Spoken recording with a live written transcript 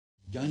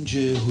گنج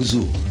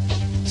حضور،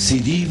 سی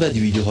دی و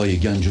دیویدیوهای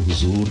گنج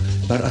حضور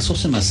بر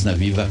اساس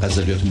مثنوی و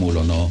غزلیات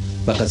مولانا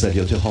و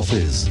غزلیات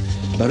حافظ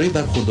برای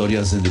برخورداری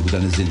از زنده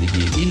بودن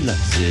زندگی این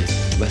لحظه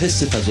و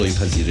حس فضای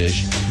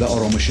پذیرش و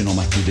آرامش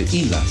نامحدود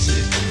این لحظه،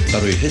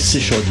 برای حس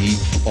شادی،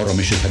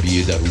 آرامش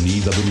طبیعی درونی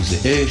و بروز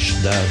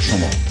عشق در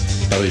شما،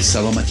 برای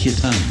سلامتی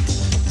تن،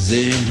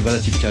 ذهن و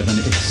لطیف کردن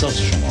احساس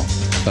شما،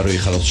 برای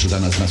خلاص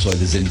شدن از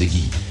مسائل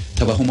زندگی،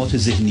 توهمات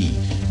ذهنی،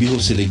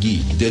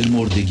 بی‌حوصلگی،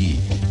 دلمردگی،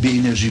 بی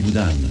انرژی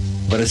بودن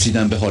و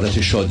رسیدن به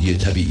حالت شادی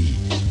طبیعی،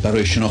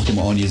 برای شناخت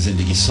معانی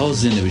زندگی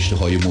ساز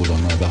نوشته‌های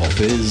مولانا و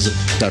حافظ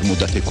در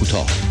مدت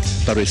کوتاه.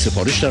 برای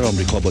سفارش در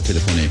آمریکا با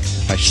تلفن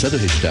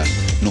 818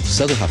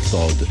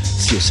 970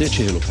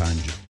 3345.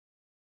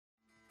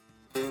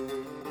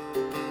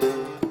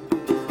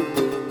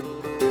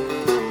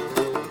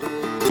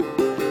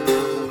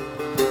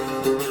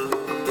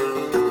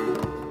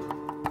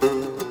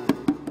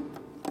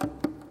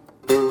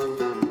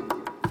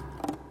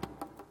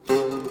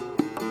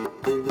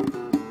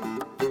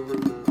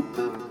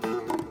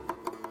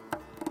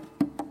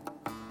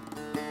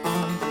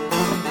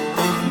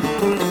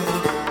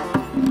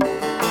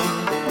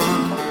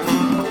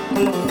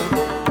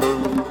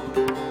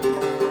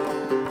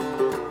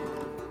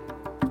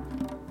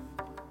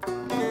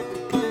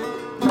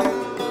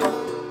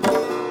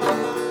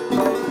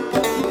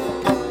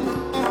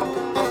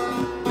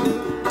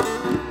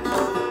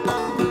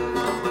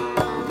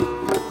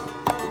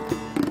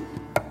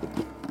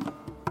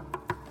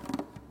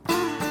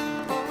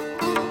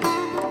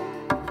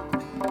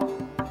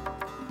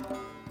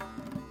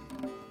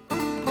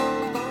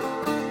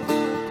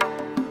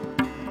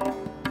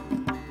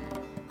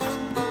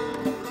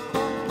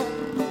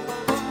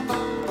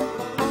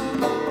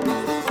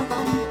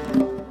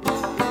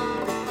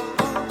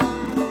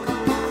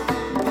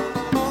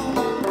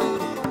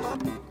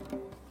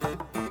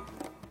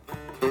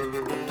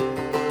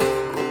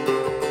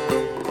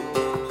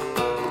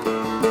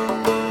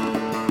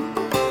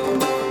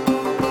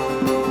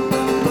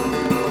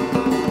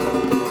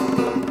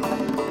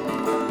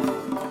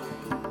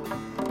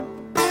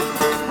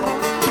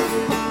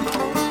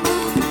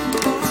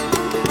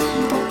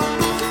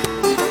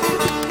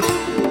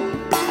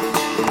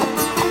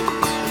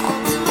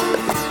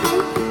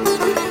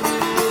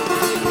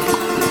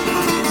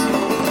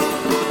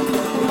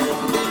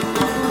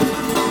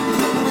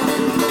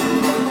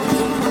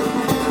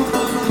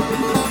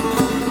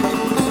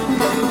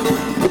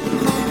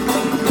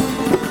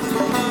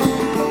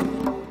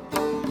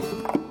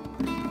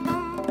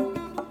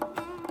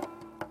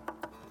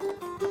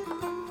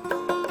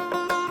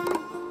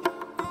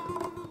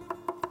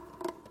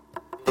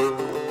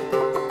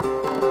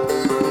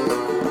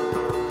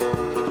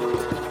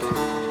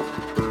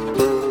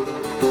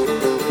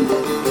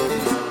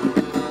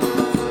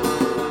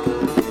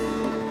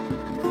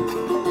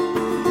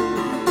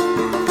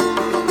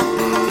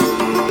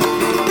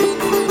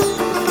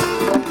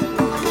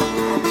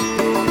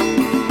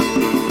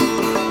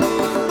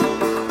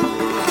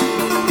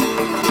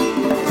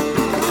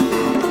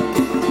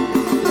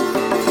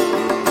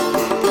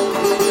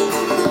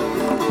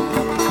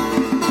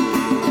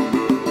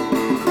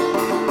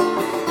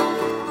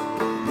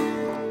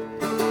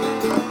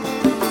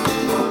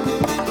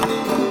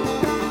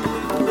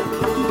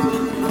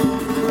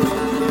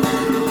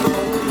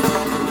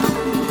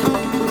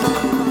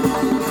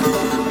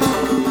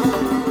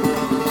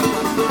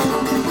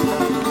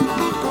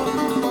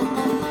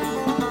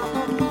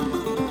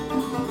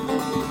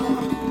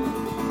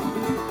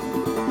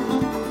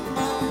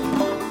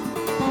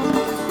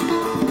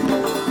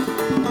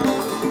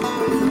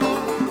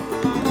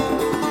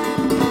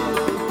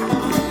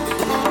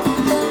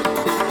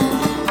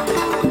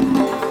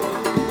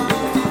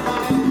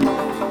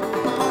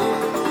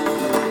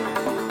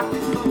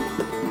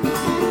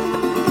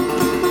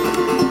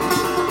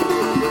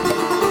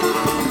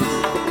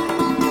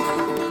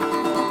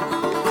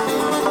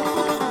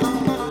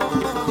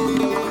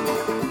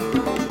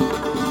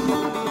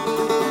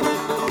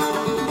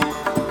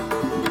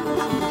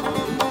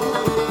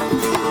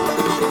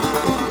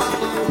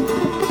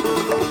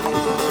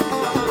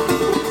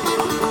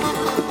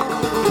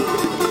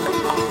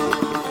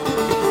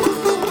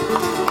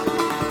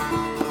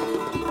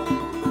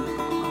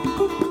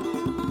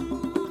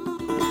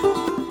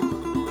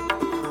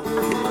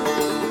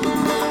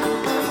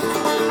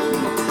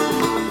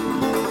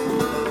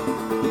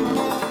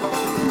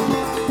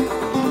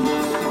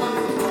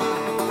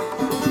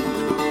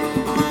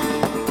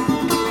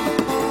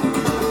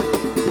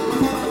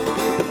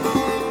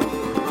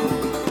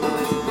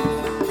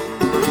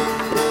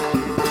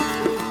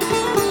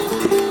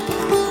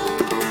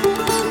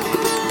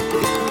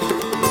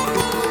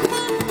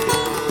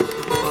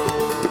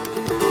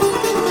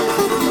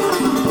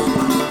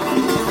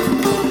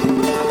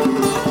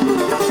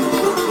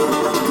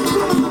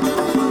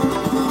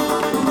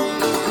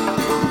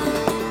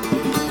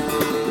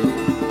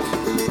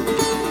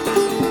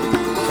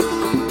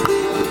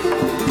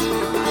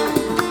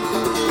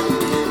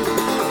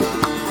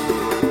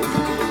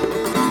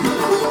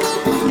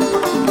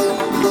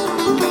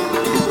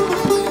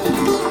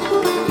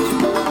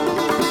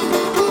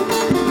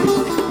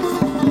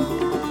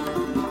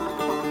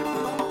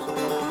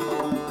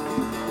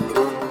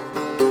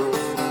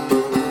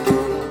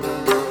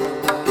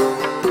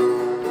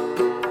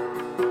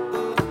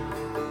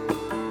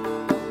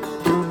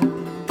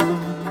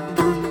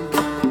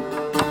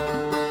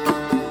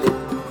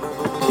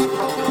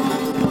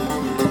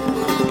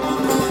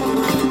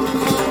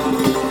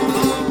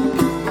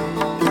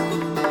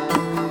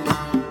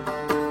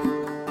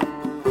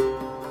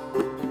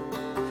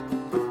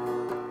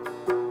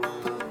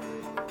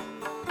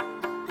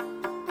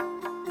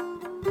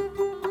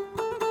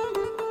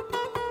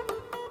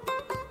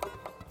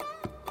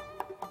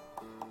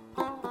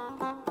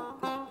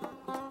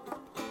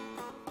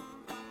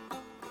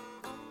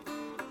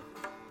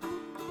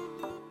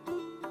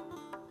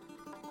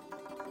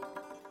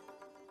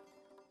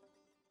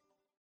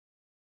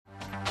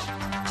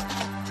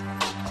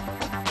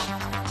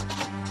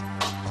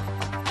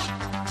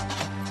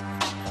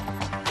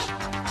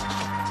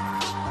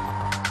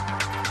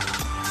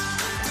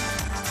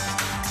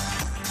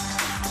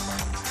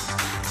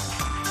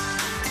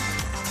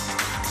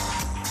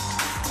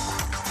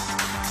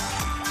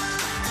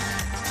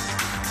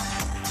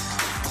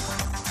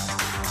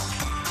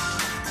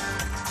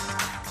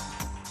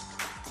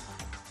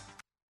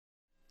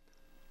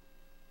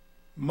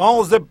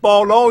 ما ز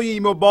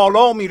بالاییم و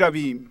بالا می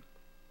رویم،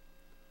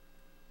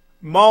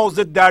 ما ز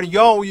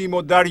دریاییم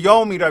و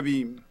دریا می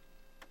رویم.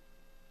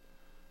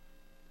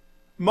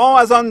 ما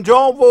از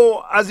آنجا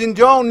و از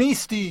اینجا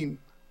نیستیم،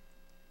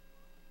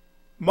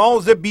 ما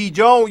ز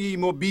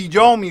بیجاییم و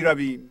بیجا می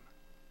رویم.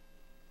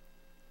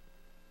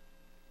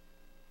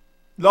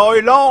 لا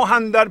اله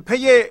اندر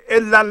پی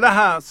الا الله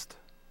است،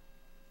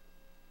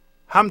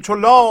 همچو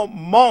لا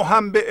ما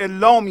هم به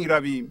الا می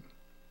رویم.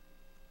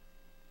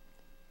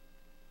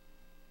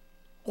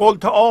 قل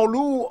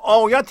تعالوا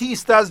آیتی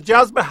است از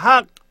جذب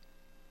حق،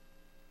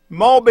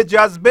 ما به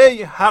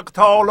جذبه حق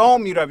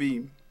تعالی می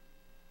رویم.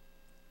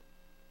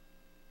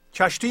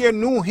 کشتی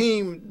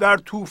نوحیم در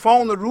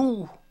طوفان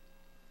روح،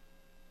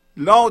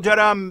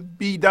 لاجرم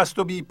بی دست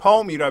و بی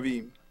پا می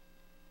رویم.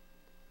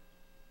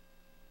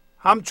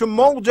 همچون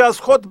موج از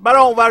خود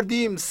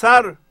برآوردیم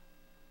سر،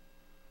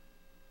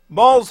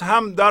 باز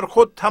هم در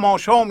خود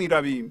تماشا می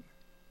رویم.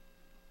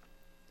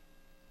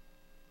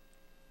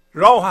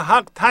 راه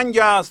حق تنگ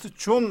است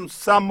چون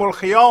سم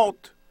الخیاط،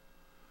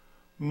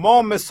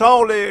 ما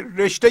مثال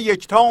رشته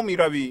یکتا می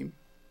رویم.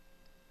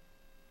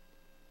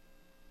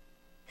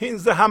 هین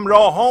ز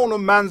همراهان و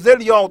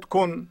منزل یاد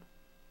کن،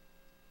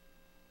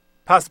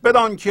 پس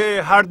بدان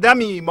که هر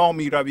دمی ما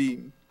می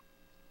رویم.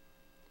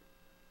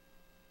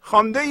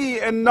 خوانده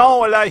ای انا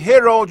الیه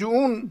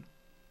راجعون،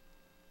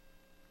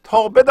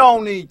 تا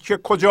بدانی که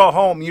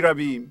کجاها می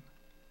رویم.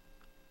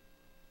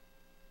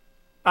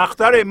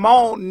 اختر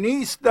ما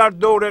نیست در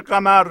دور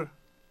قمر،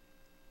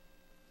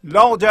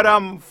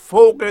 لاجرم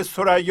فوق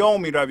ثریا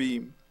می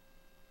رویم.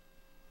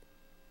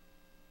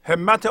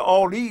 همت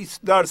عالی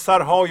است در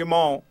سرهای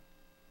ما،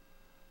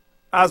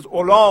 از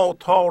علا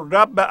تا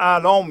رب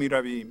اعلا می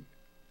رویم.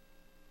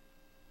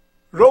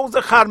 روز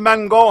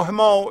خرمنگاه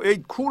ما ای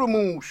کور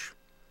موش،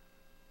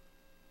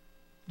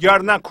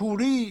 گر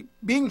نکوری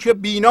بین که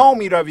بینا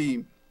می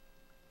رویم.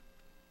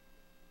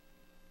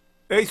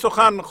 ای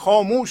سخن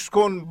خاموش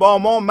کن با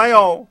ما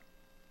میا،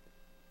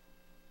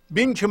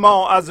 بین که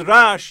ما از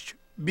رشک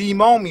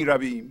بیما می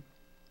رویم.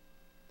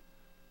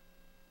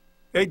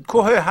 ای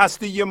کوه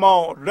هستی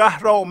ما ره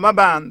را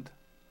مبند،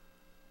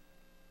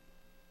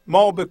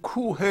 ما به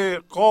کوه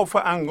قاف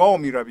عنقا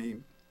می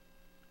رویم.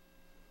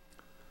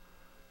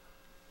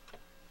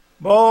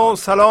 با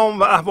سلام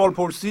و احوال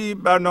پرسی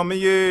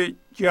برنامه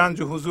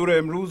گنج حضور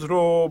امروز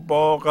رو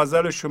با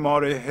غزل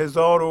شماره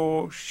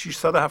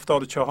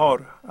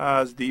 1674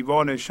 از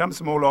دیوان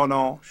شمس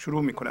مولانا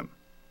شروع می کنم.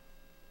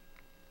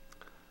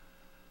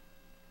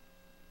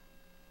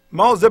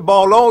 ما ز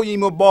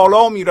بالاییم و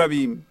بالا می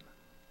رویم،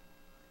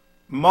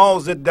 ما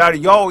ز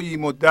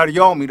دریاییم و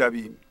دریا می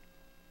رویم.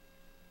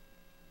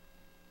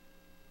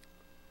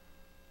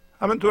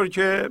 همونطور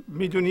که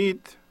می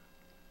دونید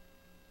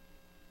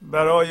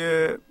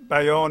برای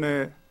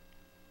بیان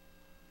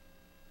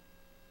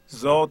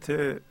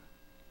ذات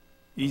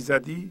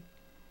ایزدی،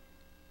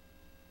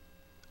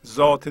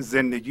 ذات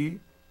زندگی،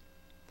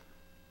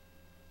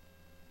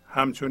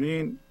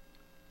 همچنین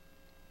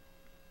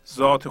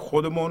ذات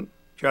خودمون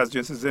که از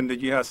جنس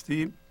زندگی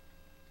هستیم،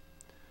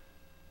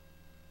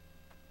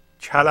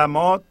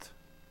 کلمات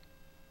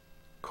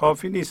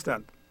کافی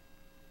نیستند.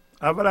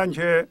 اولا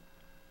که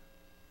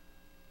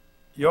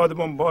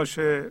یادمون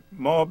باشه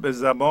ما به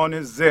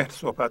زبان ذهن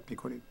صحبت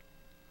میکنیم،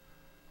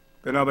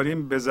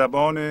 بنابراین به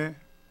زبان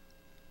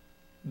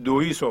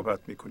دویی صحبت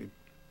میکنیم.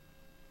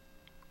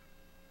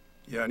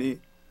 یعنی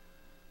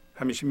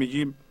همیشه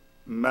میگیم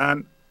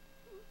من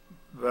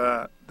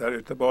و در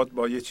ارتباط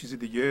با یه چیز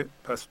دیگه،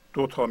 پس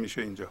دو تا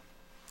میشه اینجا،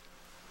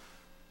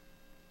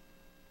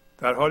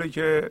 در حالی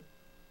که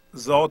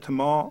ذات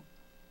ما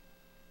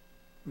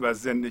و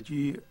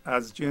زندگی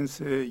از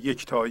جنس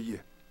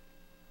یکتاییه.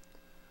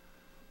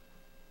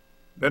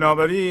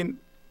 بنابراین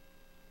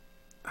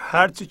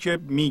هرچی که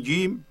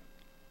میگیم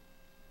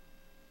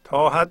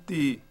تا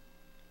حدی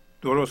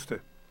درسته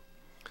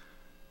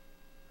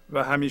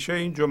و همیشه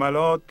این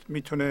جملات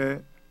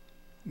میتونه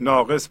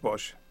ناقص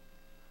باشه.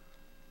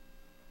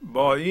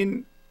 با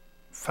این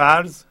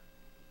فرض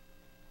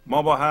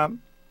ما با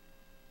هم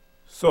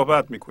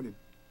صحبت میکنیم،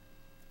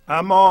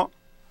 اما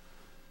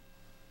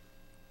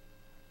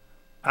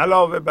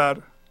علاوه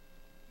بر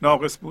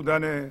ناقص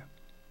بودن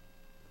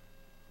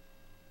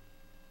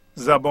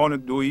زبان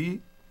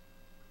دویی،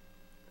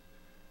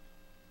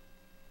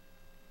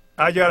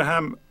 اگر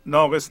هم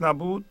ناقص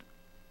نبود،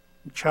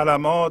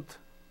 کلمات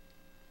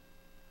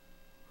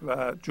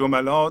و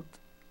جملات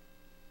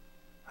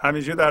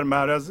همیشه در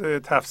معرض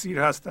تفسیر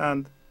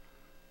هستند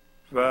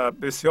و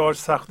بسیار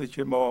سخته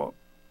که ما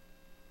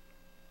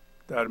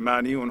در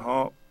معنی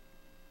اونها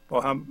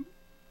با هم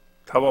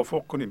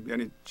توافق کنیم،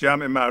 یعنی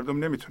جمع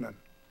مردم نمیتونن.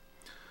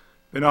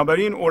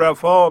 بنابراین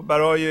عرفا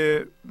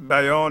برای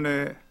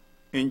بیان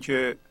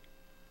اینکه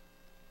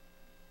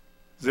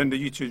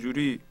زندگی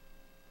چجوری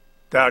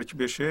درک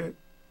بشه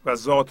و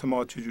ذات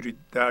ما چجوری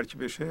درک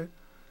بشه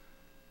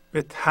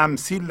به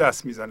تمثیل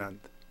دست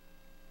میزنند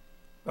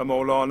و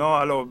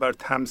مولانا علاوه بر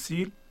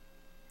تمثیل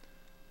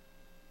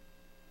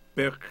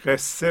به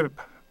قصه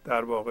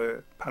در واقع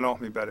پناه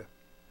میبره.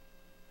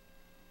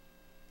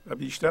 و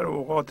بیشتر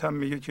اوقات هم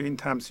میگه که این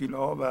تمثیل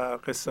ها و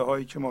قصه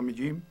هایی که ما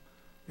میگیم،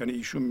 یعنی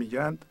ایشون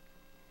میگند،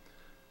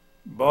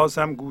 باز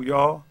هم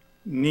گویا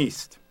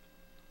نیست.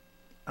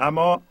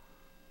 اما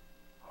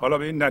حالا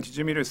به این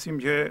نتیجه میرسیم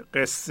که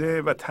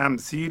قصه و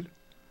تمثیل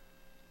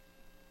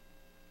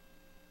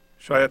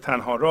شاید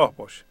تنها راه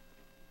باشه،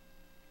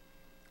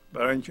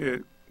 برای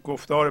اینکه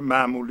گفتار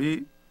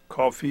معمولی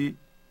کافی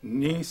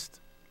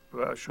نیست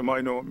و شما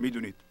اینو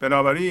میدونید.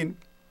 بنابراین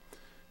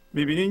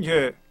میبینین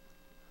که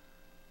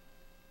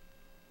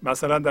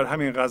مثلا در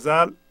همین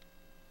غزل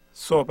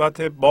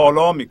صحبت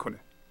بالا میکنه،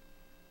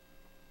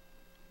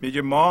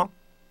 میگه ما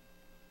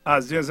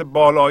از جنس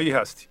بالایی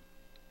هستیم،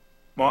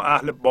 ما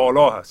اهل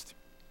بالا هستیم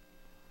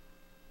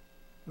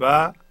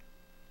و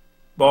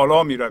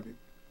بالا میرویم.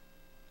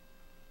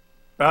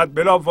 بعد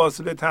بلا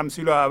فاصله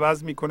تمثیل رو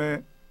عوض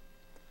میکنه،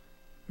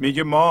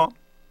 میگه ما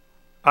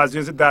از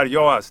جنس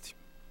دریا هستیم،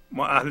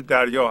 ما اهل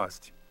دریا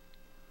هستیم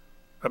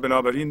و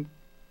بنابراین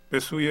به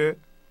سوی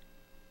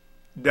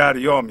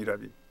دریا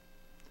میرویم.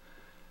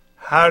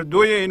 هر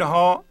دوی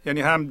اینها،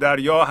 یعنی هم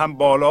دریا هم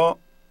بالا،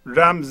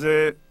 رمز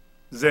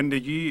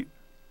زندگی،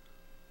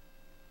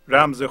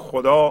 رمز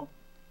خدا،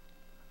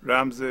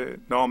 رمز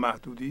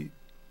نامحدودی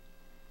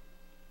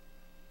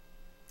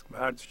و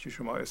هر چی که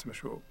شما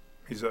اسمشو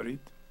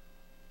میذارید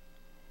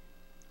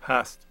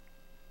هست.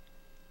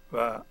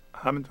 و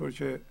همینطور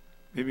که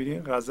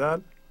ببینین غزل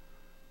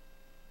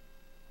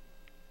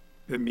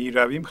به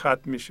میرویم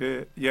ختم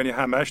میشه، یعنی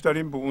همش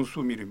داریم به اون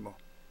سو میریم، ما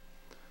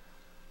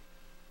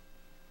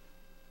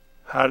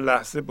هر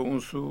لحظه به اون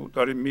سو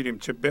داریم میریم،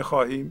 چه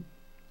بخواهیم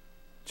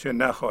چه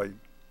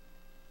نخواهیم.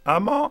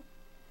 اما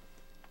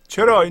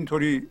چرا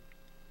اینطوری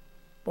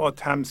با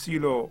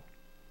تمثیل و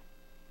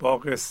با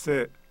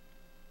قصه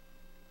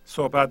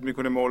صحبت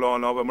میکنه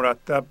مولانا و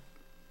مرتب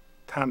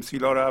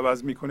تمثیل ها رو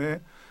عوض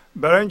میکنه؟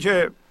 برای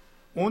اینکه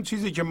اون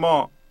چیزی که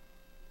ما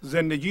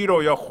زندگی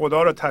رو یا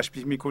خدا رو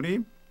تشبیه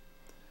میکنیم،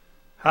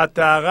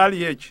 حداقل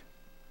یک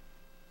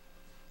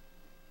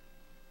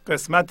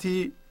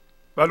قسمتی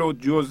ولو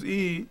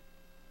جزئی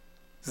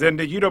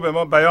زندگی رو به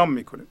ما بیان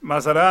میکنه.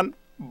 مثلا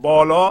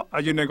بالا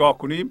اگه نگاه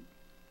کنیم،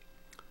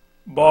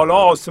 بالا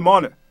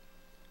آسمانه.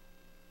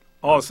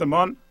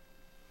 آسمان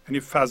یعنی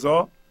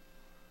فضا،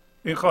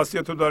 این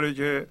خاصیت رو داره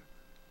که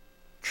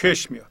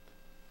کش میاد.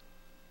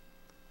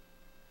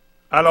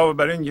 علاوه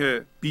بر این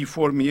که بی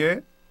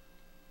فرمیه،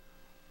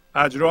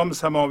 اجرام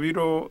سماوی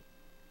رو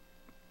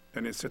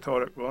یعنی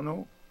ستارگان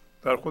رو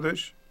در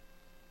خودش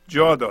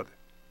جا داده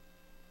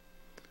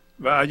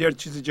و اگر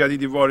چیز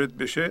جدیدی وارد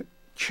بشه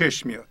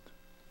کش میاد.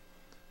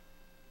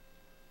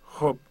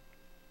 خب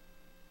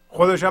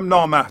خودش هم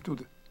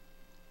نامحدوده.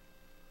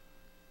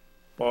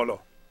 بالا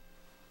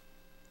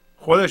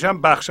خودش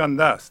هم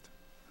بخشنده است،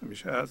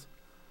 همیشه از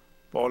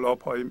بالا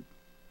پایین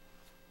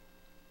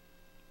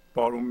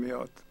بارون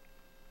میاد.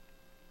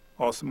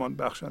 آسمان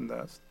بخشنده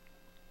است.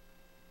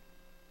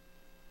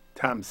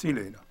 تمثیل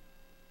اینا.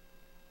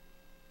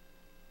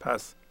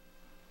 پس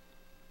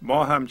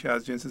ما هم که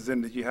از جنس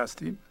زندگی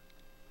هستیم،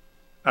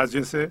 از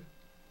جنس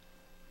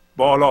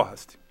بالا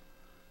هستیم،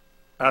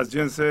 از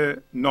جنس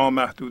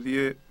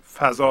نامحدودی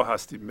فضا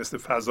هستیم. مثل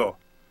فضا،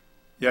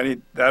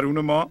 یعنی درون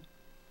ما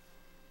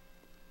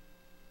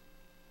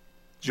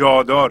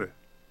جاداره،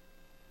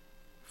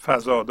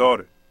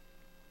 فضاداره.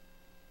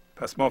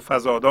 پس ما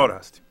فضادار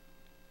هستیم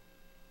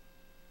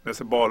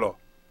مثل بالا.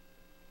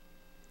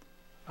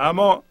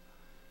 اما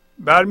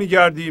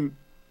برمیگردیم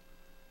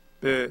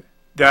به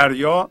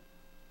دریا.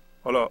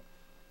 حالا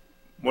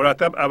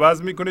مرتب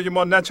عوض میکنه که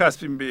ما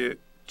نچسبیم به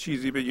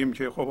چیزی، بگیم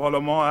که خب حالا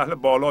ما اهل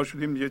بالا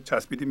شدیم دیگه،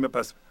 چسبیدیم به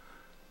پس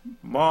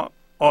ما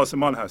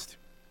آسمان هستیم.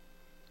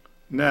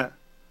 نه،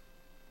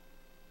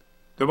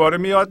 دوباره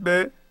میاد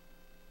به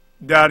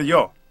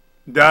دریا.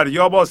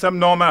 دریا بازم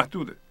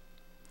نامحدوده،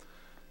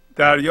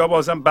 دریا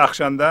بازم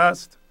بخشنده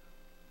است.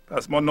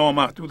 پس ما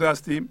نامحدود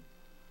هستیم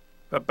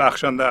و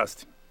بخشنده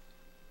هستیم.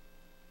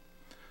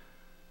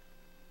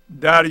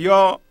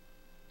 دریا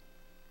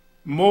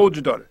موج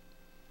داره،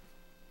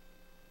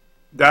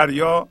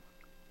 دریا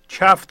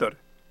کف داره.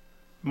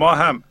 ما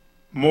هم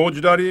موج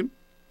داریم،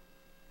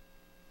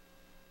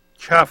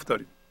 کف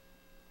داریم.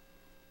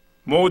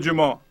 موج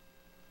ما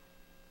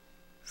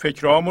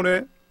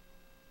فکرامونه،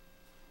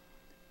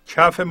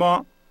 کف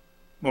ما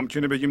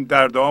ممکنه بگیم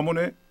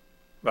دردامونه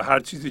و هر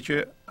چیزی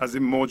که از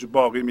این موج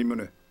باقی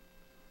میمونه.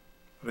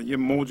 یه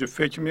موج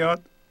فکر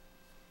میاد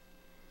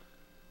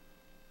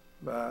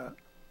و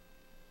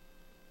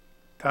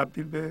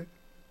تبدیل به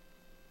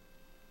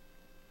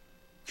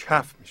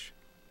کف میشه.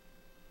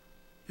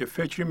 یه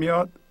فکری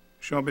میاد،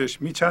 شما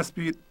بهش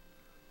میچسبید،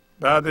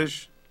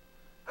 بعدش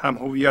هم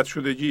هویت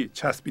شدگی،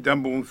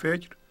 چسبیدن به اون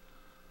فکر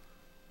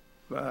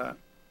و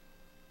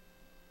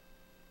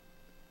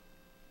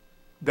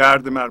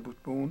درد مربوط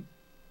به اون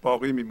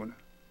باقی میمونه.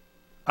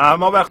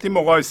 اما وقتی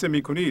مقایسه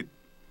میکنید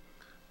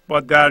با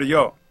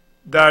دریا،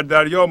 در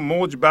دریا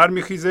موج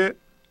برمیخیزه،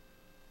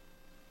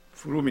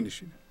 فرو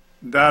مینشینه.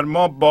 در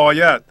ما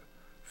باید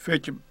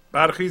فکر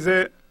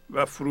برخیزه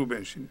و فرو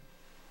بنشینه.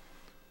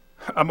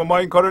 اما ما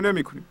این کارو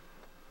نمی کنیم.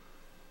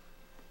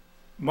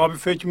 ما به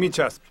فکر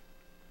میچسبیم.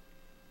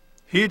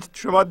 هیچ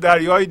شما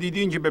دریایی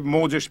دیدین که به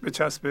موجش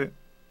بچسبه؟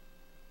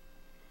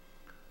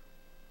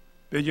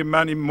 بگه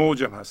من این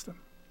موجم هستم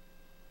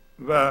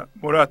و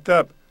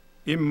مرتب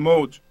این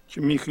موج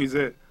که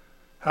میخیزه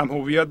هم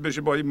هویت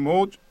بشه با این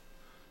موج،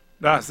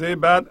 لحظه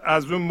بعد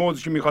از اون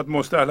موج که میخواد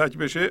مستهلک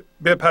بشه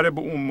بپره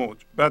به اون موج،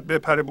 بعد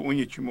بپره به اون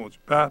یکی موج،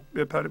 بعد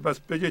بپره، بس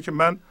بگه که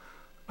من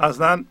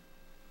اصلا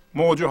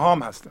موج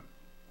هام هستم.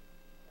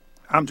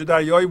 همچون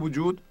دریایی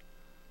وجود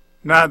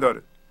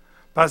نداره.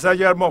 پس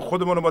اگر ما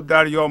خودمون رو با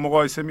دریا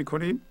مقایسه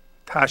میکنیم،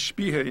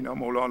 تشبیه اینا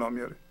مولانا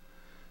میاره،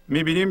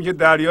 میبینیم که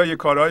دریا یه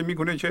کارهایی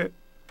میکنه که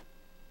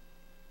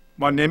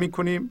ما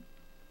نمیکنیم،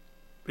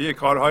 به یه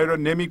کارهایی رو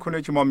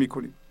نمیکنه که ما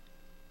میکنیم.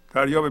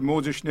 دریا به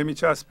موجش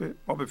نمیچسبه،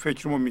 ما به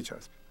فکرمون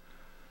میچسبه.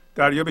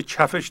 دریا به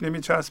کفش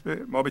نمیچسبه،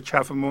 ما به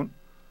کفمون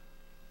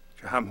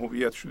که هم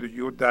هویت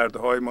شده و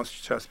دردهای ما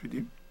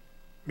چسبیدیم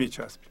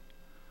میچسبیم.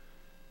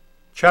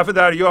 کف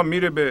دریا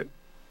میره به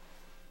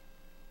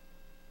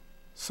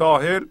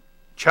ساحل،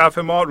 کف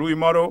ما روی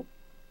ما رو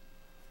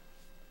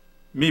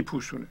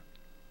میپوشونه.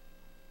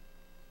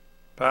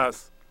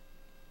 پس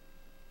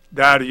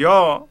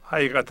دریا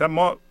حقیقتا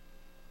ما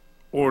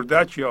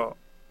اردک یا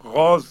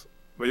غاز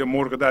و یا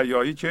مرغ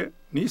دریایی که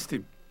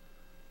نیستیم.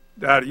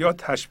 دریا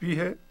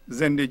تشبیه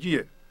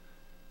زندگیه،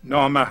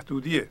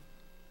 نامحدودیه.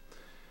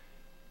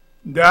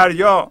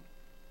 دریا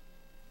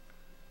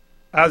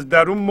از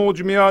درون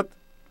موج میاد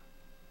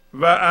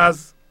و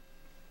از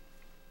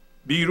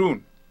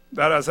بیرون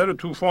در اثر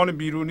طوفان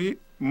بیرونی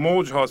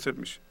موج حاصل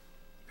میشه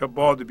یا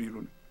باد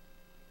بیرونی،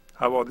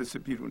 حوادث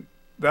بیرونی.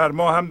 در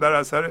ما هم در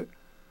اثر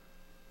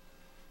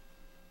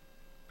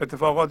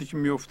اتفاقاتی که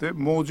میفته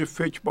موج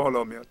فکر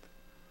بالا میاد.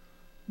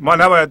 ما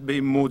نباید به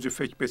این موج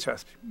فکر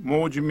بچسبیم.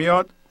 موج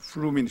میاد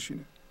فرو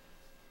مینشینه.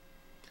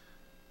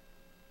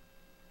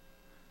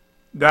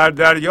 در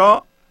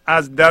دریا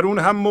از درون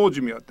هم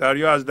موج میاد.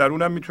 دریا از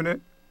درون هم میتونه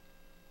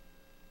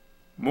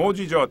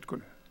موج ایجاد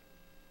کنه.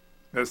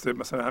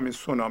 مثلا همین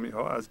سونامی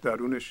ها از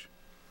درونش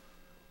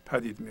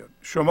پدید میاد.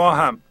 شما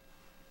هم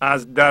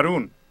از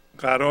درون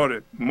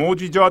قرار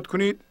موج ایجاد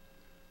کنید،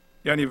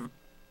 یعنی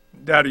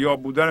دریا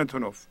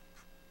بودنتون و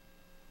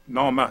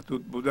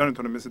نامحدود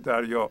بودنتون مثل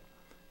دریا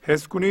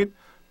حس کنید.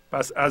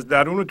 پس از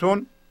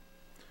درونتون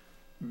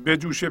به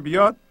جوش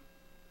بیاد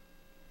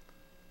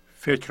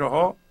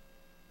فکرها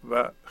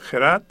و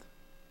خرد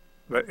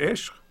و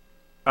عشق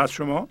از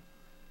شما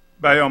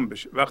بیان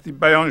بشه. وقتی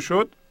بیان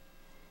شد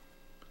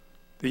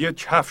دیگه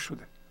کف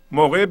شده.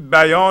 موقع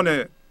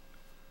بیان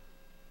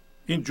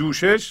این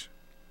جوشش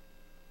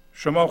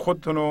شما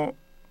خودتون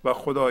و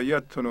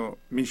خداییتتون رو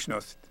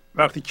میشناسید.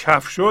 وقتی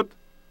کف شد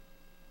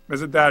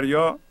مثل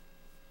دریا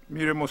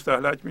میره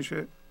مستهلک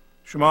میشه،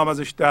 شما هم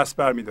ازش دست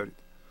بر میدارید.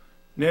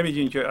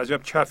 نمیگین که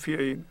عجب کفیه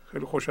این،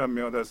 خیلی خوشم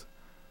میاد از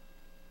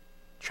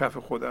کف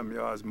خودم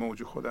یا از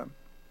موج خودم.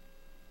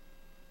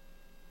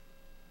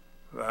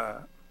 و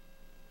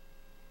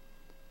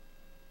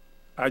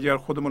اگر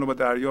خودمون رو با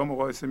دریا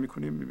مقایسه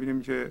میکنیم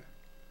میبینیم که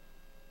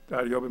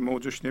دریا به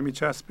موجش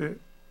نمیچسبه،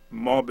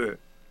 ما به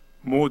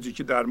موجی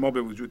که در ما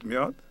به وجود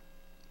میاد.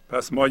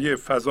 پس ما یه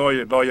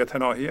فضای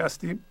لایتناهی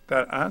هستیم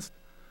در اصل.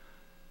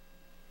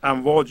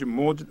 امواج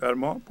موج در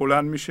ما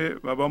بلند میشه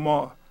و با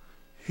ما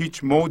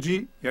هیچ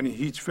موجی یعنی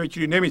هیچ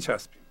فکری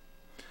نمیچسبیم.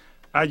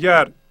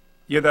 اگر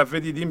یه دفعه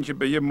دیدیم که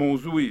به یه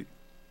موضوعی،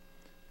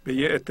 به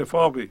یه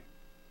اتفاقی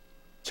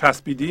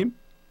چسبیدیم،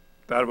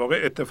 در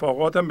واقع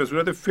اتفاقات هم به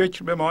صورت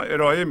فکر به ما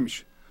ارائه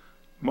میشه.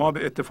 ما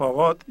به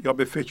اتفاقات یا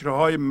به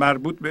فکرهای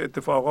مربوط به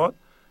اتفاقات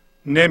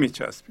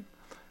نمیچسبیم.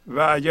 و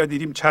اگر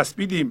دیدیم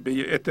چسبیدیم به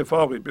یه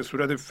اتفاقی به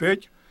صورت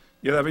فکر،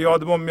 یه دفعه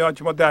یادمون میاد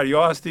که ما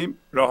دریا هستیم،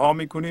 رها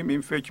میکنیم،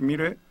 این فکر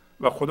میره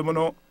و خودمون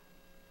رو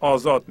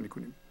آزاد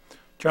میکنیم.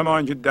 کما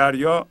اینکه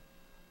دریا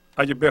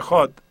اگه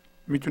بخواد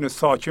میتونه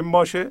ساکن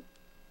باشه،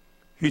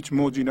 هیچ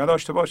موجی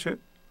نداشته باشه.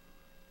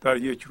 در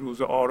یک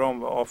روز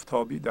آرام و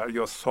آفتابی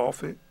دریا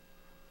صافه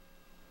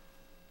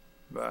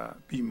و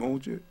بی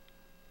موجه.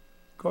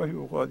 گاهی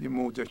اوقات یه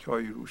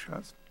موجک‌هایی روش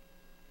هست.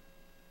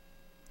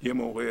 یه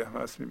موقعی هم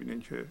هست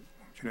میبینین که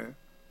ممکنه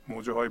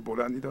موجه های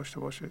بلندی داشته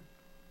باشه.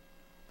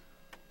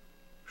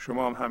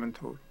 شما هم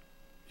همینطور.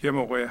 یه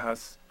موقعی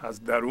هست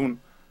از درون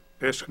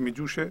عشق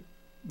میجوشه،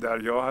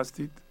 دریا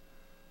هستید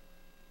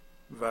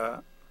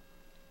و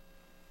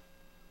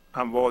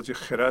امواج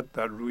خرد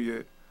در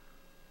روی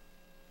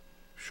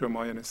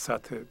شما یعنی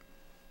سطح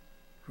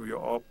روی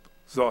آب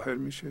ظاهر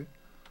میشه،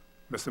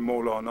 مثل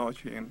مولانا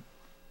که این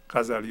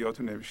غزلیات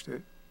رو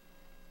نوشته.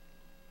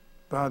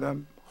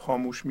 بعدم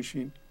خاموش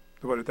میشین،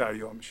 دوباره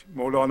دریا میشین.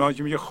 مولانا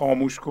که میگه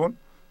خاموش کن،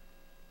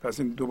 پس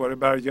این دوباره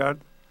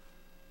برگرد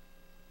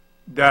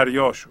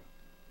دریا شو.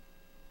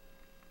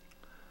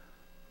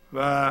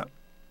 و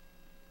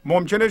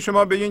ممکنه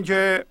شما بگین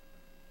که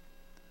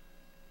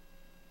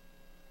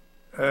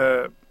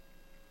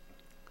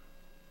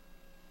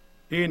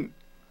این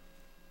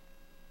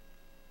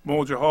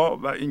موجه ها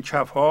و این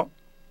کف ها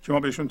که ما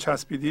بهشون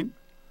چسبیدیم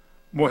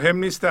مهم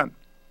نیستن.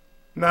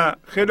 نه،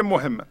 خیلی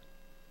مهمه.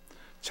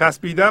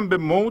 چسبیدن به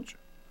موج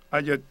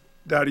اگر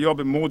دریا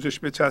به موجش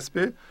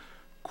بچسبه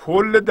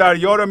کل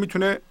دریا رو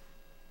میتونه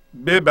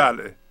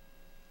ببله.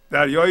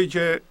 دریایی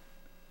که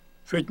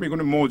فکر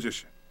میکنه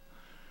موجشه.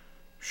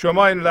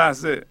 شما این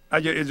لحظه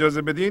اگه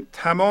اجازه بدین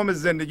تمام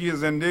زندگی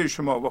زنده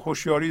شما و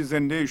هوشیاری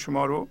زنده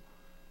شما رو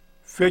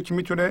فکر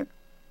میتونه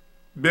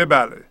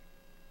ببله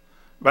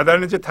و در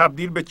نتیجه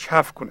تبدیل به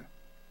کف کنه.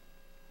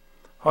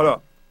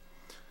 حالا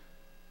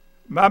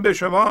من به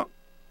شما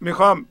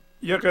میخوام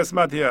یه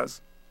قسمتی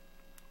از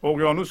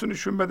اقیانوس رو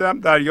نشون بدم،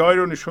 دریایی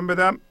رو نشون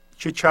بدم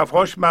که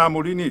کفهاش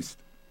معمولی نیست.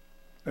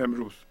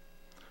 امروز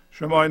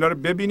شما اینا رو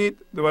ببینید،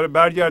 دوباره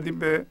برگردیم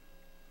به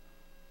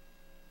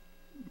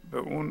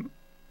اون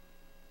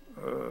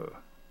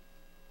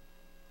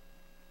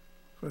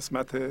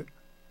قسمت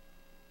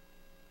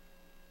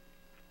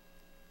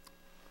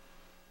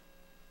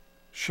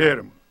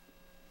شعرمون.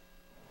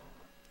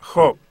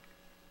 خب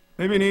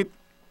میبینید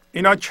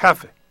اینا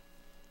کفه.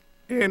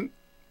 این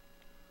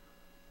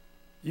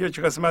یک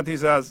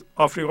قسمتی از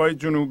آفریقای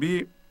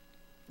جنوبی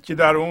که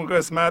در اون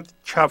قسمت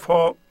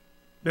کفها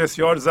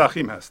بسیار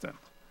ضخیم هستند.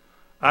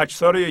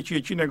 عکس‌ها رو یکی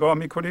یکی نگاه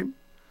میکنیم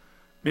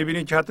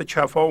میبینید که حتی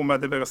کفها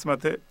اومده به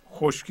قسمت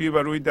خشکی و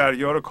روی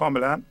دریا رو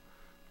کاملا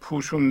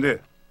پوشونده.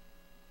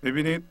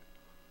 میبینید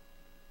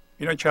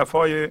اینا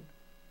کفهای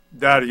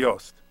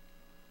دریاست.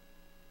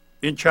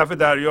 این کف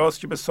دریاست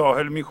که به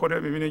ساحل میخوره.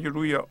 میبینید که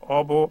روی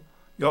آب و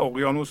یا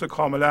اقیانوس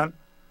کاملا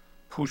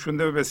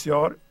پوشونده و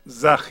بسیار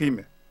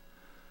ضخیمه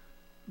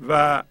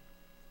و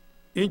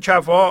این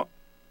کفها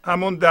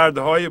همون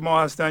دردهای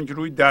ما هستند که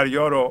روی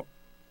دریا رو،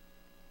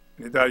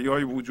 یعنی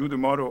دریای وجود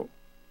ما رو،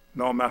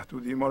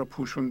 نامحدودی ما رو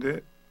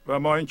پوشونده و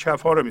ما این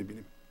کفها رو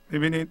میبینیم.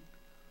 میبینید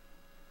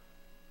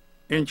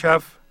این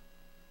کف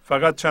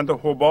فقط چند تا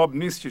حباب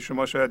نیست که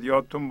شما شاید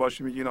یادتون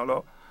باشه میگین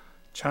حالا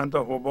چند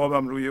تا حباب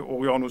هم روی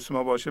اقیانوس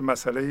ما باشه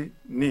مسئله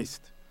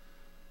نیست.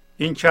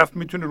 این کف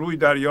میتونه روی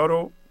دریا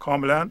رو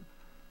کاملا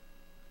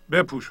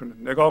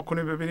بپوشونه. نگاه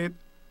کنید ببینید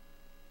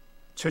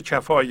چه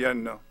کفایی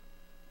اینا.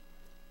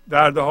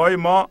 درده های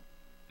ما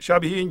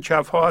شبیه این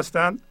کف ها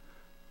هستند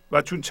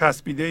و چون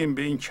چسبیده ایم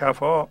به این کف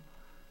ها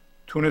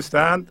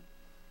تونستند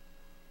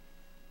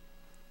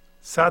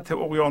سطح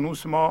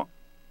اقیانوس ما،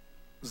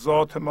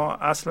 ذات ما،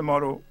 اصل ما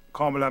رو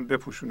کاملا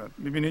بپوشونند.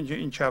 میبینید که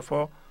این کف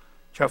ها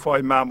کف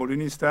های معمولی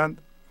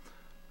نیستند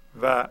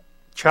و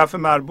کف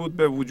مربوط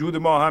به وجود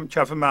ما هم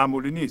کف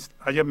معمولی نیست.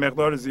 اگر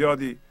مقدار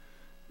زیادی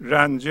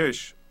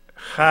رنجش،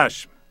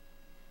 خشم،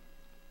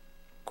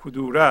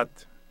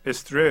 کدورت،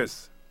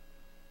 استرس،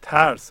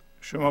 ترس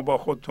شما با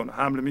خودتون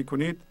حمل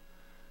میکنید،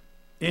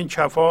 این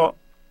کفها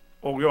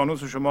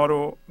اقیانوس شما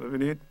رو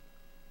ببینید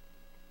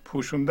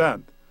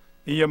پوشوندند.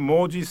 این یه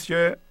موجی است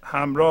که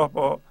همراه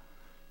با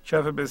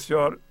کف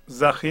بسیار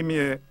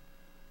ضخیمیه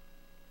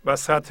و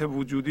سطح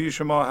وجودی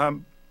شما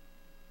هم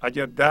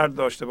اگر درد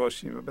داشته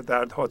باشید و به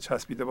دردها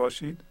چسبیده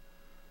باشید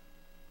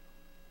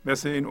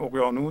مثل این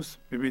اقیانوس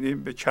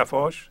ببینیم به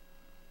کفاش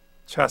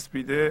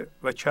چسبیده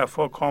و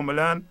کفها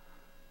کاملا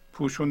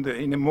پوشونده.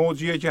 این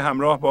موجیه که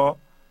همراه با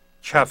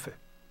کفه.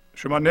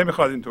 شما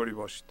نمیخواد اینطوری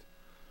باشید.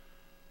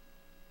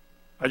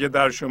 اگر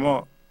در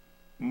شما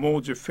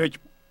موج فکر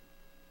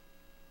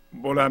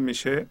بلند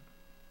میشه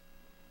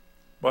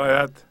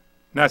باید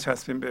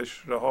نچسبین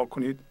بهش، رها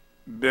کنید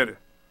بره.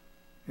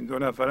 این دو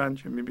نفرن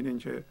که میبینین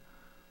که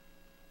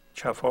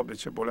کفها به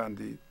چه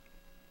بلندی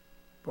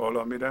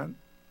بالا میرن.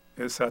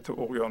 این سطح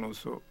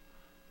اقیانوس رو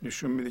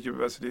نشون میده که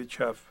به وسیله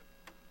کف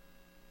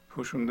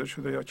پوشونده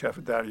شده یا کف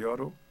دریا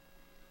رو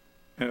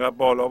اینقدر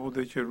بالا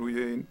بوده که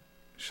روی این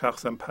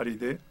شخصم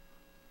پریده.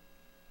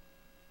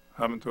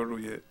 همینطور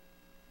روی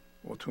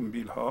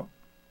اتومبیل ها.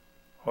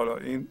 حالا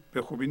این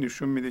به خوبی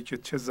نشون میده که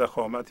چه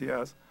ضخامتی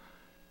از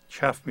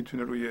کف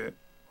میتونه روی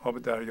آب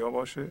دریا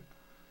باشه.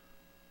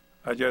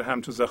 اگر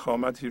همچون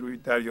ضخامتی روی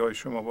دریای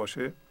شما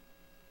باشه،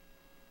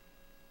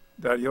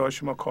 دریای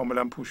شما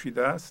کاملا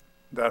پوشیده است.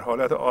 در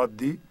حالت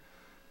عادی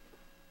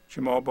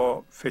که ما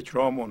با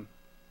فکرامون،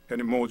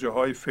 یعنی موجه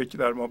های فکر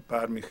در ما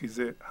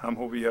برمیخیزه، هم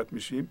هویت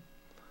میشیم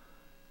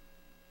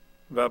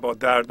و با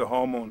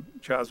دردهامون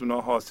که از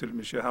اونها حاصل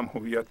میشه هم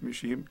هویت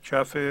میشیم.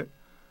 کف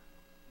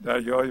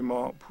دریای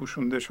ما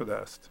پوشونده شده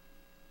است.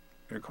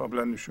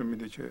 کاملا نشون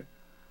میده که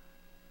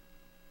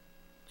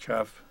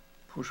کف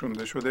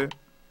پوشونده شده.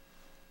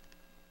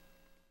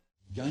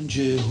 گنج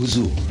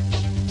حضور،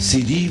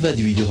 سی دی و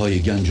دیویدیوهای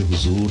گنج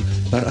حضور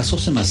بر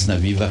اساس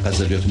مثنوی و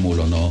غزلیات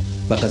مولانا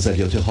و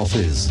غزلیات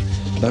حافظ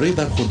برای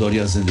برخورداری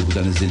از زنده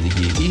بودن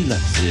زندگی این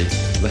لحظه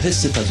و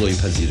حس فضای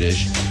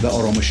پذیرش و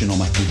آرامش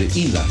نامحدود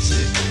این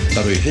لحظه،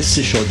 برای حس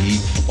شادی،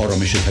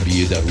 آرامش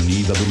طبیعی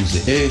درونی و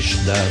بروز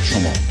عشق در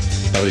شما،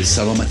 برای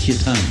سلامتی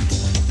تن،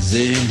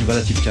 ذهن و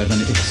لطیف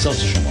کردن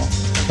احساس شما،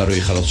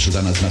 برای خلاص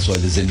شدن از مسائل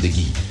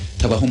زندگی،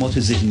 توهمات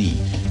ذهنی،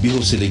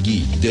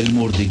 بی‌حوصلگی،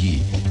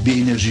 دلمردگی،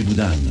 بی انرژی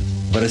بودن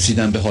و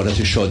رسیدن به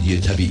حالت شادی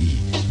طبیعی،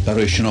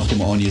 برای شناخت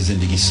معانی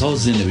زندگی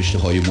ساز نوشته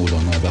های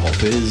مولانا و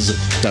حافظ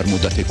در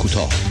مدت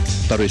کوتاه.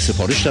 برای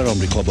سفارش در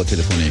آمریکا با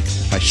تلفن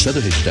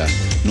 818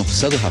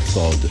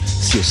 970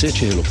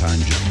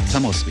 3345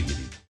 تماس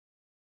بگیرید.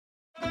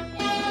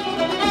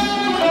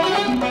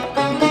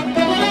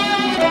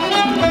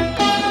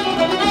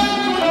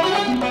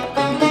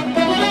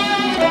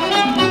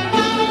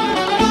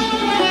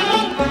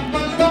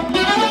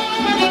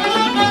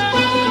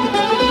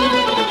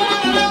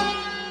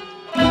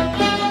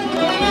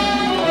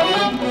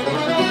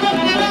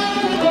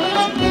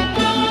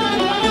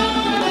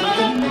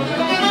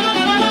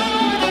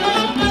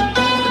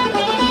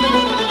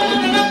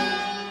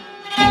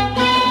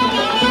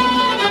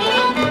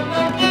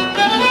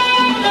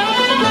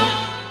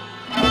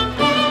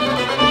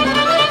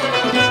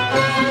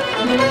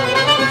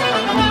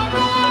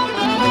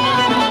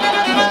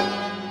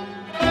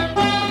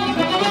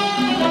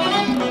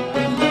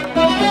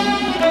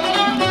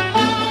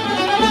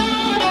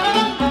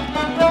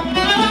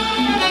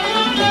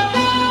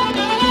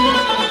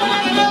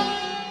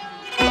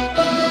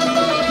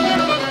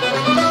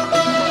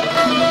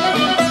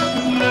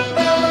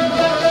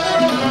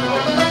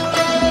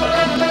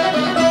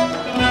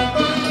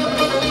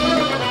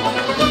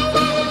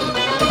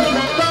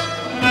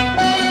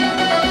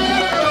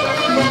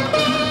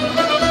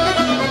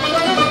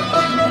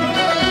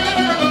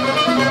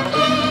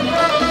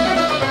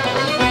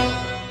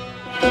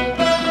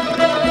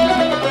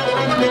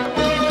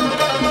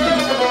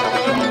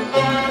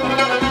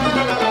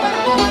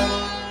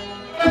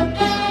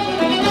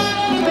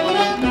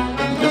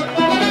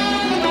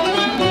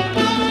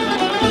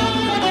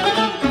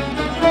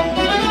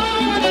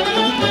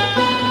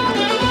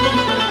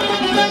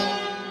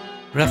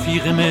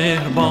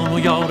 مهربان و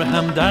یار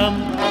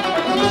همدم،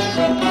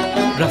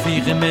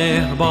 رفیق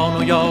مهربان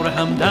و یار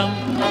همدم.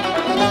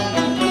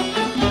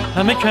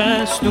 همه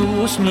کس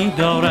دوست می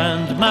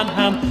دارند، من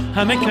هم.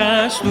 همه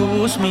کس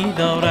دوست می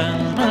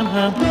دارند، من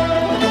هم.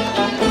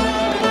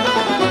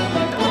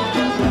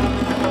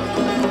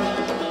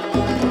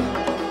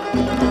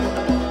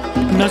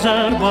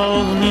 نظر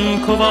با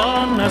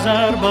نیکوان،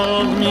 نظر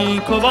با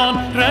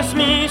نیکوان،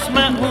 رسمیست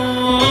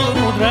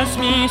محمود،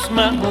 رسمیست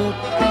محمود.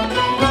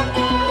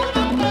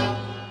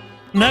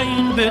 نه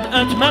این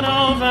بدعت من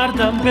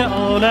آوردم به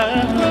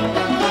عالم،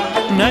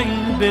 نه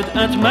این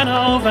بدعت من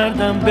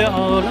آوردم به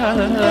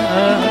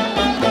عالم.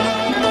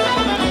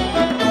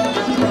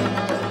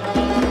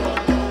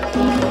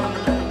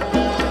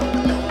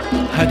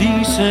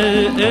 حدیث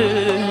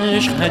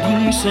عشق،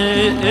 حدیث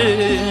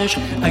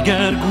عشق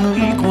اگر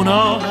گویی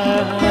گناه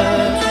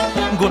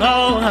است،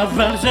 گناه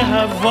اول ز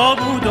حوا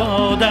بود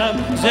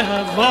آدم، ز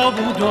حوا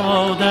بود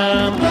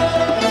آدم.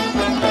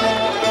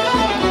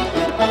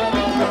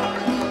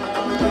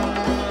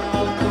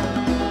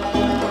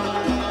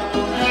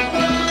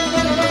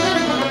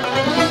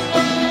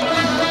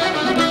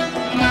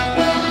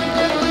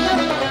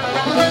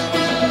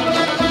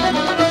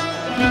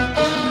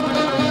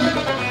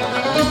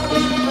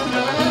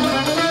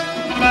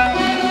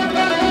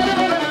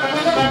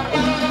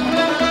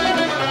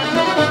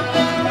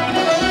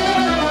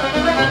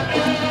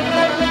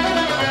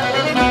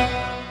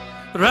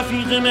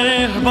 رفیق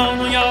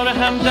مهربان و یار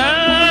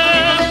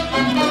همدم،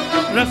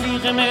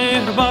 رفیق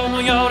مهربان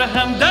و یار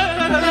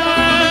همدم.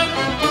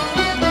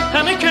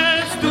 همه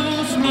کس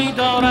دوست می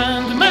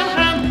دارند، من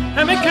هم.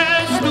 همه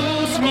کس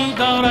دوست می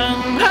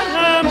دارند، من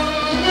هم.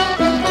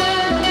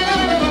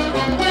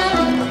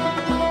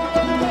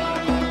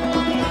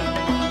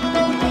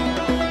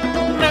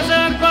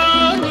 نظر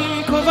با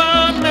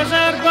نیکوان،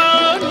 نظر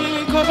با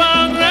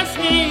نیکوان،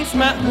 رسمیست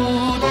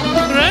محمود،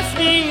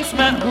 رسمیست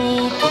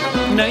محمود.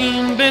 نه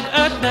این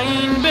بدعت، نه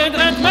این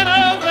بدعت من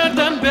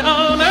آوردم به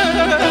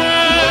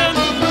عالم.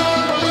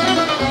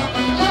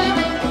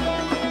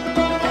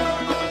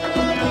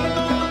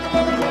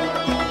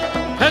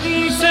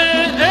 حدیث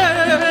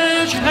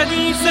عشق،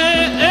 حدیث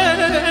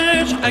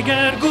عشق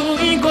اگر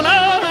گویی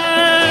گناه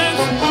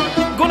است،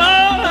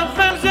 گناه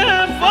اول ز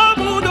حوا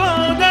بود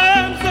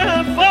آدم، ز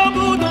حوا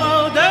بود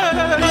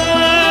آدم.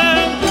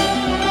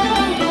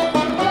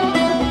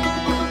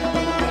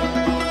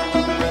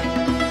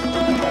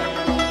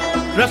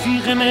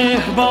 رفیق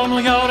مهربان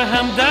و یار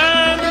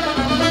همدم،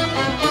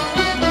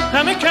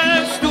 همه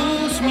کس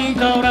دوست می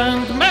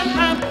دارند، من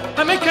هم.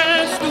 همه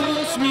کس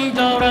دوست می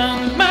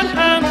دارند، من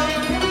هم.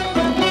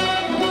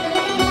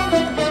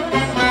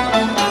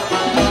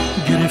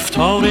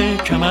 گرفتار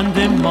کمند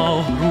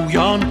ماه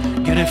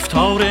رویان،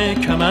 گرفتار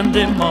کمند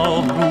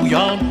ماه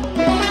رویان،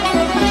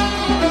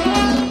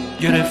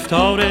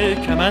 گرفتار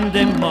کمند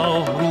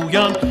ماه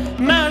رویان.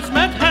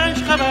 نظمت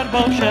هش خبر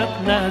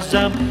باشد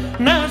نظم،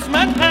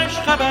 نظمت هش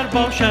خبر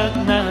باشد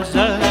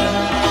نظم.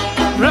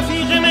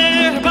 رفیق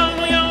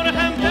مهربان و یار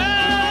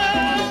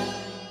همدم.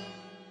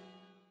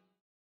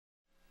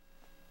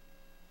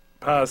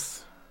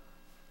 پس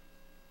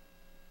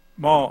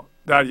ما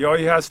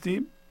دریایی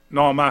هستیم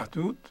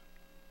نامحدود،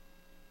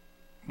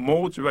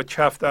 موج و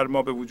کف در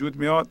ما به وجود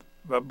میاد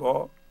و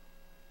با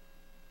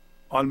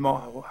آن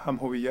ما هم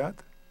هویت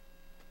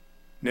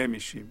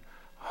نمیشیم.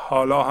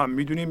 حالا هم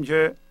میدونیم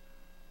که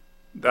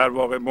در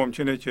واقع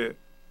ممکنه که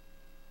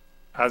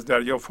از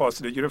دریا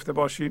فاصله گرفته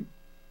باشیم،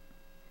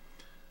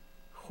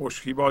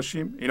 خشکی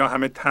باشیم. اینا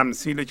همه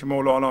تمثیله که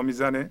مولانا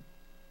میزنه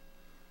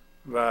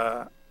و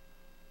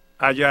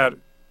اگر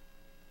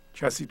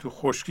کسی تو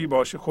خشکی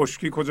باشه،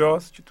 خشکی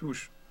کجاست که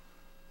توش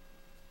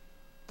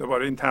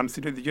دوباره این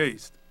تمثیل دیگه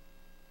است.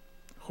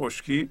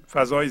 خشکی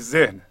فضای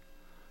ذهن.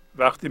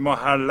 وقتی ما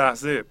هر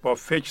لحظه با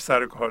فکر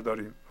سر کار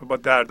داریم و با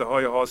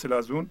دردهای حاصل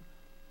از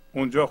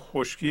اونجا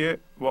خشکی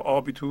و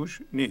آبی توش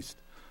نیست.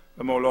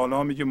 و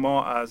مولانا میگه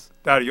ما از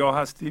دریا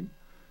هستیم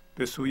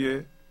به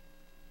سوی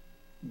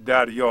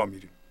دریا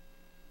میریم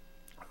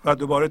و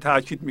دوباره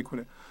تاکید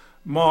میکنه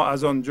ما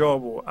از آنجا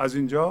و از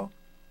اینجا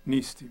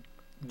نیستیم.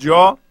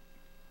 جا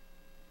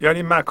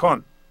یعنی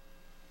مکان،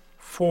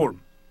 فرم.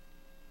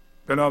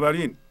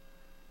 بنابراین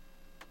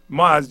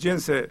ما از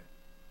جنس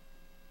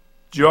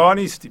جا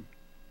نیستیم.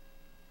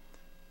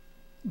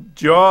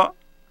 جا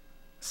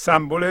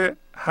سمبل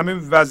همین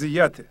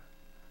وضعیته.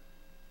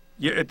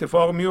 یه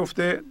اتفاق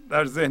میفته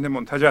در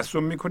ذهنمون،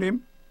 تجسم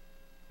میکنیم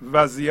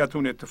وضعیت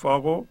اون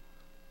اتفاقو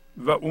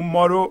و اون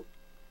ما رو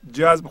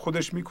جذب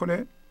خودش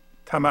میکنه،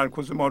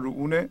 تمرکز ما رو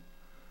اونه،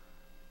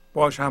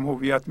 باش هم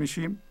هویت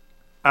میشیم،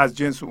 از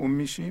جنس اون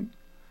میشیم،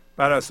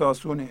 بر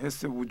اساس اون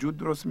حس وجود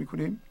درست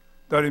میکنیم.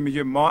 داره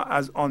میگه ما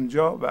از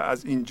آنجا و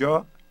از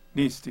اینجا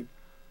نیستیم،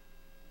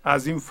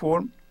 از این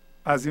فرم،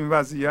 از این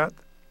وضعیت،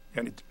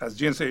 یعنی از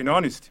جنس اینا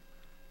نیستیم،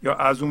 یا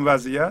از اون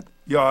وضعیت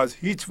یا از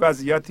هیچ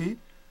وضعیتی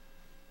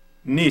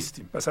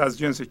نیستیم. پس از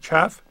جنس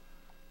کف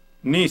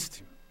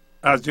نیستیم،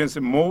 از جنس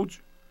موج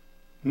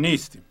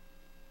نیستیم.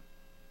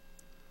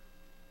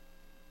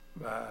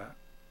 و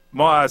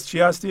ما از چی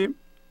هستیم؟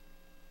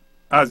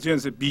 از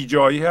جنس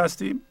بیجایی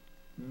هستیم.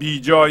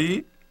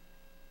 بیجایی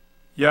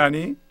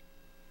یعنی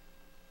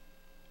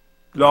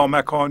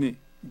لامکانی،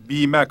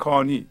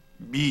 بیمکانی،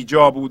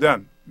 بیجا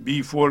بودن،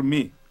 بی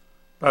فرمی.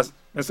 پس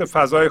مثل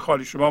فضای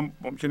خالی. شما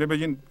ممکنه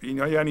بگین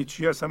اینا یعنی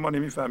چی هستن، ما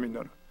نمیفهمیم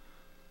دارم.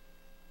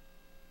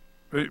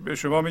 به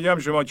شما میگم،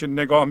 شما که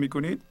نگاه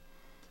میکنید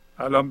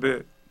الان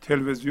به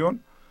تلویزیون،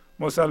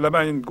 مسلما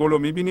این گل رو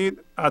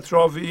میبینید،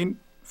 اطراف این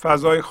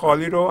فضای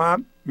خالی رو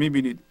هم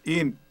میبینید.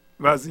 این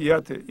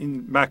وضعیت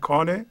این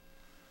مکانه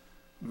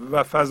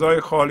و فضای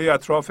خالی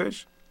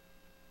اطرافش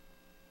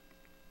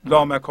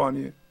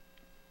لامکانیه،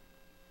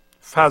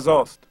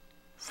 فضاست،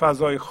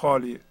 فضای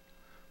خالیه.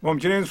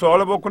 ممکنه این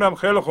سوال بکنم،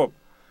 خیلی خوب،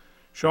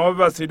 شما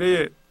به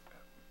وسیله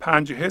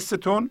 5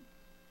 حستون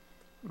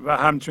و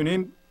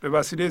همچنین به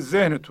وسیله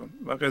ذهنتون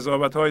و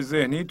قضاوت‌های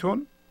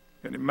ذهنیتون،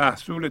 یعنی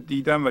محصول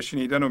دیدن و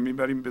شنیدن رو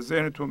میبریم به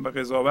ذهنتون و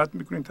قضاوت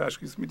میکنین،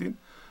 تشخیص میدین،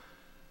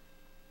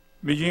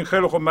 میگین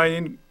خیلی خوب من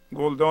این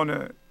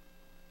گلدان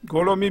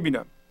گل رو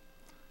میبینم.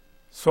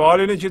 سوال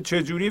اینه که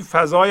چجوری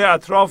فضای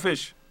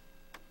اطرافش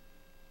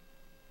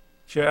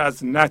که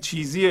از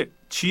نچیزی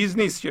چیز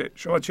نیست که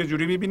شما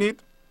چجوری میبینید؟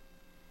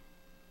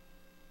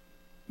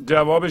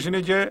 جوابش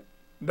اینه که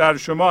در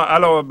شما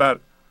علاوه بر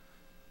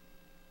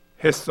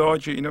حس‌ها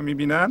که اینو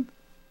میبینند،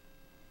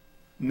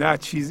 نه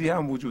چیزی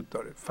هم وجود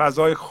داره.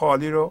 فضای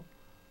خالی رو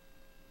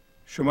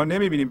شما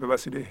نمیبینید به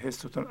وسیله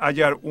حستون.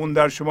 اگر اون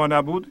در شما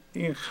نبود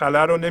این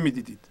خلا رو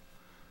نمیدیدید.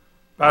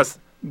 پس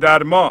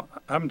در ما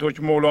همونطور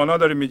که مولانا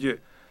داره میگه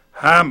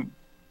هم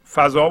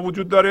فضا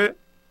وجود داره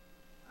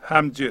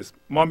هم جسم.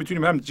 ما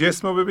میتونیم هم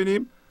جسم رو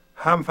ببینیم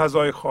هم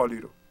فضای خالی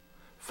رو.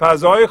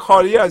 فضای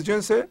خالی از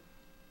جنس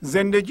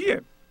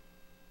زندگیه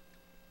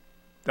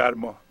در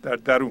ما، در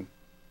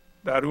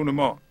درون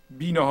ما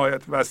بی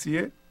نهایت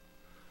وسیعه،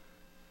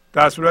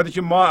 در صورتی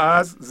که ما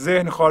از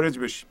ذهن خارج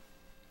بشیم.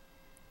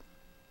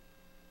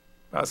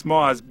 پس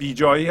ما از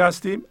بیجایی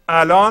هستیم.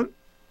 الان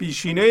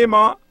بیشینه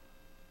ما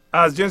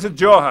از جنس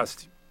جا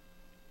هستیم.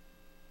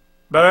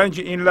 برای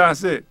اینکه این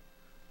لحظه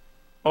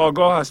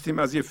آگاه هستیم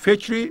از یه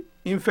فکری،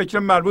 این فکر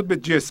مربوط به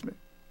جسمه.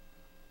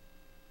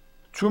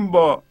 چون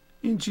با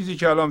این چیزی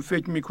که الان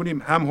فکر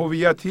میکنیم هم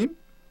هویتیم،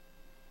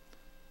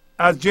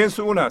 از جنس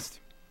اون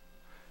هستیم.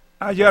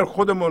 اگر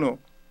خودمونو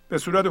به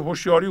صورت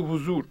هوشیاری و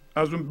حضور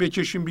از اون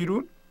بکشیم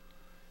بیرون،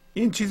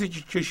 این چیزی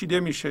که کشیده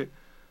میشه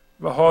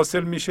و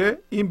حاصل میشه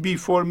این بی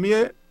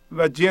فرمیه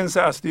و جنس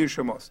اصلی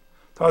شماست.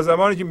 تا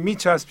زمانی که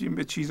میچسبیم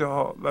به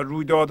چیزها و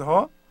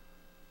رویدادها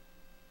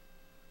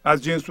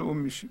از جنس اون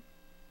میشیم.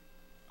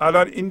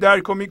 الان این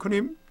درک رو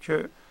میکنیم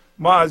که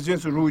ما از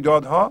جنس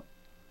رویدادها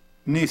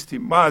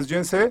نیستیم، ما از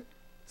جنس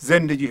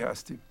زندگی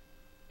هستیم.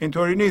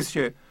 اینطوری نیست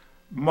که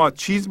ما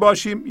چیز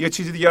باشیم یه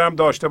چیز دیگر هم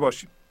داشته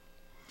باشیم،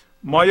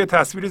 ما یه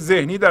تصویر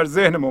ذهنی در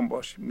ذهنمون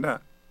باشیم. نه،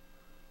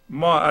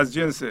 ما از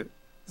جنس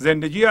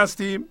زندگی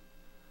هستیم،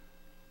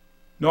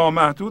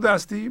 نامحدود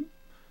هستیم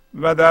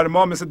و در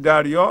ما مثل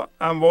دریا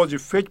امواج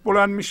فکر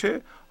بلند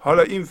میشه.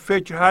 حالا این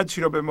فکر هر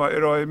چی رو به ما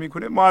ارائه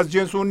میکنه، ما از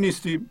جنس اون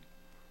نیستیم.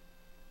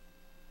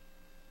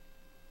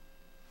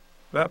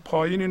 و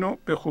پایین اینو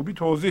به خوبی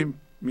توضیح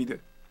میده.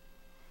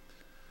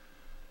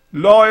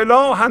 لا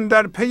اله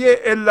اندر پی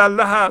الا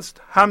الله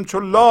هست،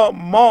 همچون لا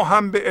ما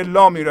هم به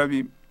الا می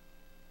رویم.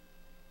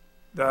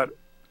 در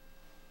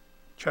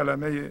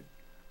کلمه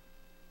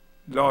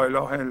لا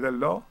اله الا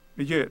الله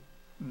میگه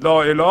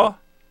لا اله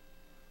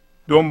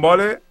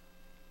دنبال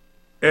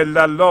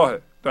الا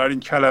الله در این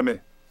کلمه.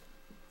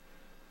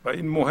 و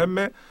این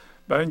مهمه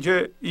برای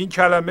اینکه این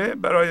کلمه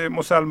برای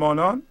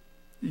مسلمانان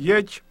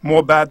یک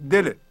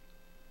مبدله.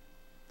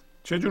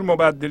 چجور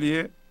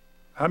مبدلیه؟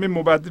 همین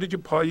مبدلی که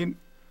پایین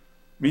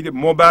میده،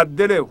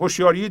 مبدل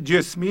هوشیاری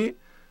جسمی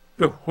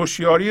به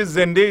هوشیاری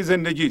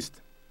زندگی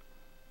است.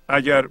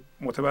 اگر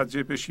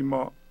متوجه بشیم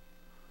ما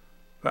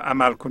و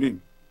عمل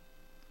کنیم،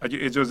 اگه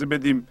اجازه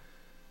بدیم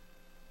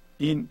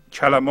این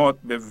کلمات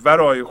به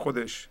ورای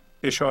خودش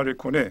اشاره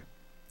کنه،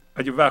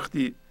 اگه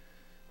وقتی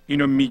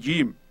اینو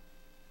میگیم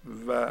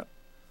و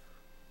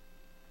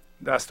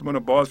دستمون رو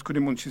باز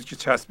کنیم، اون چیزی که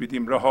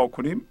چسبیدیم رها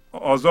کنیم،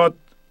 آزاد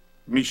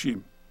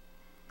میشیم.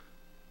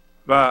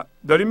 و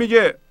داری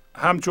میگه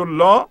همچون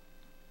لا،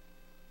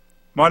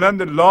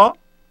 مانند لا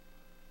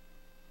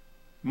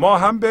ما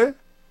هم به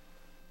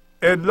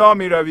الا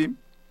می رویم.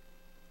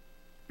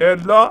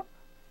 الا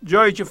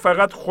جایی که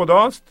فقط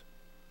خداست.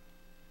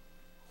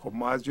 خب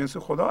ما از جنس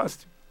خدا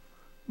هستیم،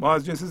 ما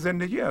از جنس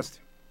زندگی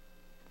هستیم.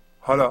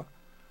 حالا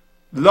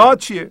لا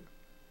چیه؟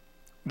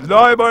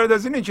 لا عبارت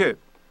از اینه که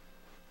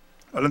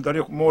الان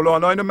داره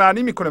مولانا اینو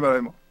معنی میکنه برای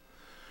ما.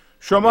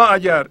 شما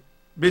اگر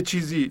به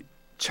چیزی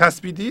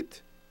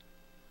چسبیدید،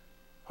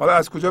 حالا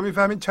از کجا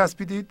میفهمید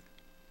چسبیدید؟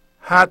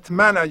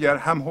 حتما اگر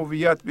هم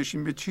هویت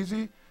بشیم به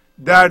چیزی،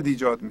 درد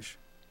ایجاد میشه.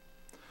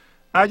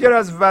 اگر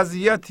از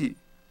وضعیتی،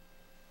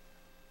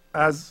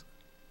 از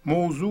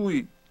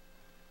موضوعی،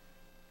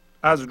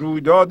 از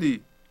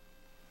رویدادی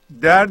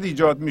درد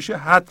ایجاد میشه،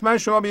 حتما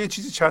شما به یه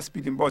چیزی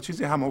چسبیدیم، با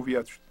چیزی هم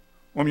هویت شد.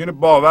 ممکنه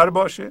باور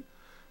باشه،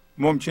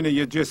 ممکنه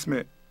یه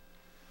جسم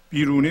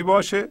بیرونی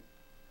باشه.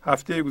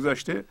 هفته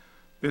گذشته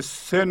به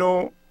 3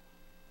 نوع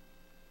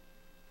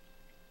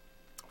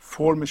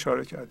فرم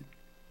اشاره کردیم.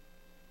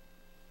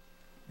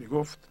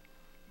 میگفت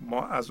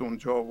ما از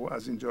اونجا و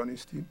از اینجا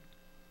نیستیم.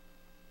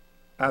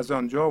 از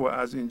آنجا و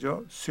از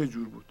اینجا 3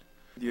 جور بود.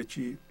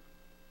 یکی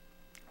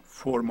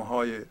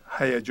فرم‌های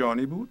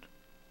هیجانی بود،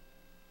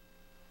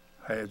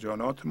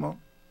 هیجانات ما،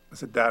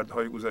 مثل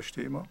دردهای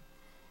گذشته ما،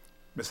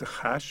 مثل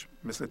خشم،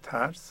 مثل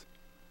ترس.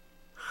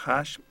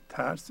 خشم،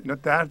 ترس، اینا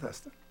درد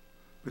هستن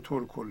به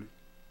طور کلی.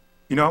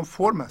 اینا هم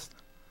فرم هستن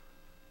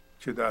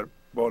که در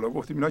بالا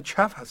گفتیم اینا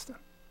کف هستن.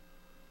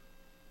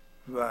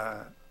 و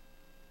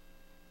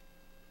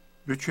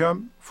یکی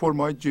هم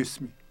فرم‌های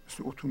جسمی،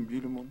 مثل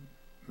اتومبیلمون،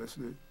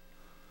 مثل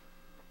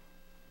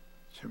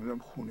چه می‌دونم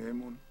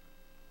خونهمون.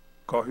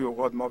 گاهی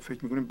اوقات ما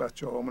فکر می‌کنیم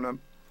بچه‌هامون هم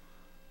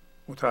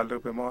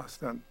متعلق به ما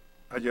هستن.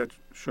 اگر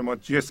شما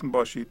جسم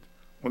باشید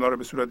اونا رو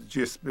به صورت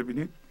جسم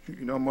ببینید،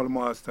 اینا مال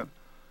ما هستن.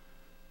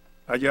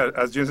 اگر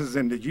از جنس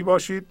زندگی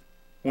باشید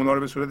اونا رو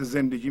به صورت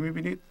زندگی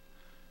می‌بینید.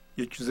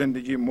 یک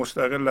زندگی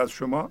مستقل از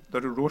شما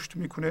داره رشد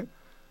میکنه.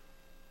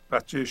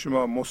 بچه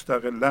شما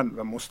مستقلاً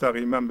و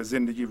مستقیما به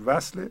زندگی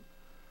وصله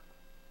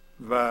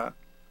و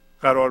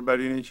قرار بر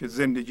اینه که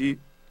زندگی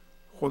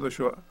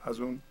خودشو از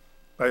اون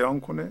بیان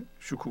کنه،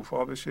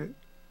 شکوفا بشه،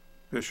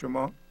 به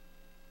شما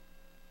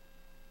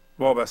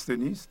وابسته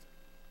نیست.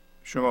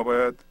 شما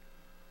باید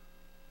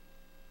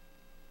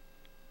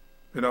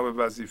بنا به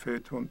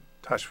وظیفهتون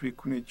تشویق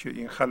کنید که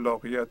این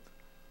خلاقیت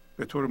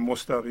به طور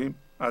مستقیم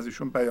از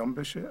ایشون بیان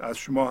بشه، از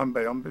شما هم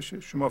بیان بشه.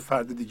 شما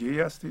فرد دیگه ای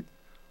هستید،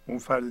 اون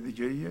فرد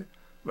دیگه ایه،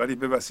 ولی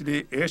به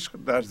وسیله عشق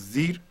در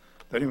زیر،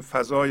 در این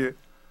فضای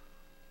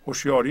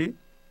هوشیاری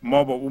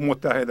ما با او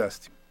متحد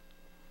هستیم.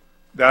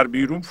 در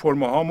بیرون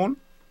فرم هامون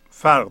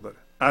فرق داره.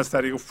 از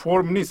طریق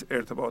فرم نیست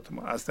ارتباط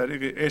ما، از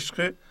طریق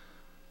عشق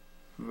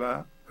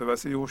و به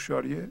وسیله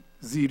هوشیاری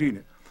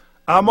زیرینه.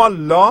 اما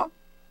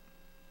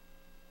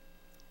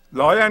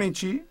لا یعنی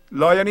چی؟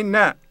 لا یعنی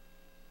نه.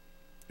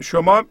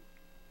 شما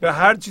به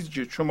هر چیزی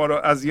که شما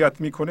را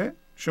اذیت میکنه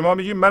شما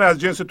میگید من از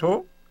جنس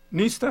تو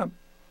نیستم.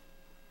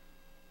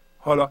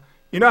 حالا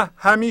اینا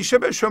همیشه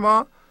به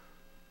شما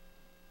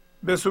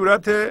به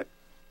صورت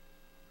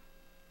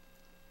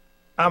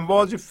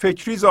امواج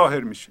فکری ظاهر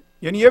میشه.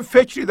 یعنی یه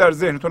فکری در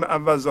ذهنتون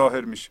اول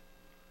ظاهر میشه،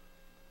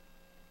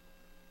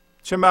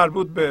 چه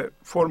مربوط به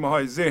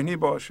فرم‌های ذهنی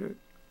باشه،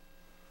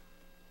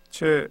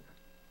 چه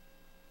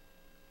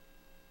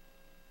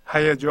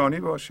هیجانی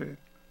باشه.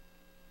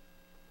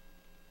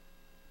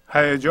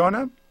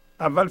 هیجانم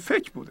اول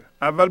فکر بوده.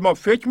 اول ما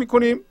فکر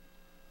میکنیم،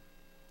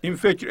 این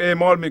فکر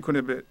اعمال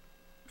میکنه به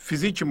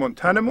فیزیکمون،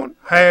 تنمون،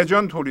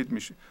 هیجان تولید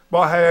میشه.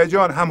 با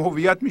هیجان هم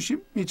هویت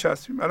میشیم،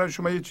 میچسبیم. الان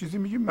شما یه چیزی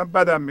میگیم من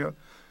بدم میاد،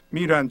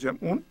 میرنجم،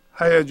 اون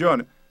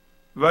هیجانه،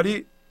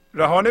 ولی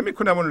رها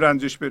نمیکنم اون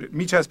رنجش بره،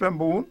 میچسبم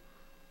به اون،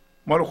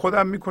 مال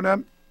خودم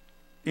میکنم،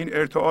 این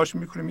ارتعاش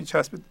میکنه،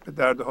 میچسبه به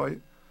دردهای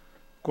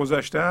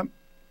گذشتم،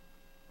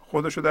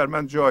 خودشو در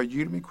من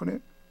جایگیر میکنه.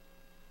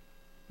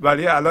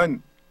 ولی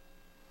الان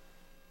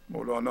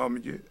مولانا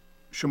میگه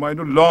شما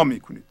اینو لا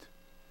میکنید،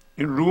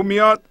 این رو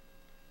میاد،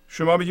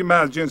 شما میگی من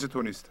از جنس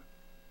تو نیستم.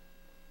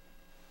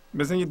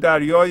 مثل یه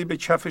دریایی به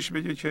کفش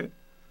بگه که،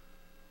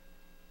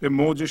 به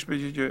موجش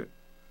بگه که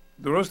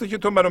درسته که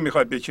تو منو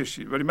میخوای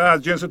بکشی ولی من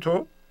از جنس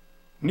تو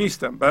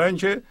نیستم. برای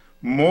اینکه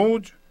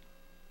موج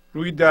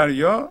روی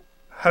دریا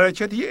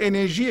حرکت یه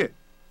انرژیه.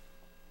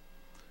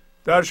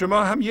 در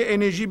شما هم یه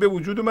انرژی به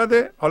وجود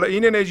اومده. حالا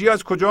این انرژی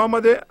از کجا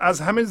آمده؟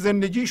 از همین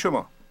زندگی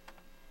شما.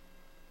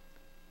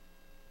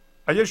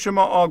 اگر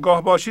شما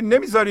آگاه باشید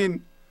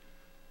نمیذارین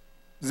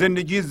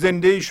زندگی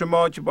زنده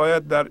شما که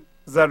باید در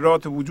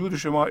ذرات وجود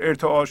شما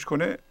ارتعاش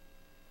کنه،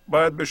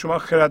 باید به شما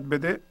خرد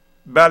بده،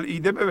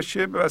 بلعیده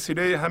بشه به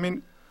وسیله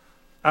همین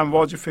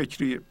امواج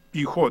فکری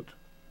بی خود.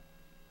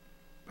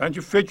 برای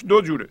اینکه فکر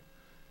دو جوره،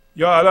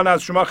 یا الان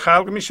از شما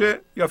خلق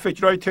میشه یا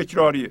فکرهای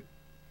تکراریه،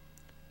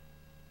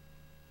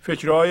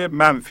 فکرهای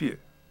منفیه،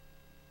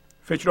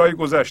 فکرهای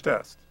گذشته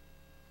است.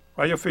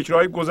 و یا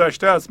فکرهای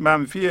گذشته است،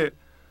 منفیه،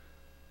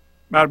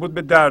 مربوط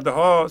به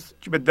دردهاست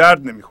که به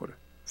درد نمیخوره،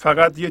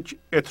 فقط یک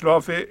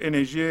اطلاف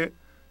انرژی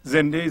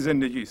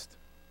زندگی است.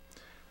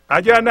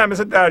 اگر نه،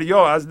 مثل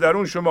دریا از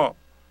درون شما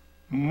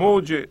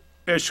موج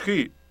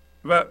عشقی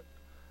و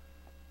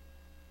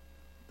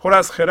پر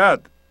از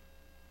خرد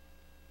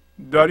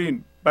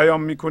دارین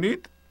بیان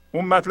میکنید،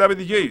 اون مطلب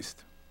دیگه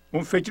است،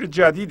 اون فکر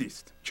جدیدی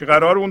است که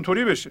قرار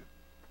اونطوری بشه.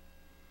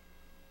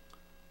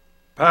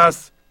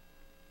 پس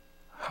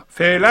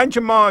فعلا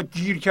که ما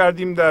گیر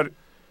کردیم در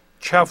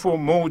کف و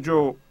موج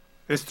و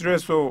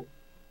استرس و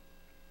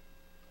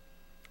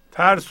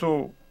ترس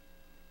و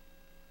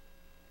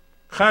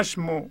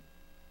خشم و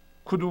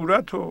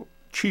کدورت و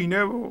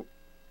کینه و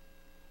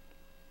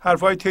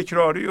حرفهای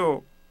تکراری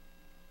و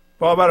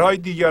باورهای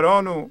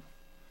دیگران و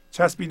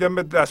چسبیدن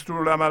به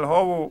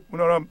دستورالعملها و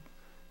اونا رو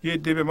یه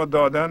عده به ما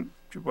دادن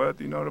که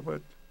باید اینا رو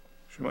باید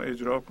شما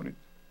اجرا کنید.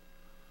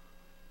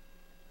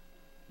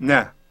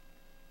 نه،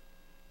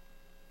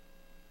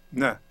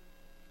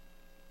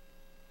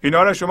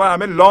 اینا رو شما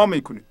همه لا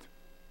میکنید.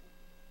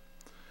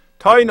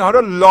 تا اینها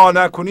رو لا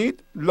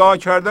نکنید، لا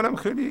کردن هم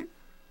خیلی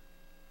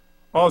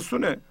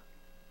آسونه.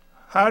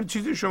 هر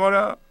چیزی شما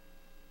را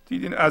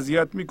دیدین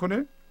اذیت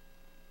میکنه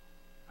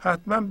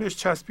حتما بهش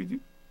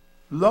چسبیدید،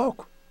 لا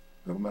کن،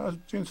 بگو من از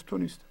جنس تو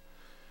نیستم.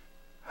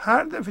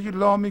 هر دفعه که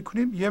لا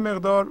میکنیم یه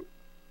مقدار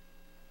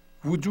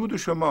وجود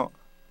شما،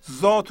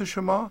 ذات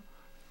شما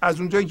از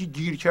اونجایی که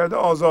گیر کرده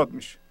آزاد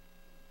میشه.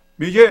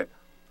 میگه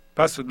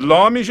پس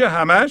لا میشه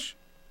همش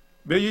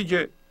بگی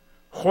که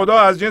خدا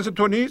از جنس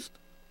تو نیست،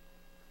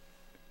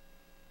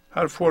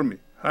 هر فرمی،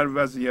 هر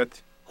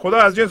وضعیتی خدا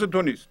از جنس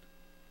تو نیست،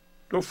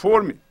 تو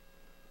فرمی.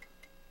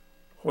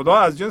 خدا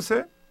از جنس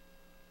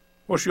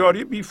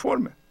هوشیاری بی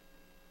فرمه.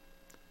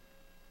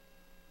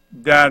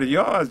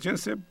 دریا از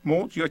جنس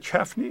موج یا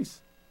کف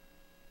نیست.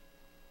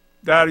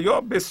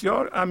 دریا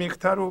بسیار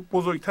عمیق‌تر و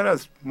بزرگتر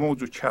از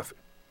موج و کفه.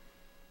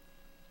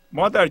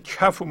 ما در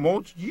کف و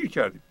موج گیر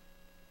کردیم،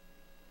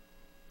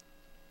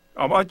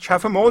 اما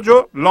کف موج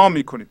رو لا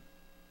میکنیم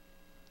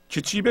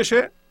که چی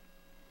بشه؟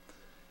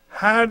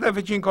 هر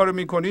دفعه که این کارو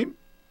میکنیم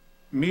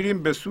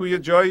میریم به سوی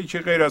جایی که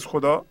غیر از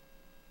خدا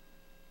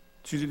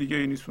چیزی دیگه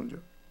ای نیست اونجا.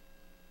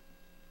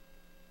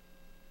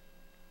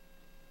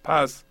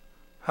 پس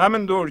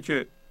همین دور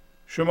که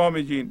شما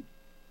میگین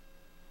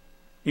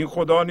این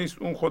خدا نیست،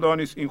 اون خدا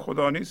نیست، این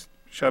خدا نیست،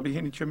 شبیه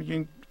اینی که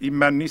میگین این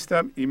من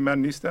نیستم، این من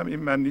نیستم، این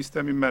من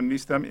نیستم، این من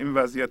نیستم، این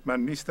وضعیت من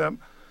نیستم،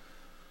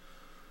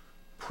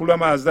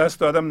 پولم از دست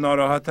دادم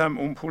ناراحتم،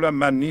 اون پولم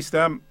من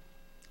نیستم،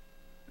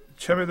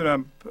 چه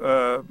میدونم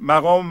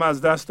مقامم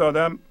از دست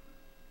دادم،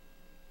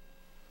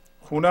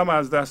 خونم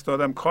از دست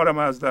دادم، کارم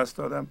از دست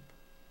دادم.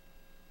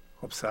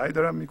 خب سعی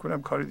دارم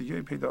میکنم کار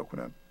دیگه پیدا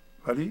کنم،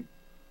 ولی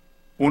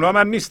اونا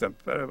من نیستم.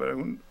 برای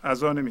اون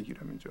عزا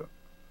نمیگیرم اینجا،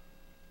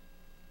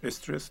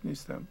 استرس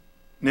نیستم،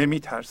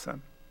 نمیترسم.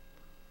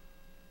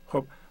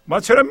 خب ما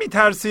چرا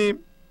میترسیم؟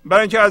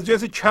 برای اینکه از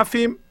جنس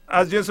کفیم،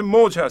 از جنس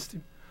موج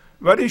هستیم.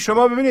 ولی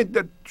شما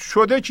ببینید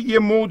شده که یه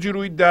موجی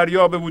روی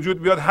دریا به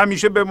وجود بیاد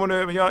همیشه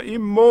بمونه، یا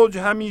این موج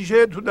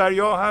همیشه تو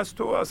دریا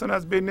هست و اصلا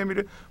از بین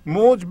نمیره.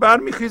 موج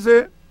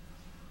برمیخیزه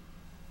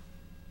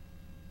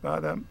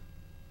بعدم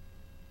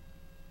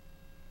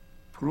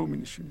فرو می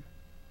نشینه.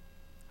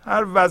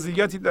 هر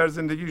وضعیتی در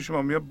زندگی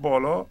شما میاد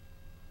بالا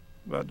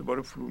و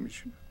دوباره فرو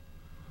میشینه.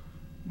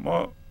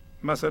 ما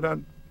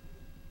مثلا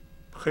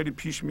خیلی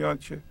پیش میاد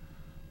که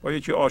با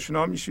یکی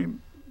آشنا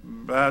میشیم،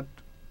 بعد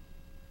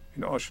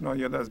این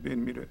آشناییت از بین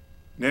میره،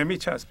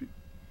 نمیچسبیم.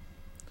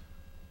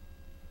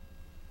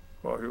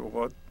 گاهی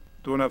اوقات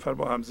دو نفر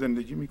با هم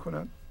زندگی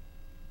میکنن،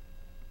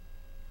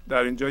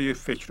 در اینجا یه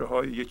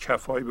فکرهای، یه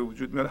کفایی به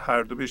وجود میاد،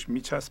 هر دو بهش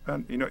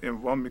میچسبن، اینو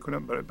انوام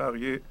میکنن برای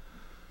بقیه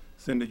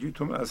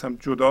زندگیتون، از هم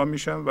جدا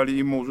میشن، ولی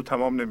این موضوع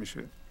تمام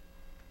نمیشه.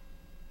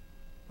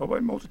 بابا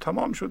این موضوع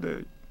تمام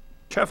شده،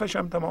 کفش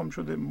هم تمام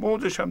شده،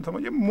 موجش هم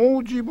تمام، یه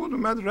موجی بود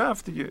اومد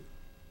رفت دیگه.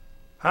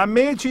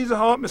 همه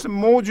چیزها مثل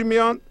موج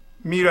میان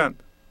میرن.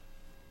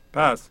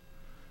 پس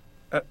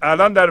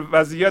الان در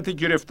وضعیت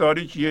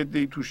گرفتاری که یه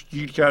دی توش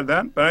گیر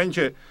کردن، برای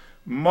اینکه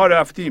ما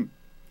رفتیم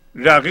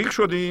رقیق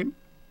شدیم،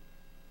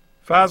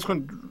 فرض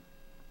کن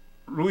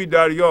روی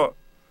دریا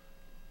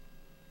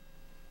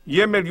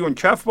 1,000,000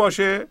 کف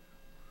باشه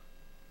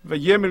و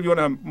 1,000,000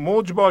 هم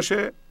موج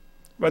باشه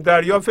و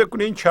دریا فکر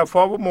کنه این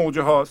کفا و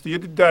موجه هاست، یه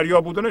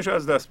دریا بودنش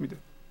از دست میده.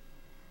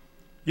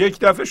 یک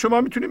دفعه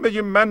شما میتونید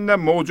بگید من نه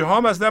موجه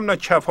هام هستم، نه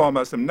کف هام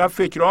هستم، نه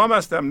فکر هام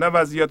هستم، نه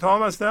وضعیت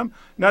هام هستم،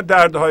 نه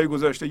دردهای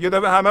گذشته، یه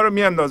دفعه همه رو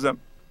میاندازم.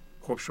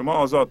 خب شما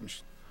آزاد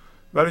میشید.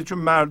 ولی چون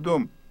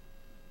مردم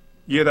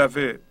یه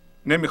دفعه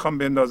نمیخوام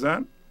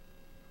بندازن.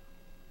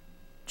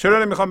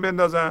 چرا نمیخوام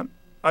بندازن؟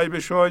 اگه به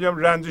شما بگم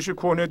رنجش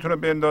کهنه‌تون رو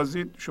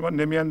بندازید، شما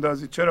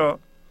نمیاندازید. چرا؟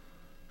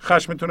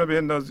 خشمتون رو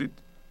بندازید،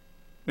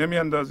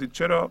 نمیاندازید.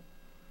 چرا؟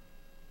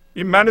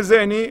 این من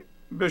ذهنی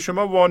به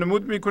شما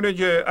وانمود میکنه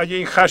که اگه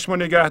این خشم رو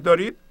نگه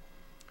دارید،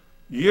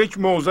 یک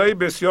موضع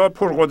بسیار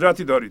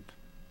پرقدرتی دارید.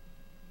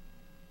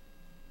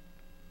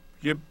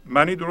 یه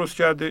منی درست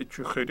کرده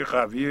که خیلی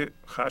قویه،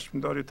 خشم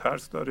داره،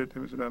 ترس داره،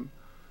 نمیدونم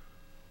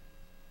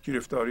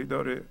گرفتاری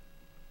داره،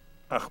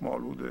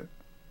 اخمالوده،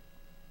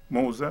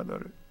 موضع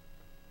داره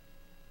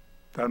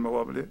در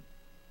مقابل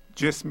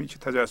جسمی که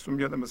تجسم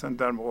میاد، مثلا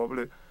در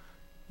مقابل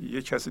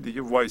یه کسی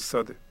دیگه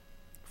وایساده.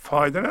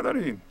 فایده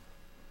نداره این.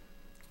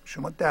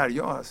 شما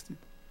دریا هستید،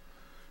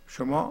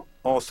 شما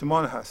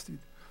آسمان هستید،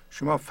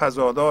 شما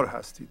فضادار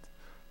هستید،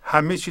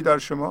 همه چی در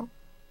شما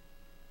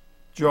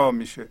جا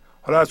میشه.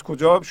 حالا از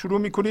کجا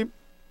شروع میکنیم؟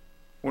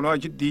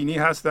 اونایی که دینی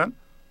هستن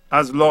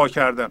از لا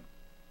کردن.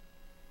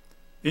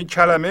 این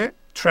کلمه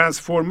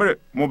ترانسفورمر،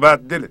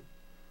 مبدله.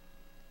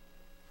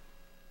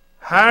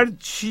 هر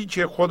چی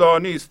که خدا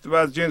نیست و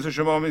از جنس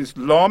شما نیست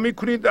لا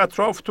میکنید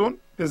اطرافتون،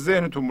 به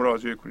ذهنتون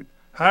مراجعه کنید.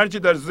 هر چی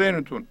در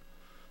ذهنتون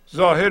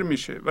ظاهر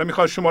میشه و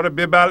میخواد شما رو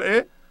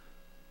ببلعه،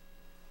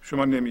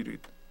 شما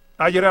نمیرید.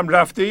 اگرم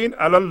رفته این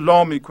الان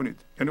لا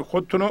میکنید، یعنی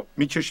خودتون رو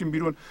میکشین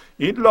بیرون.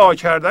 این لا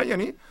کردن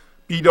یعنی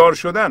بیدار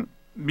شدن.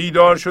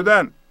 بیدار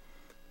شدن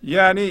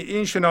یعنی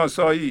این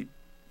شناسایی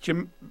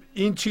که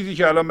این چیزی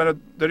که الان منو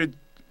داره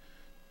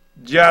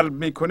جلب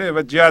میکنه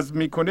و جذب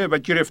میکنه و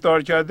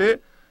گرفتار کرده،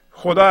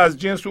 خدا از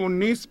جنس اون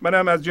نیست،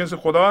 منم از جنس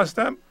خدا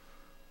هستم،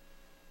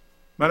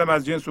 منم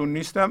از جنس اون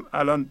نیستم.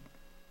 الان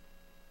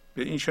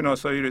به این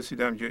شناسایی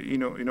رسیدم که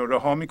اینو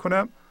رها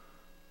میکنم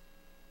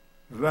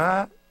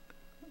و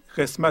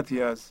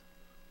قسمتی از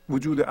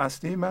وجود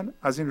اصلی من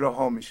از این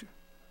رها میشه.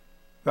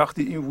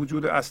 وقتی این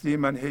وجود اصلی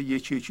من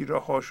یکی یکی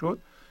رها شد،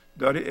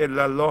 داره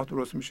الا الله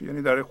درست میشه،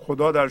 یعنی داره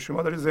خدا در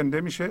شما داره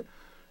زنده میشه،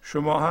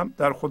 شما هم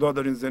در خدا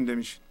دارین زنده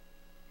میشید.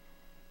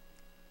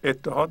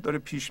 اتحاد داره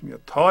پیش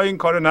میاد. تا این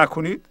کار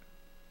نکنید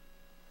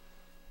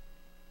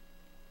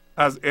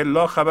از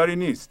الا خبری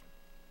نیست.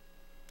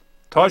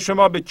 تا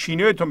شما به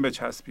کینهتون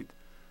بچسبید،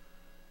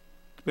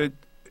 به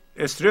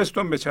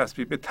استرستون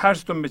بچسبید، به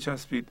ترستون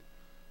بچسبید،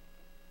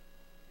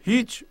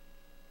 هیچ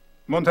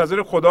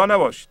منتظر خدا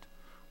نباشید.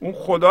 اون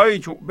خدایی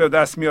که به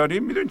دست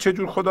میاریم، میدونید چه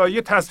جور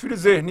خدایی؟ تصویر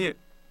ذهنیه.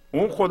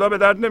 اون خدا به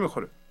درد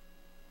نمیخوره.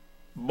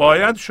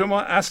 باید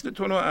شما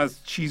اصلتون رو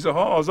از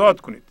چیزها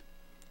آزاد کنید.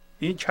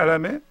 این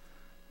کلمه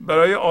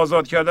برای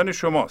آزاد کردن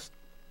شماست.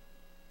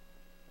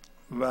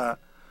 و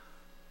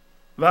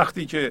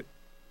وقتی که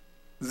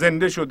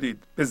زنده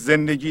شدید به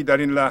زندگی در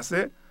این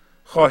لحظه،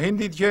 خواهید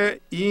دید که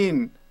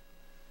این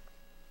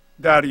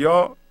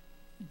دریا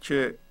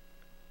که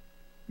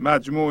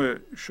مجموع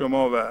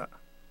شما و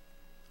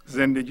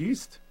زندگی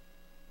است،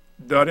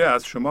 داره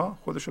از شما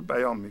خودش رو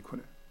بیان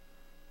میکنه.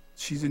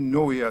 چیز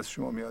نوعی از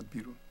شما میاد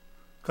بیرون.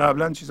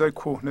 قبلا چیزهای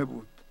کهنه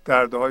بود،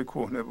 دردهای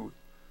کهنه بود،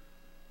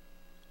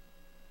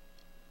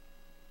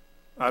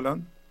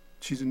 الان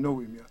چیز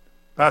نوعی میاد.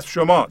 پس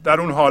شما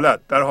در اون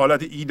حالت، در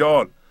حالت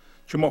ایدئال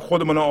که ما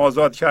خودمون رو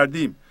آزاد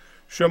کردیم،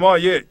 شما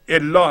یه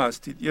الا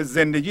هستید، یه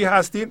زندگی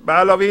هستید به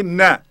علاوه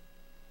نه.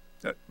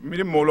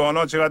 میریم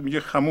مولانا چقدر میگه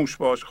خاموش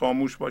باش،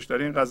 خاموش باش. در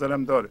این غزل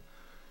هم داره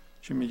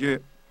که میگه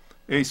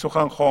ای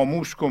سخن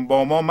خاموش کن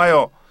با ما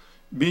میا،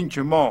 بین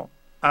که ما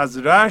از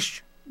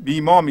رشک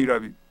بی ما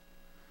میرویم.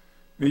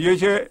 میگه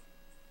که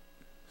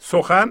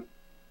سخن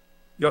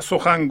یا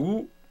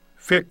سخنگو،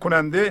 فکر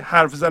کننده،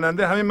 حرف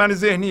زننده، همین من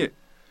ذهنیه.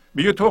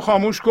 میگه تو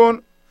خاموش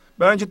کن،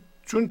 برای اینکه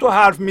چون تو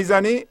حرف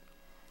میزنی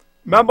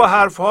من با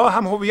حرف ها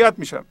هم هویت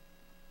میشم.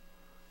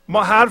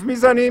 ما حرف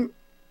میزنیم،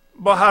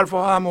 با حرف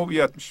ها هم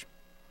هویت میشیم،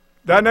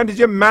 در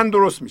نتیجه من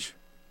درست میشه.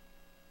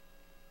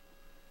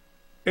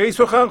 ای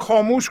سخن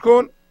خاموش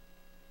کن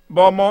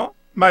با ما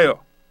میا،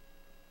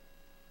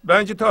 برای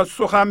اینکه تا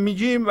سخن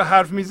میگیم و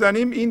حرف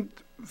میزنیم این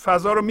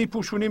فضا رو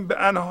میپوشونیم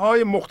به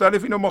انهای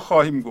مختلف. اینو ما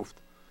خواهیم گفت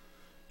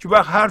که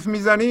وقت حرف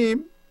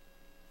میزنیم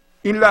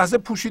این لحظه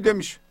پوشیده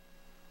میشه.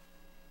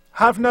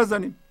 حرف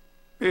نزنیم،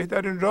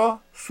 بهترین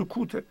راه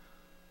سکوته.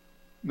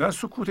 نه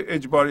سکوت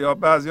اجباری ها،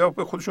 بعضی ها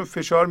به خودشون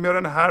فشار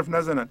میارن حرف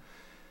نزنن.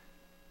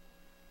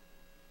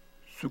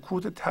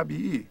 سکوت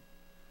طبیعی،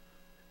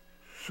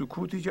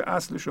 سکوتی که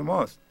اصل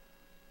شماست.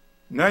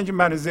 نه اینکه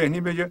من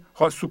ذهنی بگه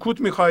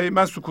سکوت میخوایی،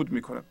 من سکوت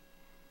میکنم.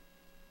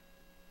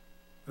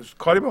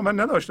 کاری با من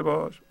نداشته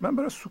باش، من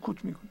برای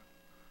سکوت میکنم.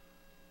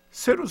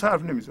 3 روز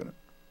حرف نمیزنم،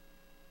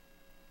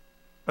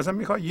 مثلا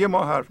میخوای 1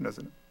 ماه حرف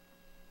نزنم.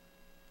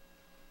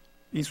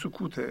 این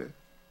سکوته.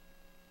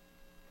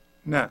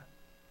 نه،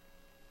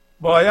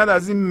 باید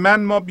از این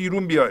من ما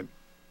بیرون بیایم.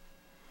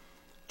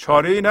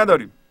 چاره ای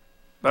نداریم.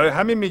 برای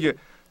همین میگه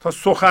تا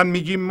سخن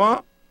میگیم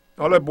ما،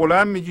 حالا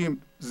بلند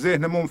میگیم،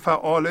 ذهنمون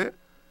فعاله،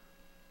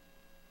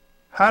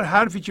 هر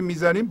حرفی که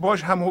میزنیم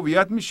باش هم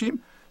هویت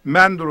میشیم،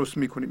 من درست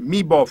میکنیم،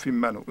 میبافیم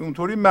منو،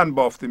 اونطوری من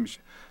بافته میشه.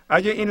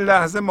 اگه این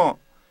لحظه ما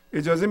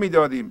اجازه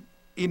میدادیم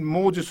این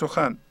موج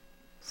سخن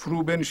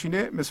فرو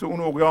بنشینه مثل اون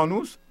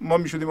اقیانوس، ما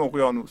میشدیم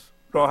اقیانوس،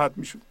 راحت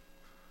میشدیم.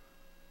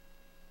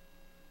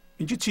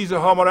 اینکه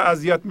چیزها ما رو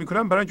اذیت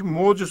میکنن برای اینکه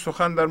موج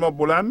سخن در ما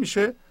بلند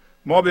میشه،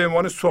 ما به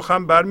عنوان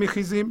سخن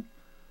برمیخیزیم،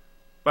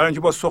 برای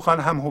اینکه با سخن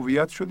هم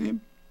هویت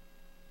شدیم.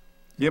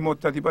 یه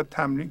مدتی باید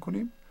تمرین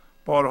کنیم.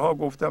 بارها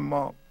گفتم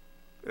ما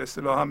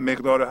اصطلاحا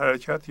مقدار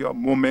حرکت یا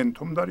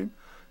مومنتوم داریم،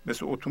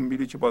 مثل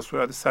اتومبیلی که با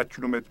سرعت 100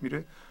 کیلومتر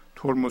میره،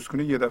 ترمز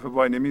کنی یه دفعه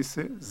وای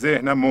نمیسته.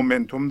 ذهنم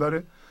مومنتوم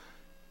داره،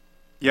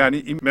 یعنی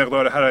این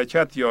مقدار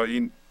حرکت یا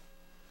این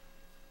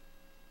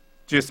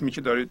جسمی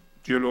که داره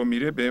جلو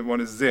میره به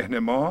عنوان ذهن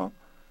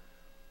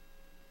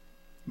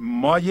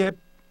ما یه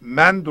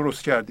من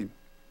درست کردیم.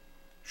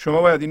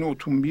 شما باید این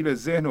اتومبیل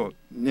ذهن رو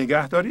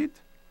نگه دارید.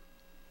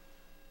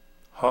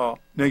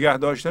 نگه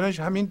داشتنش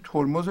همین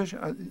ترمزش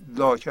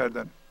لا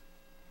کردن.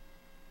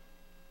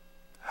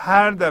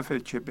 هر دفعه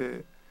که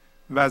به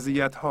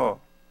وضعیت ها،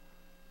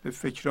 به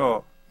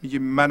فکرها میگه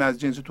من از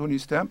جنس تو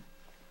نیستم،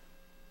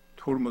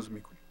 ترمز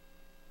میکنی.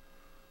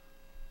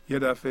 یه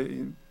دفعه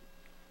این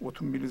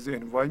اتومبیل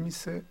ذهن وای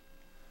میسه،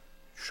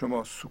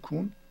 شما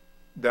سکون،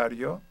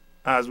 دریا.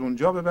 از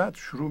اونجا به بعد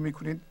شروع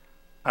میکنید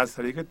از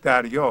طریق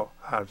دریا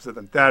حرف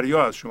زدن.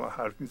 دریا از شما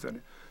حرف میزنه،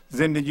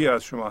 زندگی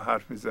از شما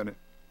حرف میزنه.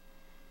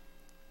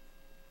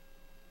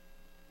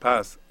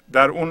 پس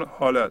در اون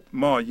حالت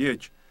ما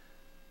یک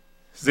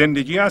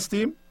زندگی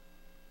هستیم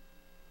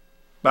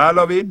به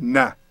علاوه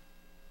نه.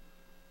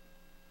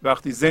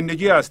 وقتی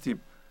زندگی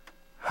هستیم،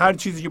 هر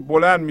چیزی که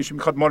بلند میشه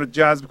میخواد ما رو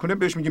جذب کنه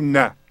بهش میگیم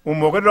نه. اون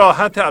موقع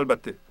راحت.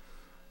 البته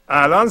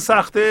الان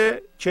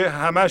سخته که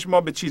همش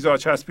ما به چیزها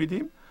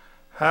چسبیدیم.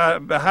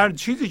 به هر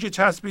چیزی که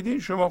چسبیدین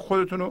شما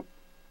خودتونو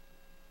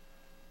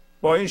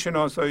با این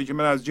شناسایی که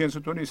من از جنس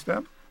تو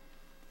نیستم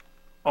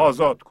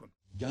آزاد کن.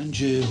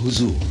 گنج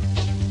حضور،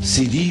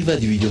 CD و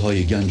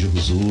دیویدیوهای گنج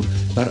حضور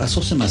بر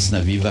اساس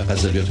مثنوی و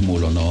غزلیات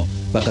مولانا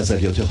و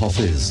غزلیات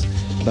حافظ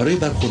برای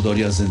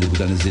برخورداری از زنده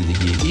بودن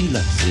زندگی این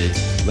لحظه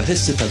و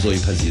حس فضای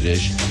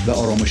پذیرش و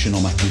آرامش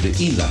نامحدود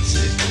این لحظه،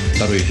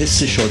 برای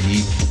حس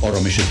شادی،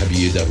 آرامش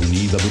طبیعی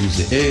درونی و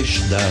بروز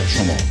عشق در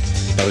شما،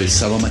 برای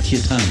سلامتی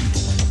تن،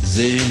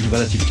 ذهن و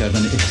لطیف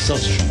کردن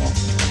احساس شما،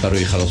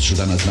 برای خلاص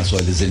شدن از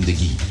مسائل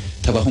زندگی،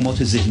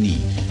 توهمات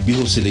ذهنی،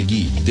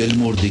 بی‌حوصلگی،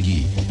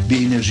 دلمردگی،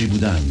 بی انرژی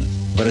بودن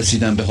و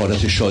رسیدن به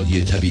حالت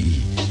شادی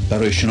طبیعی،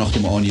 برای شناخت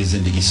معانی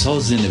زندگی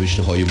ساز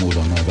نوشته های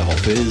مولانا و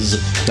حافظ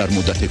در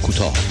مدت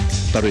کوتاه.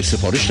 برای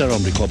سفارش در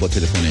آمریکا با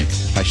تلفن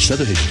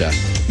 818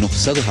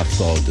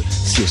 970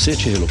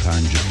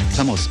 3345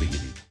 تماس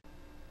بگیرید.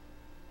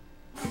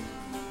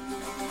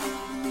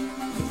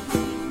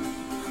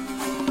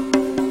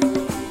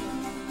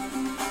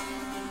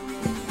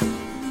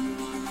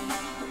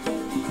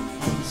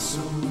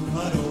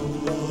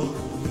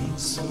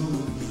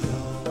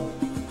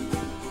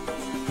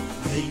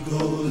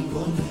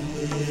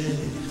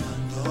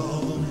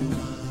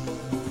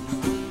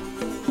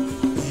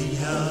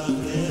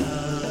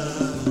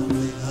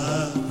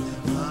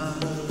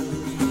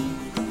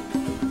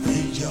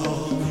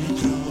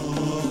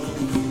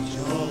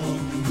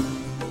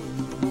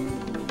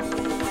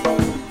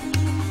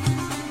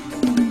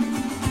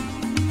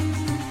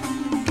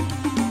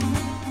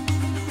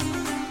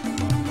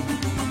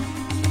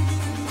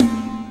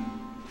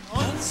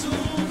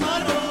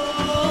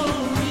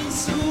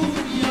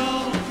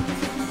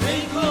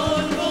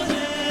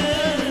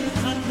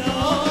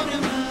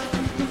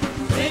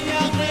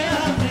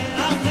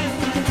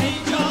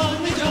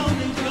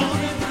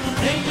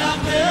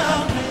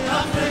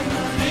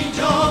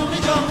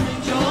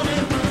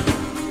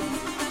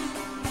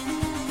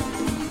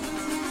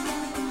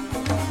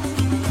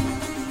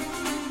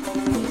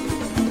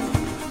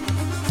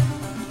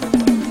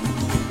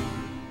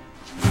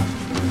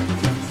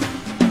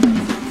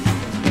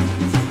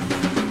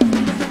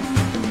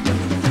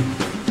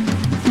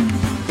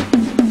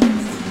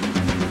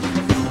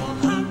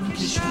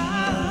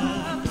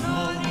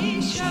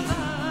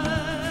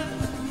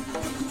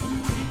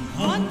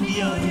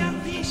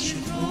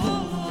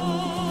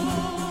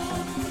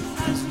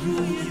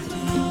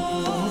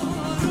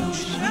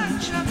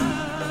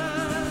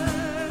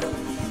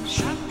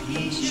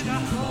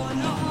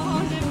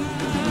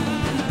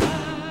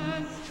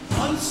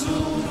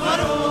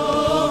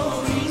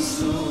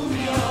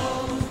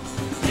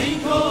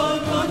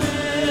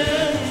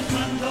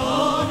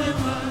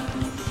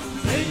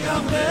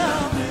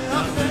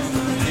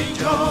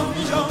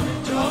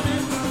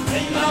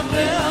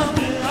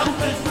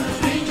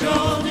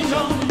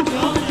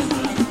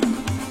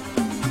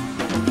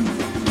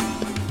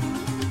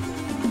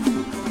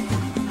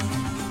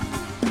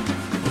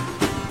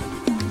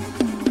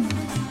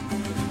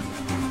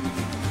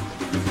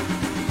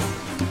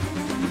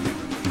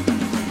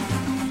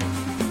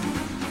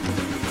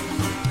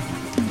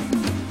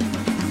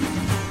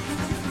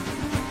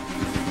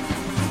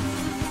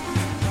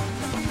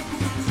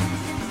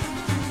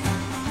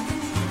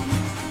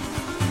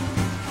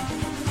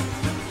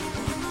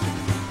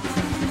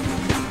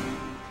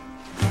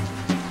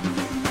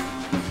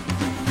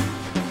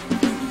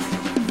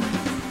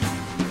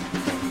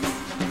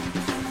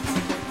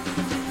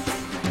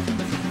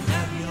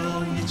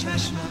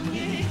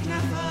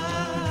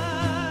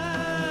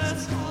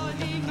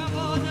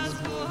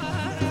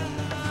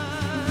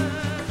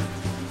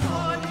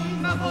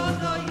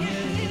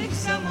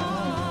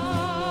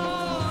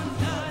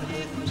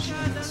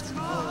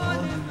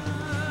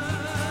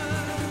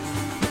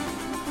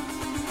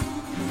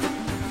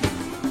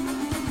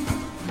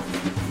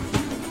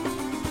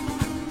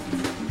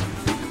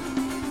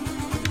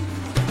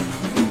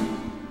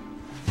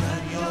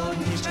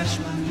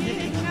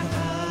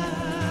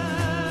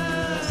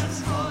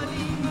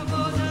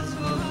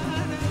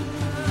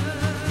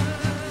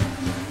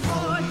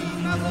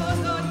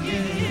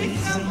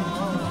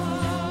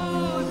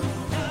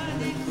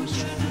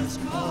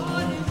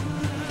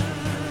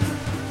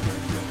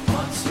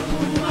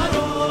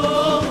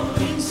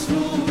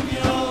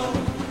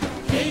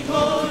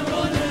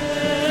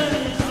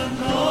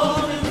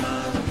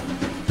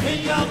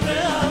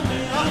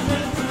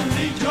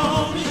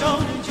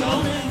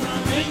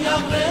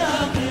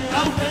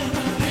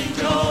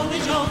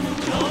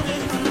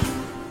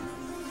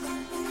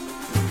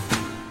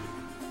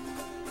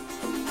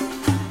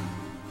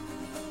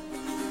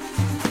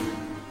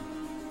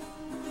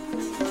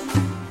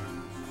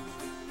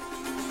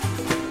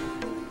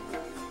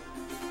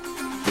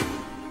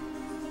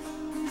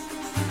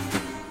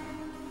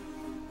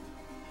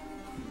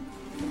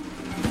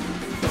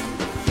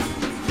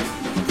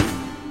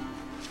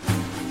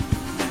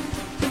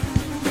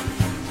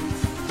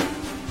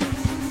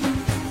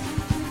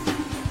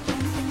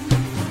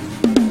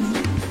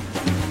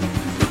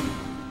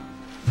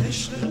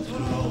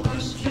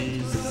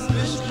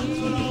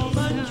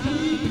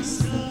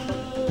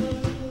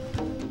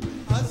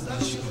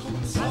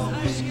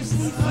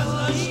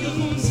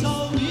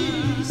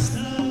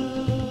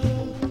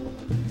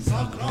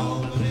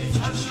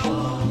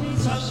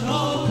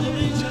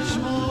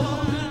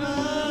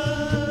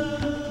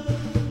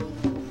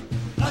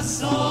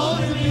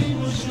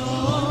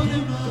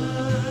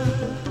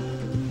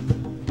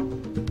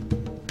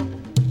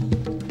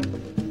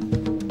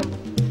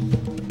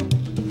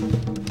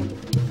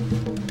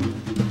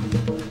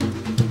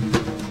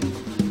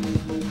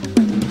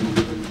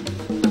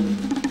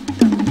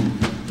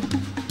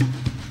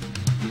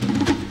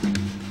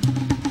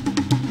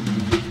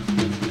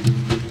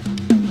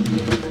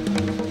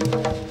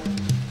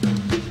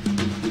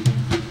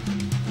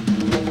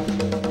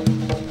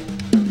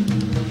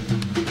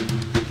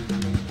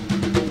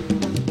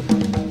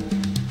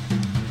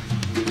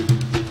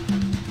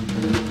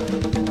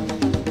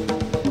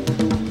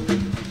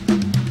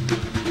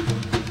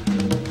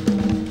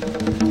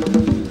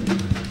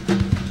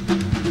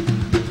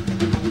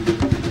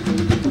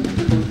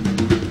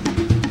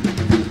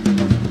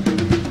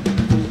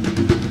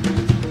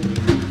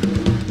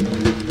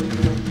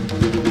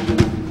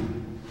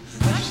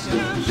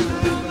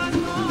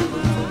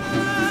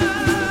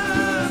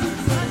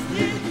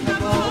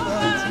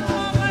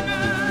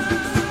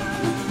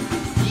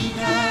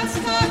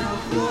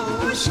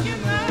 اشک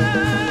من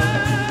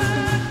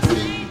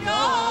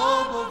پیدا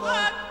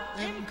بود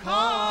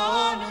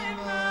امکان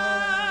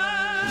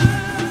من.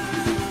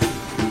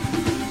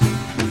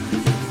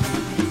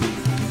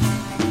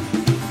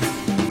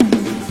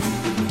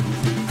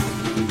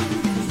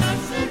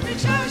 سر به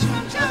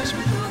چشمم چشم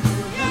تو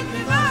گوید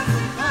به وقت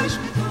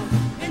خشم تو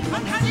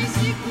پنهان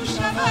حدیثی کو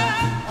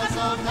شود از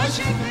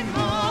آتش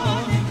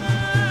پنهان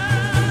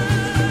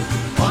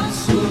من. آن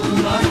سو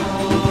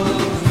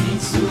این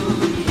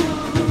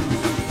سویا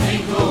ای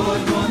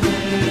گلبن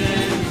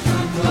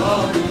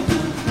خندان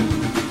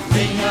من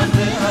ای قلب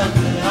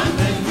قلب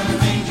من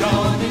ای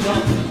جان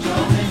جان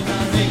جان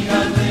من ای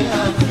قلب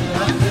قلب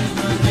قلب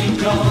من ای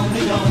جان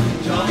جان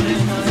جان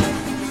من.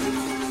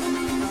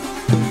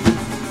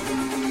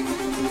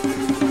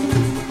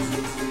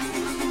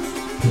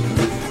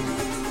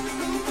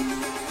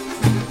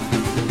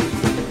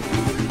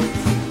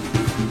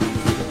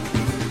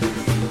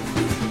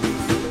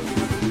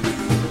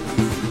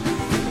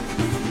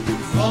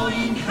 با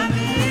این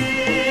همه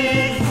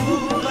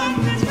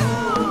خوبند تو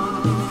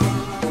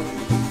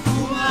کو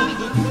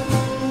عهد و کو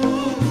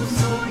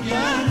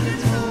سوگند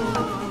تو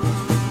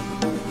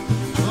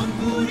چون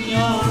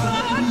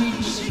بوریان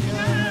می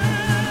شکن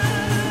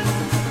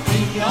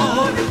ای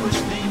یار خوش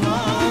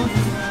پیمان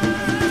من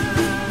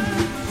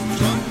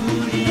چون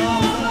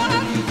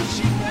بوریان می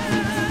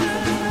شکن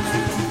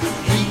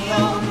ای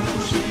یار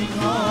خوش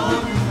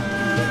پیمان من.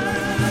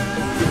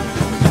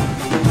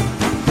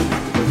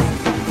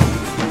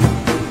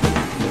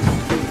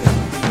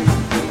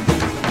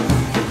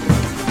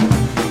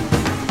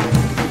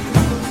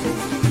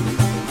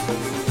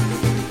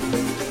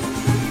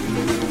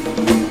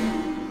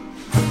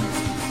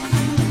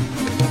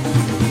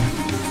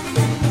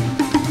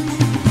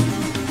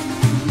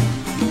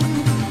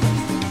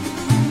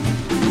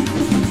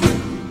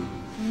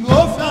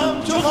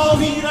 گفتم چو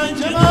خواهی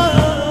رنج من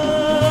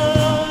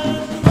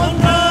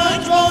آن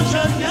رنج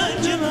باشد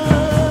گنج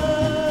من.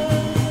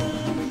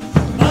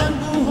 من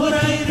بو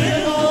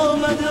هریره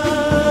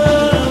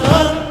آمدم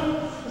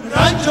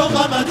رنج و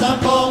غمت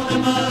افغان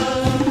من.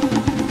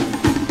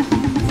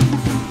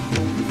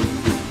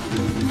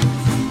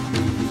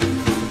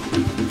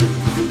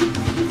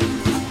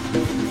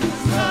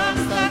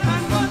 دست در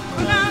انبان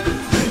کنم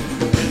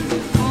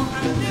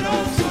آهنده را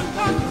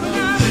سلطان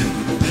کنم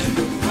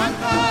من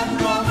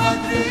قلب را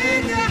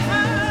بدری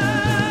دهم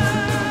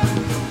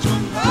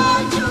چون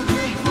بچ و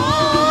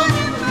مهمان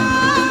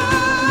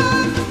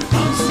من.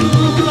 آن سو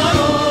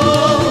مرا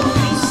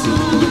این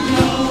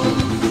سویا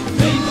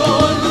ای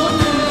گلبن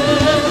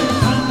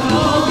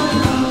خندان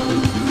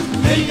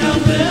من ای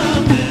قلب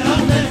قلب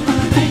قلب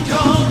من ای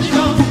جان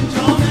جان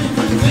جان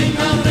من ای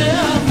قلب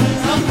قلب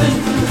قلب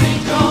من ای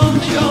جان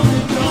جان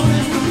جان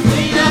من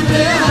ای قلب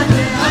قلب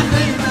قلب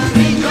من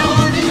ای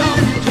جان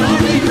جان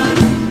جان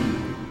من.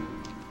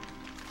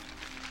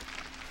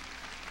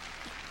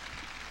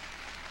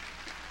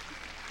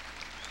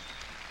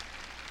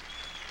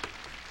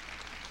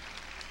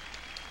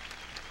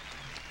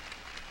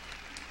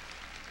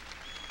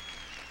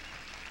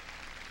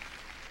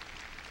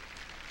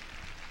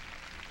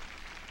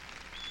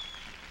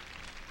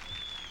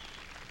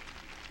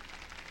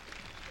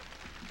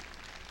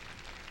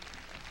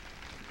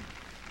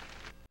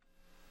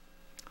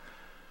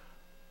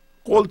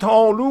 قل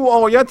تعالو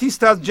آیتی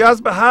است از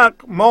جذب حق،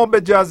 ما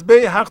به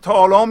جذبه حق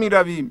تعالی می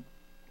رویم.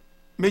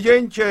 میگه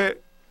این که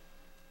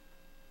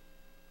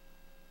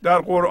در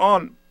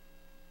قرآن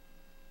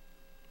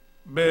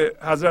به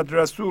حضرت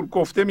رسول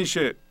گفته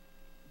میشه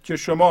که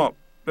شما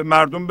به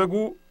مردم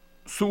بگو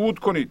صعود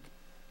کنید.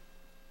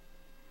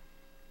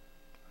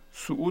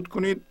 صعود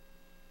کنید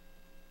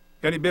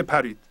یعنی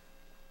بپرید،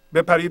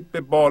 بپرید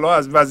به بالا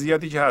از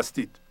وضعیتی که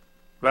هستید.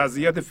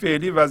 وضعیت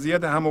فعلی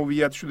وضعیت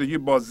همهویت شدگی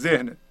با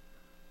ذهن.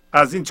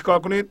 از این چیکار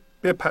کنید؟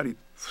 بپرید،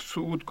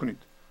 صعود کنید.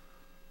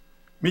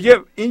 میگه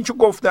این که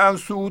گفتن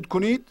صعود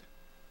کنید،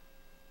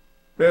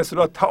 به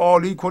اصطلاح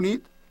تعالی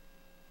کنید،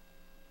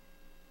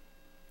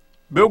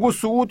 بگو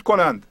صعود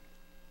کنند،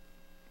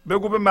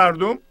 بگو به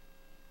مردم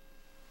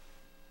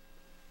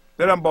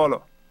برن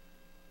بالا.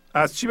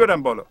 از چی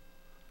برن بالا؟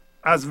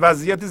 از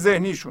وضعیت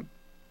ذهنیشون،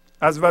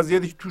 از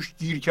وضعیتی که توش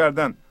گیر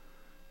کردن.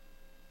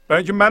 برای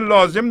اینکه من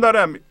لازم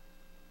دارم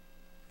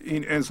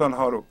این انسان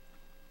ها رو،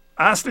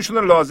 اصلشون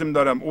رو لازم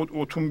دارم،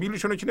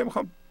 اتومبیلشون رو که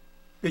نمیخوام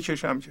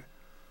بکشم، که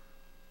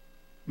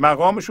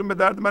مقامشون به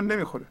درد من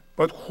نمیخوره،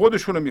 باید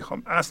خودشون رو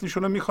میخوام،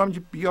 اصلشون رو میخوام که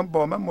بیان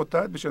با من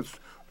متحد بشن.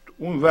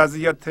 اون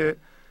وضعیت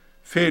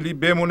فعلی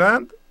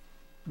بمونند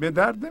به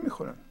درد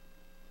نمیخورن.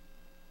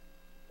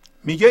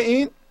 میگه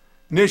این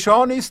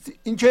نشان است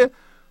اینکه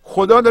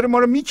خدا داره ما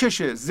رو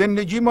میکشه،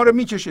 زندگی ما رو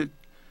میکشه.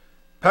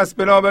 پس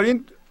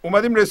بنابراین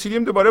اومدیم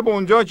رسیدیم دوباره به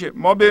اونجا که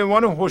ما به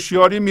عنوان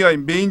هوشیاری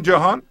میاییم به این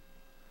جهان،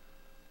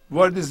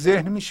 وارد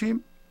ذهن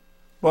میشیم،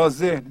 با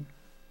ذهن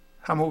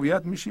هم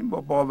هویت میشیم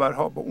با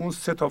باورها، با اون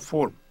سه تا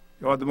فرم.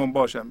 یادمون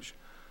باشه میشه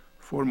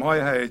فرم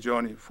های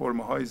هیجانی،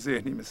 فرم های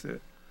ذهنی مثل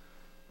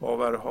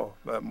باورها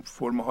و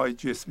فرم های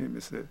جسمی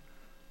مثل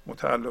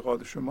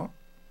متعلقات شما.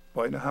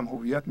 با این هم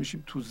هویت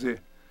میشیم تو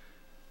ذهن.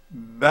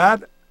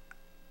 بعد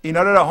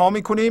اینا رو رها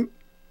میکنیم،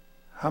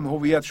 هم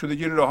هویت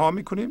شدگی رو رها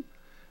میکنیم،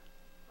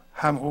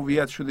 هم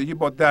هویت شدگی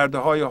با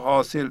دردهای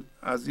حاصل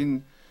از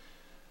این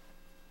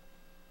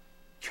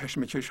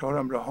کشمکش ها رو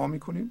هم رها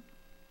میکنیم،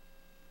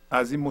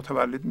 از این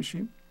متولد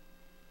میشیم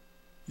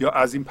یا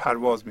از این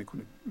پرواز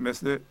میکنیم،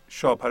 مثل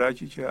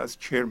شاپرکی که از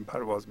کرم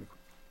پرواز میکنه.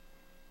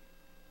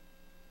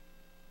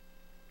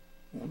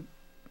 اون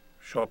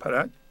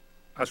شاپرک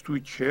از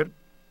توی کرم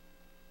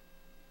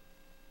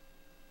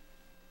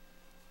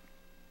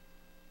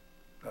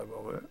در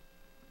واقع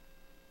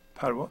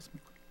پرواز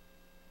میکنه،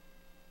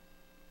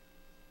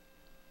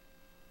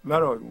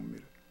 ورای اون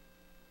میره،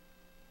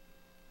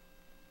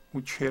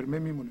 اون کرمه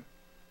میمونه،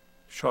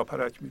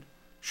 شاپرک میره.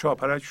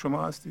 شاپرک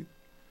شما هستید،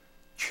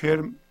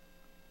 کرم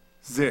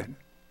ذهن.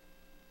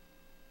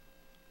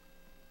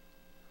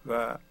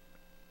 و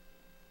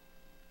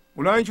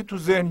اونایی که تو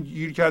ذهن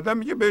گیر کردن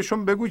میگه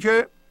بهشون بگو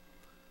که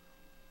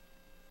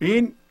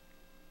این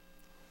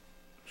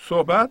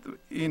صحبت،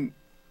 این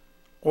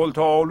قل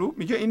تعالوا،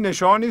 میگه این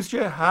نشانی است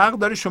که حق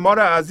داره شما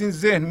را از این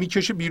ذهن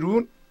میکشه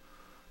بیرون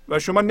و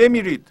شما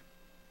نمیرید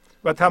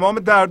و تمام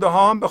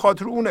دردها هم به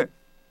خاطر اونه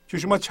که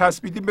شما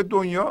چسبیدید به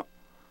دنیا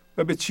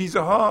و به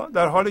چیزها،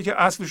 در حالی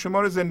که اصل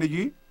شما رو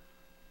زندگی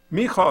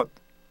میخواد.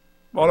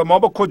 حالا ما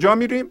با کجا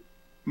میریم؟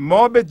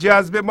 ما به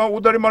جذبه، ما او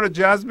داره ما رو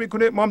جذب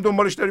میکنه، ما هم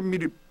دنبالش داریم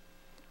میریم.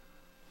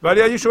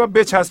 ولی اگه شما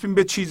بچسبین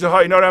به چیزها،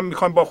 اینا رو هم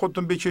میخواین با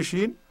خودتون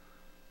بکشین،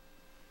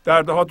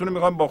 دردهاتون رو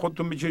میخواین با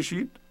خودتون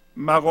بکشید،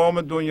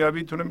 مقام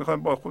دنیویتون رو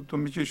میخواین با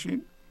خودتون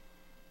بکشین،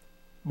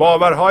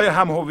 باورهای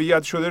هم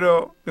هویت شده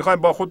رو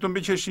میخواین با خودتون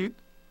بکشید،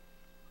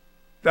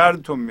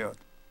 دردتون میاد،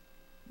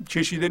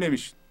 کشیده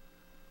نمیشید.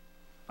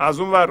 از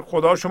اون ور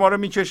خدا شما رو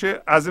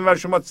میکشه، از این ور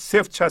شما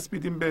سفت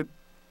چسبیدین به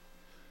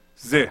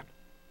ذهن،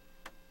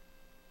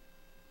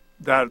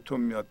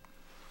 دردتون میاد.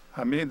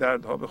 همه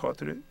دردها به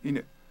خاطر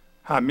اینه.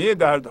 همه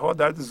دردها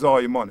درد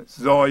زایمانه.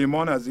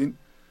 زایمان از این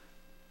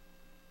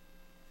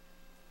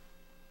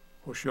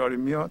هوشیاری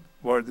میاد،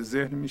 وارد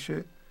ذهن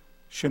میشه،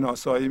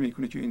 شناسایی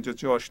میکنه که اینجا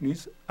جاش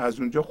نیست، از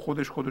اونجا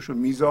خودش رو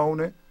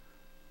میزاونه،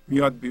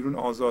 میاد بیرون،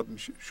 آزاد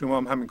میشه. شما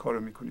هم همین کارو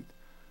میکنید.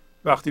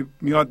 وقتی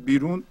میاد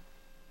بیرون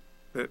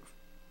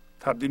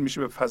تبدیل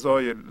میشه به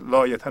فضای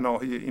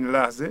لایتناهی این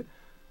لحظه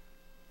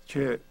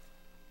که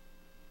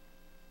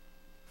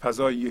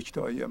فضای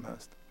یکتایی هم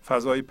هست،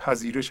 فضای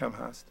پذیرش هم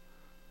هست،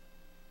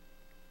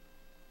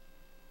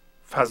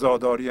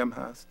 فضاداری هم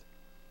هست،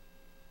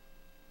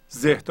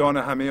 زهدان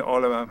همه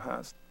عالم هم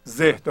هست،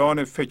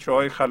 زهدان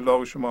فکرهای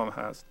خلاق شما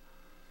هم هست،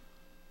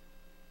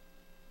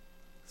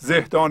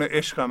 زهدان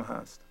عشق هم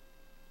هست،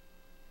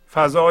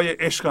 فضای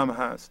عشق هم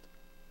هست،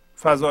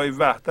 فضای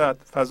وحدت،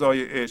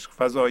 فضای عشق،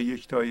 فضای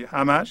یکتایی،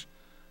 همش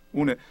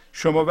اونه.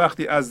 شما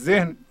وقتی از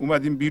ذهن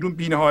اومدین بیرون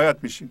بی نهایت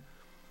میشین.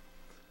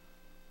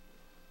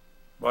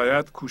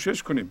 باید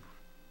کوشش کنیم.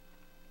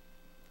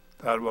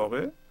 در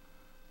واقع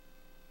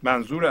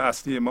منظور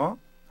اصلی ما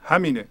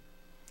همینه.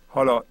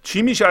 حالا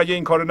چی میشه اگه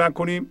این کارو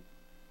نکنیم؟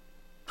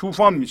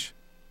 طوفان میشه.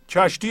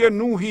 کشتی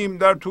نوحیم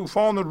در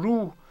طوفان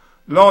روح،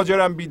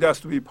 لاجرم بی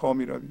دست و بی پا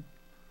میرویم.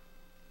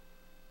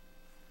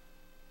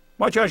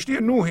 ما کشتی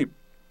نوحیم.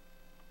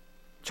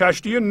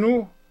 کشتی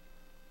نوح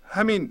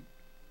همین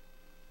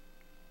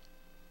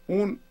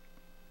اون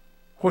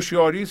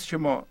هوشیاری است که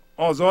ما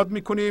آزاد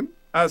میکنیم،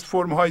 از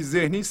فرم‌های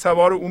ذهنی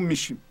سوار اون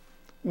میشیم،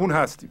 اون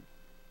هستیم.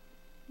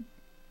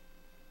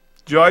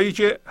 جایی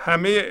که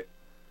همه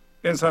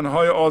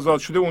انسان‌های آزاد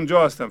شده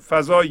اونجا هستن،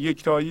 فضای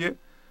یکتایی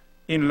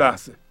این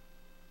لحظه.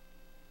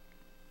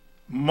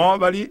 ما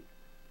ولی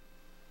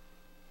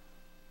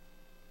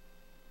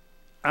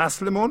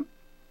اصلمون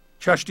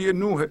کشتی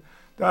نوح.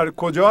 در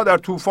کجا؟ در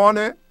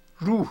طوفان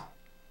روح.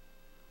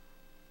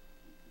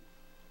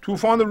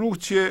 طوفان روح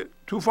چیه؟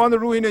 طوفان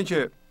روح اینه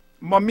که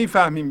ما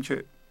میفهمیم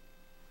که،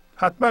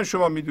 حتما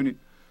شما میدونید،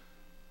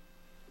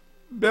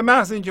 به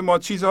محض اینکه ما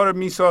چیزها رو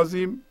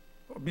میسازیم،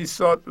 20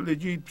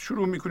 سالگی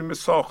شروع میکنیم به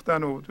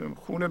ساختن و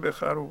خونه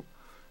بخر و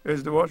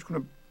ازدواج کن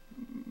و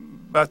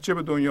بچه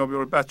به دنیا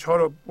بیار، بچه ها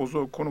رو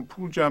بزرگ کن و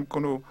پول جمع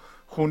کن و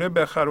خونه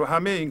بخر و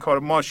همه این کار،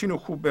 ماشین رو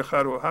خوب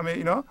بخر و همه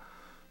اینا،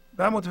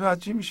 بعد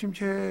متوجه میشیم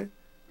که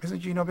مثل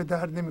که اینا به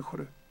درد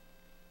نمیخوره.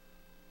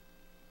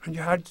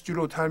 اینکه هر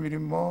جلوتر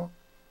میریم ما،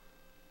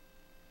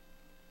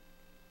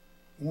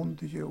 اون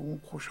دیگه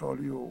اون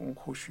خوشحالی و اون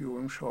خوشی و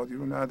اون شادی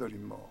رو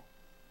نداریم ما.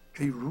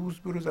 هی روز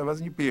به روز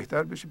عوض اینکه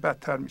بهتر بشه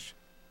بدتر میشه.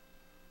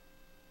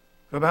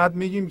 و بعد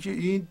میگیم که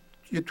این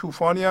یه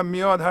طوفانی هم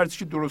میاد، هر چی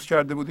که درست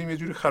کرده بودیم یه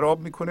جوری خراب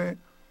میکنه.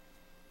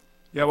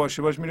 یواش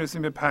یواش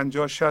میرسیم به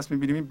 50 60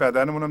 میبینیم این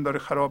بدنمون هم داره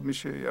خراب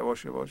میشه.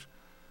 یواش یواش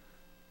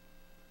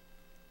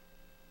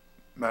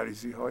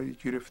مریضی هایی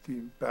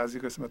گرفتیم، بعضی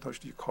قسمتاش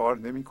دیگه کار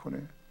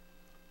نمیکنه.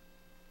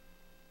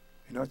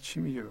 اینا چی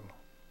میگه؟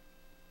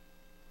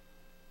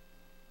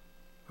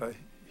 و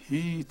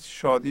هیچ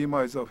شادی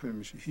ما اضافه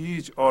میشه،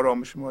 هیچ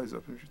آرامش ما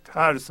اضافه میشه،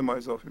 ترس ما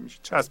اضافه میشه،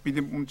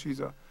 چسبیدیم اون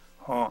چیزا.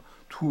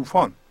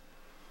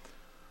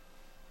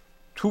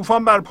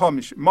 طوفان برپا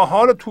میشه. ما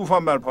حال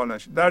طوفان برپا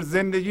نشه. در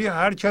زندگی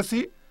هر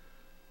کسی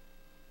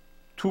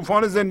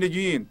طوفان زندگی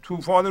این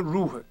طوفان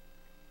روحه.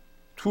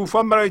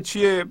 طوفان برای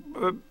چیه؟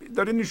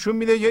 داره نشون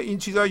میده که این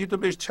چیزایی که تو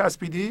بهش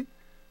چسبیدی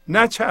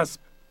نچسب.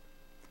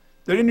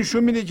 داره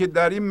نشون میده که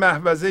در این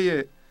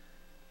محوزه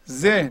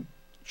ذهن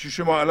که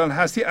شما الان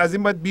هستی از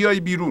این باید بیای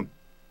بیرون.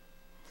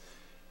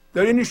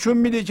 داره نشون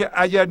میده که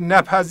اگر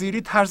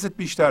نپذیری ترست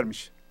بیشتر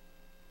میشه.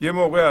 یه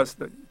موقع هست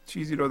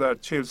چیزی رو در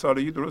 40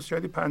 سالگی درست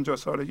کردی، 50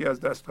 سالگی از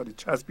دست دادی،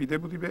 چسبیده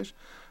بودی بهش.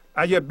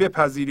 اگر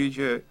بپذیری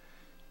که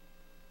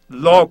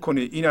لا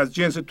کنی این از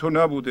جنس تو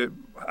نبوده،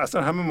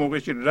 اصلا همه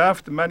موقعی که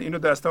رفت من اینو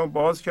دستمو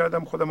باز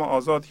کردم، خودمو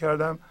آزاد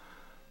کردم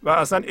و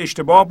اصلا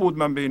اشتباه بود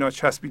من به اینا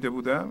چسبیده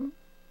بودم،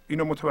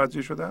 اینو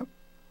متوجه شدم.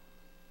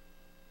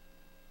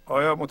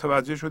 آیا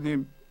متوجه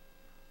شدیم؟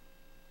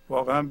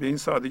 واقعا به این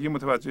سادگی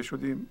متوجه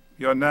شدیم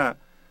یا نه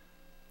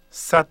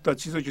 100 تا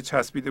چیزو که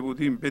چسبیده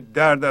بودیم به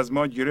درد از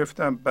ما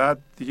گرفتم،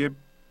 بعد دیگه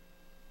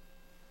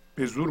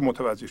به زور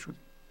متوجه شدیم.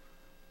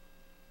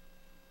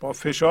 با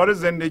فشار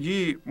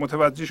زندگی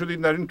متوجه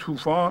شدید در این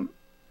طوفان.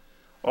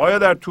 آیا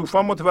در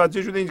طوفان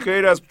متوجه شدید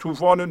غیر از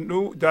طوفان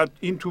نوح، در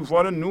این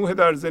طوفان نوح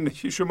در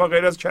زندگی شما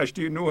غیر از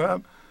کشتی نوح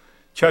هم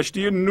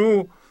کشتی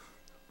نوح،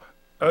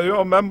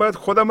 آیا من باید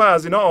خودم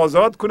از اینا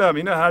آزاد کنم؟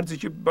 اینا هر چی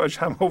که باش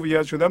هم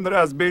هویت شدم داره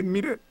از بین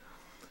میره.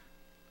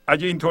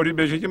 اگه اینطوری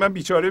بشه که من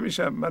بیچاره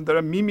میشم، من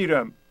دارم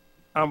میمیرم،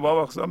 انواع و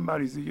اقسام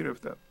مریضی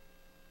گرفتم،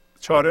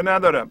 چاره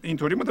ندارم.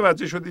 اینطوری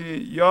متوجه شدی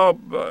یا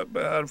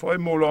به حرفهای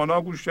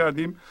مولانا گوش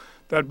کردیم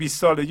در 20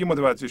 سالگی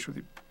متوجه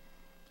شدیم؟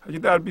 اگه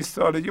در 20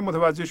 سالگی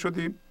متوجه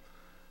شدیم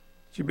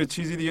که به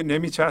چیزی دیگه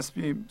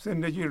نمیچسبیم،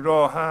 زندگی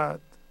راحت،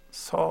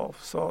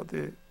 صاف،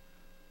 ساده،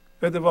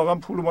 اتفاقا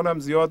پولمون هم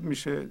زیاد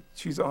میشه،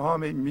 چیزها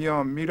هم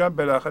میان میرن،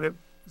 بالاخره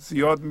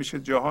زیاد میشه،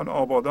 جهان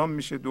آبادان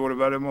میشه، دور و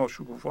بر ما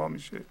شکوفا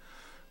میشه،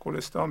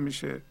 گلستان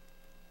میشه،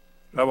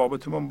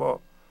 روابطمون با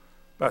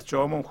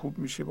بچه‌هامون خوب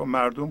میشه، با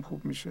مردم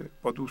خوب میشه،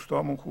 با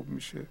دوستامون خوب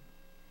میشه،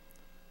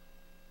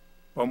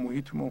 با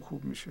محیطمون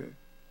خوب میشه،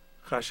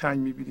 قشنگ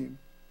میبینیم،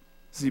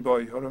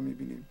 زیبایی ها رو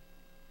میبینیم.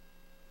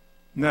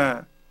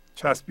 نه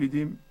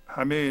چسبیدیم،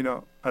 همه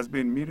اینا از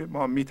بین میره،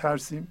 ما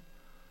میترسیم.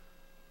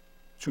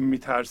 چون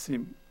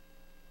میترسیم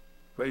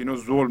و اینو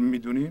ظلم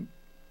میدونیم،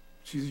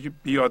 چیزی که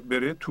بیاد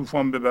بره،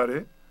 طوفان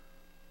ببره،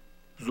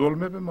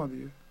 ظلمه به ما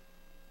دیگه.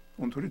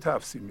 اونطوری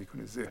تفسیر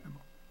میکنه ذهن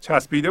ما.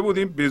 چسبیده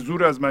بودیم، به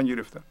زور از من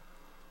گرفتن،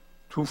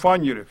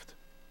 طوفان گرفت.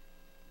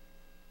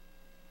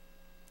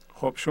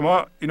 خب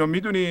شما اینو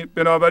میدونید،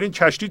 بنابراین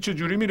کشتی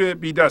چجوری میره؟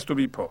 بی دست و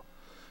بی پا.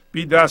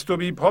 بی دست و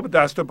بی پا،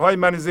 دست و پای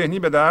من ذهنی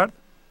به درد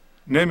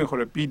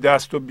نمیخوره. بی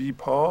دست و بی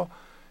پا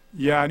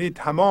یعنی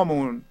تمام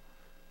اون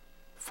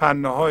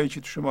فنهایی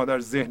که شما در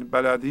ذهن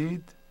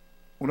بلدید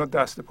اونا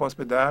دست پاس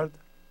به درد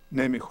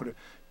نمیخوره.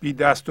 بی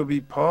دست و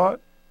بی پا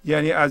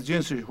یعنی از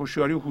جنس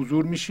هوشیاری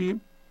حضور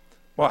میشیم،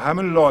 با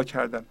همین لا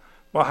کردن،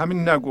 با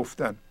همین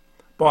نگفتن،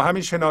 با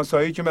همین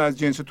شناسایی که من از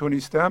جنس تو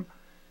نیستم،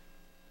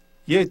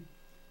 یه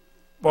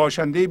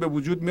باشنده‌ای به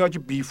وجود میاد که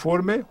بی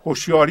فرمه،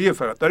 هوشیاری،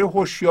 فقط داره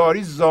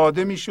هوشیاری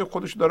زاده میشه،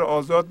 خودش داره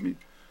آزاد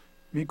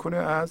میکنه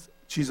از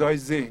چیزهای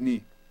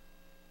ذهنی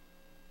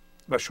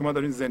و شما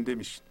دارین زنده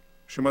میشین.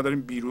 شما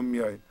دارین بیرون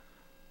میایین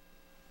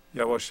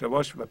یواش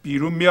یواش و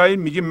بیرون میایین،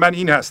 میگیم من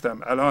این هستم،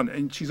 الان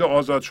این چیزا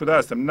آزاد شده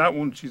هستم، نه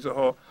اون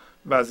چیزها،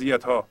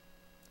 وضعیت ها،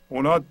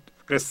 اونا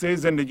قصه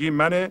زندگی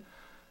منه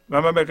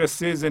و من به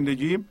قصه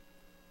زندگیم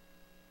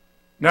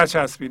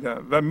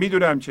نچسبیدم و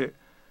میدونم که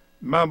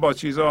من با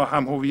چیزها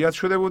هم هویت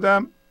شده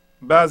بودم،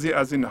 بعضی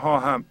از اینها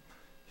هم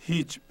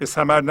هیچ به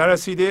ثمر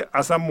نرسیده،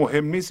 اصلا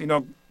مهم نیست،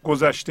 اینا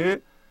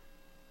گذشته،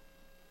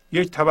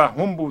 یک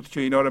توهم بود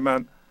که اینا رو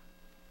من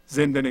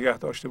زنده نگه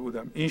داشته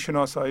بودم. این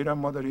شناسایی رو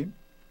ما داریم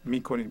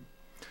میکنیم.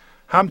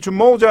 همچون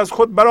موج از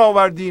خود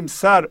برآوردیم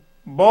سر،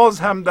 باز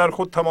هم در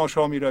خود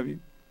تماشا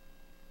میرویم.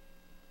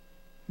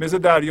 مثل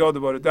دریا،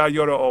 دوباره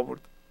دریا رو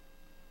آورد،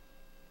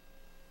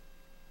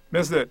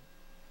 مثل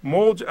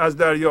موج از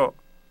دریا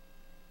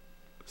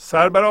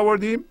سر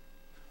برآوردیم،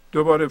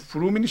 دوباره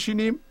فرو می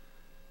نشینیم،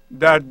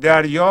 در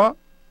دریا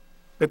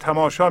به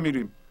تماشا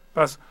میریم.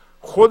 پس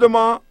خود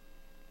ما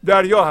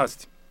دریا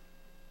هستیم.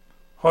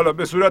 حالا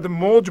به صورت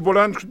موج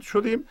بلند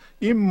شدیم.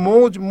 این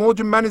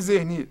موج من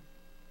ذهنیه.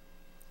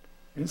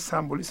 این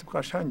سمبولیسم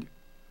قشنگه.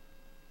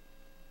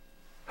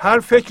 هر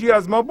فکری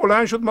از ما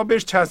بلند شد، ما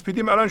بهش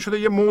چسبیدیم، الان شده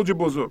یه موج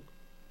بزرگ.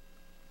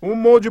 اون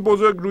موج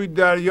بزرگ روی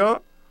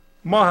دریا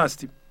ما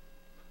هستیم.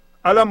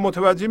 الان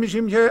متوجه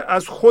میشیم که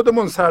از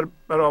خودمون سر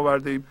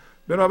برآورده ایم،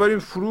 بنابراین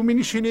فرو می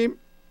نشینیم.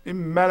 این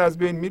من از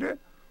بین میره،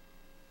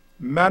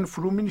 من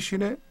فرو می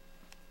نشینه.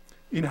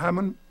 این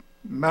همون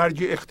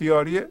مرگ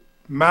اختیاریه.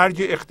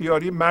 مرگ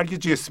اختیاری مرگ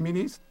جسمی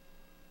نیست.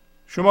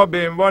 شما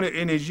به عنوان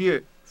انرژی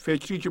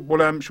فکری که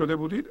بلند شده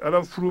بودید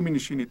الان فرو می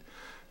نشینید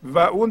و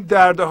اون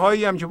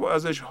دردهایی هم که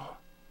ازش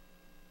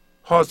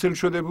حاصل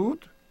شده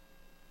بود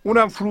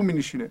اونم فرو می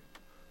نشینه.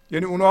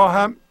 یعنی اونا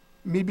هم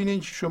می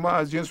بینید که شما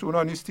از جنس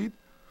اونا نیستید.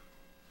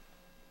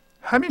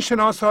 همین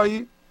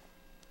شناسایی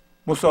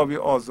مساوی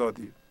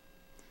آزادی.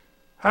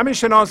 همین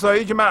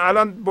شناسایی که من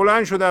الان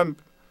بلند شدم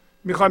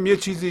میخوام یه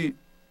چیزی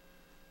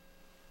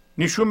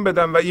نشون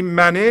بدم و این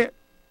منه،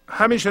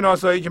 همین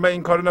شناسایی که من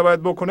این کارو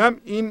نباید بکنم،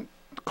 این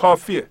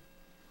کافیه.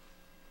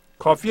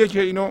 کافیه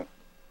که اینو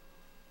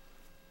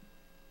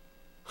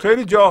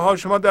خیلی جاها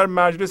شما در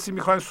مجلسی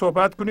میخواین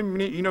صحبت کنیم،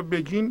 میبینید اینو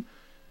بگین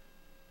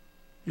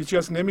هیچ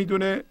کس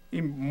نمیدونه،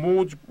 این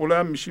موج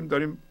بلند میشیم،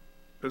 داریم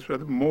به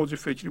صورت موج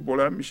فکری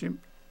بلند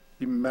میشیم،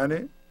 این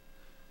منه.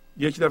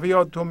 یک دفعه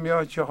یادتون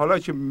میاد که حالا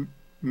که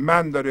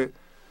من داره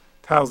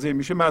تغذیه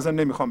میشه من اصلا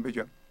نمیخوام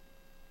بگم،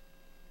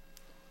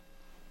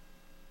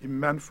 این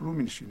من فرو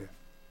مینشینه،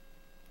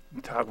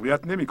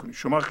 تقویت نمیکنی.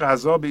 شما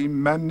غذا به این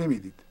من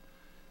نمیدید،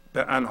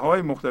 به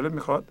انواع مختلف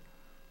میخواد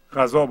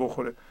غذا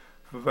بخوره.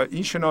 و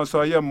این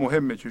شناسایی هم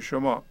مهمه که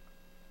شما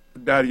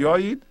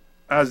دریایید،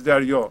 از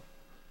دریا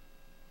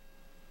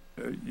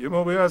یه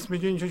موقعی هست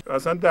میگین که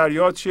اصلا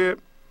دریا چیه؟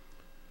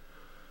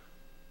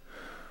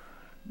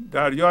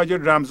 دریا اگر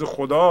رمز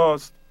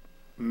خداست،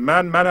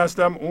 من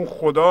هستم، اون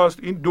خداست،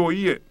 این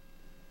دوییه،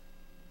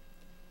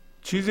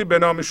 چیزی به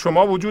نام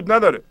شما وجود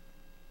نداره.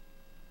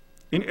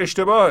 این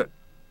اشتباهه.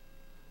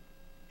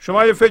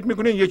 شما اگه فکر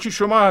میکنین یکی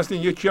شما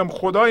هستین یکی هم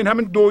خدا، این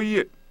همین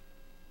دوییه.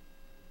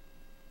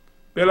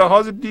 به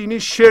لحاظ دینی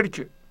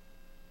شرکه،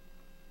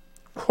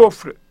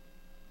 کفره.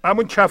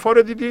 همون کفا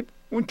رو دیدید؟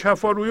 اون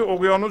کفا روی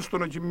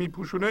اقیانوستون که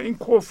میپوشونه این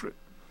کفره.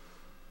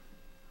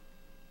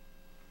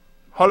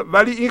 حالا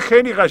ولی این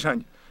خیلی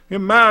قشنگه.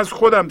 من از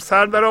خودم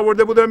سر در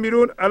آورده بودم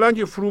بیرون، الان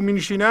که فرو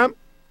مینشینم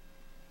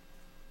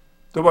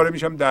دوباره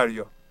میشم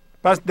دریا.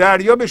 پس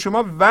دریا به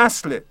شما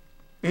وصله.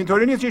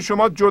 اینطوری نیست که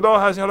شما جدا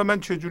هستید حالا من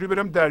چجوری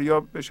برم دریا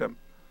بشم.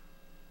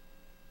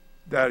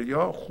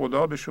 دریا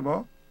خدا به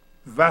شما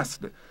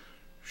وصله.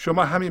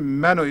 شما همین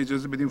منو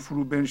اجازه بدین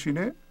فرو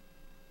بنشینه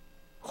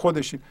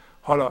خودشین.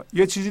 حالا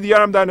یه چیزی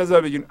دیگر هم در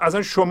نظر بگیرین،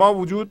 اصلا شما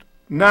وجود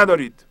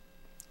ندارید،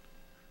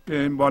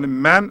 به عنوان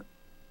من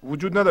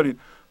وجود ندارید.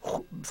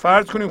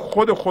 فرض کنید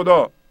خود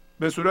خدا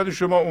به صورت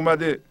شما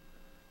اومده،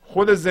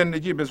 خود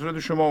زندگی به صورت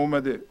شما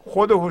اومده،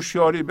 خود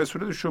هوشیاری به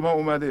صورت شما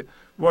اومده،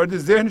 وارد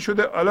ذهن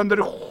شده، الان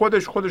داره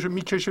خودش رو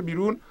میکشه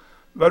بیرون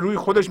و روی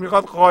خودش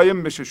میخواد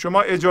قایم بشه.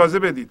 شما اجازه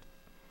بدید،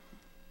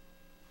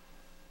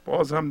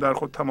 باز هم در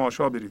خود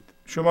تماشا برید.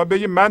 شما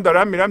بگید من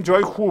دارم میرم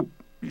جای خوب،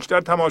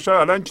 بیشتر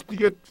تماشا. الان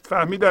دیگه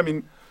فهمیدم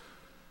این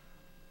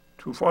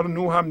طوفان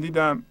نوح هم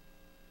دیدم،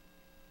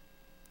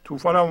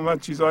 طوفان هم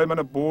اومد چیزهای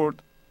منو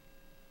برد،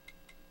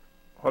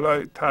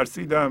 حالا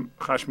ترسیدم،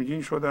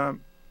 خشمگین شدم،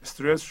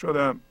 استرس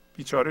شدم،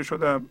 بیچاره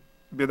شدم،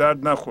 به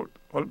درد نخورد.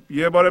 حالا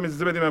یه بارم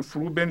اجازه بدید من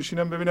فرو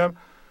بنشینم ببینم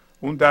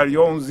اون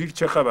دریا اون زیر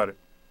چه خبره.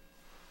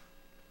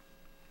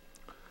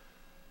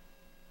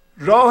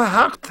 راه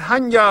حق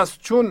تنگ است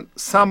چون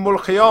سنبل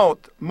خیاط،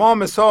 ما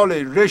مثال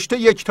رشته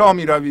یکتا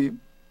می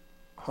رویم.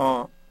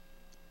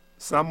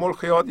 سنبل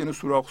خیاط یعنی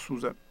سوراخ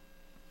سوزن.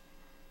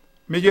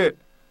 میگه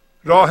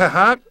راه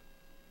حق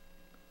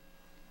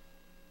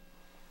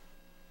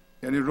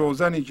یعنی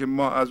روزنی که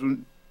ما از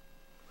اون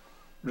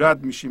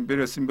رد میشیم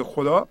برسیم به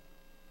خدا،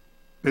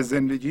 به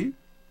زندگی،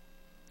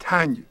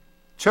 تنگ.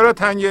 چرا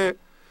تنگه؟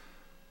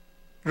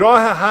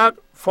 راه حق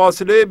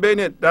فاصله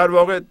بین در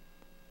واقع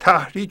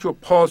تحریک و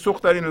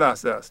پاسخ در این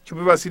لحظه است که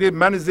به وسیله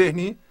من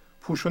ذهنی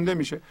پوشونده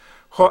میشه.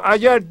 خب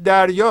اگر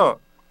دریا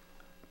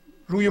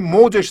روی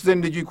موجش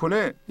زندگی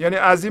کنه، یعنی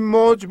از این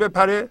موج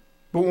بپره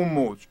به اون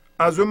موج،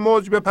 از اون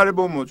موج بپره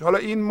به اون موج، حالا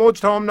این موج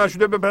تمام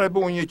نشده بپره به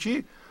اون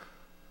یکی،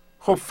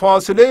 خب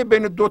فاصله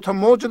بین دو تا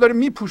موج داره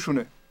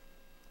میپوشونه.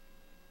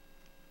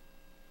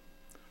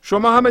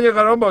 شما هم اگه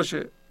قرار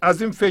باشه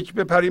از این فکر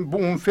بپریم به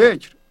اون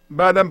فکر،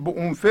 بعدم به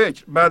اون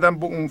فکر، بعدم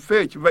به اون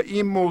فکر و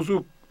این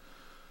موضوع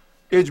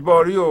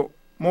اجباری و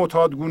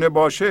معتادگونه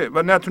باشه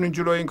و نتونین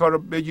جلوی این کار رو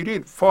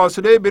بگیرید،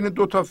 فاصله بین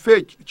دو تا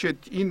فکر که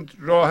این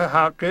راه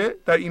حقه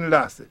در این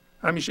لحظه،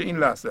 همیشه این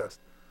لحظه است.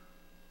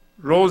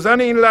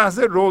 روزن این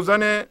لحظه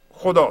روزن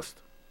خداست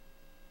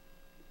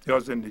یا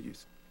زندگی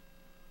است.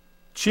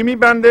 چی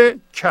میبنده؟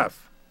 کف.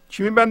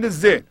 چی میبنده؟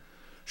 ذهن.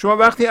 شما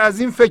وقتی از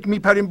این فکر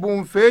میپریم به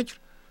اون فکر،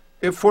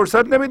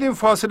 فرصت نمیدیم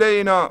فاصله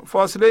اینا،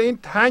 فاصله این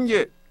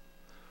تنگه.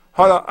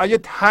 حالا اگه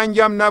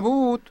تنگم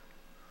نبود،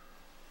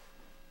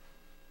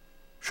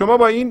 شما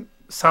با این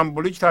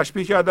سمبولیک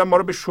تشبیه کردن ما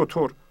رو به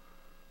شتر.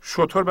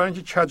 شتر برای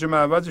اینکه کج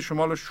معوض،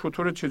 شما الان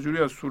شتر چجوری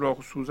از سوراخ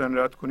و سوزن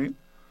رد کنید؟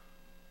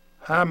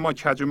 هم ما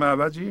کج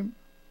معوضیم،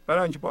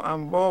 برای اینکه با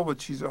انواع و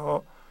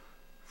چیزها،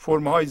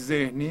 فرم‌های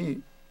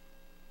ذهنی،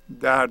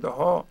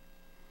 دردها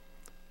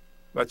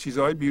و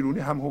چیزهای بیرونی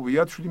هم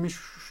هویت شدیم،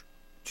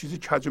 چیزی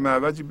کج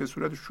معوضی به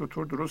صورت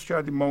شتر درست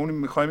کردیم. ما اون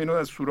میخوایم اینو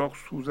از سوراخ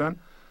سوزن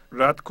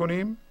رد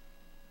کنیم.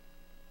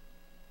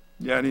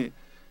 یعنی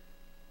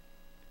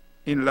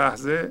این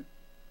لحظه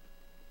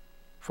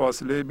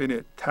فاصله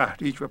بین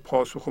تحریک و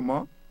پاسخ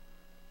ما،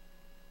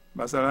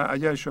 مثلا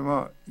اگر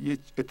شما یک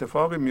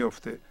اتفاقی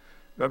میفته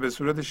و به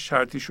صورت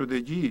شرطی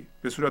شدگی،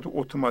 به صورت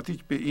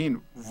اتوماتیک به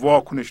این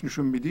واکنش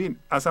نشون میدین،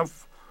 اصلا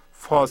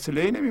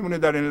فاصله ای نمیمونه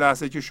در این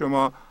لحظه که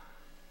شما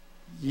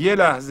یه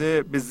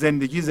لحظه به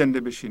زندگی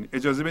زنده بشین.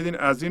 اجازه بدین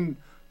از این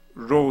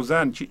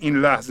روزن که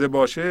این لحظه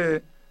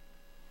باشه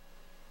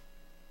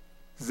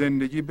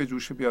زندگی به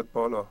جوش بیاد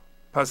بالا.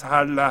 پس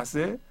هر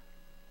لحظه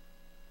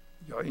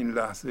یا این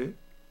لحظه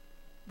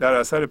در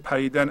اثر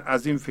پریدن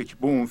از این فکر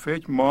به اون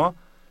فکر، ما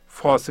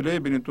فاصله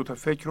بین دو تا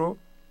فکر رو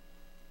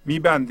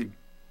میبندیم.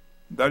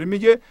 داره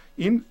میگه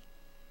این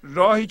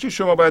راهی که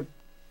شما باید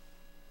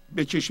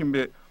بکشین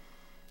به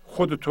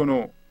خودتون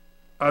و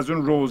از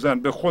اون روزن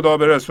به خدا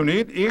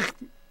برسونید، این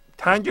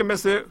تنگ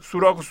مثل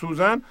سوراخ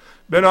سوزن.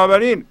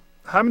 بنابراین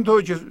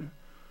همینطور که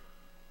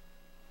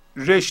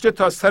رشته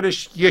تا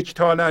سرش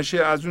یکتا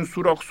نشه از اون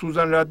سوراخ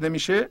سوزن رد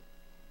نمیشه،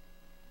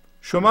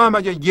 شما هم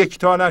اگه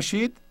یکتا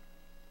نشید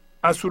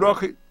از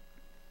سوراخ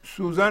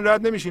سوزن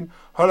رد نمیشین.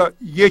 حالا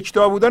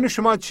یکتا بودن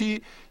شما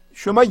چی؟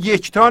 شما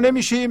یکتا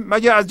نمیشین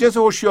مگه از جنس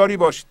هوشیاری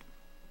باشید.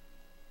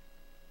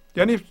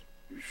 یعنی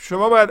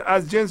شما باید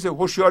از جنس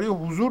هوشیاری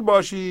حضور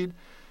باشید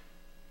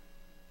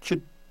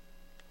که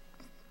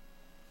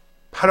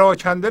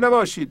پراکنده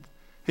نباشید،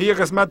 یه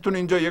قسمتتون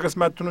اینجا، یه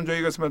قسمتتون اونجا،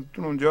 یه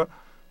قسمتتون اونجا.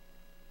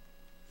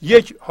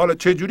 حالا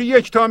چجوری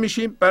یکتا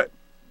میشیم؟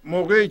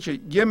 موقعی که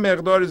یه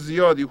مقدار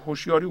زیادی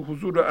هوشیاری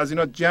حضور رو از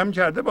اینا جمع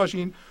کرده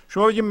باشین،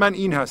 شما بگید من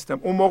این هستم،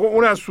 اون موقع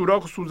اون از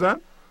سوراخ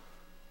سوزن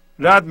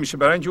رد میشه.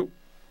 برای اینکه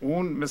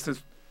اون مثل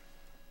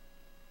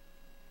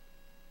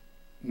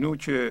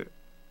نوک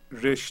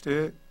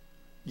رشته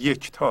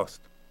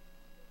یکتاست.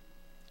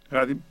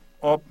 قدیم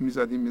آب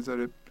میزدیم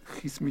میذاره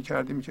خیس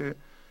میکردیم که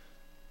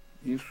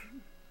این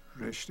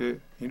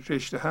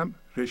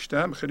رشته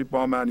هم خیلی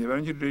با معنیه،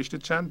 برای اینکه رشته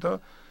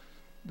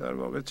در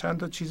واقع چند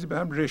تا چیزی به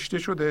هم رشته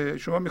شده.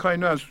 شما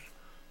میخواین از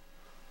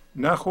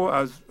نخو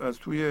از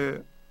توی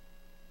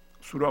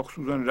سوراخ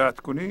سوزن رد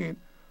کنین،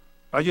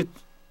 اگه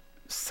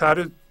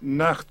سر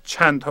نخ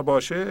چند تا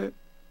باشه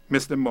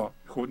مثل ما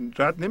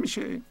خود رد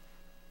نمیشه،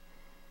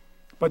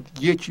 باید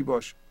یکی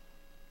باشه.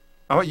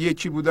 اما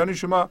یکی بودن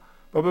شما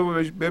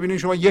ببینید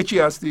شما یکی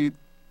هستید،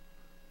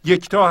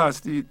 یکتا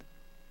هستید.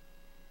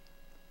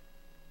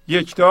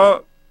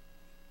 یکتا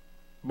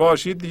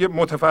باشید دیگه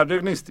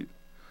متفرق نیستید.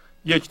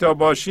 یکتا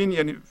باشین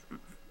یعنی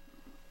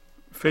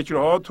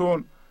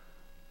فکرهاتون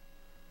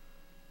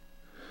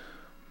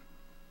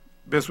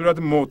به صورت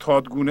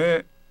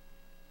معتادگونه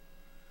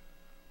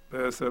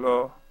به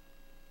اصطلاح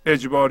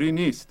اجباری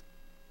نیست.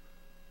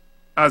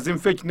 از این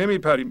فکر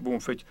نمیپریم به اون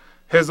فکر.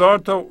 1000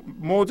 تا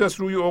موج است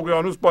روی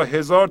اقیانوس، با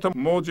 1000 تا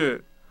موج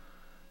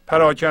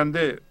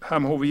پراکنده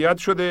هم هویت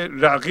شده،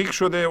 رقیق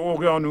شده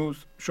اقیانوس.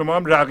 شما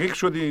هم رقیق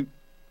شدین.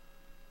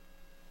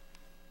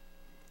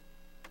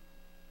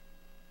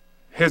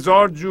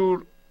 1000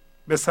 جور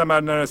به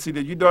ثمر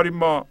نرسیدگی داریم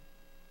ما.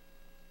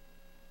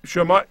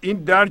 شما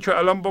این درک رو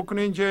الان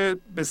بکنین که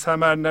به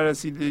ثمر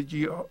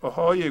نرسیدگی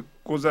های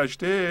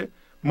گذشته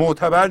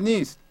معتبر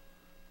نیست.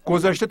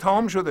 گذشته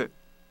تمام شده،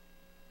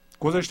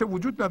 گذشته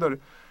وجود نداره.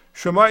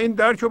 شما این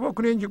درک رو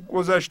بکنین که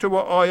گذشته و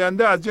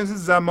آینده از جنس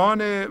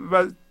زمانه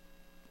و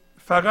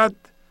فقط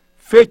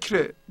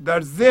فکر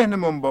در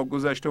ذهنمون با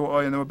گذشته و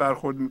آینده ما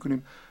برخورد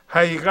میکنیم.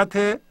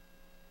 حقیقت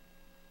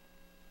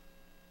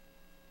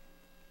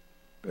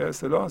به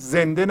اصطلاح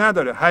زنده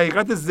نداره.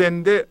 حقیقت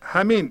زنده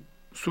همین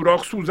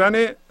سوراخ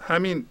سوزن،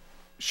 همین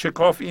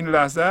شکاف این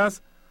لحظه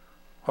است.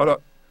 حالا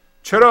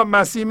چرا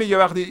مسیح میگه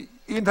وقتی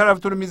این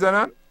طرفتون رو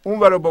میزنن اون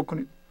ور رو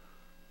بکنید؟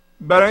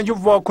 برای اینکه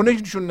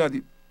واکنش نشون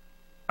ندید.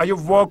 اگه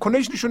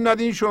واکنش نشون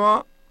ندید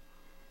شما،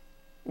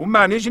 اون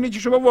معنیش اینه که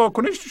شما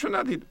واکنش نشون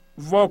ندید.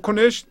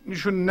 واکنش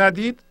نشون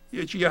ندید،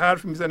 یه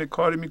حرف میزنه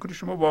کاری میکنه،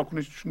 شما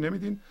واکنش نشون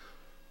نمیدین،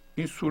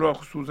 این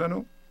سوراخ سوزن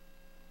رو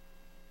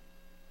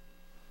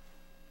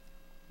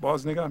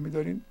باز نگاه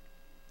میدارین،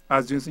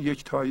 از جنس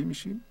یکتایی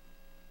میشین.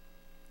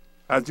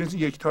 از جنس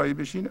یکتایی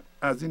بشین،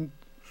 از این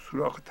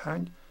سوراخ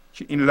تنگ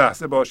که این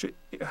لحظه باشه،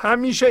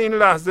 همیشه این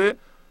لحظه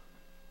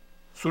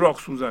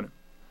سوراخ سوزنه.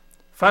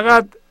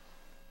 فقط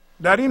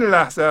در این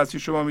لحظه هستی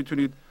شما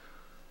میتونید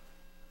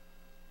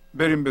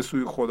بریم به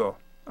سوی خدا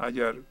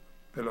اگر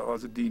به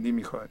لحاظ دینی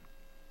میخواید.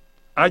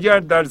 اگر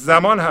در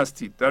زمان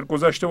هستید، در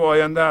گذشته و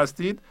آینده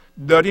هستید،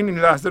 دارین این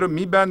لحظه رو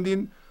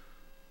میبندین،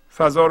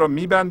 فضا رو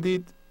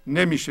میبندید،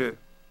 نمیشه.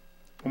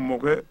 اون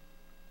موقع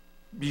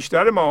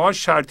بیشتر ماها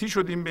شرطی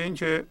شدیم به این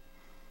که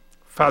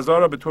فضا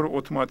را به طور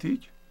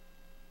اتوماتیک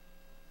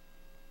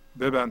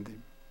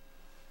ببندیم.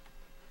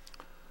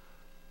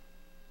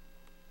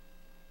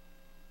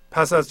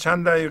 پس از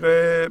چند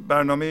دقیقه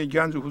برنامه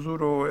گنج حضور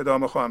رو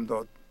ادامه خواهم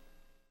داد.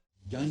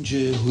 گنج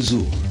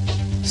حضور،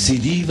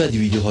 CD و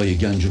دیویدیوهای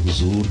گنج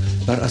حضور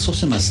بر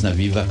اساس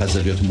مثنوی و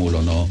غزلیات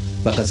مولانا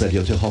و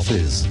غزلیات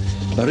حافظ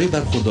برای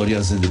برخورداری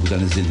از زنده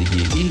بودن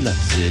زندگی این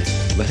لحظه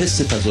و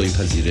حس فضای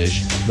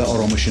پذیرش و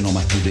آرامش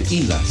نامحدود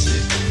این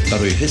لحظه،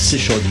 برای حس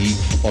شادی،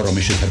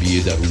 آرامش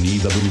طبیعی درونی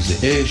و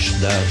بروز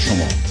عشق در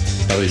شما،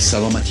 برای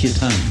سلامتی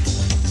تن،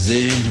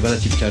 ذهن و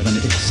لطیف کردن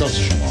احساس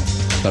شما،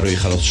 برای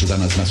خلاص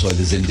شدن از مسائل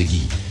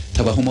زندگی،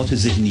 توهمات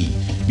ذهنی،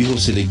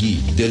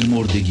 بی‌حوصلگی،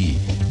 دلمردگی،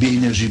 بی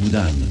انرژی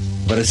بودن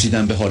و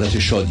رسیدن به حالت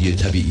شادی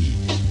طبیعی،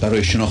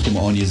 برای شناخت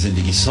معانی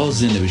زندگی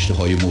ساز نوشته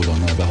های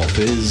مولانا و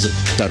حافظ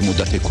در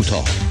مدت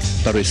کوتاه.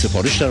 برای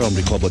سفارش در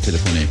آمریکا با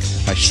تلفن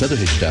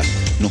 818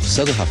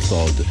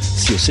 970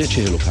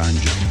 3345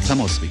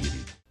 تماس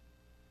بگیرید.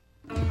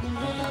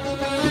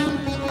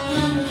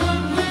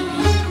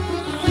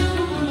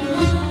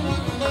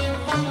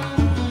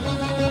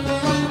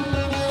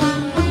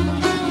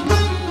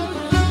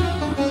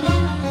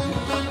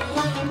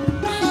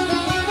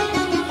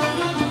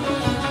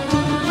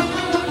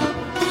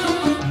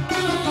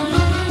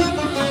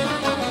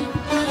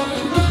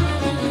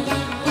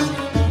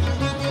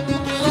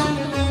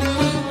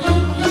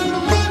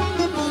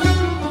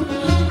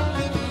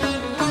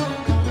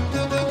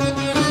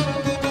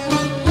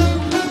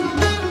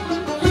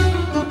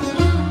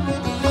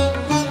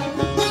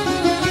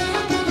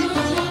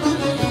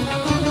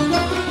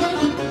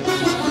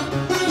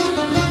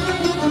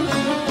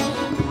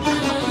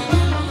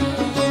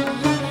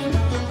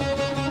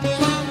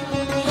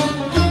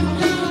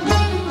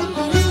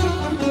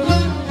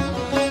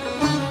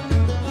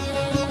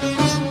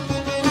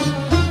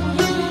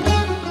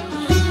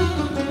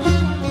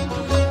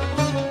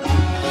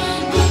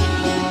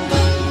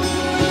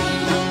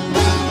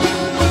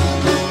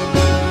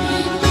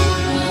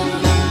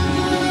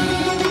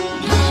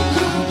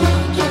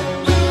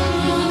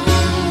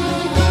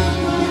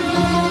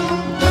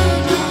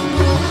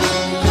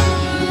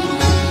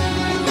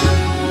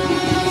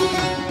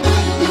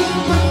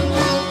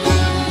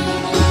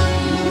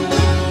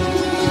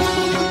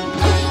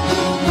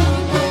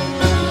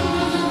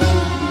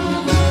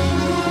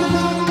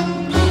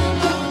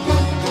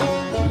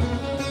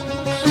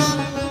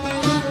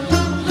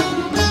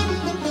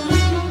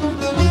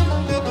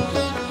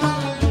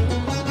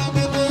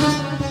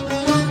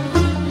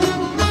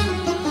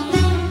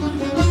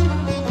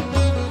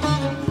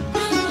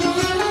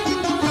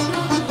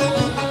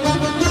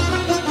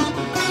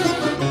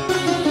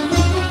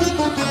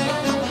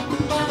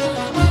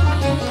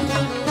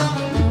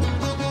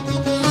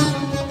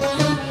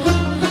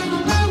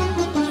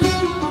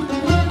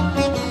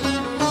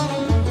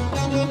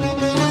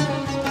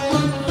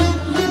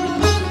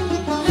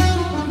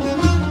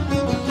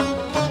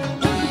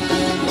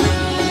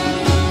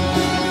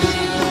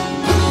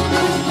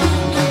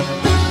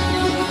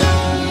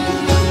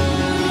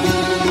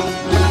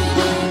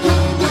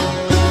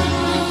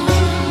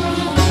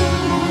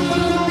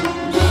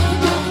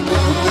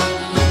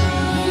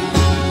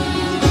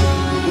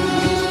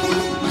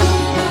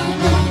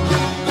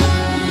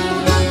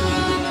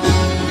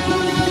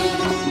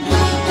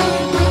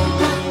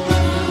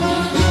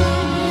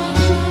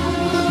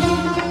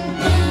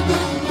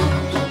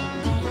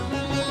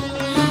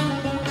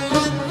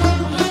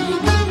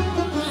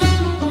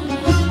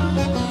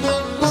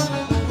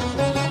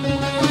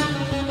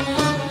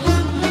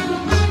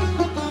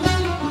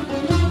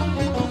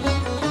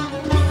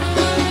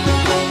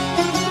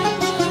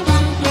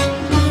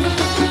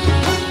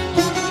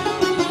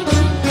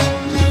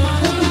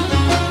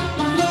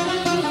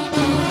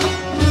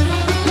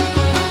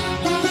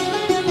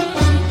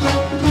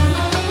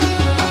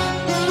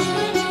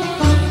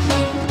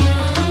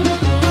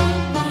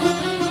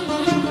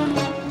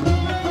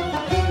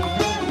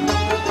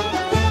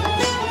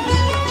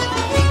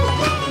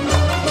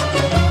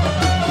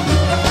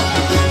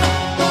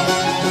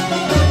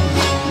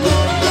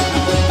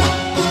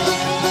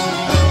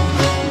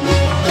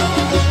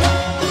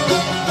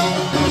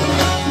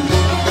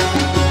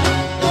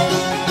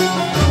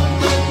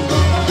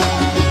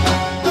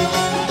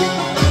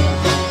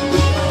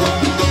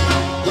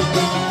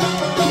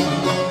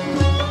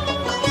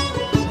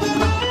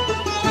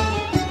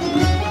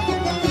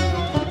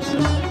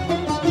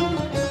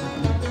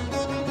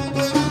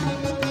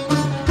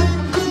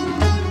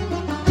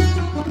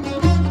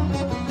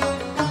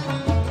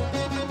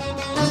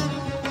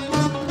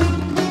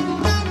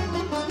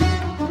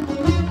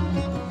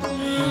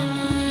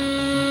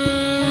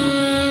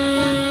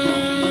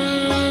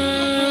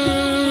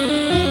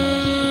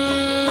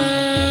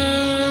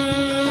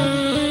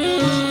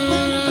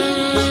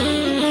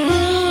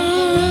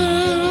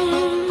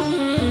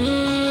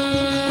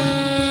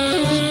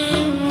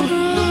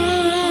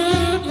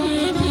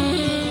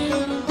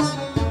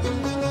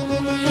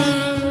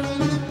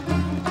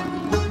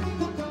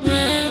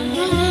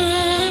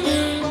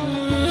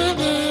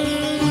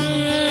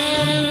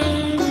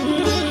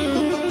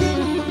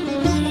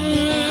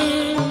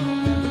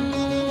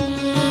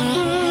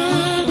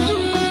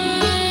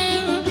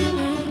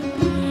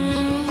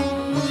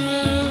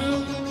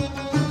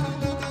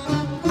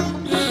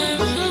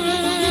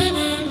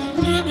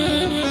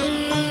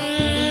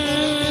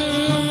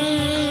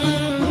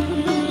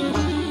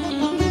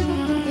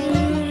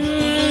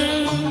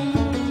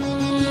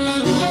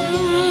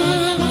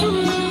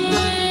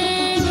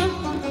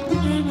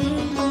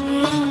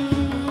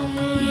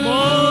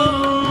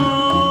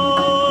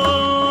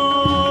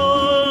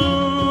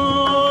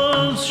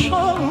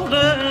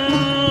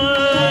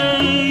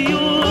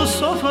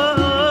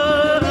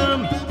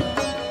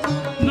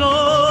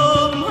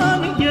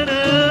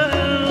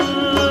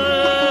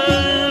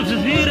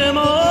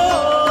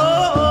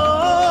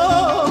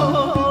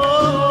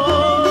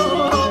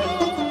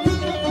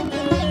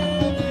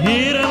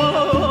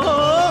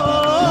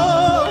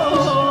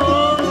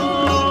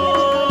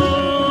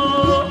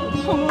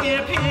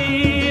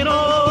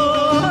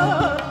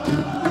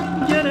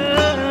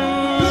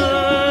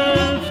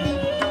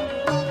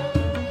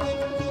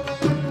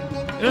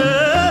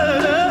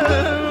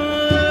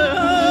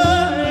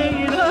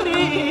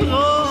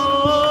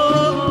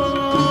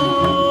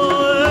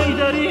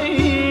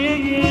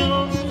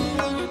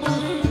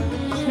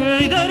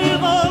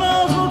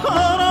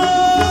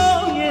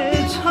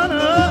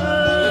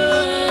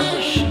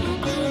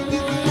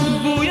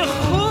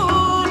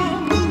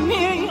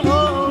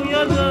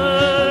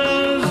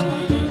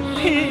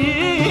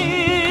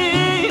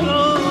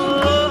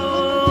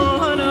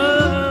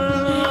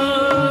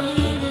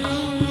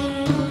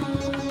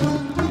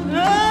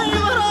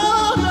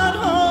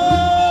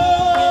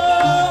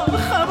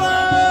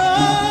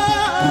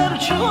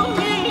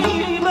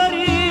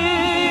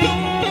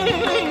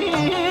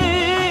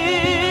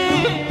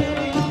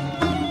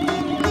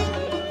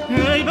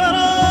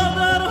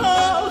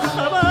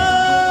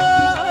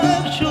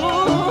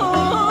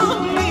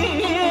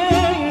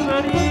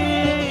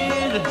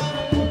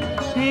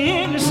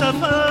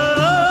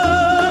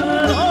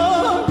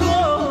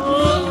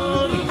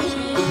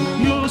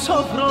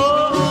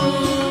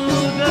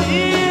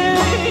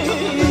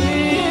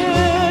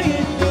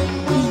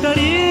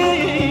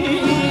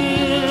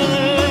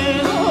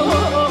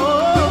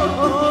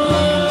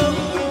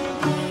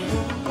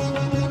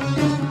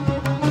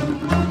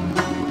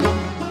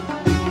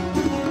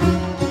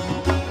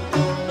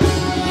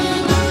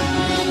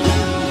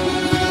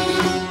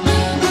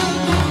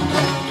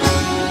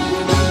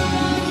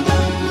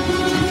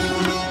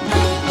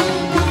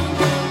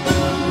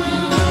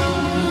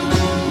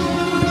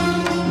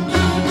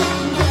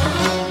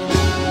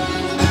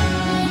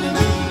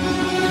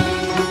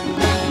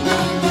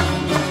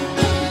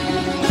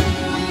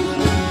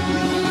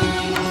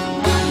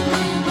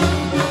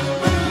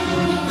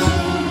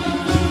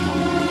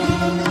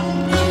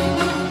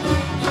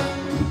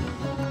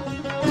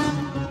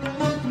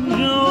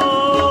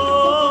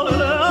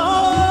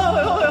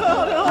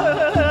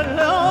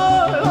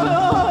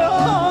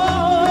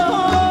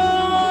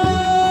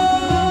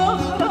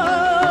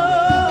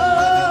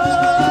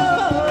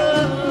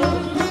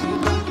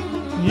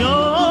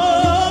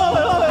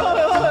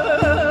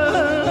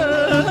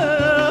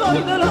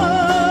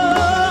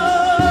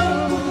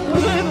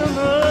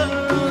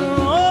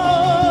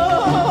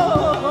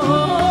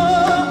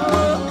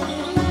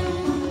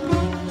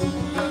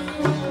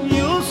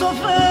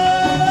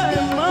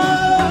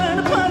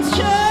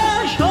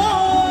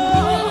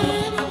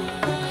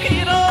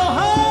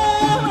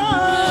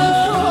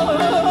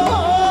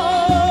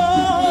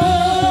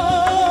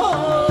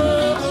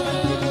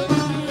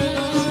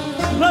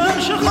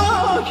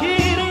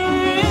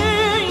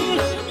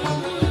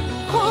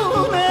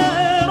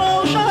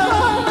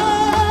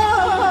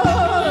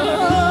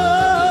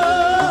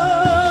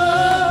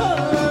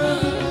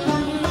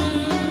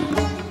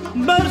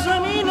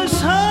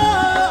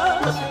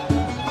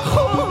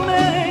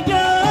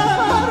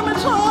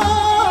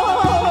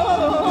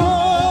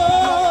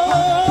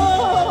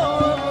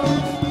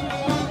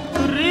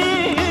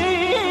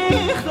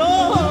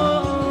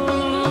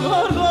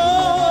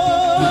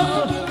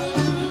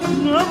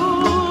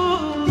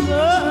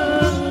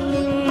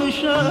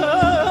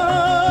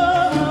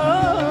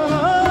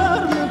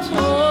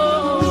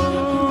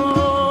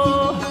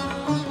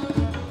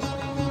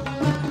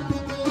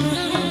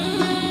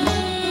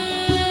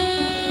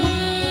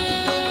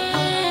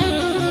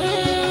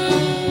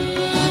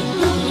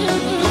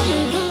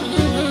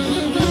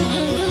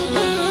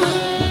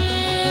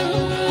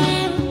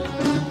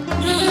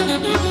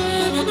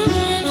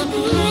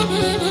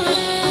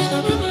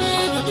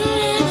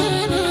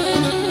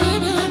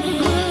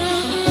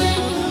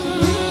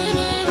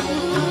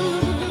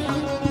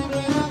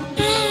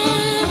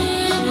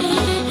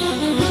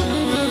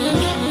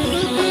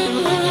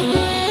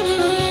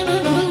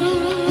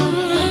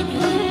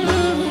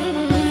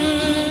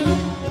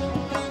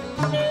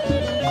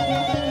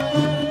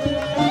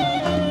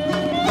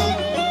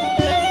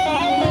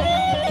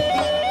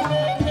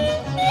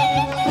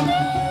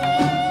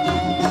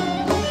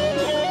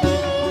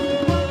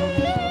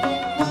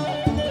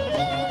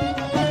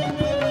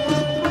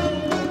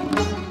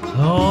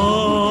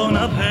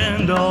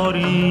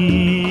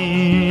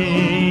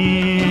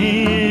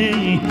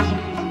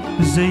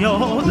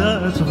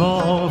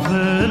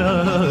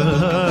 غافلم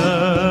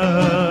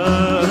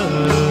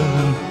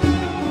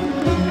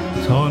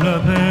تا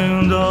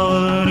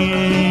نپنداری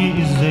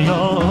ز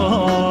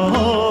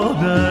یادت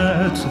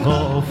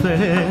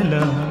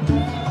غافلم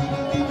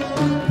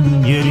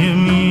گریه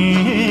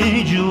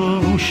می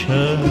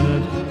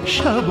جوشد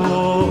شب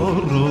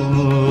و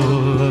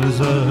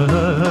روز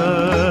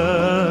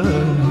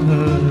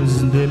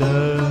از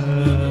دلم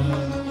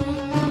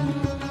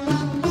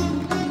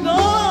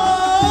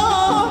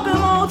داغ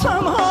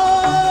ماتم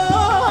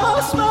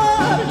هاست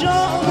بر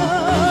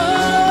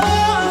جانم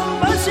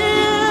بسی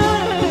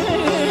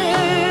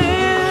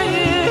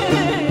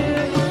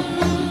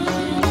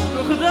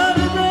رخ در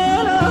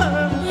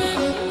دلم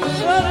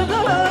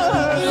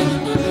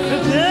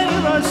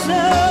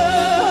پیوسته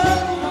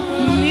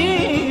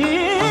میگرید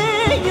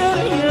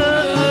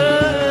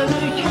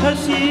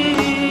کسی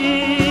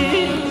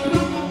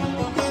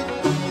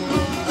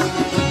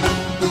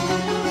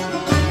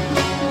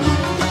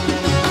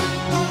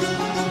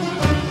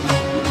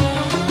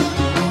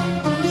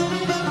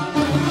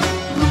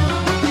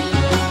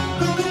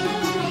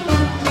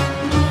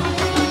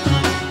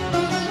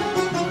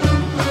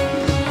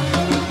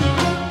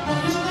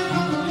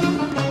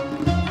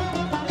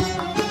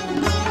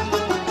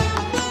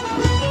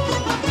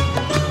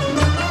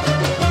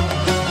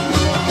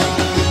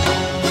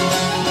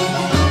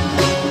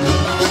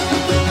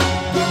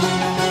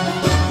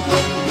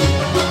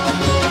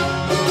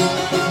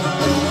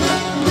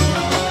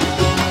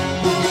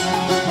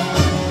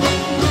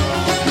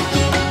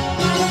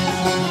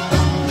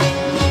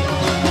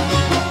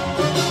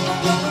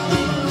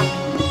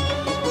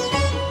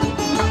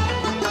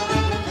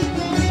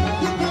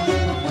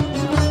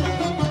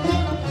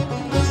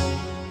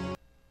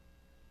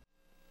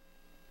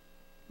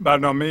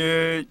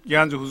برنامه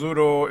گنج حضور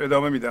رو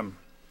ادامه میدم.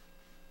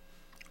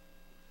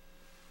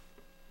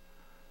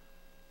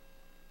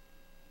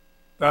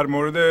 در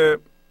مورد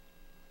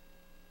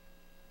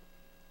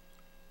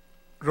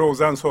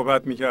روزن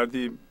صحبت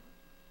میکردیم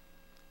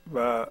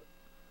و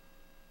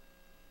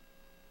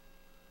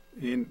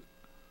این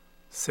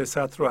 3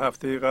 سطر رو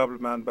هفته قبل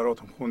من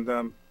براتون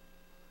خوندم،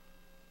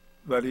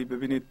 ولی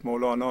ببینید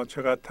مولانا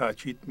چقدر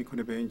تاکید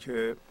میکنه به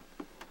اینکه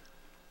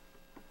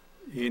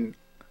این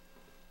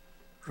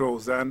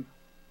روزن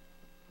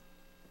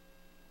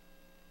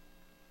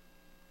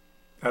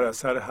در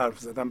اثر حرف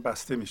زدن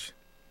بسته میشه.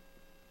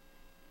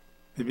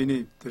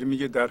 ببینید داره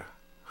میگه در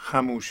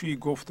خموشی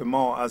گفت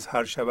ما از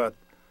هر شود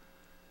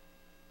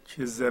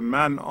که ز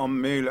من آن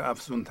میل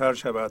افزونتر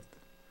شود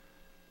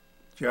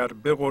گر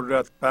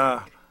بغرد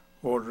بحر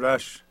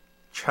غرش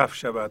کف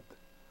شود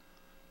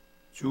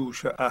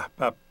جوش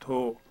احبب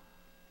تو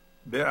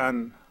به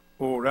ان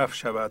اورف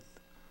شود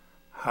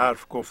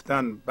حرف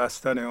گفتن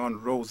بستن آن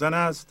روزن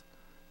است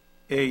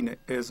عین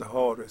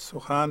اظهار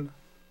سخن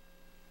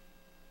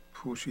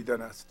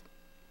پوشیدن است.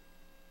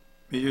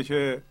 میگه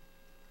که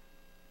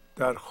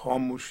در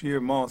خاموشی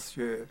ماست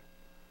که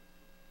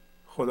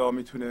خدا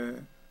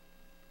میتونه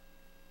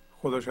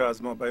خودش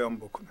از ما بیان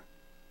بکنه.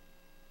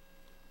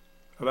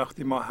 و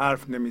وقتی ما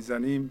حرف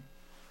نمیزنیم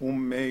اون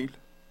میل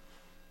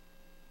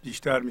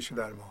بیشتر میشه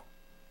در ما.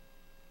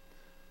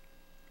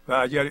 و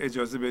اگر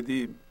اجازه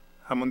بدیم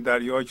همون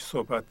دریایی که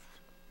صحبت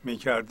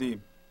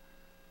میکردیم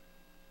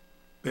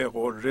به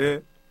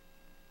غره،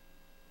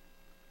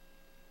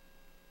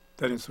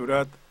 در این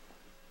صورت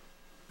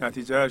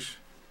نتیجهش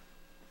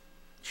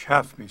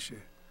کف میشه،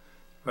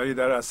 ولی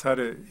در اثر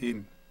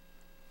این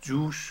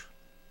جوش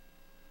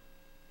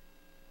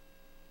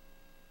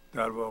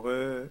در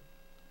واقع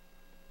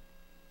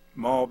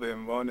ما به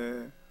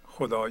عنوان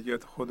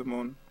خداییت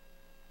خودمون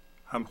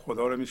هم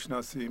خدا رو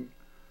میشناسیم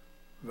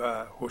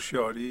و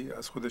هوشیاری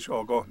از خودش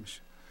آگاه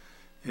میشه.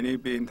 یعنی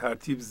به این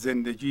ترتیب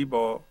زندگی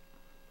با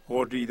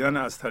غریدن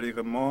از طریق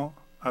ما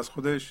از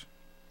خودش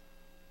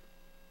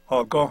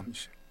آگاه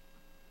میشه.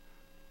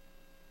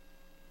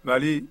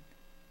 ولی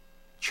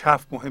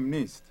کف مهم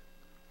نیست.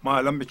 ما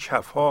الان به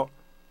کف ها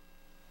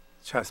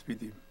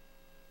چسبیدیم.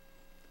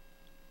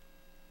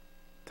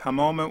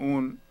 تمام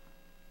اون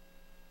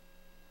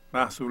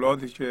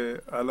محصولاتی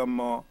که الان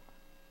ما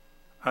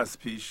از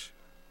پیش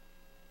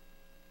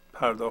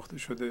پرداخته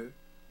شده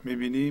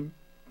میبینیم،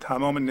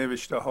 تمام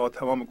نوشته ها،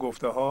 تمام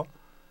گفته ها،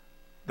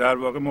 در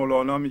واقع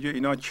مولانا میگه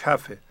اینا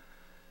کفه.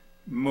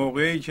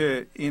 موقعی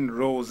که این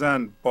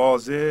روزن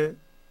بازه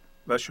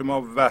و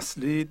شما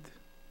وصلید،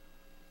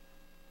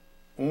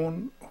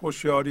 اون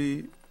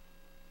هوشیاری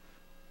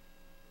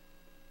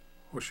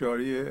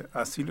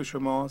اصیل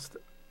شماست،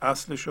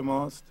 اصل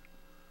شماست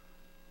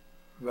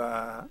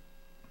و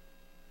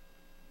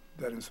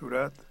در این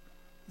صورت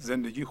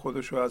زندگی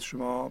خودش رو از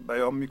شما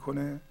بیان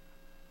میکنه،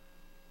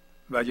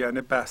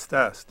 وگرنه بسته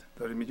است.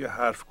 داره میگه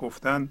حرف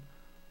گفتن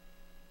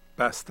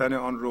بستن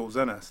آن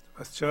روزن است.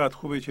 پس چقدر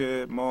خوبه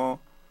که ما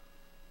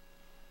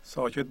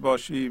ساکت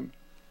باشیم،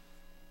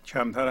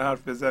 کمتر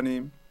حرف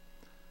بزنیم،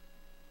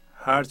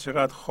 هر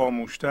چقدر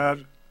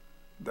خاموشتر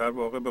در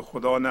واقع به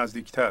خدا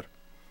نزدیکتر.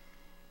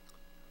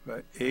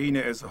 و عین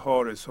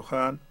اظهار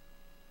سخن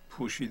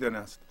پوشیدن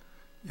است.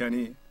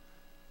 یعنی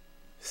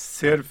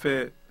صرف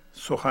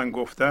سخن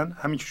گفتن،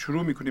 همین که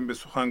شروع میکنیم به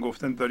سخن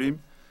گفتن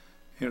داریم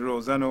این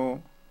روزن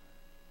رو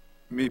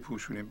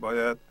میپوشونیم.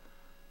 باید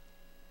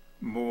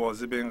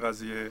مواظب این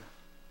قضیه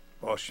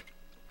باشیم.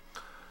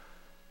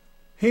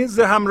 هین ز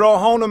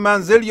همراهان و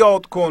منزل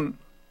یاد کن،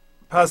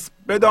 پس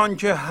بدان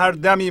که هر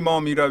دمی ما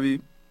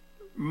میرویم.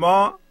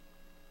 ما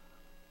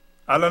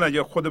الان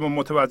اگه خودمون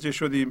متوجه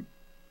شدیم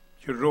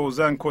که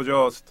روزن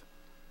کجاست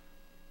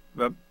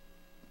و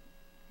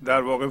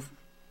در واقع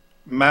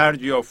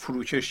مرگ یا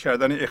فروکش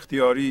کردن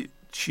اختیاری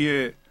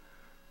چیه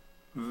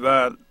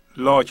و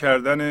لا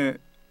کردن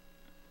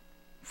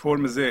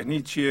فرم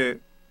ذهنی چیه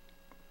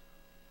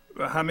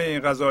و همه این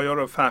قضایا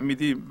رو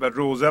فهمیدیم و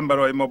روزن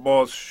برای ما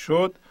باز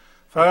شد،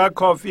 فقط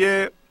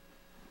کافیه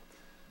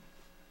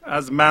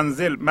از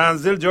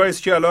منزل جایی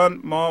است که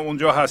الان ما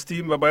اونجا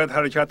هستیم و باید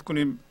حرکت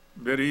کنیم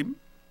بریم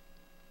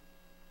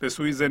به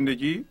سوی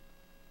زندگی.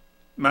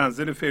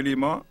 منزل فعلی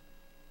ما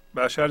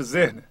بشر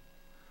ذهنه،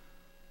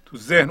 تو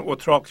ذهن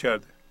اتراق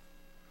کرده.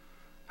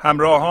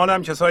 همراهان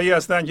هم کسایی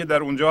هستن که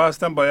در اونجا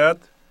هستن، باید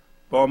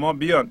با ما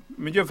بیان.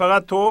 میگه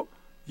فقط تو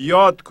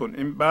یاد کن.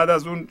 این بعد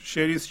از اون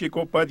شعری است که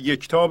گفت باید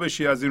یکتا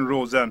بشی، از این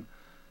روزن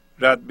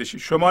رد بشی.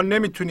 شما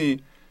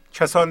نمیتونی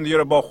کسان دیگه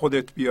رو با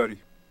خودت بیاری.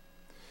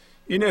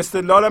 این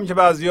استدلال هم که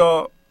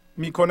بعضیا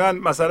میکنن،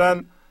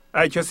 مثلا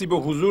اگه کسی به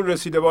حضور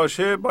رسیده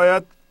باشه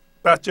باید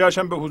بچه‌اش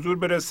هم به حضور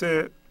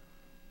برسه.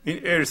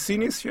 این ارثی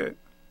نیست که.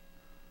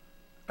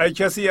 اگه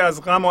کسی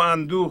از غم و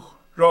اندوه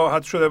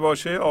راحت شده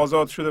باشه،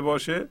 آزاد شده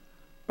باشه،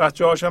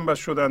 بچه‌هاش هم بس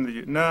شدن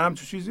دیگه. نه،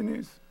 همچون چیزی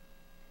نیست.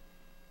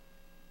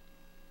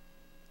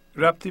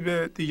 ربطی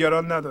به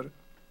دیگران نداره.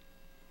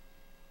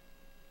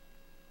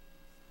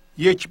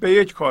 یک به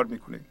یک کار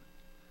میکنید.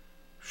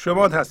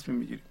 شما تصمیم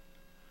میگیرید.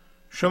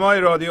 شما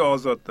اراده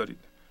آزاد دارید.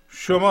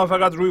 شما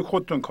فقط روی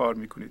خودتون کار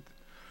میکنید.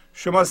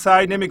 شما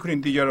سعی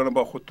نمیکنید دیگران رو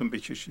با خودتون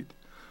بکشید.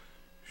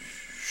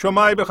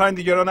 شما اگه بخواید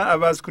دیگران رو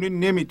عوض کنید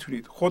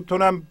نمیتونید.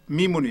 خودتون هم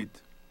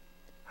میمونید.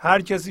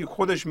 هر کسی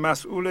خودش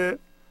مسئول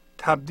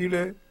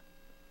تبدیل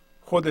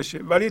خودشه.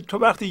 ولی تو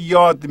وقتی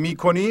یاد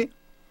میکنی،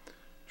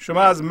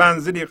 شما از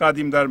منزلی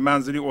قدیم در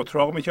منزلی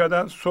اتراق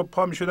میکردن، صبح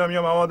پا میشدم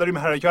یا ما داریم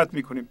حرکت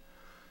میکنیم،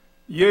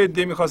 یه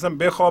عده میخواستن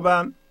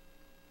بخوابن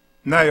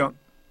نیان،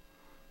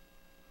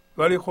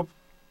 ولی خب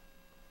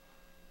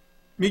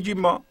میگیم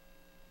ما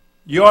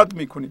یاد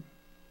میکنیم،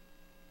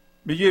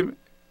 میگیم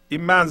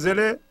این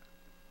منزله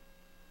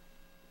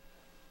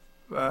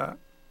و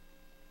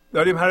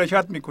داریم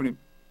حرکت میکنیم،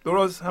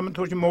 درست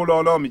همونطور که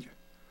مولانا میگه.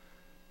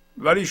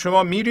 ولی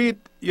شما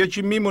میرید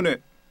یکی میمونه،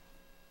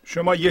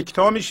 شما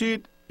یکتا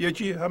میشید،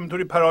 یکی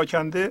همونطوری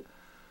پراکنده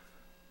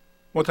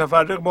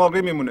متفرق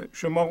باقی میمونه.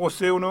 شما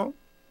قصه اونو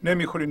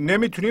نمیخورید،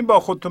 نمیتونیم با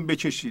خودتون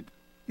بکشید.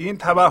 این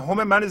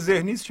توهم من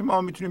ذهنی است که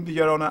ما میتونیم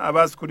دیگران رو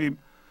عوض کنیم.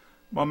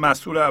 ما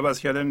مسئول عوض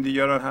کردن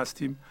دیگران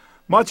هستیم.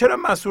 ما چرا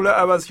مسئول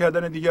عوض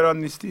کردن دیگران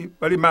نیستیم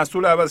ولی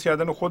مسئول عوض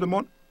کردن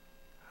خودمون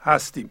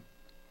هستیم؟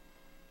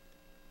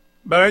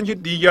 برای اینکه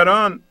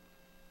دیگران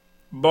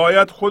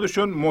باید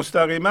خودشون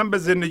مستقیما به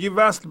زندگی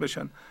وصل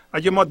بشن.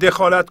 اگه ما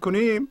دخالت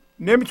کنیم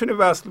نمیتونه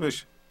وصل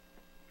بشه.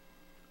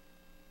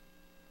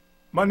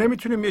 ما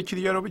نمیتونیم یکی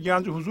دیگر رو به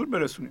گنج حضور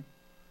برسونیم.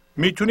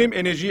 میتونیم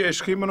انرژی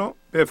عشقیمون رو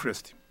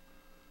بفرستیم.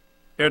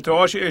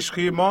 ارتعاش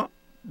عشقی ما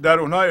در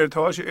اونها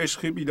ارتعاش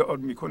عشقی بیدار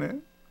میکنه.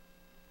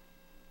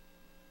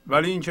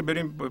 ولی اینکه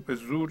بریم به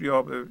زور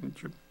یا به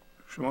اینکه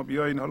شما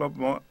بیاین حالا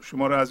ما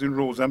شما رو از این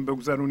روزن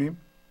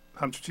بگذرونیم،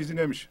 همچون چیزی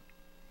نمیشه.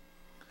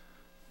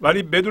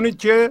 ولی بدونید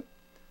که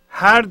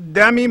هر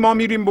دمی ما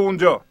میریم به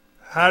اونجا.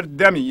 هر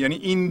دمی، یعنی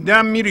این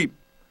دم میریم،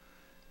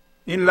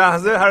 این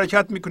لحظه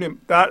حرکت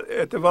میکنیم.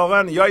 در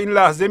اتفاقا یا این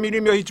لحظه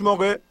میریم یا هیچ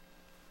موقع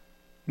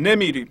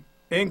نمیریم.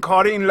 این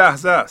کار این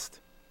لحظه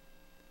است.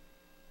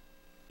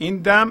 این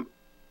دم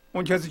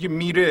اون کسی که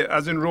میره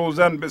از این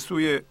روزن به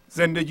سوی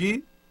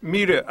زندگی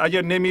میره.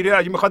 اگر نمیره،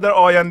 اگر میخواد در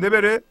آینده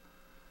بره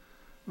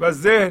و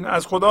ذهن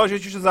از خداش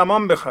چیز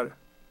زمان بخره،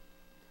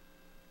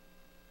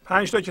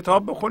 5 تا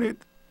کتاب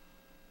بخونید،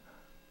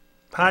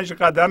 5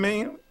 قدم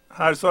این،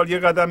 هر سال یه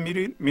قدم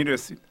میرید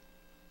میرسید.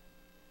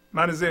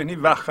 من ذهنی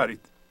وقت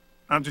خرید.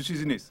 همچون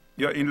چیزی نیست.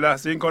 یا این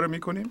لحظه این کارو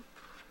میکنیم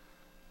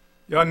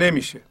یا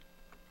نمیشه.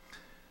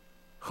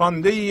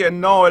 خوانده ای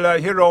انا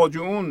الیه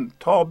راجعون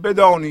تا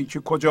بدانی که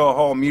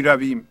کجاها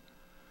میرویم.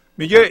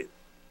 میگه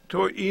تو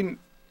این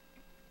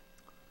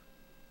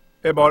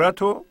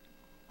عبارت رو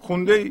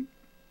خونده ای،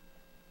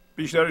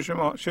 بیشتر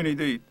شما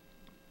شنیده اید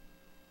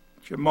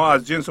که ما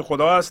از جنس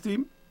خدا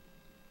هستیم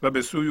و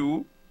به سوی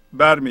او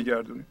بر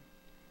میگردونیم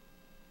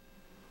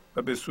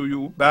و به سوی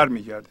او بر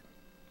میگردیم.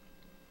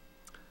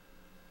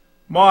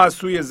 ما از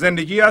سوی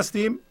زندگی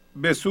هستیم،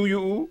 به سوی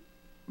او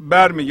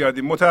بر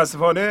میگردیم.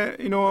 متاسفانه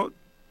اینو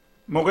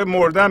موقع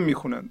مردن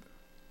میخونند.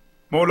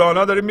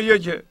 مولانا داره میگه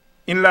که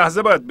این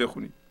لحظه باید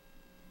بخونید.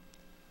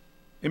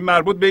 این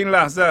مربوط به این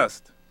لحظه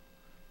است.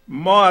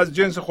 ما از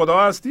جنس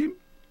خدا هستیم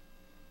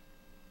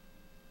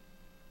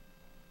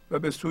و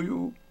به سوی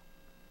او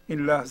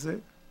این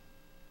لحظه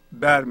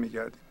بر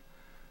میگردیم.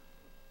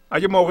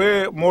 اگه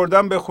موقع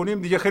مردن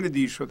بخونیم دیگه خیلی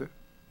دیر شده،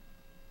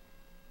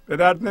 به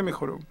درد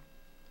نمیخوره.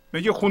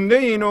 میگه خونده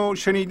اینو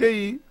شنیده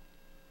ای؟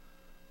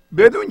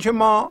 بدون که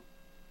ما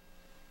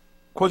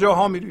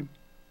کجاها میریم.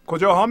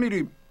 کجاها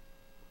میریم؟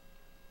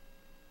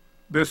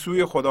 به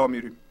سوی خدا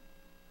میریم.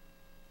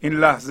 این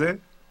لحظه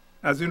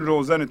از این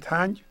روزن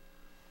تنگ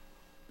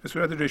به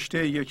صورت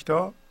رشته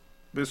یکتا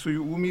به سوی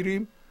او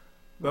میریم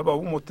و با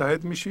او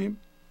متحد میشیم.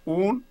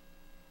 اون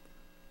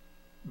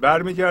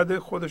برمیگرده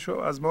خودشو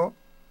از ما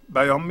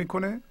بیان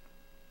میکنه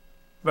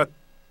و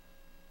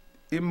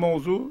این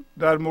موضوع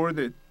در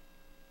مورد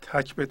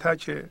تک به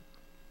تک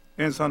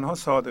انسان ها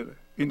صادقه.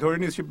 اینطوری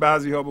نیست که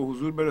بعضی ها به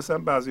حضور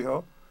برسن بعضی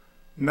ها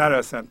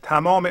نرسن.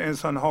 تمام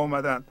انسان ها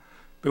اومدن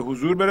به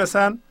حضور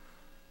برسن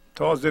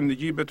تا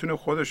زندگی بتونه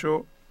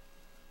خودشو،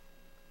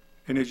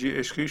 انرژی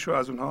عشقیشو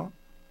از اونها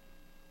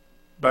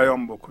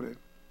بیان بکنه.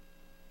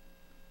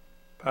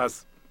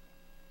 پس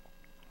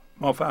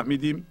ما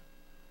فهمیدیم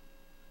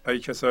ای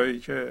کسایی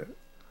که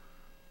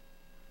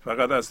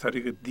فقط از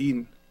طریق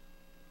دین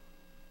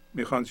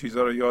میخوان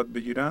چیزها رو یاد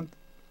بگیرند،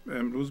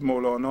 امروز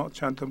مولانا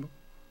چند تا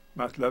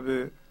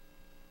مطلب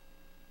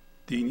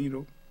دینی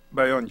رو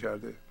بیان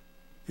کرده.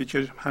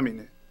 یکیش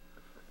همینه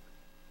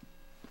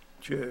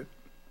که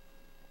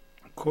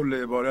کل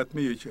عبارت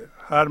میگه که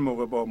هر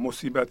موقع با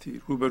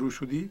مصیبتی روبرو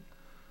شدی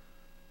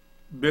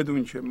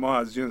بدون که ما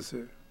از جنس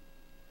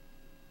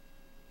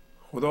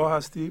خدا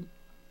هستیم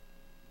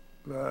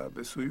و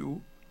به سوی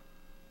او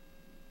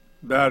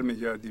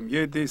برمیگردیم.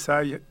 یه عده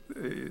سعی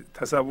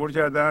تصور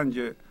کردن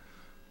که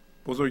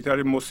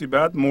بزرگترین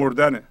مصیبت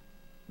مردنه،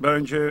 برای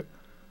اینکه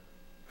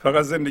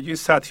فقط زندگی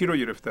سطحی رو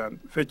گرفتن.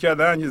 فکر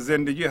کردن که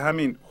زندگی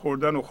همین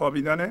خوردن و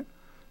خوابیدنه،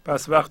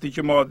 پس وقتی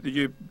که ما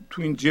دیگه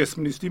تو این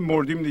جسم نیستیم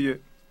مردیم دیگه.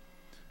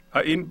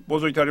 این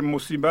بزرگترین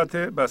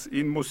مصیبته. بس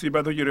این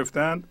مصیبت رو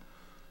گرفتن،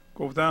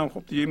 گفتن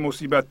خب دیگه این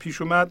مصیبت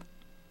پیش اومد،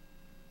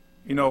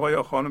 این آقا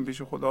یا خانم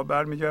پیش خدا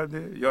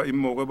برمیگرده، یا این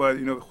موقع باید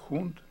اینو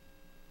خوند،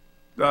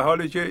 در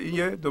حالی که این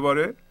یه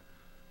دوباره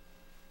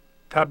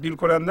تبدیل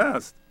کننده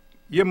است،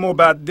 یه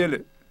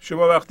مبدله.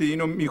 شما وقتی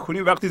اینو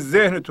میخونید، وقتی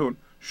ذهنتون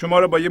شما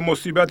رو با یه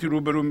مصیبتی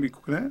روبرو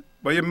میکنه،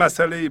 با یه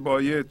مسئله،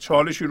 با یه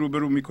چالشی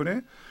روبرو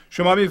میکنه،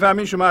 شما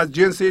میفهمید شما از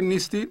جنس این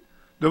نیستید،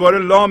 دوباره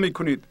لا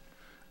میکنید.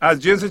 از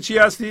جنس چی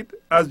هستید؟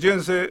 از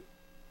جنس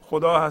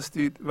خدا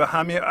هستید و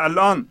همین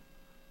الان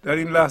در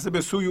این لحظه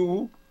به سوی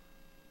او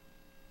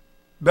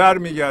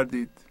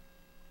برمیگردید.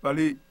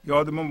 ولی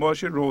یادمون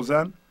باشه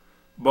روزن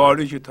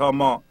باری که تا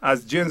ما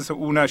از جنس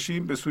او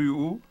نشیم به سوی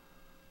او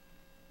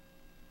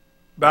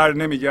بر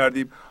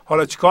نمیگردیم.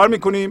 حالا چیکار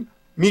میکنیم؟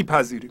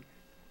 میپذیریم.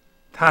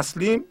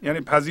 تسلیم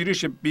یعنی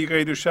پذیرش بی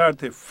قید و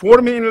شرط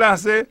فرم این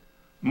لحظه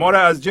ما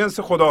را از جنس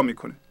خدا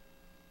میکنه.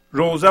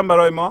 روزن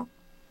برای ما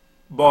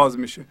باز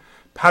میشه.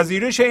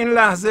 پذیرش این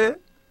لحظه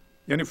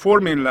یعنی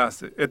فرم این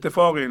لحظه،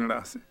 اتفاق این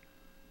لحظه،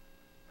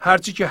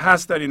 هرچی که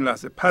هست در این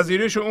لحظه،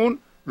 پذیرش اون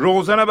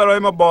روزن برای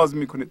ما باز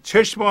میکنه.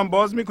 چشم هم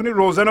باز میکنه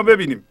روزن رو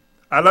ببینیم.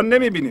 الان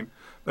نمیبینیم،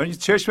 برای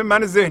چشم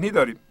من ذهنی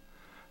داریم.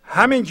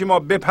 همین که ما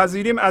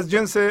بپذیریم از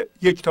جنس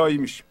یکتایی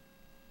میشیم.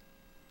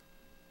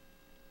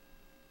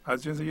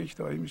 از جنس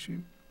یکتایی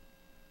میشیم،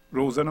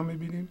 روزن رو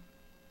میبینیم،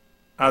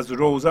 از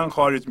روزن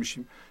خارج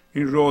میشیم.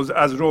 این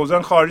از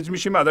روزن خارج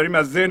میشیم، داریم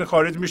از ذهن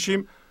خارج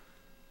میشیم،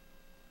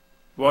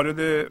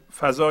 وارد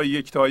فضای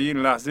یکتایی این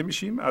لحظه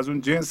میشیم، از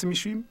اون جنس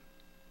میشیم.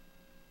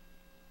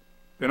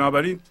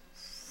 بنابراین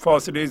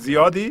فاصله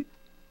زیادی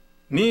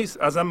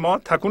نیست، از ما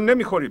تکون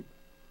نمیخوریم،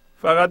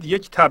 فقط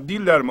یک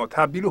تبدیل در ما،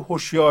 تبدیل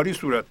هوشیاری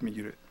صورت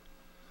میگیره.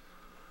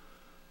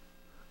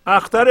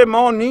 اختر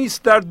ما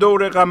نیست در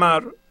دور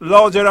قمر،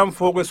 لاجرم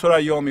فوق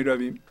ثریا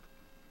میرویم.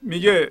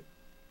 میگه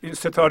این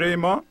ستاره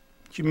ما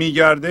که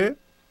میگرده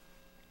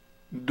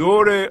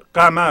دور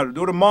قمر،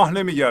 دور ماه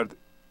نمیگرده.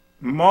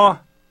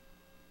 ماه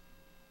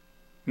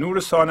نور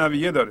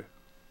ثانویه داره،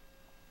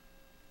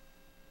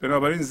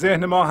 بنابراین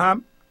ذهن ما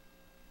هم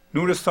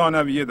نور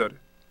ثانویه داره.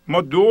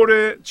 ما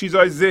دور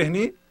چیزهای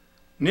ذهنی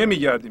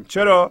نمیگردیم.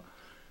 چرا؟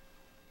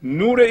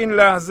 نور این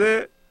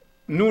لحظه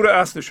نور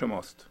اصل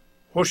شماست.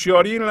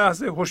 هوشیاری این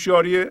لحظه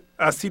هوشیاری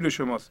اصیل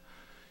شماست.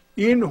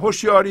 این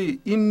هوشیاری،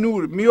 این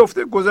نور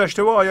میفته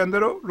گذشته و آینده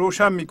رو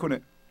روشن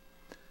میکنه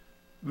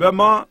و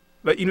ما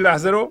و این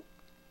لحظه رو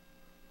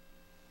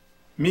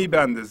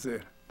میبنده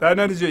ذهن. در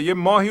نتیجه یه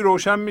ماهی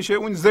روشن میشه،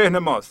 اون ذهن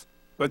ماست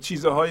و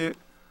چیزهای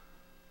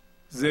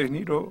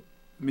ذهنی رو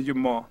میگه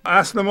ما.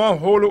 اصل ما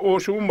حول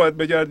اوشون باید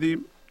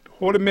بگردیم،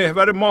 حول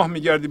محور ماه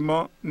میگردیم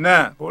ما؟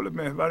 نه، حول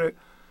محور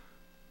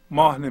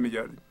ماه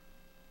نمیگردیم،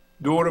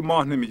 دور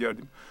ماه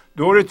نمیگردیم،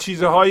 دور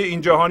چیزهای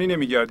این جهانی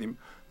نمیگردیم،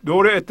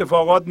 دور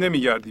اتفاقات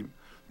نمیگردیم،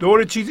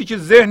 دور چیزی که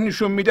ذهن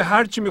نشون میده.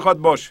 هر چی میخواد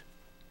باشه،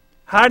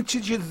 هر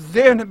چیزی که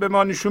ذهن به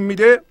ما نشون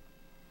میده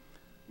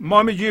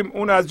ما میگیم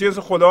اون از جنس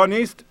خدا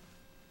نیست،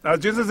 از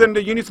جنس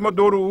زندگی نیست، ما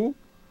دور او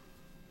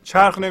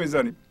چرخ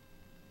نمیزنیم.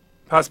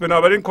 پس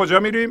بنابراین کجا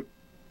میریم؟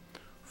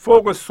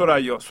 فوق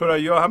ثریا.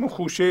 ثریا همون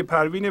خوشه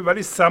پروینه،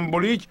 ولی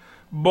سمبولیک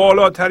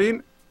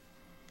بالاترین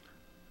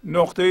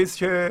نقطه است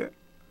که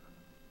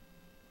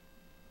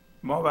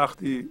ما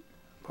وقتی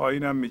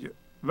پایینم میگه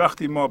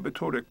وقتی ما به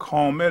طور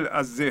کامل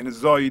از ذهن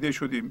زاییده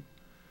شدیم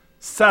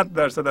 100%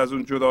 از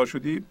اون جدا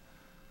شدیم،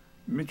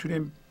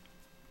 میتونیم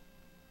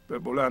به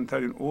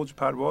بلندترین اوج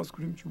پرواز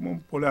کنیم که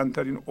اون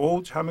بلندترین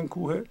اوج همین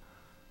کوه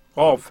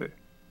قافه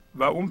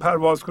و اون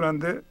پرواز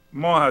کننده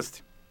ما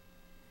هستیم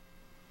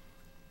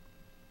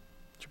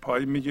که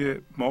پایین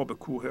میگه ما به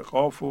کوه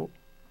قاف و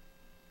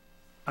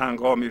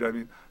عنقا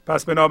میرویم.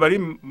 پس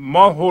بنابراین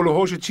ما حول و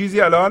حوش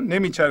چیزی الان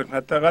نمیچرخیم،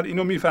 حداقل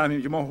اینو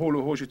میفهمیم که ما حول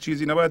و حوش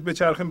چیزی نباید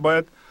بچرخیم،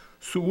 باید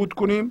صعود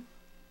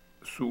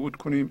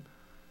کنیم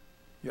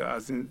یا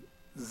از این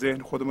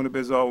ذهن خودمون رو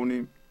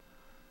بزاونیم،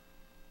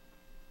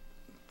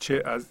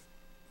 چه از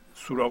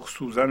سوراخ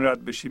سوزن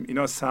رد بشیم.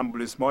 اینا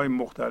سمبولیسم های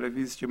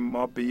مختلفی است که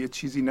ما به یه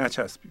چیزی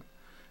نچسبیم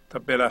تا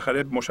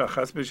بالاخره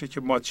مشخص بشه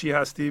که ما چی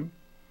هستیم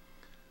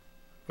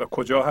و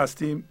کجا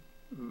هستیم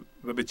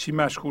و به چی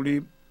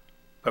مشغولیم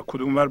و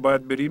کدوم ور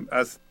باید بریم.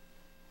 از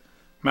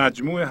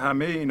مجموع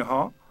همه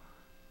اینها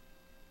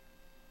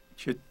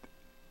که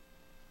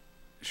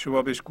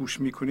شما بهش گوش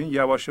میکنین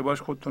یواش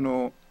یواش خودتون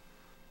رو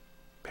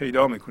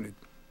پیدا میکنید.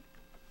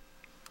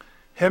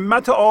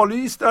 همت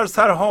عالی است در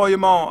سرهای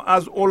ما،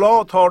 از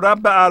علا تا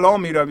رب اعلا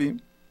می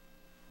رویم.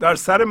 در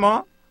سر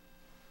ما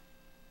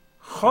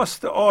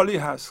خواست عالی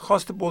هست،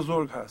 خواست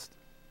بزرگ هست.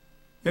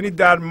 یعنی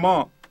در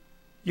ما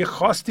یه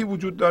خواستی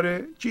وجود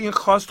داره که این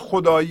خواست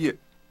خداییه،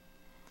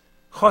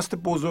 خواست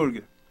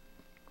بزرگه،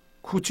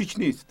 کوچیک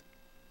نیست.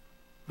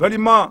 ولی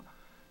ما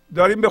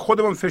داریم به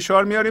خودمون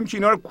فشار میاریم که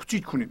اینا رو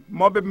کوچیک کنیم.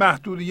 ما به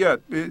محدودیت،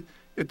 به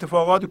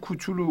اتفاقات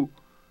کوچولو،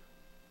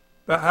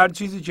 به هر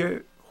چیزی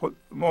که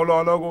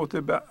مولانا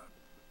گفته به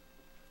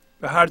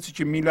هر چیزی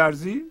که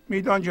میلرزی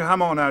میدان که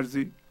همان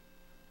ارزی،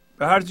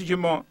 به هر چیزی که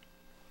ما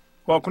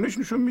واکنش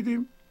نشون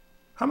میدیم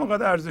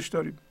همانقدر ارزش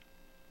داریم.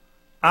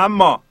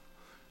 اما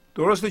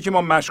درسته که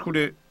ما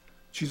مشغول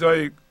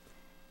چیزای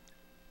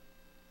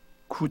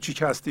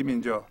کوچیک هستیم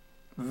اینجا،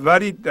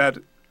 ولی در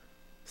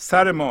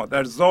سر ما،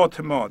 در ذات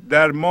ما،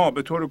 در ما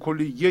به طور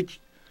کلی یک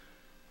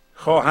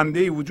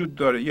خواهنده وجود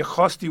داره، یه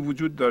خواستی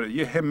وجود داره،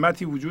 یه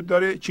همتی وجود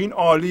داره که این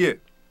عالیه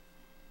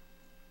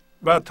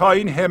و تا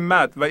این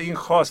همت و این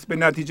خواست به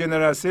نتیجه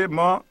نرسه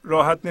ما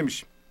راحت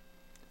نمیشیم.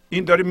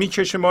 این داره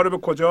میکشه ما رو به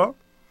کجا؟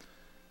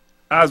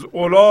 از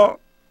علا.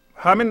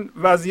 همین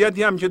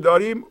وضعیتی هم که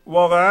داریم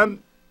واقعا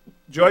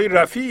جای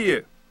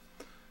رفیعیه.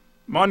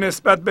 ما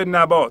نسبت به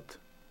نبات،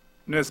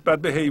 نسبت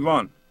به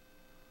حیوان،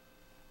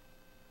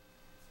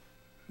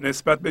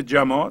 نسبت به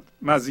جماد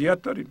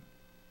مزیت داریم.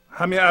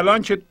 همین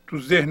الان که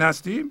تو ذهن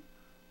هستیم،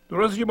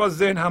 درسته که با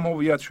ذهن هم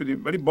هویت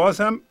شدیم، ولی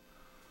باز هم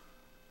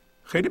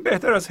خیلی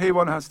بهتر از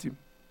حیوان هستیم.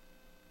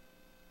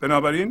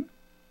 بنابراین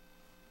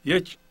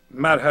یک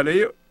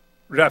مرحله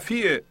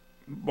رفیع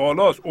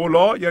بالاست.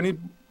 اولا یعنی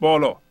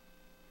بالا.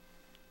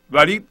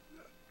 ولی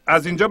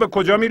از اینجا به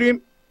کجا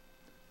میریم؟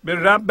 به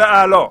رب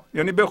اعلا،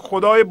 یعنی به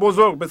خدای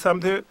بزرگ، به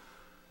سمت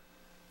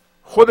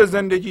خود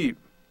زندگی،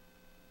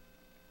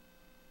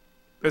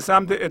 به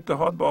سمت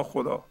اتحاد با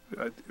خدا.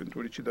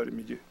 اینطوری چی داره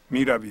میگه؟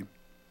 میرویم.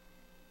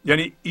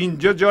 یعنی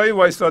اینجا جای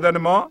وایستادن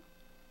ما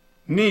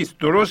نیست.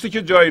 درسته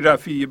که جای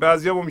رفیعی.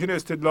 بعضیا ممکنه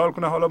استدلال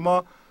کنه حالا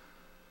ما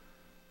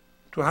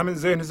تو همین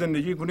ذهن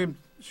زندگی کنیم،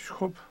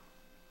 خب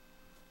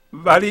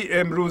ولی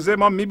امروزه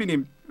ما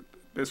میبینیم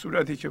به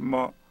صورتی که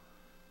ما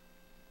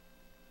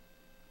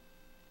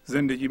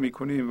زندگی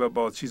میکنیم و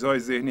با چیزهای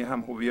ذهنی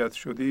هم هویت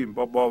شدیم،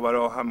 با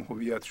باورها هم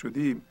هویت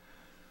شدیم،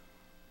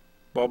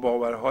 با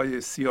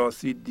باورهای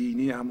سیاسی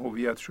دینی هم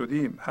هویت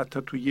شدیم.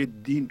 حتی تو یه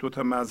دین دو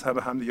تا مذهب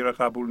هم دیگه را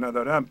قبول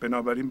ندارن،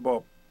 بنابراین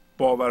با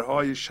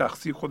باورهای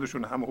شخصی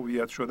خودشون هم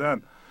هویت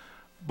شدن،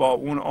 با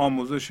اون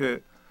آموزش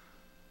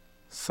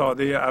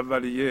ساده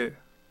اولیه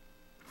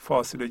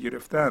فاصله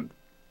گرفتند.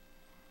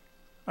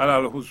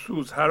 علل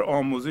خصوص هر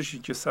آموزشی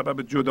که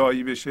سبب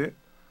جدایی بشه،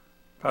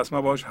 پس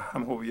ما باش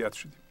هم هویت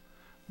شدیم.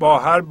 با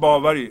هر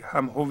باوری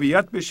هم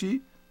هویت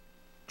بشی،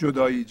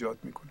 جدایی ایجاد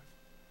میکنه.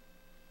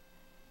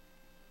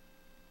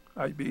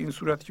 اگه به این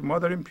صورت که ما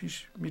داریم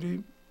پیش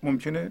میریم،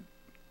 ممکنه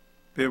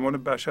به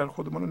عنوان بشر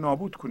خودمون رو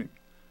نابود کنیم.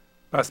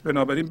 پس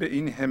بنابراین به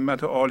این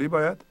همت عالی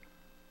باید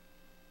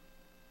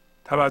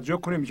توجه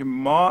کنیم که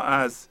ما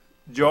از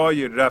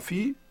جای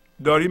رفیع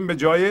داریم به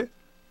جای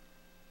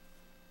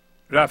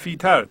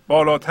رفیع‌تر،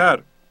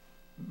 بالاتر،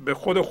 به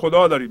خود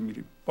خدا داریم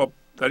میریم.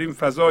 در این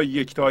فضای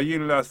یکتایی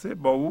این لحظه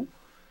با او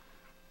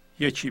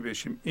یکی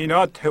بشیم.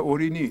 اینا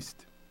تئوری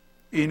نیست،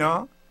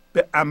 اینا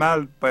به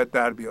عمل باید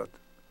در بیاد.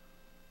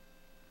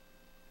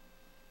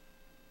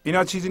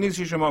 اینا چیزی نیست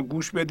که شما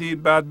گوش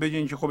بدید بعد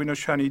بگین که خب اینا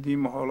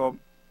شنیدیم، حالا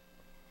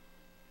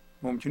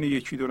ممکنه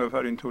یکی دو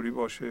نفر اینطوری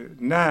باشه.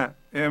 نه،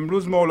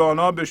 امروز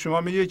مولانا به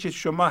شما میگه که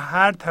شما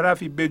هر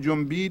طرفی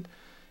بجنبید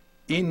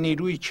این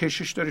نیروی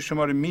کشش داره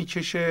شما رو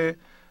میکشه.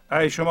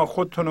 اگه شما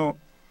خودتون رو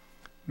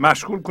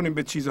مشغول کنید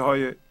به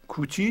چیزهای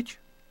کوچیک،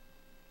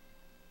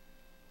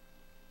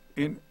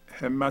 این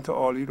همت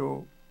عالی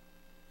رو،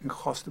 این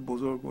خواست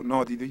بزرگ رو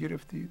نادیده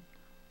گرفتید.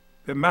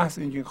 به محض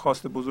اینکه این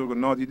خواست بزرگ رو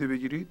نادیده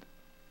بگیرید،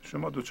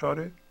 شما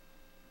دچار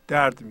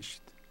درد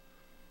میشید.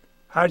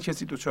 هر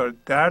کسی دچار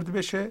درد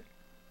بشه،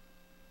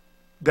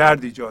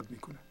 درد ایجاد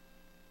میکنه.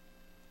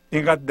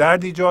 اینقدر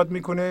درد ایجاد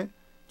میکنه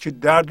که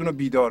درد رو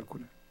بیدار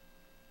کنه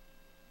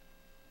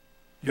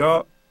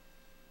یا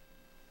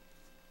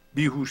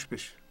بیهوش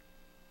بشه.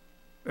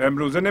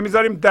 امروزه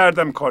نمیذاریم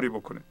دردم کاری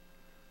بکنه.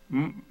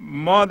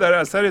 ما در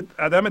اثر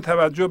عدم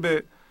توجه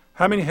به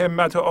همین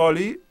همت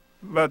عالی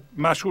و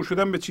مشغول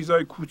شدن به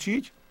چیزهای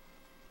کوچیک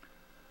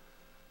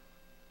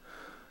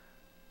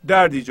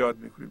درد ایجاد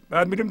میکنیم.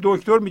 بعد میریم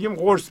دکتر میگیم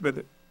قرص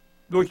بده،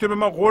 دکتر به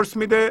ما قرص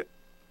میده،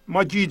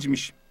 ما گیج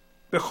میشیم،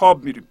 به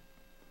خواب میریم،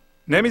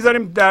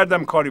 نمیذاریم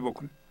دردم کاری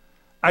بکنه.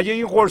 اگه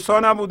این قرصا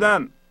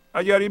نبودن،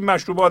 اگر این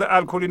مشروبات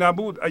الکلی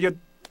نبود، اگر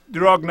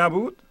دراگ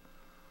نبود،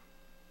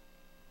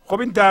 خب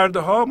این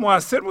دردها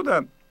موثر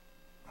بودن.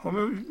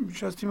 همه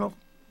میشستیم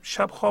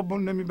شب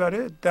خوابمون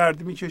نمیبره،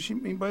 درد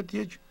میکشیم، این باید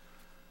یک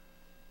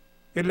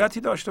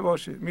علتی داشته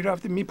باشه.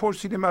 میرفتیم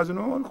میپرسیدیم از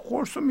اونها،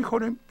 قرص رو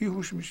میخوریم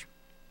بیهوش میشیم.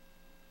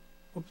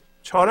 خب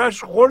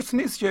چارش قرص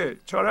نیست که،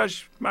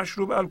 چارش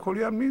مشروب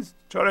الکلی هم نیست،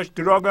 چارش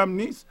دراگ هم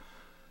نیست،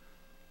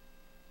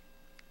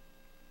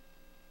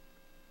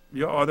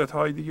 یا عادت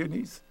های دیگه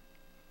نیست.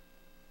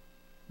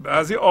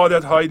 بعضی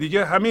عادت های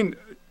دیگه همین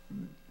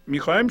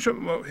میخوایم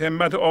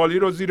همت عالی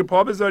رو زیر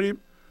پا بذاریم.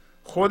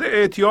 خود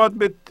اعتیاد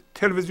به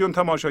تلویزیون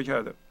تماشا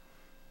کرده،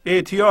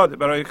 اعتیاد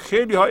برای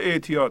خیلی ها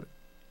اعتیاد.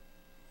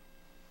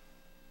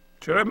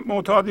 چرا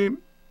معتادیم؟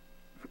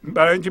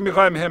 برای اینکه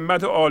میخوایم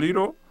همت عالی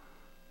رو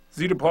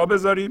زیر پا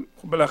بذاریم.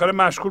 خب بالاخره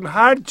مشغول،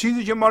 هر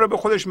چیزی که ما رو به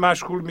خودش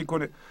مشغول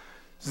میکنه،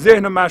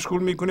 ذهن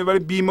مشغول میکنه ولی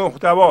بی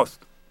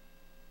محتواست.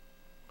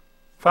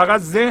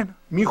 فقط ذهن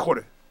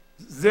میخوره.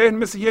 ذهن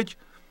مثل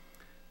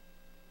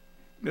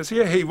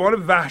یه حیوان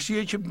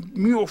وحشیه که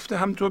میفته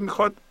همونطور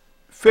میخواد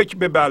فکر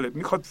ببله،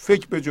 میخواد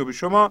فکر بجوبه.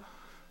 شما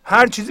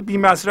هر چیز بی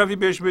مصرفی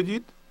بهش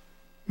بدید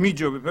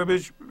میجوبه.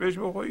 بهش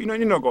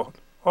اینو نگاه کن،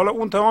 حالا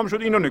اون تمام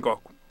شد اینو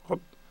نگاه کن. خب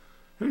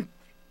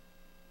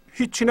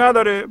هیچی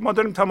نداره، ما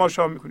داریم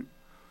تماشا میکنیم.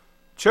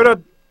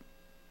 چرا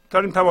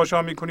داریم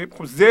تماشا میکنیم؟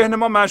 خب ذهن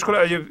ما مشغول،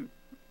 اگه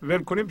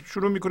ول کنیم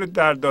شروع میکنه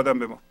درد دادن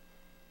به ما.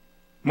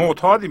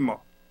 معتادیم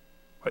ما.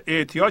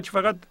 اعتیاد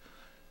فقط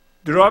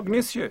دراگ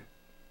نیست که،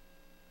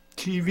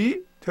 تیوی،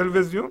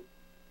 تلویزیون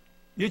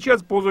یکی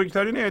از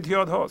بزرگترین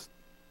اعتیاد هاست.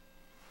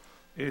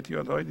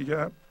 اعتیادهای دیگه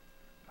هم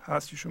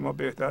هست که شما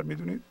بهتر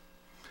میدونید.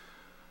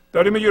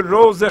 داریم میگه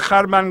روز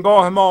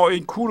خرمنگاه ما ای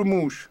کور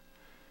موش،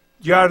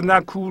 گر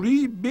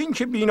نکوری بین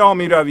که بینا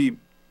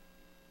میرویم.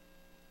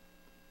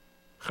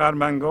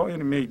 خرمنگاه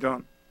یعنی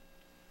میدان.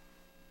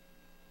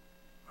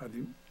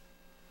 قدیم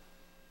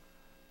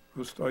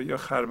روستایی ها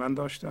خرمن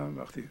داشتن،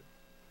 وقتی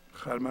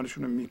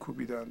خرمنشون رو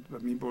میکوبیدن و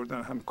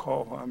میبردن هم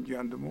کاه و هم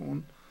گندم،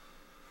 اون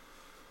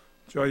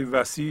جای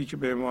وسیعی که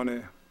به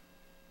عنوان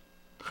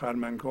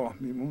خرمنگاه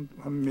میموند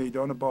هم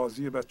میدان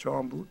بازی بچه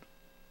هم بود.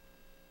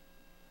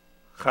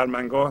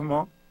 خرمنگاه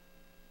ما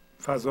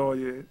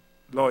فضای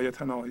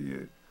لایتناهی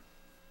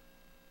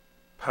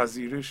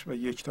پذیرش و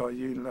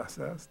یکتایی این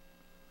لحظه است.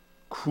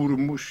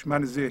 کورموش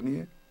من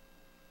ذهنیه.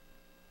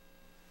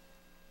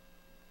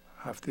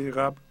 هفته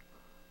قبل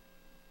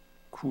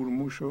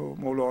کورموش و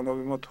مولانا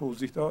به ما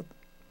توضیح داد.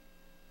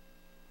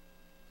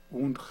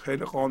 اون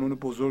خیلی قانون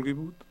بزرگی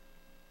بود.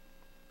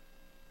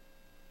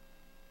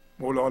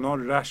 مولانا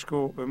رشک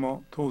رو به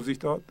ما توضیح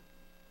داد،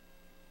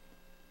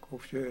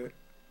 گفت که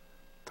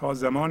تا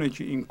زمانی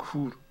که این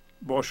کور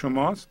با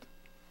شماست،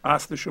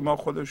 اصل شما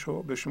خودش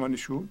رو به شما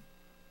نشون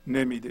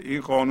نمیده.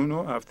 این قانون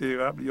رو هفته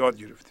قبل یاد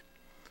گرفتیم.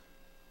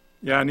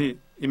 یعنی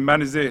این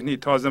من ذهنی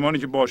تا زمانی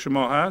که با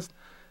شما هست،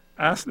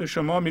 اصل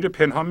شما میره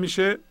پنهان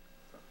میشه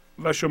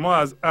و شما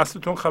از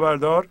اصلتون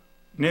خبردار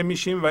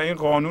نمیشیم و این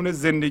قانون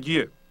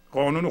زندگیه،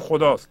 قانون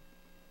خداست.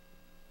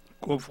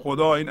 گفت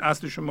خدا این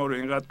اصل شما رو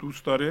اینقدر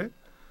دوست داره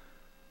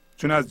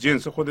چون از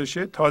جنس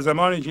خودشه، تا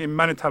زمانی که این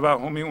من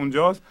توهمی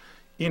اونجاست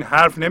این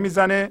حرف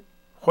نمیزنه،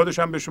 خودش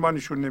هم به شما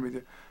نشون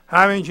نمیده.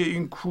 همین که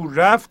این کور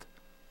رفت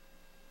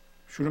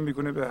شروع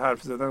میکنه به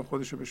حرف زدن،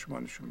 خودش رو به شما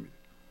نشون میده.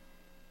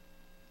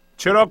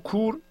 چرا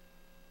کور؟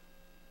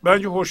 برای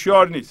اینکه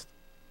هوشیار نیست،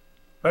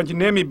 برای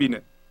اینکه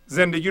نمیبینه،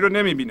 زندگی رو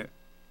نمیبینه.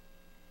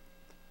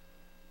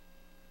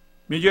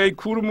 میگه ای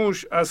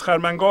کورموش از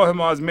خرمنگاه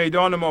ما، از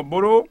میدان ما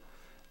برو.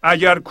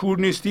 اگر کور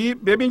نیستی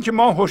ببین که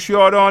ما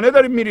هوشیارانه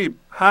داریم میریم.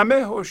 همه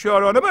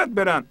هوشیارانه باید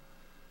برن.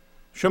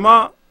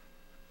 شما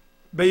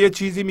به یه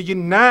چیزی میگی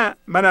نه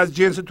من از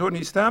جنس تو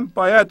نیستم،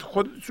 باید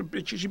خودت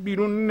بکشی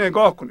بیرون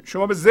نگاه کنی.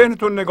 شما به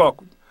ذهنتون نگاه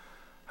کنید.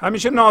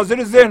 همیشه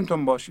ناظر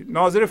ذهنتون باشید،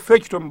 ناظر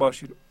فکرتون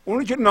باشید.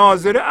 اونی که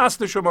ناظر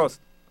اصل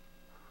شماست.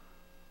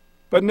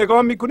 بعد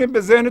نگاه میکنید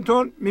به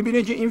ذهنتون،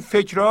 میبینید که این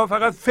فکرها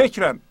فقط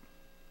فکرن.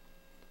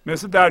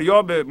 مثل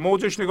دریا به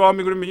موجش نگاه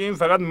میکنید، میگه این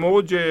فقط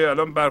موجه،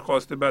 الان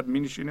برخواسته بعد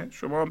مینشینه.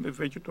 شما به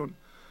فکرتون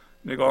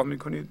نگاه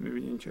میکنید،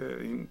 میبینید که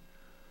این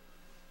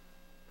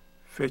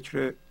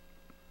فکر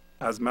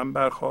از من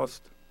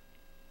برخواست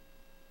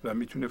و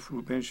میتونه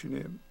فرو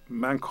بنشینه.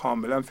 من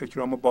کاملا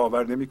فکرامو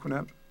باور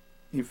نمیکنم،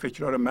 این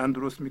فکرها رو من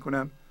درست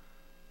میکنم.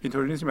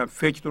 اینطوری نیست من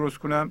فکر درست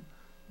کنم،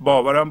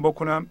 باورم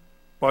بکنم،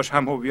 باش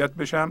هم هویت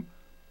بشم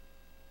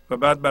و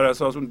بعد بر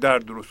اساس اون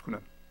درد درست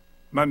کنم.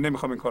 من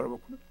نمیخوام این کارو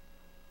بکنم.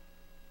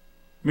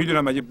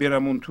 میدونم اگه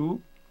برم اون تو،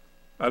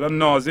 الان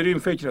ناظر این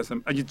فکر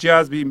هستم، اگه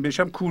جذب این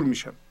بشم کور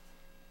میشم،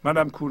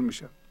 منم کور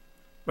میشم.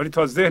 ولی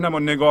تا ذهنم رو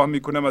نگاه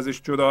میکنم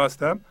ازش جدا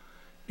هستم،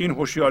 این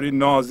هوشیاری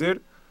ناظر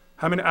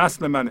همین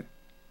اصل منه.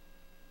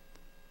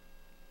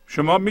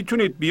 شما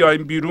میتونید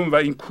بیاین بیرون و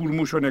این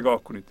کورموش رو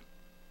نگاه کنید.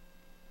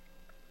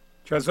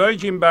 کسایی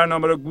که این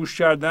برنامه رو گوش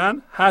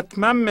کردن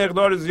حتما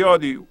مقدار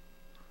زیادی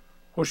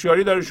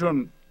هوشیاری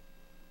درشون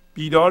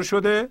بیدار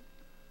شده.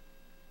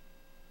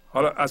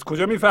 حالا از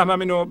کجا میفهمم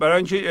اینو؟ برای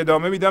اینکه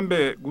ادامه میدم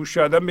به گوش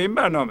کردن به این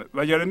برنامه،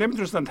 وگرنه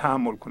نمیتونستن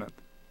تحمل کنند.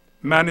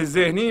 من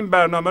ذهنی این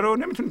برنامه رو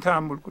نمیتونه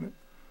تحمل کنه،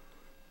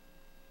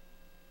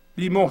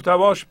 بی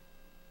محتواش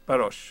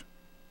براش.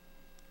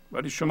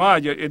 ولی شما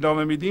اگر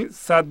ادامه میدین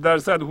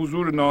 100%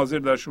 حضور ناظر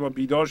در شما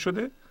بیدار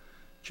شده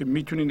که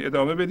میتونین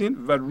ادامه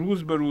بدین و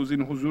روز به روز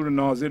این حضور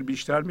ناظر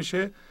بیشتر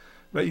میشه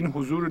و این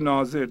حضور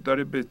ناظر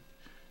داره به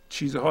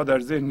چیزها در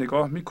ذهن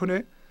نگاه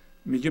میکنه،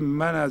 میگه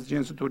من از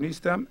جنس تو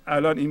نیستم.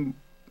 الان این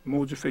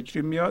موج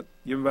فکری میاد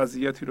یه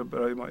وضعیتی رو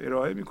برای ما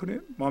ارائه میکنه،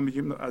 ما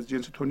میگیم از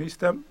جنس تو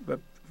نیستم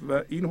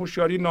و این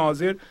هوشیاری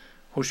ناظر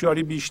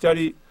هوشیاری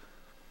بیشتری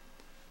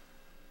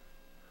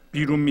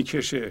بیرون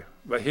میکشه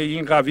و هی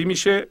این قوی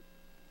میشه،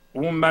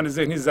 اون من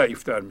ذهنی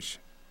ضعیفتر میشه.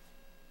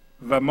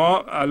 و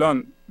ما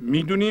الان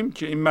میدونیم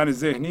که این من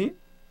ذهنی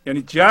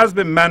یعنی جذب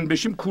من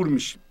بشیم کور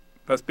میشیم.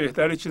 پس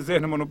بهتره که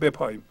ذهنمون رو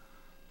بپاییم،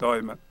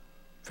 دائما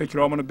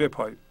فکرامون رو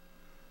بپاییم،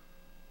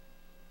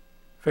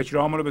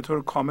 فکرامون رو به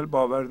طور کامل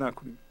باور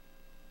نکنیم،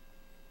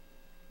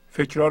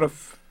 فکرها رو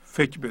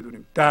فکر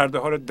بدونیم،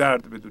 دردها رو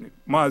درد بدونیم.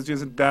 ما از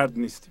جنس درد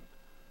نیستیم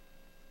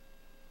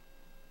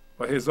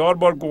و 1000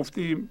 بار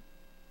گفتیم،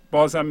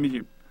 بازم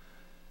میگیم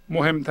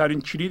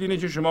مهمترین کلید اینه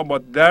که شما با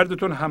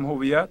دردتون هم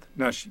هویت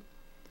نشید،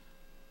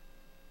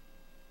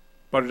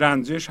 با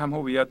رنجش هم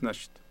هویت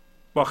نشید،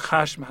 با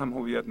خشم هم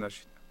هویت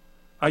نشید.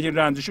 اگه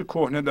رنجش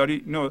کهنه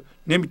داری اینو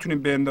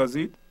نمیتونید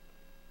بندازید،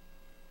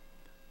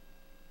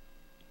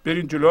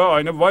 برین جلو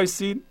آینه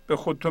وایسین، به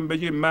خودتون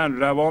بگید من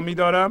روا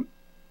میدارم،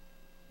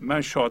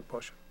 من شاد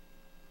باشم،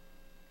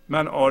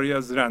 من عاری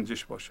از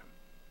رنجش باشم،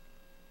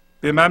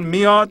 به من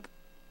میاد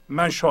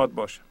من شاد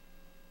باشم،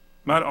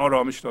 من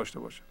آرامش داشته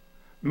باشم،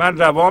 من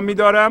روا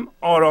میدارم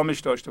آرامش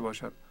داشته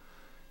باشم،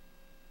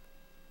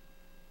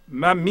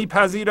 من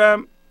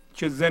میپذیرم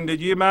که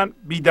زندگی من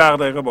بی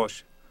دغدغه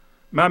باشه،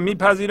 من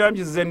میپذیرم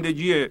که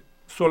زندگی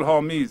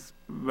صلح‌آمیز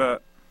و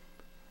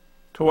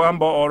توأم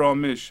با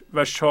آرامش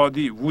و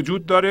شادی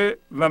وجود داره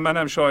و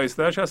منم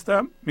شایسته‌اش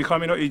هستم،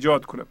 میخوام اینو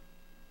ایجاد کنم.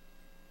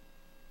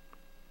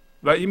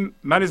 و این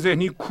من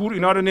ذهنی کور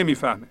اینا رو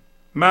نمیفهمه،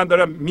 من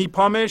دارم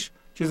میپامش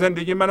که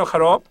زندگی منو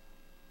خراب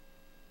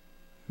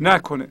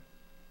نکنه.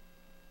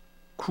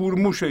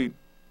 کورموشه این.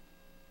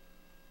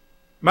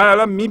 من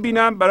الان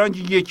میبینم برای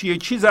اینکه یکی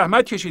یکی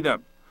زحمت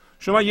کشیدم.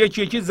 شما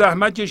یکی یکی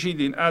زحمت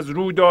کشیدین، از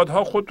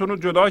رویدادها خودتون رو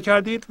جدا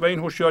کردید و این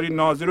هوشیاری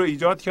ناظر رو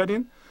ایجاد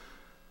کردین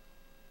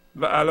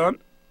و الان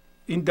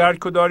این درک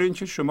رو دارین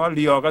که شما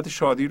لیاقت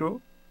شادی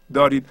رو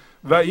دارید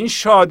و این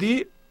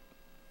شادی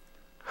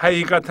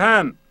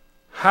حقیقتاً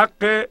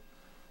حق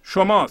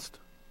شماست.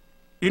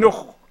 اینو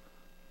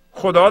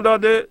خدا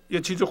داده، یه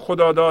چیز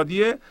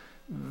خدادادیه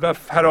و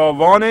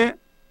فراوانه،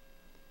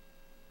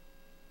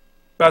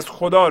 بس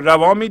خدا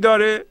روا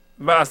میداره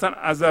و اصلا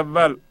از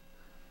اول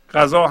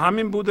قضا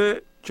همین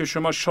بوده که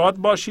شما شاد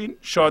باشین.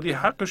 شادی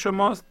حق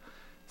شماست،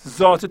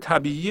 ذات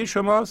طبیعی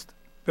شماست،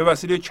 به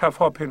وسیله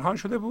کفها پنهان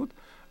شده بود.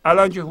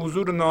 الان که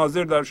حضور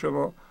ناظر در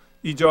شما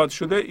ایجاد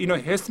شده، اینو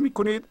حس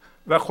میکنید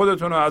و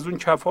خودتون رو از اون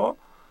کفها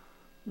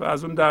و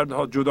از اون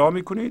دردها جدا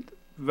میکنید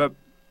و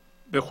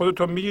به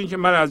خودتون میگین که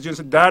من از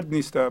جنس درد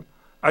نیستم.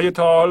 اگه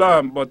تا حالا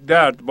هم با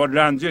درد، با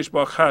رنجش،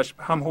 با خشم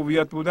هم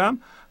هویت بودم،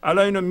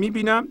 الان اینو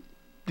میبینم،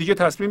 دیگه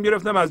تصمیم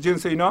گرفتم از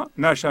جنس اینا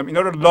نشم،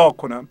 اینا رو لا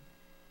کنم.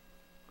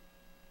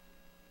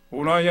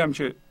 اونایی هم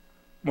که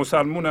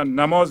مسلمونن،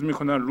 نماز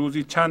میکنن،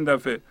 روزی چند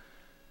دفعه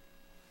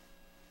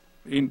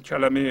این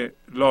کلمه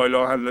لا اله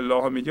الا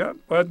الله میگن،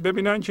 باید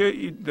ببینن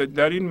که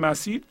در این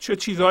مسیر چه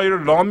چیزهایی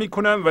رو لا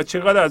میکنن و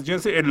چقدر از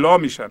جنس الا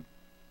میشن.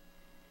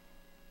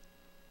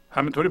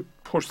 همینطوری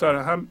پشت سر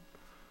هم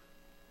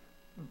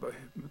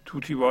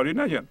توتیواری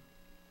نگن.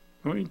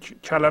 این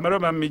کلمه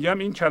رو من میگم،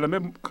 این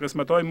کلمه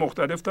قسمت‌های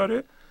مختلف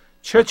داره.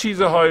 چه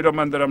چیزهایی رو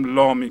من دارم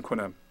لا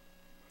میکنم؟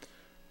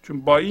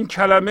 چون با این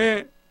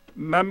کلمه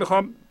من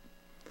میخوام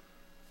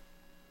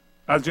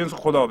از جنس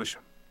خدا بشم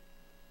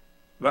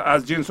و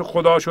از جنس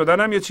خدا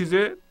شدنم یه چیز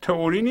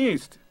تئوری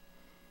نیست،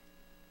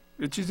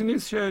 یه چیزی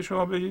نیست که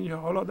شما بگین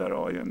حالا در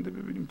آینده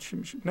ببینیم چی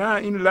میشه. نه،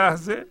 این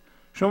لحظه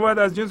شما باید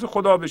از جنس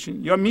خدا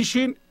بشین، یا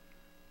میشین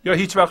یا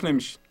هیچ وقت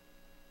نمیشین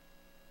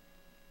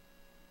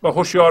و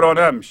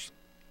هوشیارانه هم میشین.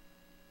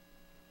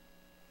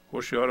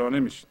 هوشیارانه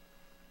میشین،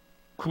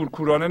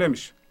 کورکورانه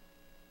نمیشین.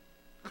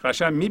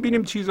 قشنگ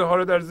میبینیم چیزها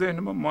رو در ذهن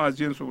ما از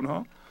جنس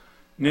اونها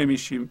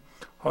نمیشیم.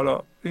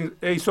 حالا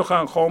ای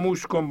سخن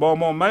خاموش کن با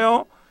ما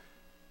میا،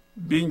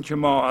 بین که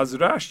ما از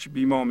رشک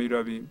بی ما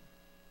میرویم.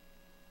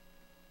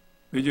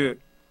 میگه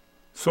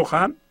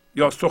سخن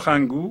یا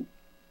سخنگو،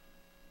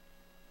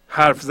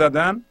 حرف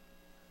زدن،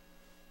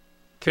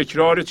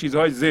 تکرار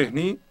چیزهای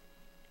ذهنی،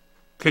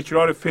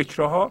 تکرار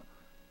فکرها،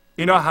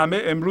 اینا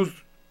همه امروز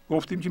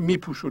گفتیم که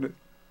میپوشونه،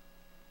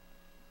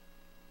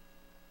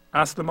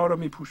 اصل ما رو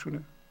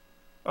میپوشونه.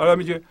 حالا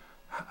میگه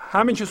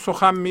همین که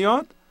سخن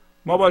میاد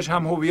ما باش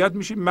هم هویت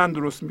میشیم، من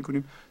درست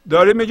میکنیم.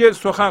 داره میگه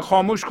سخن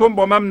خاموش کن،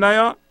 با من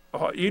نیا.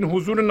 این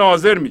حضور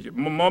ناظر میگه،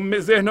 ما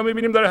ذهن رو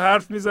میبینیم داره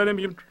حرف میزنه،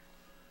 میگیم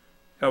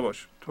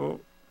یواش، تو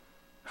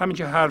همین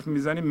که حرف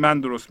میزنی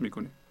من درست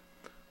میکنی،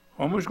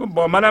 خاموش کن،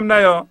 با منم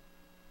نیا.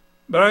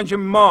 برای اینکه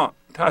ما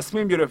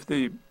تصمیم گرفته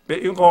ایم به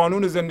این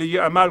قانون زندگی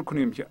عمل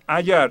کنیم که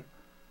اگر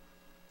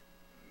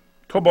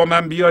تو با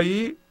من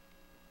بیایی،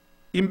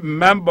 این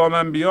من با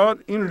من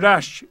بیاد، این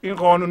رشت، این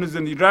قانون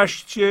زندگی.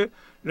 رشت چیه؟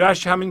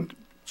 رشت همین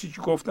چیزی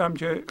که گفتم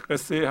که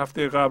قصه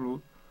هفته قبل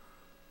بود.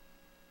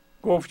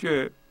 گفت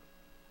که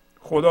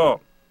خدا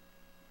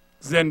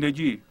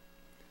زندگی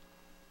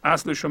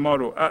اصل شما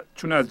رو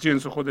چون از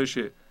جنس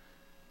خودشه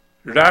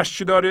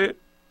رشت داره،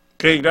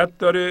 غیرت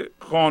داره.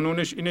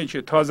 قانونش اینه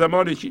که تا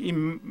زمانی که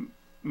این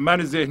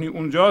من ذهنی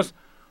اونجاست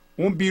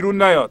اون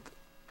بیرون نیاد.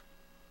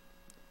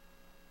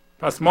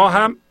 پس ما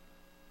هم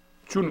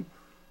چون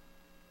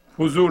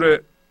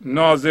حضور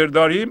ناظر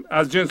داریم،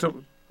 از جنس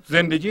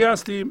زندگی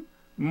هستیم،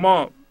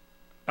 ما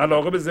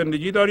علاقه به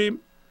زندگی داریم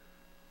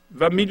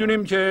و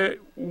میدونیم که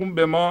اون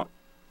به ما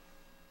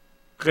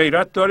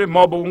غیرت داره،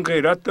 ما به اون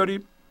غیرت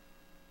داریم،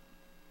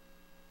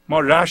 ما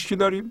رشک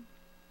داریم.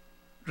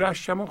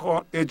 رشک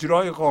هم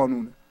اجرای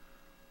قانونه.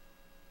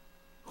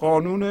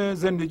 قانون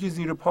زندگی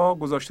زیر پا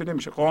گذاشته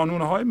نمیشه.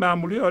 قانونهای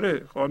معمولی آره،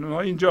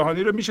 قانونهای این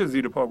جهانی رو میشه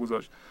زیر پا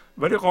گذاشت،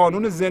 ولی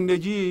قانون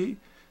زندگی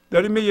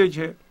داره میگه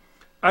که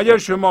اگر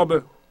شما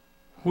به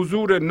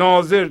حضور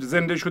ناظر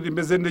زنده شدین،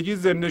 به زندگی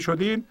زنده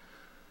شدین،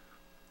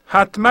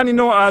 حتما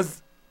اینو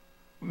از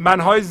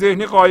منهای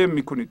ذهنی قایم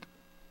میکنید،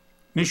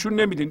 نشون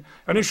نمیدین.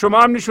 یعنی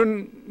شما هم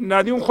نشون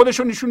ندین، اون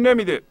خودشون نشون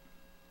نمیده.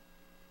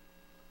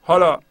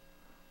 حالا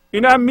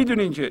این هم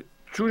میدونین که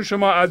چون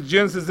شما از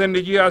جنس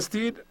زندگی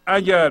هستید،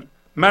 اگر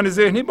من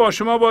ذهنی با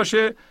شما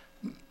باشه،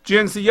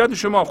 جنسیت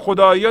شما،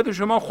 خداییت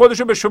شما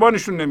خودشو به شما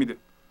نشون نمیده.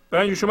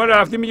 برای اینکه شما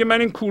رفتین میگه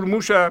من این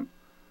کورموشم،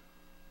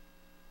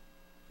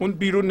 اون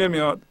بیرون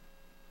نمیاد.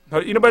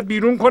 حالا اینو باید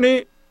بیرون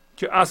کنی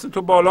که اصل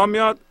تو بالا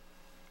میاد.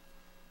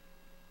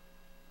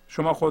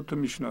 شما خودتو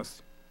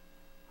میشناسی،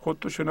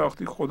 خودتو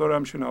شناختی، خدا رو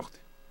هم شناختی.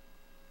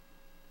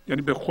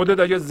 یعنی به خودت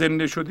اگه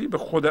زنده شدی، به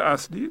خود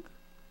اصلید،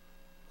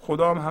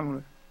 خدا هم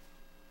همونه.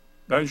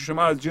 برای اینکه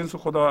شما از جنس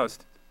خدا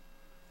هستید.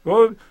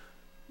 و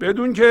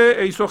بدون که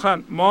ای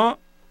سخن، ما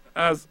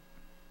از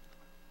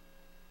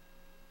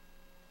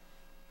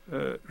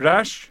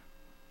رش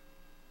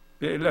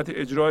به علت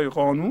اجرای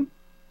قانون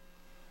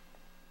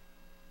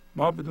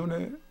ما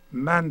بدون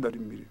من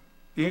داریم میریم.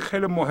 این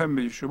خیلی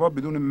مهمه، شما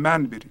بدون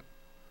من بریم،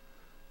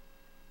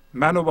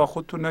 منو با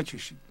خودتون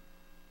نکشید.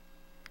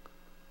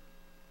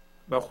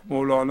 و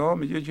مولانا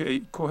میگه که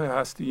ای کوه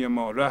هستی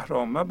ما ره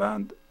را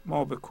مبند،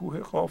 ما به کوه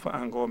قاف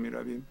عنقا می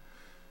رویم.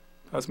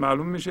 پس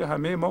معلوم میشه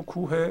همه ما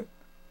کوه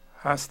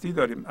هستی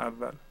داریم.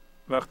 اول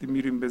وقتی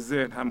میریم به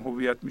ذهن هم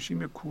هویت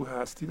میشیم، یه کوه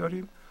هستی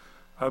داریم.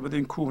 البته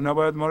این کوه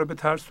نباید ما رو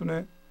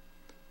بترسونه،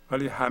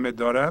 ولی همه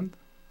دارند،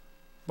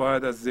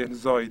 باید از ذهن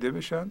زاییده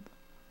بشند.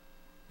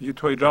 میگه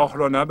توی راه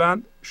را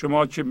نبند.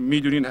 شما که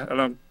میدونین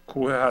الان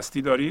کوه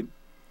هستی دارید،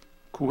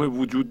 کوه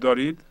وجود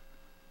دارید،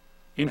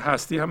 این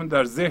هستی همون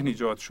در ذهن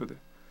ایجاد شده.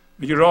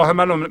 میگه راه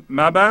من رو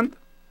مبند،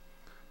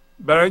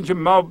 برای اینکه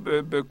ما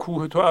به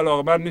کوه تو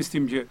علاقه‌مند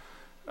نیستیم که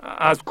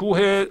از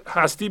کوه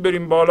هستی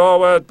بریم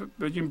بالا و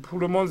بگیم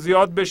پولمون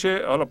زیاد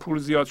بشه. حالا پول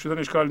زیاد شدن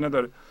اشکالی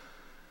نداره،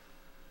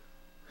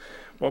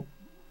 با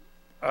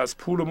از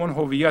پولمون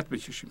هویت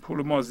بکشیم.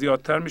 پول ما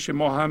زیادتر میشه،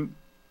 ما هم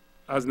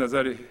از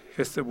نظر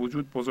حس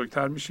وجود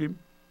بزرگتر میشیم.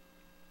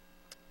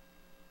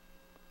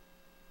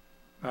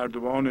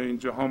 نردبان این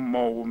جهان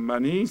ما و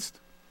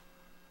منیست،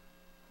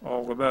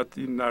 عاقبت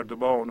این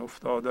نردبان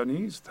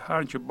افتادنی است.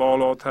 هر که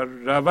بالاتر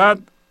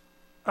رود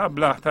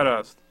ابلهتر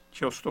است،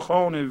 که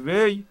استخوان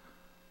وی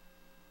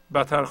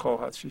بتر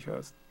خواهد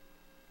شکست.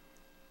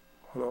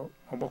 حالا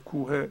ما با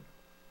کوه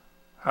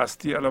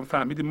هستی الان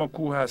فهمیدیم ما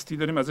کوه هستی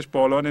داریم، ازش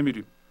بالا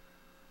نمیریم.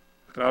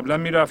 قبلا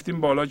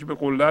میرفتیم بالا که به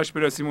قلهش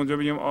برسیم، اونجا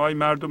بگیم آی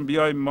مردم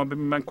بیایم ما ببین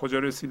من کجا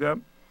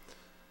رسیدم.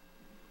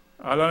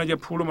 الان اگه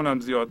پولمون هم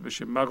زیاد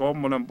بشه،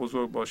 مقاممون هم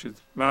بزرگ باشه،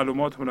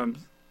 معلوماتمون هم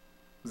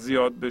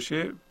زیاد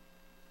بشه،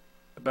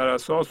 بر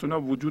اساس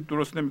اونا وجود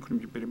درست نمیکنیم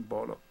که بریم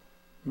بالا.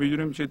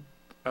 میدونیم که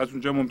از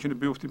اونجا ممکنه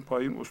بیفتیم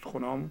پایین،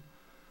 استخونامون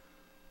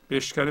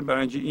بشکنه،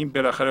 برای اینکه این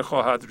بالاخره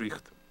خواهد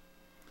ریخت.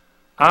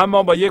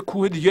 اما با یک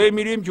کوه دیگه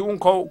میریم که اون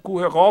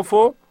کوه قاف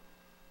و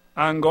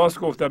انگاس.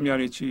 گفتم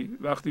یعنی چی؟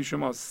 وقتی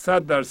شما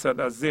 100%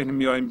 از ذهن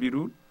میایم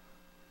بیرون،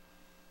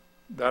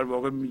 در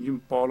واقع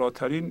میگیم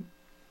بالاترین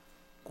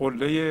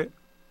قله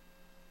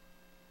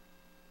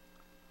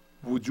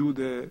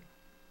وجود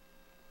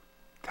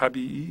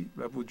طبیعی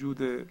و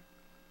وجود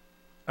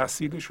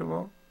اصیل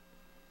شما،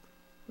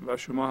 و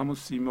شما همون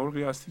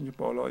سیمرغی هستین که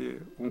بالای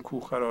اون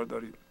کوه قرار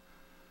دارید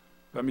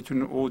و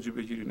میتونین اوج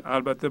بگیرین.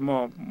 البته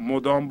ما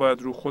مدام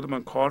باید رو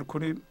خودمان کار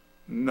کنیم،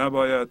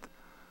 نباید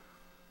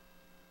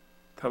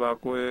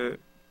توقع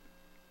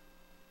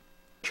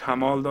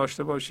کمال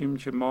داشته باشیم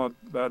که ما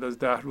بعد از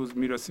 10 روز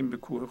میرسیم به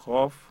کوه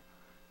قاف.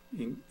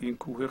 این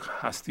کوه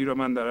هستی رو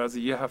من در عرض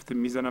 1 هفته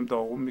میزنم،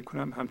 داغون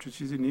میکنم. همچون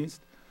چیزی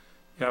نیست.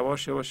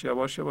 یواش یواش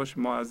یواش یواش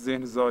ما از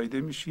ذهن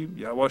زایده میشیم.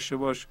 یواش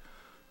یواش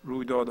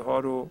رویدادها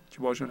رو که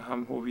باشون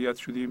هم هویت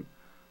شدیم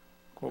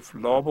گفت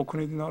لا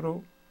بکنید اینا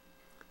رو.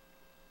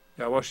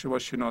 یواش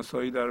یواش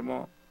شناسایی در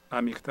ما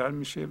عمیق‌تر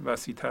میشه،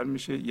 وسیع‌تر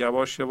میشه.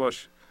 یواش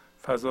یواش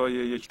فضای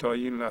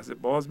یکتایی این لحظه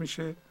باز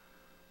میشه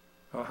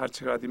و هر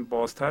چقدر این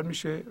بازتر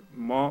میشه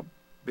ما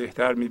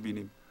بهتر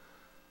میبینیم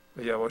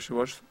و یواش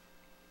یواش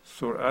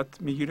سرعت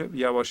میگیره.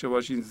 یواش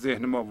یواش این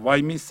ذهن ما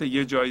وای میسته،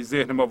 یه جایی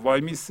ذهن ما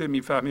وای میسته،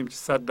 میفهمیم که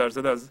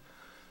 100% از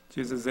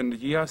چیز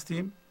زندگی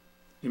هستیم.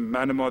 این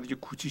من ما دیگه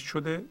کوچیک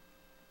شده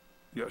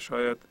یا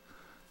شاید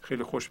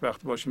خیلی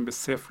خوشبخت باشیم به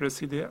 0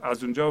 رسیده.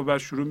 از اونجا بعد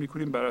شروع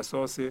میکنیم بر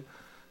اساس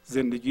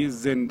زندگی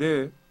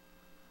زنده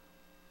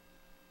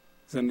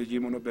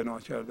زندگیمون رو بنا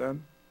کردن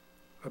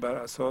و بر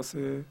اساس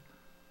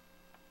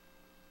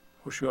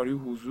هوشیاری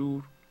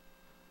حضور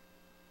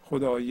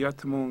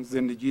خداییتمون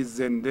زندگی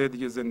زنده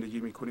دیگه زندگی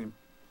میکنیم.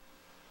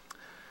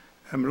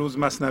 امروز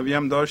مثنوی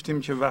هم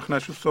داشتیم که وقت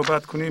نشد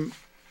صحبت کنیم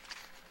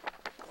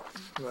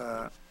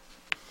و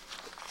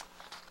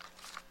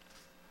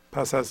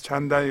پس از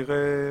چند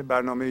دقیقه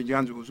برنامه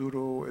گنج حضور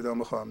رو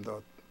ادامه خواهم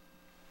داد.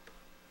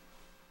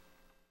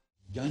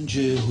 گنج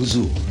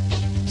حضور،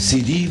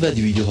 CD و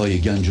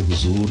دیویدیوهای گنج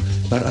حضور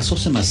بر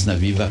اساس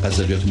مثنوی و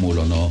غزلیات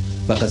مولانا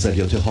و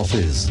غزلیات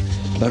حافظ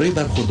برای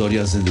برخورداری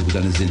از زنده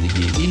بودن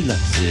زندگی این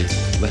لحظه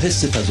و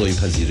حس فضای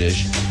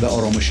پذیرش و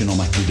آرامش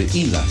نامحدود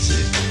این لحظه،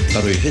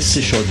 برای حس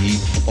شادی،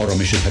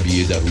 آرامش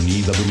طبیعی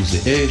درونی و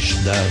بروز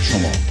عشق در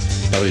شما،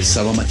 برای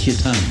سلامتی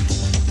تن،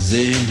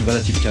 ذهن و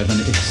لطیف کردن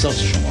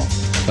احساس شما،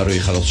 برای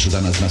خلاص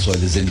شدن از مسائل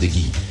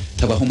زندگی،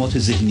 توهمات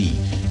ذهنی،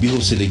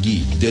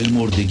 بی‌حوصلگی،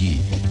 دلمردگی،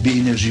 بی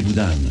انرژی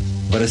بودن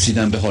و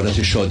رسیدن به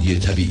حالت شادی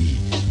طبیعی،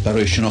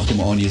 برای شناخت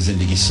معانی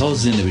زندگی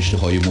ساز نوشته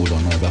های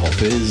مولانا و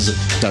حافظ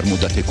در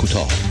مدت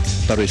کوتاه.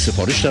 برای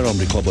سفارش در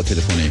آمریکا با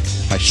تلفن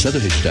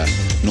 818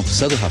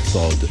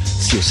 970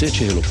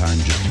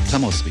 3345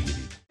 تماس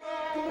بگیرید.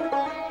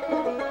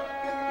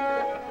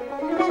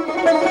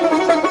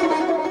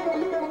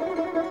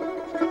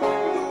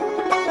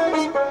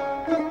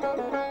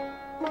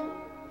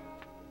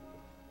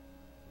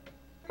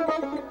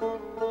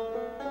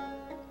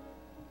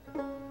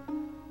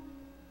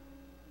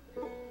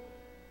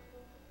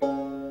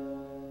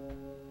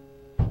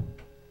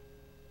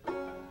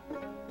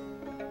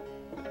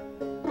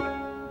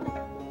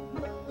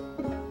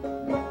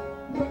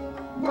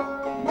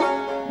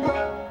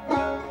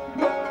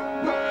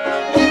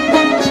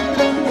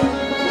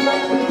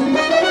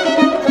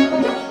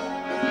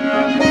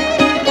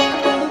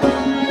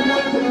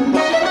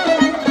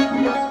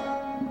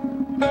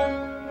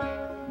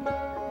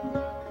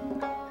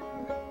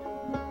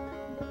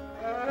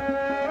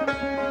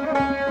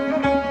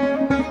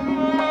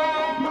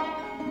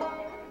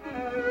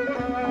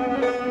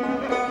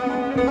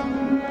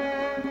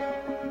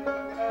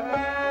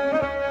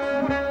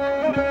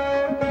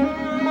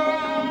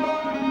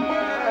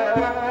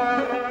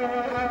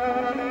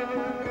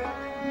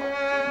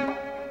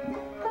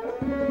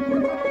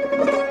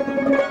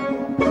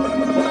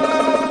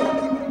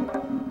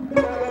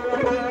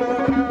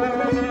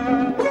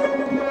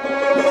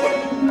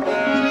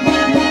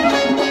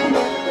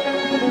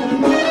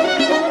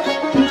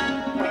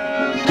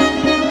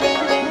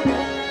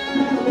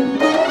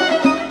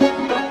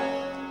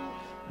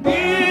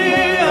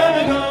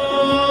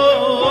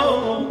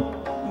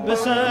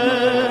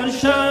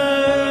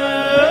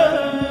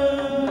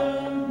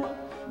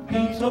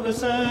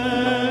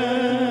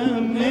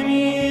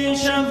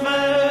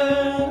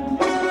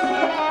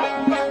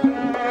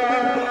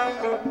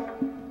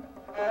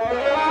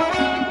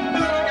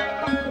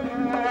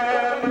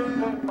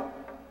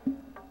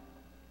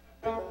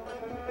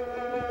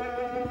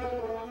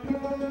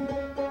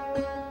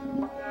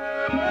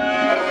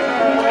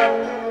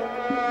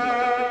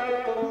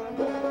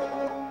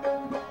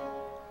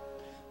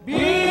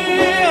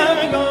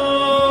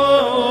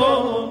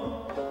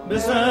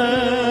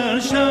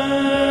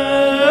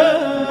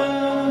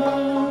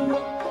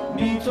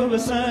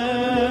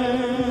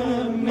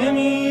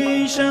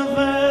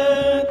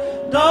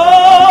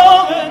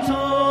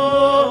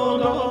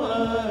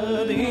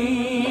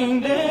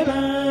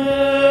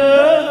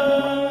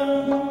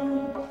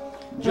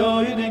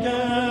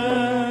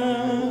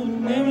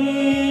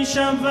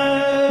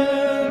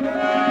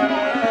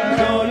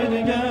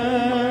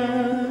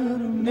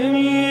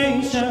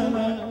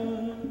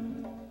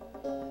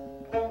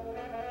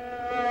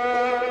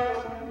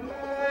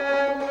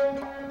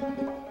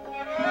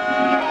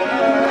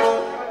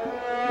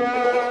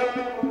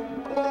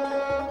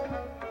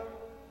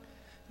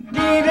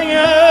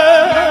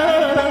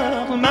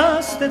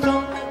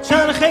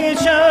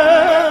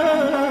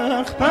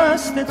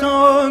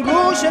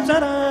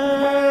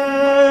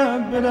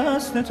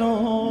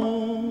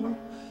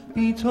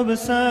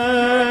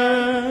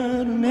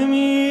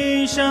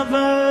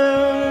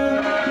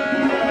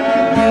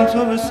 تو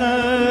به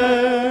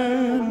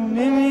سر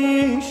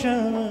نمی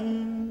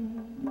شود.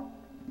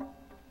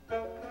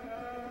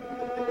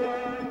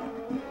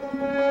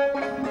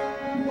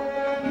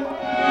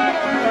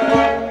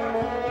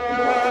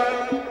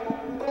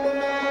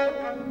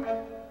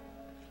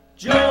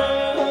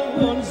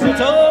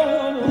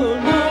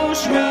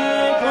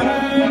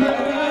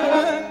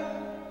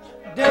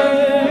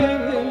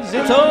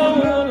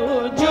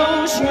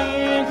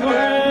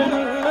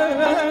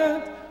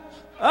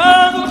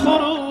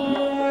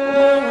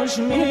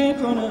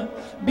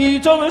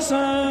 به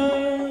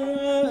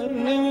سر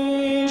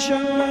نمی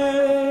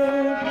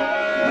شود،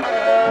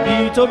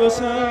 بی تو به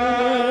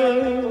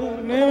سر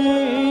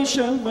نمی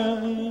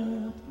شود.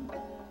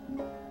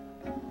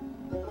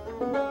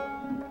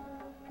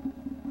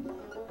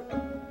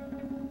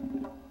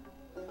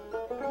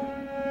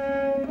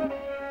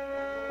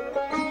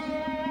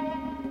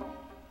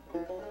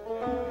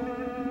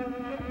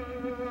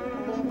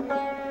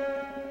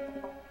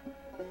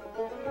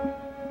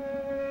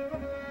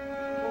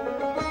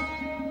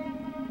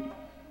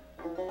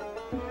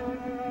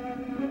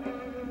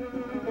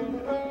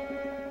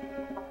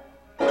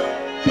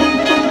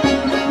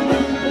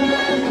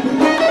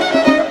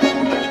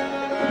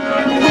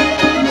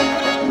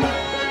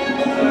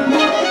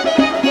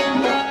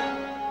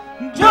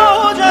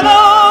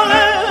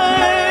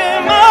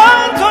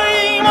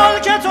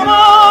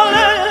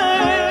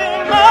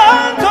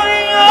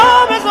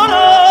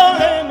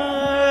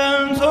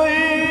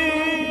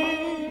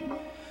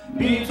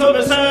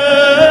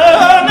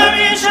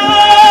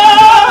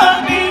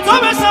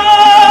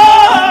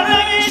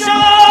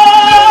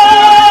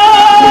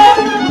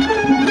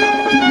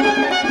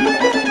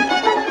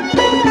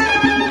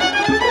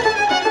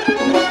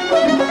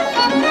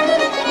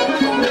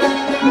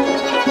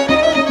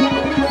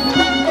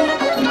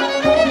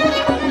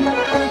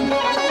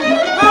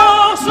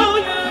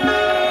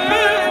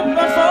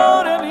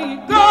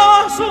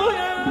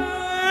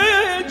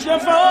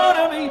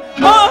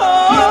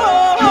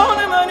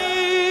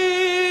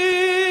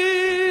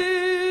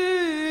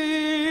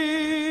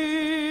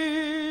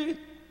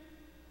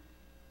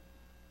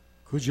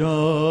 کجا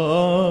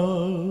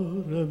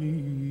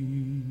روی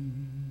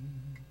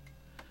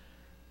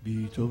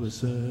بی تو به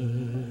سر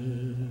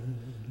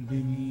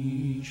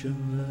نمی شود،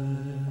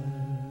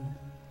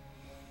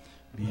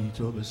 بی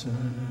تو به سر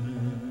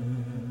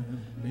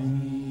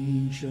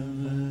نمی شود.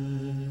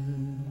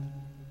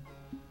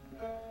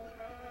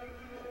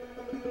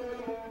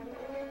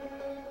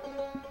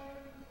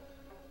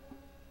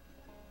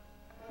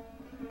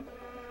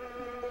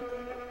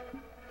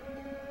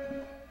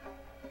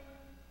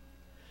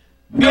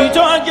 بی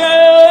تو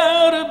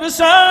اگر به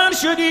سر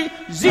شدی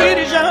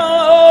زیر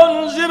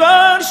جهان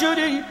زبر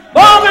شدی،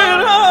 با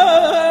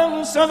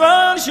غیرم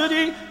سفر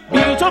شدی،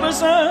 بی تو به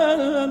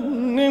سر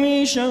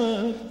نمی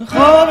شود.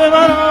 خواب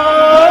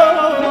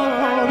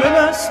مرا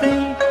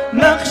ببستی،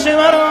 نقش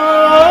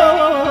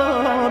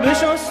مرا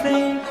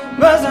بشستی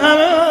و از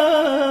همه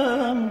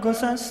هم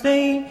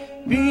گسستی،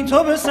 بی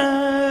تو به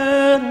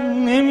سر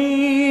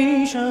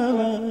نمی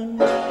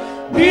شود.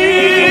 بی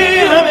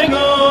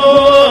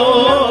همگان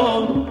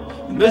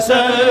به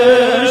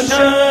سر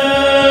شد،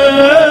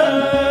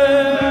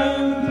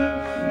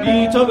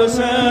 بی تو به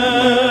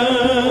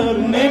سر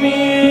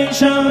نمی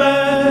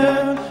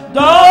شود.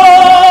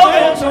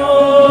 داغ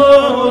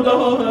تو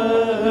داغ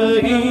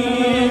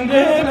این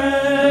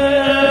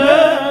دلم،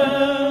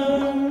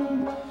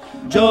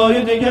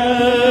 جای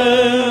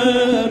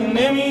دیگر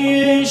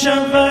نمی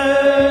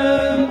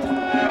شود،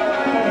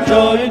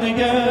 جای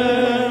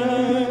دیگر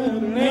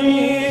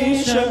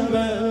نمی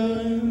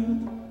شود،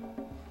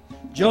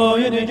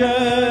 جای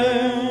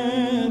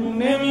دیگر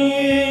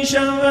نمی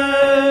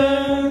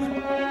شود،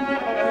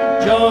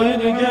 جای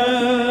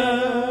دیگر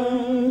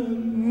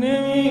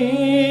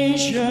نمی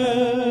شود.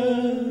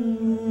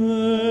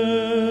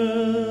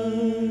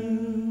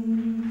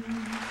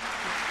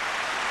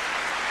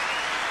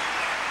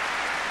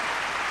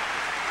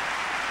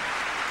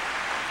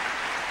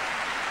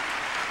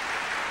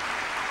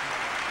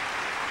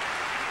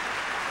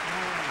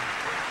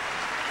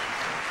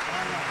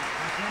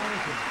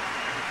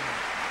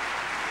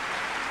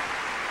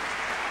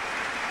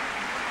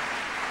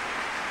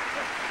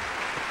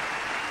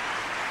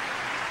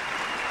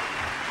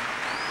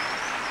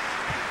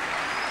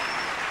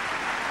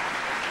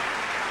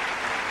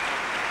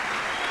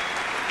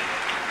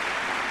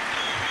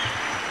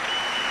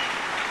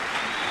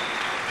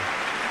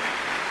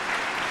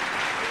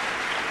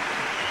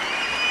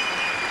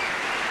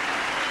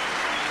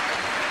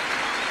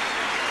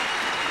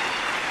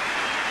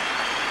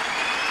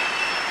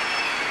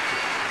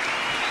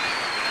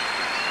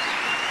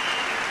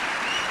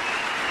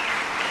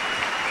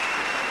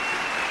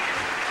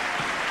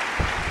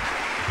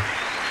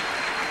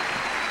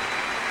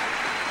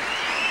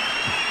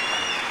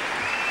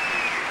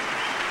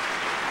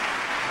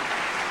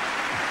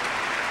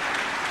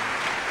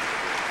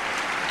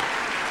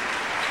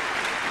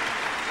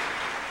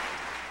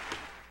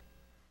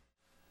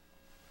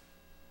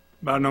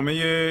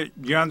 برنامه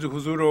گنج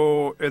حضور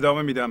رو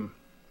ادامه میدم.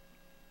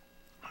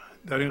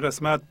 در این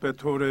قسمت به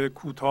طور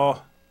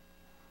کوتاه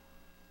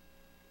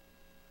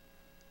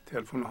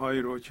تلفن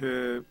هایی رو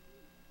که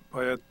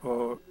باید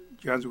با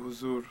گنج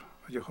حضور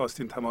اگه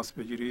خواستین تماس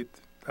بگیرید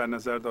در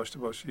نظر داشته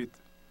باشید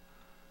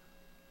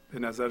به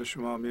نظر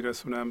شما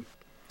میرسونم.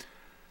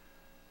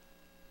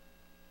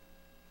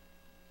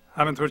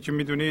 همینطور که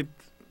میدونید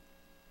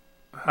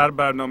هر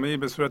برنامه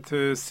به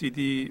صورت CD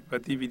و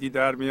DVD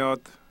در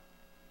میاد.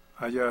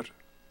 اگر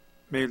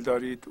میل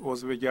دارید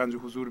عضو گنج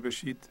حضور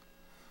بشید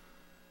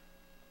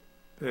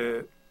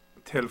به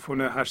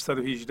تلفن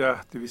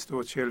 818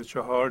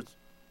 244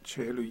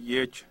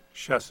 41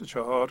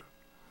 64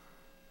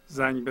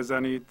 زنگ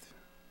بزنید.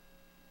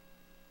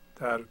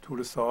 در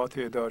طول ساعات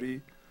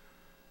اداری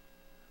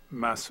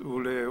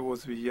مسئول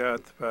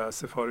عضویت و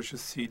سفارش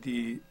CD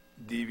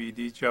DVD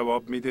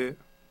جواب میده.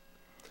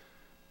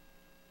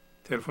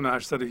 تلفن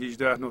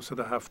 818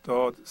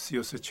 970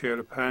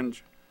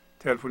 3345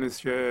 تلفنی است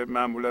که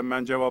معمولا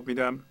من جواب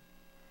میدم.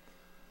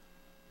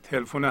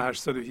 تلفن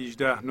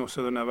 818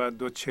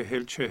 992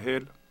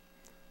 4040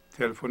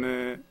 تلفن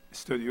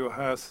استودیو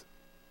هست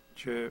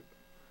که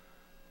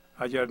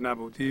اگر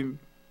نبودیم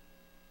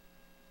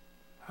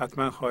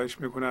حتما خواهش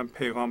میکنم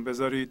پیغام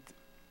بذارید.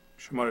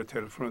 شماره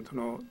تلفنتون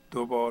رو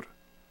 2 بار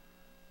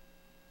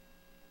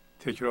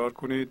تکرار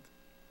کنید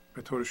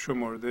به طور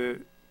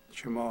شمرده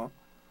که ما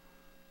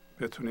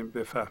بتونیم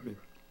بفهمیم.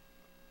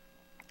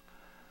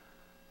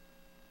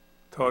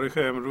 تاریخ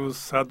امروز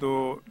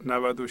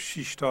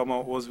 196 تا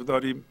ما عضو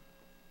داریم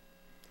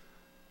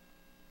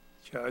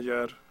که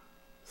اگر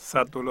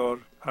 $100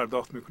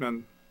 پرداخت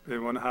میکنن به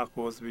عنوان حق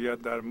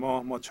عضویت در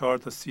ماه، ما 4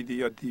 تا CD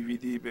یا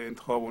DVD به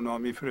انتخاب اونا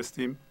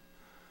میفرستیم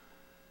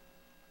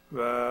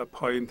و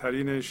پایین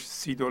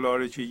ترینش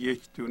 $30 که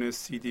یک دونه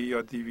CD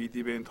یا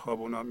DVD به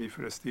انتخاب اونا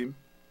میفرستیم.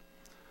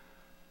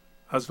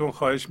 از اون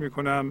خواهش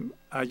میکنم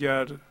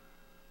اگر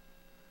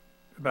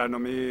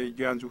برنامه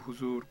گنج و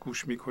حضور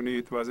گوش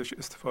میکنید و ازش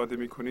استفاده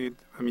میکنید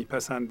و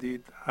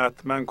میپسندید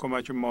حتما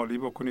کمک مالی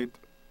بکنید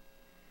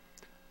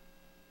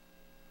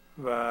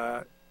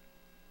و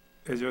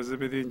اجازه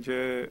بدین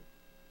که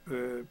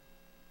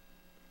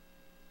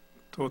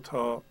 2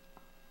 تا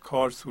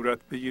کار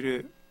صورت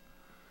بگیره.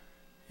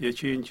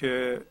 یکی این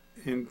که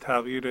این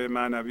تغییر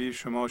معنوی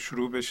شما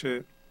شروع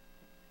بشه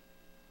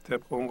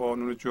طبق اون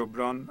قانون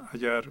جبران.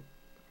 اگر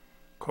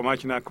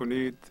کمک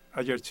نکنید،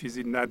 اگر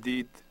چیزی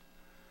ندید،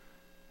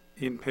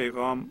 این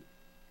پیغام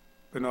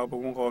بنا به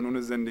اون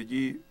قانون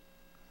زندگی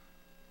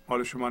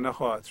مال شما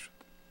نخواهد شد.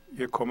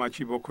 یک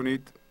کمکی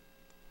بکنید.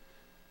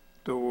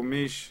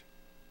 دومیش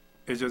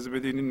اجازه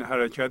بدین این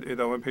حرکت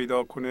ادامه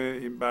پیدا کنه.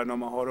 این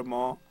برنامه ها رو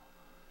ما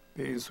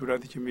به این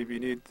صورتی که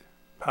میبینید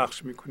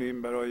پخش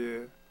میکنیم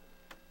برای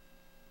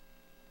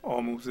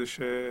آموزش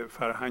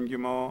فرهنگ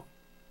ما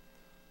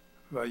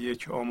و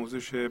یک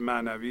آموزش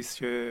معنوی است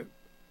که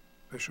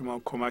به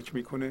شما کمک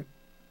میکنه.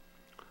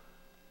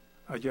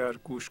 اگر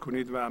گوش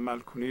کنید و عمل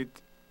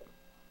کنید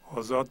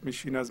آزاد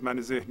میشین از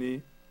من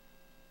ذهنی،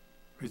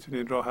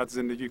 میتونید راحت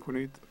زندگی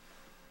کنید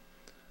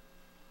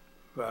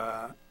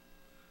و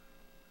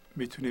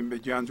میتونید به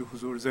گنج و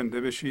حضور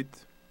زنده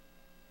بشید.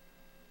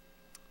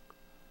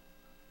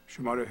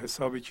 شماره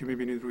حسابی که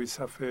میبینید روی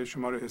صفحه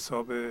شماره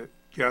حساب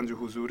گنج و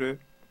حضوره.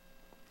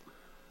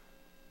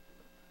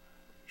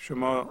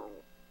 شما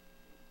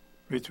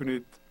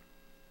میتونید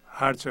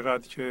هر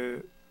چقدر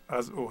که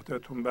از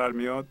عهدهتون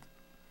برمیاد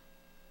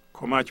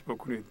کمک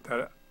بکنید.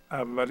 در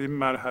اولین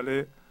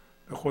مرحله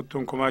به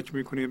خودتون کمک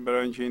میکنید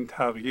برای اینکه این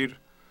تغییر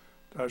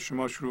در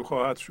شما شروع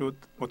خواهد شد.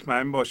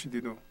 مطمئن باشید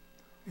اینو.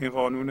 این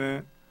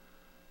قانون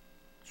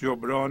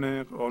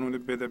جبران، قانون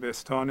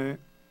بدبستان،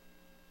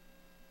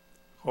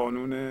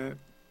 قانون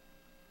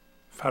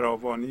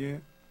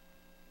فراوانی.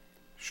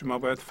 شما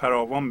باید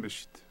فراوان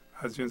بشید،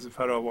 از جنس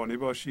فراوانی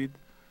باشید.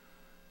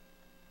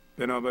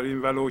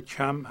 بنابراین ولو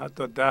کم،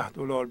 حتی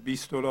 $10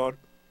 $20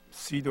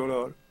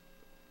 $30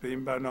 به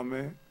این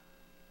برنامه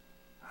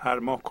هر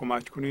ماه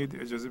کمک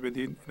کنید. اجازه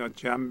بدین اینا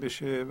جمع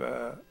بشه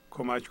و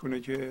کمک کنه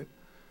که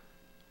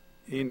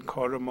این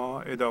کار رو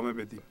ما ادامه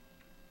بدیم.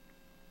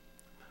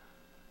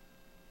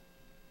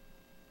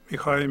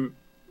 میخوایم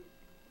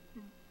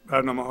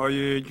برنامه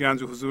های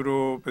گنج و حضور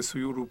رو به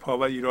سوی اروپا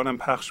و ایران هم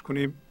پخش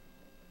کنیم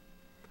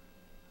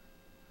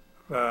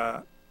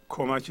و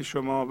کمک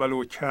شما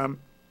ولو کم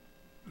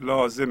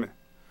لازمه.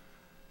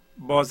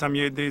 باز هم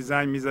یه عده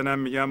زنگ میزنن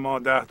میگن ما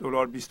 $10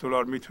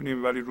 $20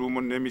 میتونیم ولی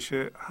رومون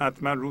نمیشه.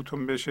 حتما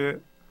روتون بشه.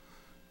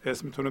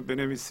 اسمتون رو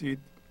بنویسید.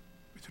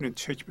 میتونید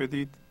چک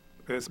بدید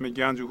به اسم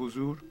گنج و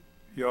حضور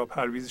یا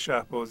پرویز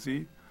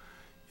شهبازی،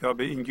 یا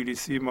به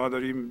انگلیسی ما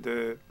داریم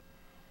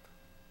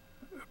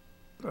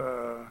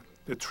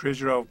The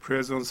Treasure of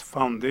Presence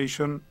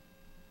Foundation،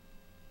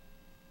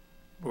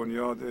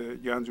 بنیاد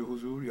گنج و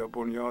حضور یا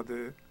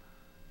بنیاد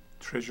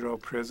Treasure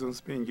of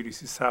Presence به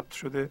انگلیسی ثبت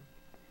شده.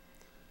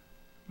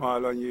 ما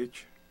الان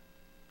یک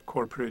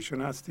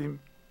کورپوریشن هستیم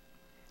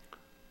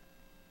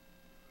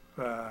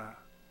و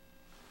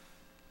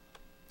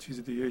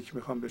چیز دیگه که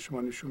میخوام به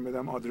شما نشون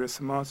بدم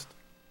آدرس ماست.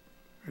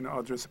 این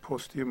آدرس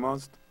پستی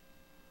ماست.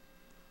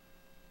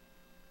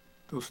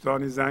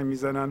 دوستانی زنگ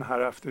میزنن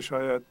هر هفته،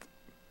 شاید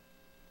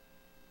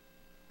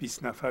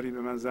 20 نفری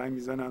به من زنگ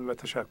میزنن و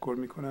تشکر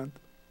میکنند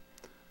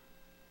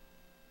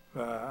و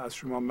از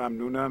شما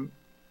ممنونم.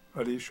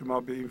 ولی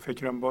شما به این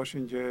فکرم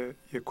باشین که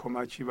یک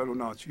کمکی ولو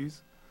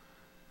ناچیز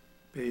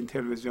به این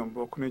تلویزیون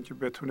بکنید که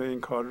بتونه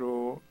این کار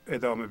رو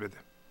ادامه بده.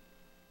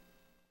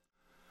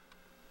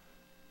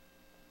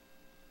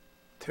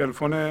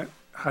 تلفن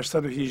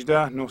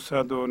 818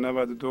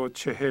 992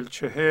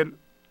 4040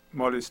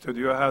 مال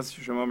استودیو هست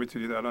که شما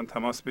میتونید الان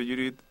تماس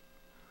بگیرید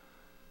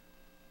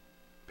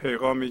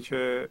پیغامی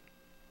که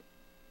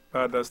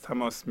بعد از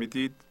تماس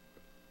میدید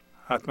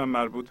حتما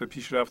مربوط به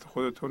پیشرفت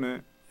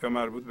خودتونه یا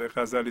مربوط به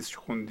غزلی است که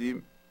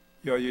خوندیم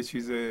یا یه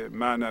چیز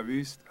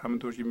معنوی است.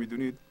 همونطور که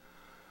میدونید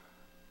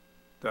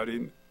در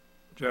این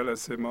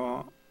جلسه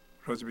ما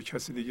راجع به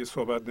کسی دیگه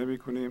صحبت نمی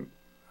کنیم.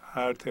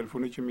 هر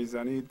تلفنی که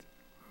میزنید،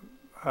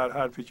 هر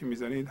حرفی که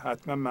میزنید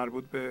حتما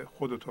مربوط به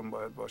خودتون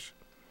باید باشه،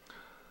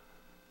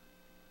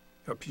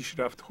 یا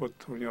پیشرفت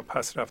خودتون یا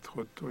پسرفت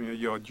خودتون یا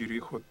یادگیری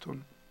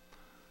خودتون.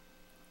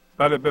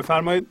 بله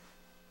بفرمایید.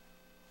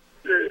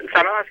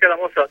 سلام عرض کردم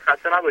استاد،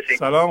 خسته نباشید.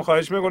 سلام،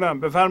 خواهش میکنم،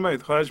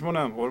 بفرمایید. خواهش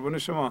میکنم، قربون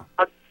شما.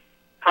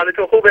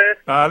 حالتون خوبه؟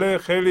 بله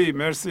خیلی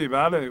مرسی.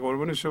 بله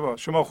قربون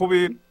شما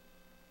خوبین؟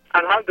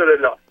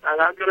 الحمدلله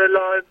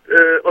الحمدلله.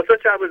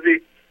 استاد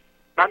شعبازی،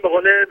 من به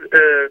قول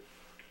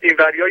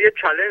اینوریا یه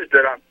چالش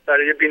دارم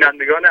برای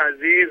بینندگان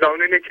عزیز.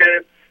 اون اینه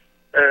که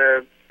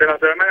به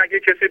نظر من اگه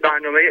کسی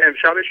برنامه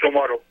امشب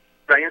شما رو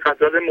و این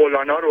غزل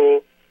مولانا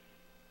رو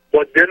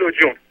با دل و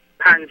جون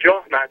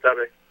 50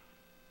 مرتبه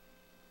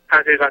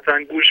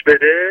حقیقتا گوش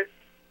بده،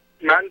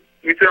 من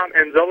میتونم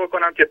امضا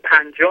بکنم که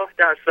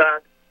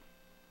 50%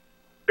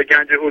 به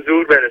گنج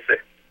حضور برسه.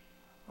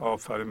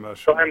 آفرین بر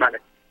شما. منه.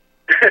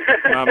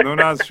 ممنون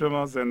از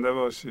شما. زنده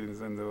باشین،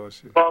 زنده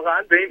باشین.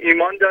 واقعا به این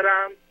ایمان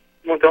دارم،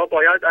 منتها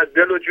باید از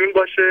دل و جون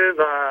باشه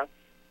و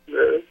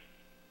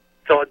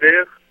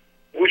صادق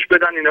گوش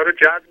بدن، اینا رو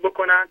جذب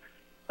بکنن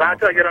و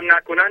حتی اگرم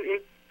نکنن این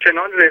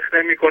چنان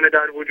رخنه میکنه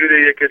در وجود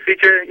یک کسی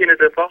که این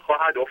اتفاق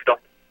خواهد افتاد.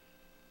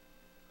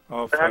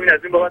 همین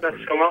از این بابت از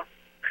شما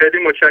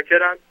خیلی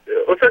متشکرم.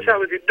 استاد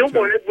شعبازی، دو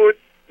مورد بود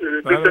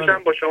دوست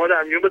داشتم با شما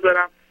در میون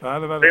بذارم.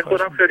 به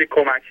خودم خیلی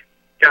کمک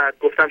کرد،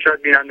 گفتم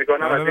شاید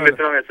بینندگانم از این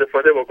بتونم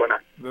استفاده بکنن.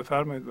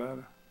 بفرمایید.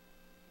 بله.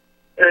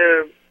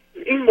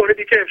 این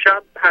موردی که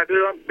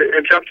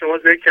امشب شما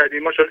ذکر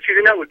کردیم، ماشاءالله چیزی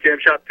نبود که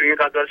امشب تو این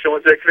غزل شما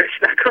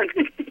ذکرش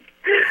نکنید.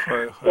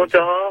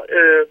 منتها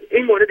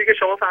این موردی که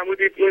شما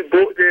فرمودید، این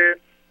بعد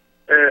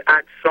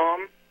اجسام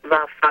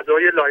و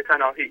فضای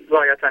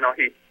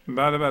لایتناهی.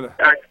 بله بله.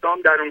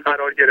 اجسام در اون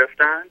قرار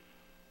گرفتن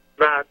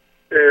و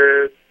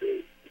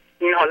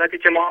این حالتی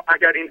که ما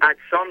اگر این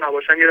اجسام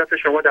نباشن، یه دفعه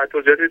شما در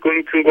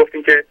توضیحاتتون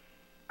گفتین که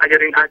اگر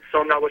این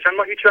اجسام نباشن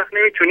ما هیچ وقت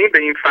نمیتونیم به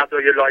این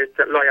فضای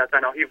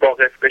لایتناهی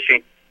واقف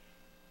بشیم.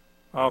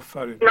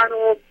 آفرین.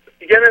 منو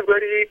یه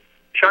مقداری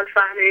شاید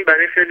فهمی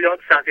برای خیلیات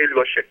ثقیل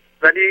باشه،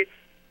 ولی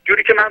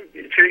جوری که من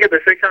چیزی که به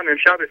فکرم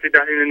امشب رسید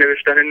در این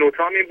نوشتن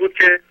نوتام این بود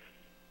که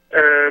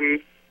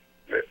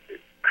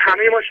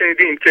همه ما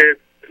شنیدیم که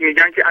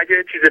میگن که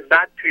اگه چیز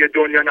بد توی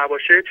دنیا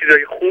نباشه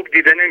چیزای خوب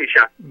دیده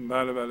نمیشن.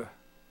 بله بله.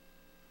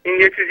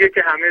 این یه چیزیه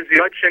که همه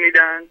زیاد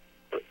شنیدن،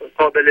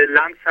 قابل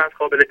لمس هست،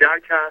 قابل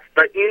درک هست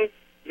و این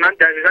من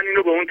دقیقا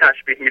اینو به اون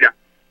تشبیه میدم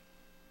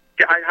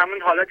که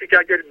همون حالتی که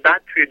اگر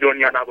بد توی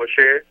دنیا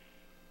نباشه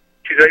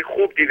چیزای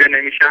خوب دیده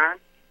نمیشن،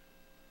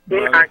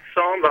 اون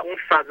اجسام و اون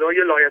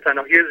فضای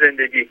لایتناهی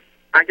زندگی،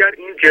 اگر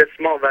این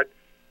جسما و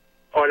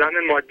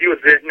عالم مادی و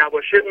ذهن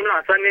نباشه اونو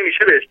اصلا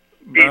نمیشه بهش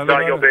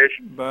دیدن یا بهش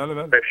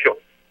بفشد.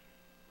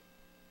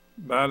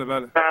 بله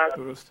بله.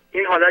 درست.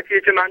 این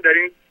حالتیه که من در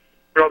این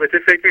رابطه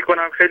فکر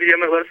میکنم خیلی یه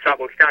مقدار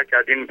سبک‌تر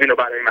کردین اینو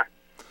برای من.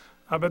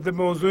 البته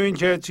موضوع این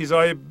که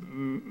چیزهای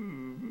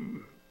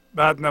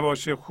بد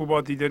نباشه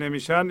خوبا دیده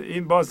نمیشن،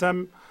 این باز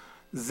هم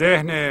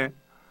ذهن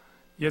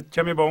یه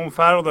کمی با اون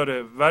فرق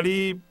داره،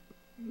 ولی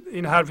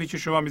این حرفی که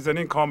شما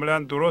میزنین کاملا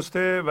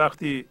درسته.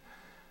 وقتی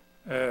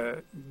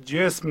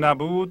جسم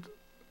نبود،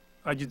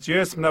 اگه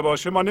جسم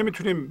نباشه ما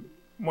نمیتونیم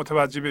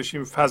متوجه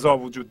بشیم فضا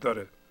وجود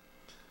داره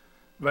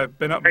و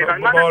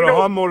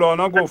بارها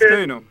مولانا گفته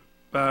اینو.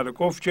 بله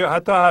گفت که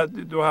حتی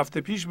 2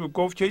 هفته پیش بود،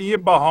 گفت که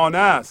این بهانه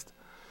است.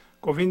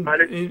 گفت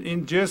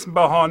این جسم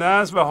بهانه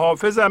است و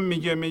حافظم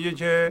میگه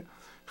که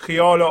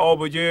خیال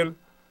آب و گل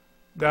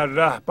در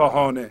ره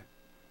بهانه.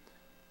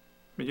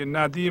 میگه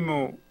ندیم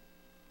و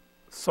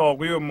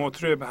ساقی و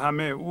مطرب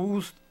همه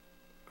اوست،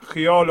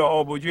 خیال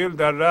آب و گل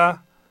در ره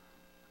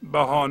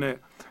بهانه.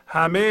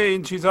 همه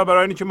این چیزها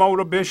برای اینکه ما او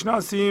رو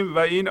بشناسیم و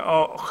این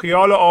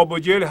خیال آب و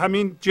گل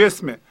همین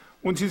جسمه،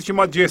 اون چیزی که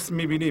ما جسم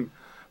میبینیم.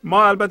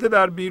 ما البته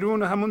در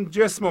بیرون همون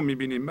جسم رو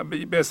میبینیم،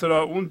 به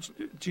اصطلاح اون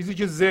چیزی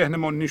که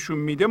ذهنمون نشون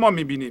میده ما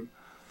میبینیم.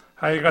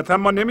 حقیقتا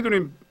ما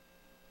نمیدونیم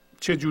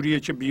چه جوریه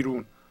که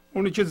بیرون،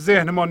 اونی که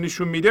ذهنمون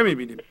نشون میده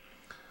میبینیم.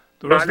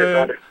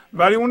 درسته؟ بله.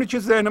 ولی اونی که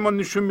ذهنمون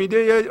نشون میده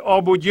یه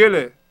آب و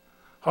گله.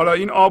 حالا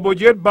این آب و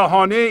گل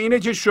بهانه اینه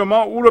که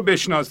شما او رو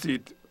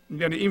بشناسید،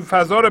 یعنی این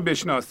فضا رو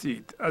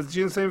بشناسید، از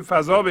جنس این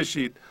فضا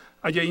بشید.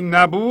 اگه این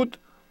نبود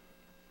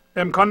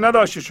امکان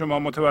نداشته شما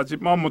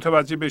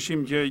متوجه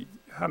بشیم که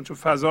همچون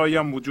فضایی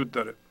هم وجود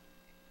داره.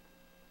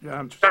 یا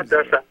همچون 100%.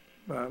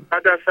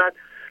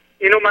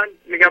 اینو من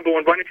میگم به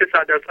عنوانی که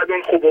 100%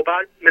 اون خوب و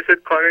بد، مثل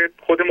کار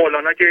خود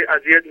مولانا که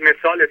از یه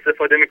مثال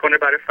استفاده میکنه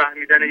برای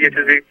فهمیدن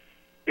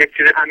یک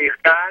چیز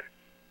عمیق‌تر.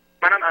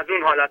 منم از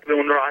اون حالت به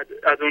اون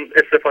از اون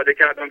استفاده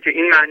کردم که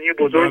این معنی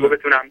بزرگ رو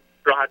بتونم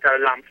راحت‌تر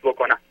لمس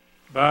بکنم.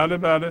 بله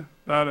بله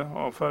بله.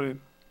 آفرین.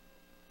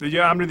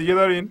 دیگه امر دیگه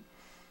دارین؟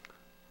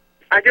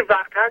 اگه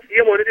وقت هست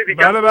یه مورد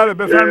دیگه بله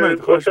بفرمایید.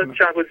 خواهش استاد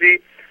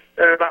شهبازی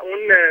و اون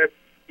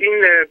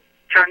این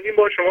چندین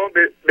بار شما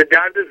به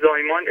درد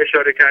زایمان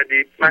اشاره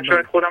کردید. من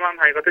شاید خودم هم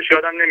حقیقتش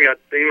یادم نمیاد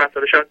به این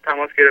مسئله شاید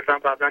تماس گرفتم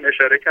قبلا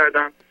اشاره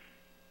کردم.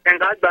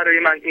 انقدر برای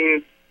من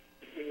این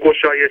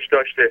گشایش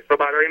داشته و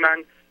برای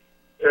من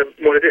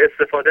مورد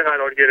استفاده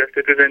قرار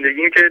گرفته تو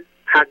زندگیم که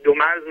حد و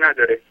مرز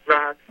نداره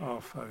و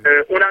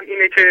اونم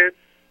اینه که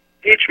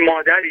هیچ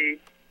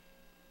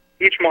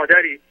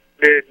مادری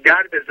به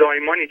درد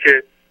زایمانی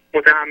که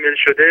متحمل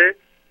شده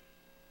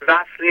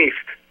وصل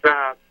نیست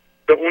و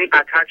به اون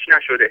اتچ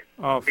نشده.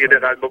 یه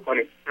دقت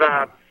بکنید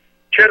و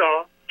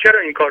چرا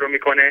این کارو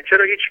میکنه؟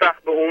 چرا هیچ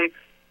وقت به اون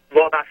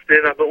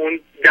وابسته و به اون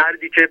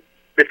دردی که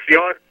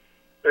بسیار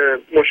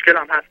مشکل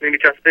هم هست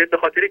نمیچسبه؟ به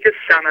خاطری که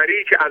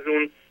ثمره‌ای که از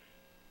اون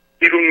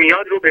بیرون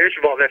میاد رو بهش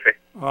واقفه.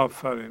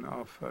 آفرین.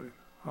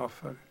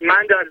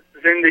 من در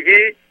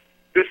زندگی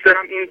دوست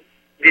دارم این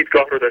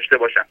دیدگاه رو داشته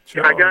باشم.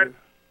 اگر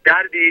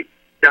دردی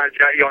در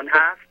جریان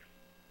هست،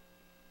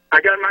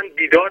 اگر من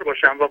بیدار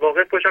باشم و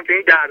واقف باشم که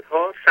این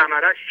دردها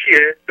ثمرش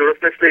چیه،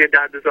 درست مثل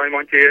درد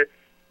زایمان که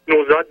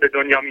نوزاد به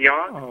دنیا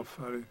میاد،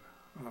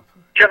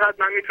 چقدر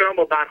من میتونم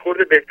با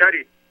برخورد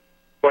بهتری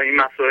با این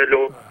مسائل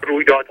و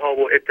رویدادها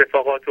و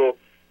اتفاقات و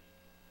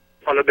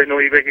حالا به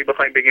نوعی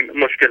بخوایم بگیم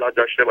مشکلات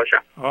داشته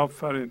باشم.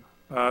 آفرین.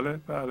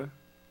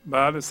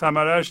 بله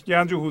ثمرش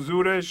گنج و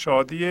حضور،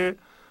 شادی،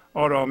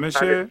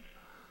 آرامشه.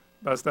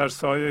 بس در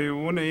سایه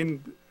اون این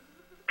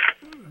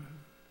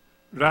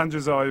رنج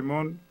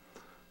زایمون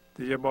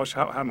دیگه باش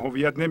هم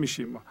هویت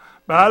نمیشیم ما.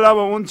 به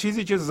علاوه اون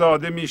چیزی که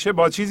زاده میشه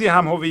با چیزی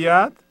هم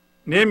هویت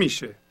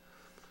نمیشه.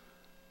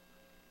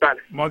 بله.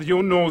 ما دیگه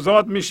اون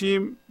نوزاد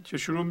میشیم که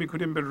شروع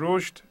میکنیم به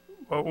رشد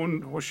و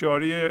اون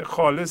هوشیاری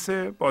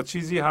خالصه با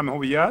چیزی هم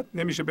هویت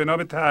نمیشه. بنا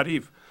به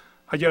تعریف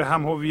اگر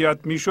هم هویت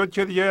میشد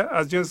که دیگه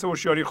از جنس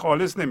هوشیاری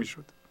خالص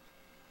نمیشد.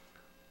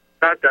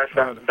 100%.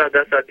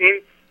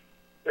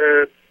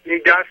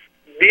 این درس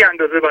بی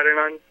اندازه برای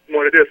من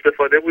مورد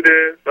استفاده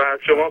بوده و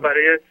شما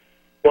برای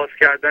باز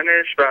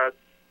کردنش و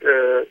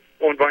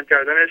عنوان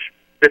کردنش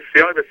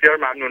بسیار بسیار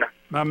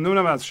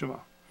ممنونم از شما.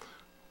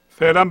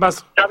 فعلا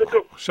بس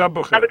شب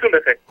بخیر. شبتون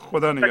بخیر.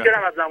 خدا نگهدار.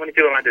 متشکرم از زمانی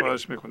که به من دادید.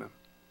 خواهش میکنم.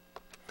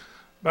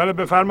 بله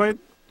بفرمایید.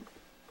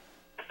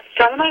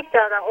 سلام عرض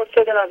کردم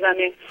استاد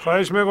نازنین.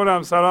 خواهش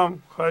میکنم. سلام.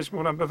 خواهش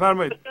میکنم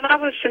بفرمایید.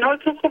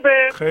 حالتون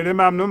خوبه؟ خیلی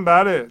ممنون.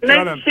 بله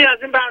مرسی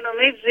از این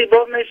برنامه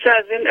زیبا، مرسی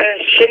از این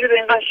شعر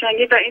این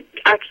قشنگی و این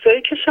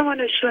عکسایی که شما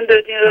نشون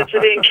دادین راجع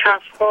به این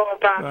کف‌ها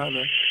و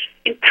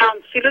این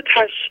تمثیل و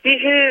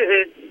تشبیه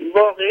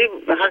واقعی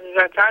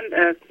حقیقتا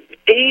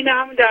این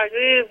هم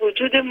درجه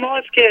وجود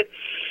ماست که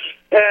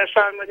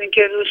فرمودین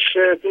که روش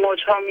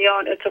موج‌ها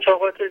میان،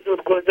 اتفاقات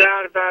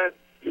زودگذر و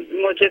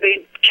موجب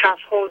این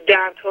کف‌ها و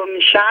دردها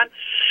میشن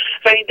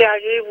و این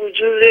درجه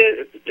وجود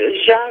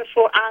ژرف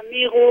و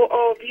عمیق و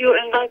آبی و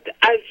انقدر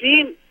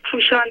عظیم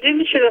پوشانده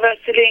میشه به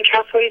وسیله این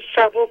کف‌های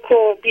سبک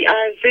و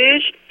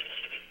بی‌ارزش.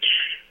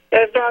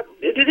 و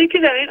دیدین که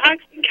در این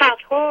عکس این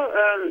کف‌ها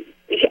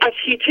از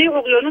حیطه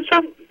اقیانوس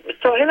هم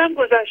ساحل هم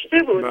گذشته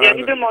بود.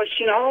 یعنی به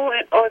ماشین‌ها و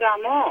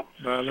آدم‌ها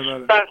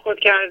برخورد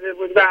کرده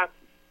بود و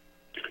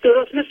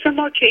درست مثل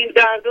ما که این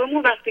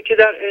دردامون وقتی که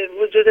در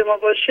وجود ما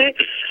باشه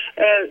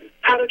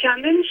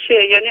پراکنده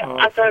میشه، یعنی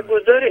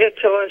اثرگذار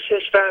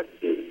ارتعاشش و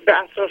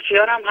به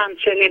اطرافیان هم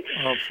همچنین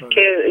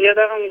که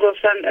یادم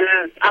گفتن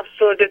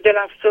افسرده دل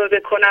افسرده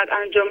کند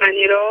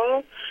انجمنی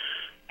را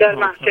در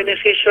محفل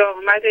خویش را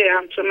آمده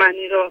همچون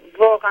منی را.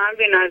 واقعا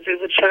بی‌نظیر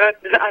بود، چقدر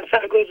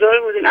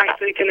اثرگذار بود این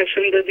عکسایی که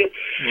نشون دادیم.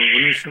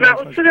 و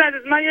اصول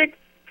عزیز من یک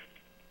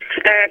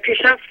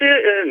پیشرفت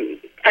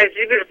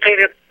عجیب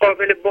غیر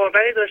قابل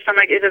باوری داشتم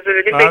اگه اجازه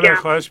بدید بگم. بله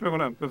خواهش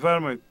میکنم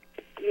بفرمایید.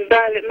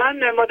 بله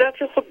من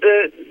مدت خب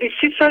 20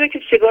 ساله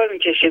که سیگار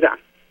میکشیدم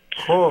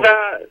و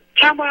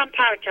چند بارم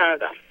ترک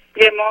کردم،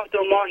 1 ماه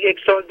 2 ماه 1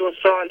 سال 2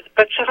 سال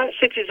و چقدر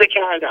ستیزه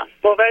کردم.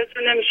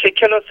 باورتون نمیشه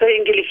کلاس‌های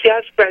انگلیسی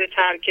هست برای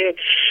ترک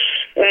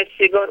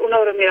سیگار،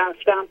 اونا رو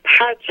میرفتم،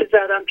 پچ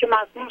زدم که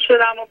مسموم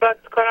شدم و بعد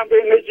کارم به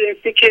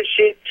ایمرجنسی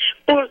کشید،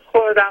 قرص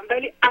خوردم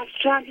ولی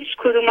اصلا هیچ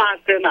کدوم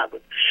موثر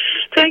نبود.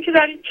 تا اینکه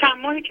در این چند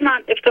ماهی که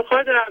من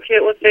افتخار دارم که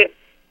عضو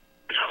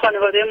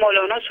خانواده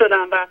مولانا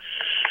شدم و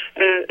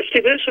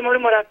سیگار شما رو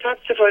مرتب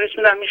سفارش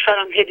میدم،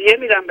 میخرم، هدیه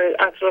میدم به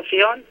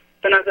اطرافیان،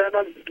 به نظر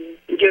من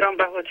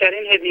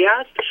گرانبهاترین هدیه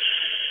است.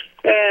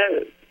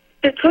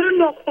 به طور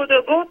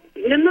ناخودآگاه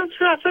نمیدونم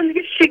چرا اصلا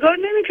دیگه سیگار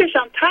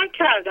نمیکشم، ترک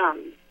کردم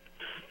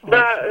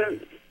و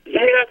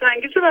حیرت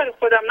انگیزه برای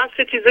خودم، نه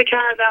ستیزه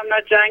کردم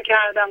نه جنگ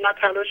کردم نه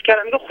تلاش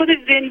کردم. میگه خود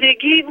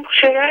زندگی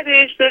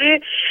شرایطش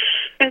داره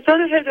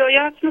انسان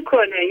هدایت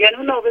میکنه، یعنی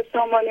اون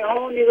نابسامانی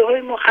ها و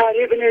نیروهای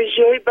مخرب،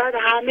 انرژی های بد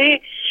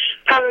همه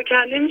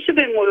پراکنده میشه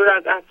به مرور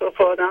از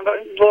اطراف آدم و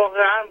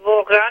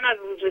واقعا از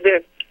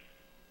وجود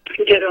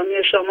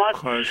گرامی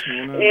شماست.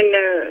 این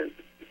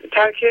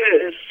ترک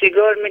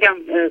سیگار میگم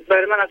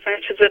برای من اصلا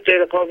چیز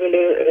غیر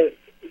قابل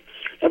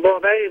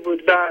باوری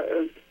بود و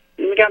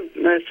میگم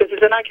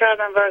ستیزه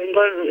نکردم و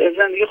انگار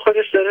زندگی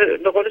خودش داره.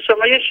 به قول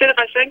شما یه شعر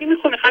قشنگی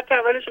میخونی، خط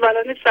اولش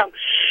بلد نیستم.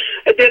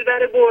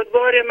 دلبر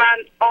بردبار من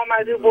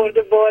آمده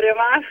برده بار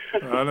من.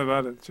 بله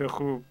بله چه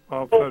خوب،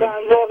 آفرین.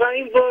 واقعا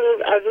این بار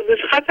از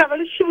خط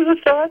اولش چی بود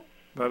استاد؟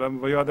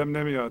 بله یادم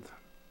نمیاد.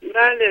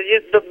 بله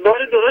یه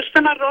بار درشت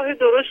من، راه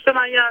درشت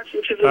من، یه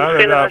همچین چیزی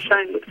خیلی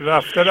قشنگ بود.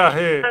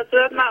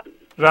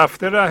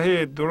 رفته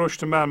ره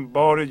درشت من،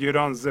 بار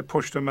گران ز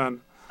پشت من.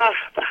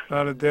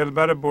 بله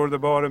دلبر برده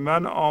بار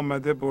من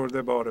آمده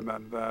برده بار من.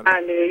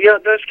 بله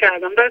یادداشت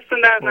کردم.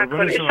 دستون در نکنه.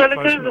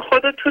 انشالله که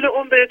خدا طول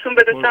عمر بهتون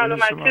بده،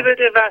 سلامتی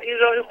بده و این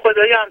راه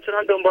خدایی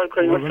همچنان دنبال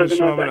کنید. قربون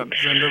شما برم،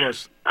 زنده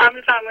باش.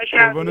 امین فرمایش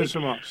کردید. قربون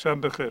شما،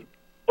 شب بخیر.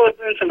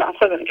 قربون شما،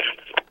 خدا نگهدار.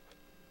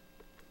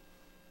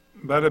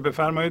 بله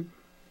بفرمایید.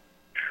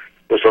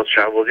 استاد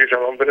شهبازی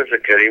سلام، برسه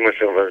کریم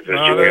هستم.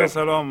 بله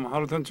سلام،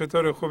 حالتون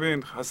چطوره؟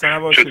 خوبین؟ خسته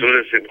نباشید. چطور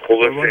هستید؟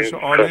 خوب هستید؟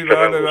 عالی.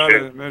 بله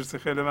بله مرسی،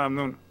 خیلی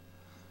ممنون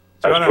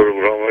از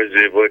پروگرام های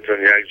زیبایتون.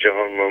 یک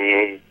جهان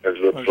ممنون از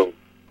لطفتون.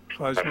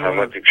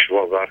 مرحمتی که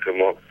شما برخ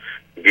ما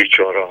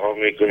بیچاره ها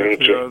میکنین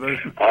که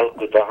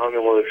حلق و دهان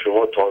ما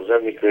شما تازه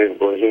میکنین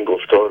با این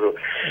گفتار و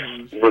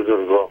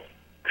بزرگا.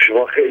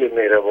 شما خیلی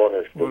مهربان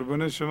هستید.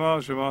 قربون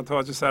شما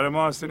تاج سر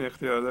ما هستین،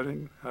 اختیار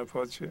دارین.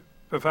 حرفات چیه؟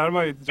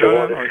 بفرمایید.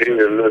 شما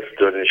خیلی لطف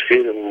دارین،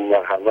 خیلی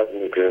مرحمت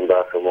میکنین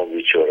برخ ما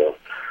بیچاره.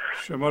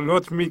 شما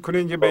لطف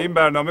میکنین که به این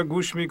برنامه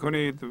گوش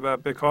میکنید و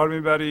به کار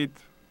میبرید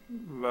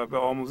و به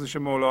آموزش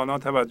مولانا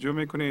توجه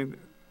میکنید.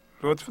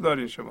 لطف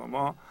دارین شما.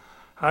 ما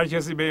هر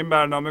کسی به این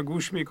برنامه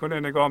گوش میکنه،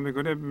 نگاه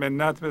میکنه،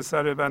 منت به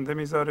سر بنده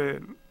میذاره،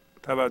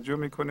 توجه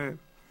میکنه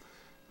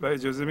و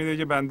اجازه میده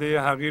که بنده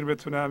حقیر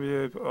بتونم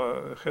یه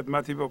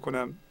خدمتی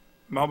بکنم.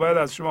 ما باید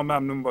از شما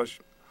ممنون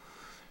باشیم.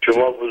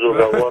 شما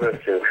بزرگوار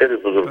هستید، خیلی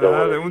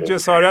بزرگوار. بله اون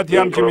جسارتی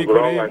هم که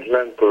میکنید.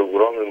 اصلا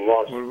پروگرام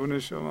ماست. قربون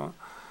شما.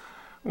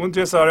 اون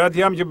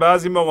جسارتی هم که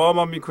بعضی موقع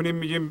ما میکنیم،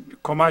 میگیم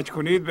کمک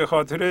کنید، به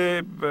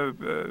خاطر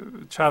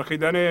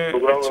چرخیدن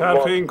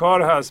چرخ این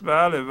کار هست.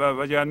 بله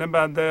و یعنی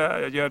بنده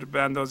اگر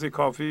به اندازه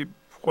کافی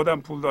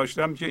خودم پول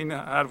داشتم که این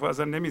حرف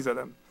اصلا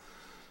نمیزدم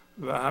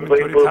و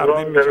همینطوری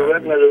تقدیم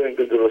میکردم. نداریم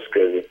که درست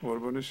کردیم.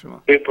 قربون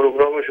شما. این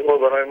پروگرام شما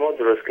برای ما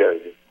درست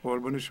کردیم.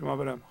 قربون شما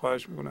برم،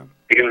 خواهش میکنم.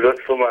 این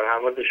لطف و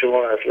مرحمت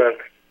شما اصلا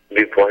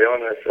بی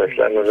پایان است.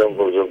 اصلا نظام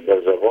بزرگ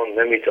به زبان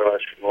نمیتونه.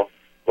 شما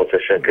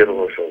متشکر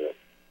باشم.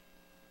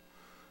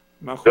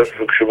 لطف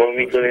که شما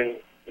میکنین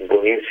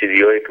با این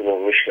سیدی هایی که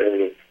ما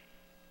میشنیم.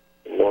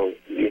 ما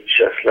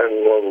هیچ اصلا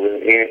ما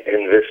این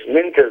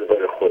انوستمنت از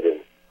برای خودم.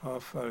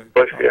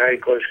 آفرین.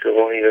 کاش که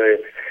ما این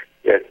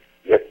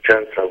یک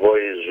چند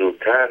سبای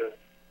زودتر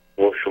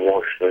با شما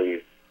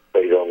آشنایی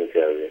پیدا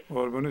میکردیم.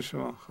 قربون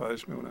شما،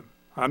 خواهش میکنم.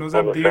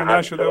 هنوزم دیر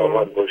نشده.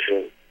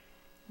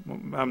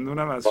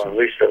 ممنونم از شما.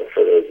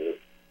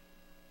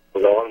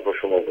 خداوند با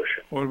شما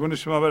باشه. قربون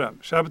شما برم.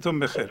 شبتون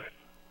بخیر.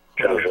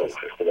 شب شما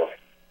بخیر. خدا.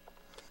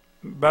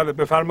 بله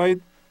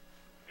بفرمایید.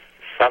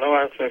 سلام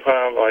عرض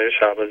میکنم آقای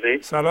شهبازی.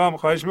 سلام،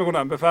 خواهش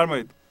میکنم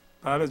بفرمایید.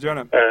 بله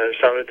جانم.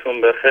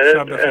 شبتون بخیر.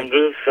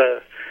 امروز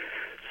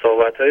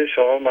صحبت های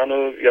شما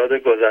منو یاد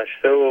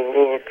گذشته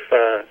آورد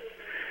و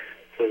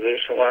حضور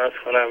شما عرض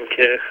کنم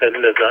که خیلی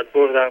لذت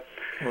بردم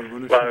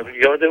و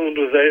یاد اون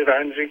روزای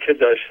رنجی که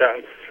داشتم،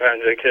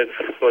 رنجی که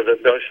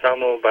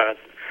داشتم و بعد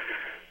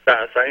در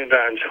اصلا این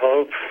رنج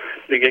ها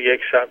دیگه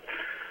یک شب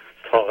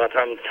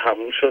طاقتم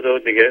تموم شده و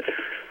دیگه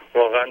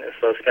واقعا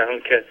احساس کردم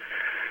که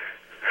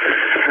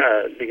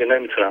دیگه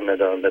نمیتونم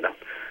ادامه بدم.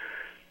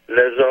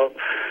 لذا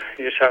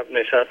یه شب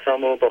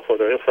نشستم و با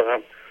خدای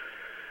خودم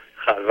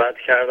خلوت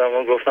کردم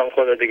و گفتم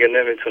خدا دیگه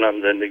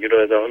نمیتونم زندگی رو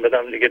ادامه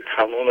بدم، دیگه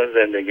تمام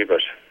زندگی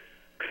باشه.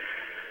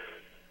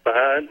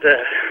 بعد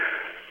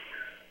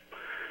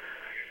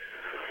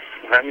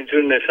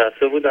همینجور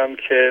نشسته بودم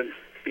که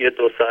یه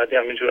 2 ساعتی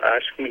همینجور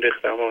اشک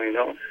میریختم و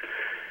اینا.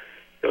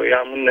 یا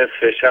همون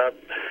نصف شب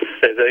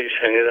صدایی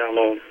شنیدم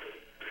و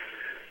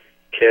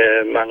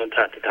که منو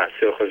تحت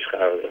تاثیر خودش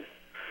قرار داد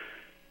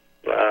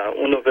و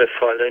اونو به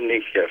فال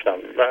نیک گرفتم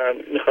و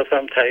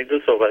میخواستم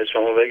تایید صحبت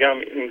شما بگم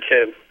این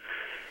که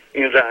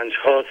این رنج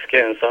هاست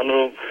که انسان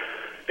رو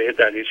به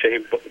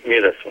دریچه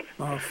میرسونه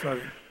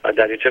و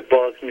دریچه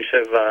باز میشه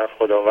و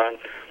خداوند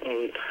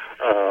اون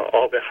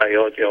آب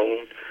حیات یا اون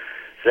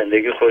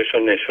زندگی خودش رو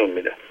نشون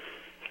میده.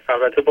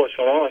 البته با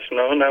شما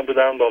آشنا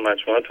نبودم، با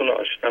مجموعتون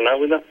آشنا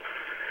نبودم،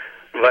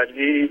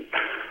 ولی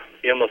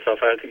یه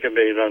مسافرتی که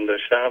به ایران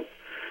داشتم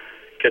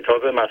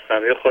کتاب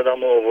مثنوی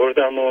خودم رو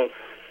آوردم و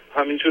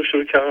همینجور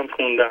شروع کردم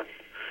خوندم.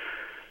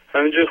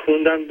 همینجور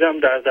خوندم دیدم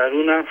در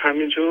درونم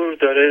همینجور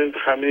داره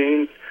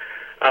همین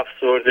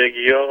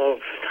افسردگی ها،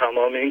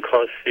 تمام این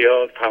کاسی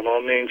ها،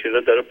 تمام این چیزا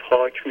داره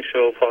پاک میشه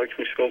و پاک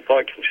میشه و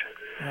پاک میشه.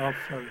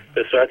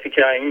 به صورتی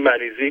که این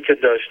مریضی که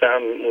داشتم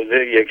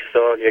مدت 1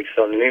 سال 1.5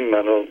 سال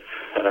منو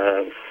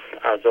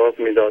عذاب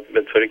میداد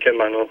به طوری که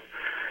منو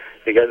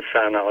دیگه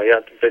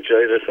سرنهایت به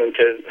جای رسون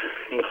که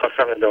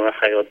میخواستم ادامه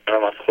حیات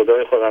برم. از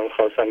خدای خودم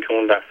میخواستم که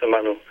اون لحظه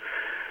منو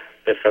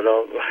به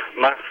اصطلاح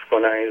محو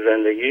کنه این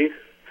زندگی،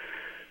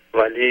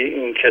 ولی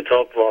این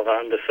کتاب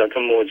واقعا به صورت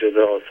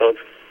معجزه آسا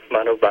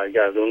منو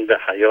برگردون به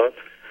حیات.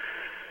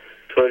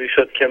 طوری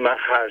شد که من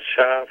هر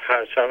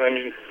شب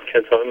این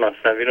کتاب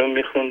مثنوی رو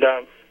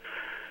میخوندم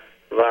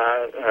و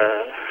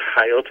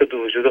حیات دو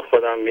وجود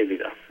خودم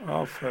میدیدم.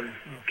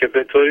 که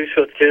به طوری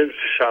شد که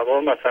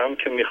شبا مثلا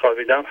که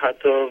میخوابیدم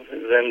حتی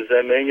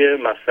زمزمه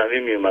مثنوی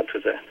میومد تو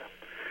ذهنم.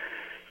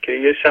 که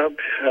یه شب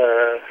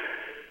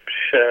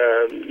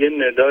یه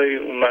ندایی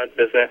اومد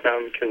به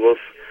ذهنم که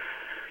گفت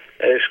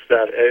عشق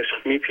در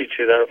عشق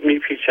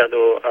میپیچد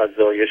و از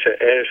زایش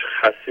عشق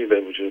حسی به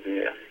وجود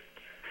میاد،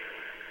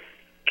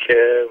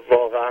 که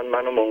واقعا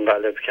منو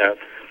منقلب کرد.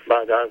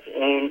 بعد از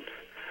اون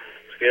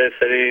یه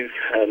سری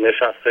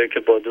نشستایی که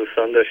با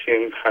دوستان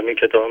داشتیم همین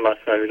کتاب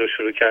مثنوی رو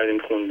شروع کردیم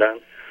خوندن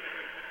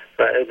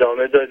و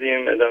ادامه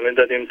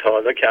دادیم تا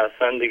حالا که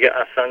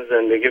اصلا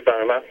زندگی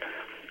برای من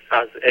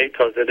از ای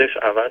تا زدش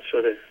عوض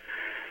شده.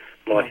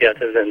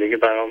 ماهیت زندگی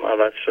برام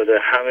عوض شده،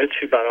 همه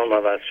چی برام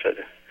عوض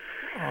شده.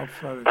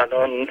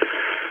 الان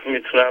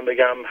میتونم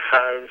بگم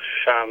هر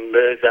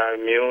شنبه در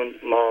میون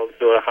ما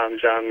دور هم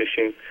جمع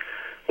میشیم،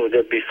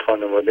 حدود 20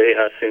 خانواده‌ای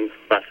هستیم،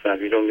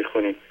 مثنوی رو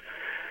میخونیم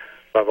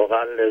و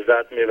واقعا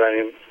لذت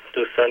میبریم.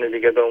 دوستان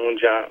دیگه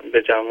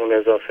به جمعون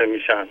اضافه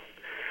میشن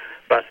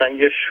و اصلا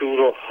یه شور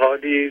و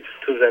حالی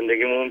تو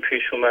زندگیمون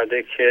پیش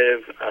اومده که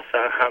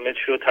اصلا همه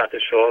چی رو تحت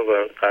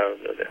شعار قرار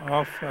داده.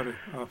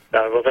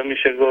 در واقع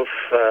میشه گفت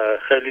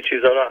خیلی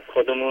چیزا رو از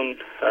خودمون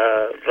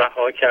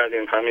رها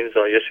کردیم، همین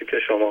زایشی که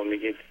شما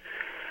میگید،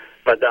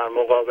 و در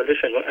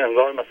مقابلش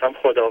انگار مثلا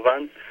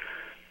خداوند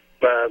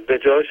و به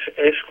جاش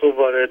عشق رو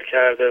وارد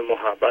کرده،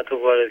 محبت رو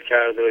وارد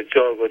کرده و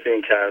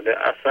جاگزین کرده.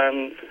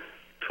 اصلا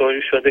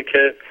طوری شده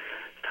که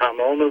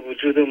تمام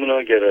وجودمون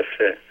رو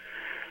گرفته.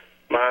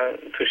 من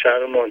تو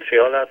شهر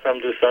مونتریال هستم،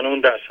 دوستانمون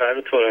در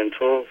شهر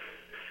تورنتو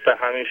به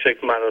همین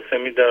شکل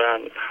مراسمی دارن.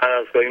 هر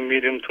از گاهی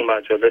میریم تو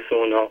مجالس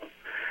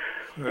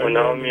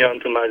اونا میان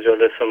تو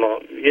مجالس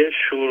ما. یه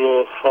شور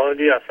و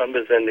حالی اصلا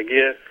به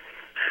زندگی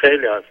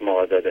خیلی از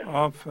ما داده.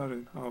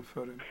 آفرین.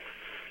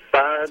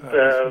 بعد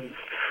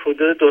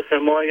حدود 2-3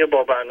 ماه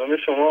با برنامه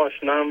شما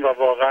آشنام و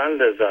واقعا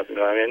لذت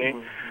میبرم. یعنی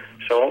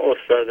شما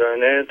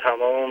استادانه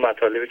تمام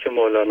مطالبی که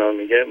مولانا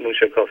میگه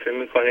موشکافی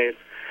میکنید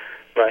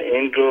و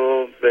این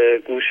رو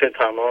به گوش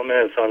تمام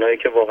انسانهایی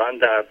که واقعا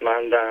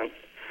دردمندن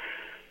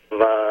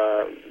و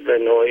به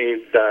نوعی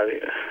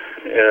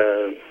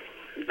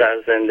در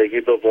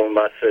زندگی به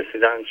بنبست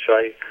رسیدن،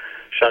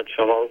 شاید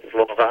شما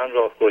واقعا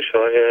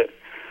راهگشای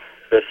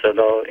به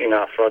اصطلاح این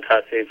افراد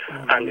هستید.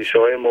 اندیشه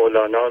های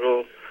مولانا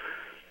رو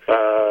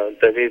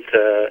دارید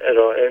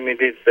ارائه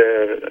میدید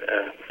به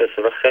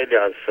اصطلاح خیلی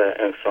از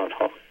انسان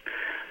ها.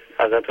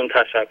 ازتون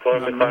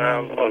تشکر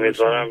میکنم.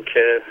 امیدوارم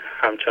که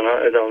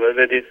همچنان ادامه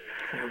بدید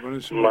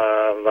و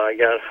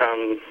اگر هم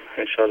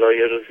انشالله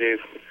یه روزی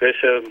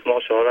بشه ما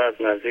شما رو از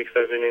نزدیک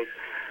ببینیم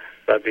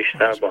و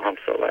بیشتر با هم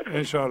صحبت کنیم.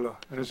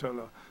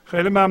 انشالله.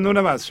 خیلی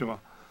ممنونم از شما.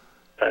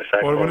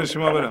 قربون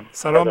شما برم.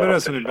 سلام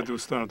برسونید به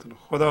دوستانتون.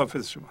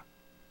 خداحافظ شما.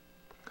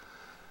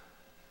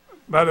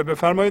 بله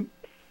بفرمایید.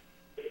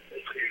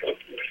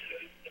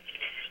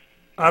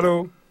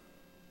 الو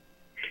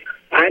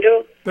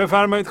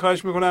بفرمایید.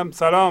 خواهش میکنم.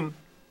 سلام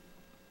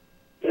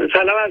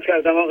عرض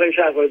کردم آقای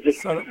شهبازی.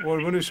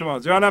 قربون شما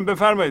جانم.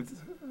 بفرمایید.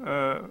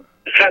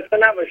 خسته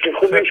نباشید.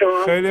 خوبه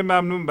شما؟ خیلی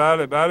ممنون.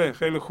 بله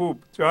خیلی خوب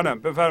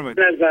جانم. بفرمایید.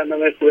 از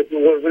برنامه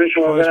خوبتون قربون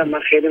شما برم. من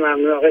خیلی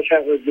ممنون آقای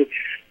شهبازی.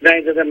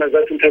 زنگ زدم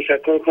ازتون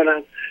تشکر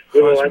کنم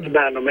بابت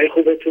برنامه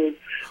خوبتون.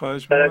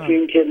 برای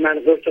اینکه من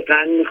قرص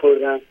قند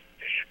میخوردم،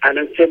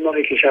 الان 3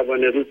 ماهه که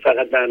شبانه روز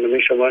فقط برنامه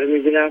شما رو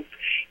میبینم.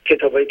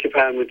 کتابایی که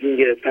فرمودین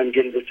گرفتم،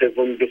 جلد 3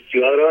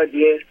 بسیار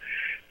عالیه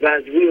و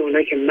از روی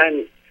اونایی که من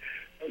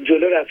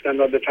جلو رفتم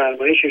و به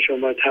فرمایش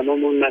شما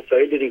تمام اون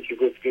مسائلی که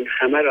گفتین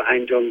همه رو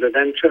انجام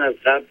دادن، چون از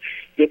قبل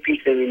یه پیش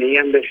زمینه‌ای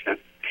هم داشتم.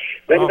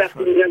 ولی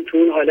وقتی میگم تو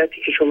اون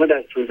حالتی که شما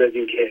دستور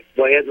دادین که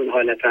باید اون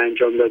حالت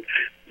انجام داد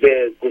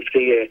به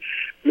گفته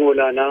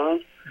مولانا،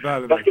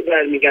 وقتی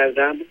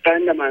برمیگردم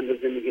قندم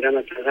اندازه میگیرم،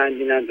 اصلا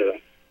قندی ندارم.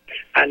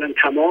 الان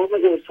تمام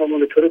قرصامو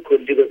به طور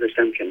کلی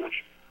گذاشتم کنار.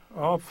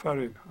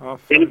 آفرین.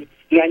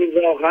 یعنی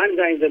واقعا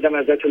زنگ زدم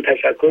ازتون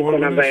تشکر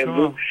کنم و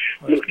امروز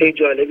نکته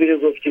جالبی رو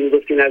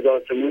گفتین از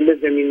آسمون به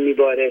زمین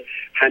میباره،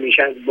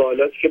 همیشه از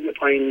بالاست که به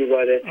پایین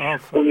میباره.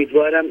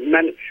 امیدوارم.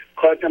 من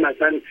کارتم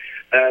اصلا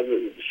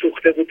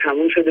سوخته بود،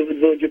 تموم شده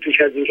بود وجود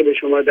پیش از اینکه به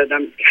شما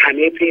دادم،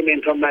 همه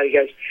پیمنت هم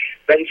برگشت،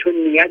 ولی چون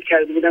نیت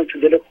کرده بودم تو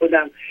دل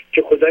خودم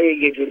که خدای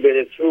یه جور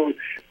برسون،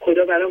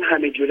 خدا برام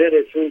همه جوره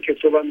رسون که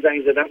صبحم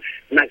زنگ زدم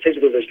مسیج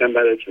گذاشتم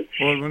براتون.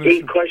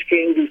 این کاش که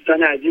این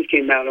دوستان عزیز که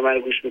این برنامه رو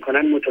گوش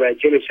میکنن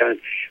متوجه بشن.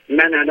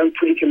 من الان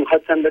پولی که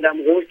میخواستم بدم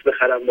قرص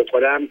بخرم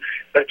بخورم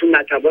و تو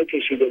مطبا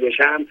کشیده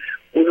بشم،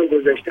 اونو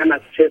گذاشتم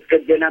از صدق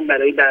دلم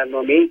برای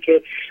برنامه‌ای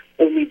که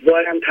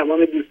امیدوارم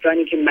تمام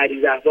دوستانی که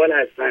مریض احوال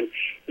هستن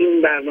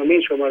این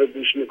برنامه شما رو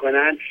گوش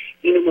میکنن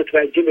اینو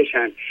متوجه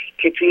بشن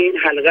که توی این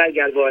حلقه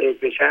اگر وارد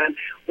بشن،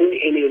 اون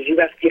انرژی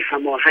وقتی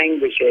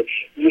هماهنگ بشه،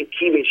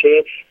 یکی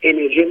بشه،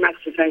 انرژی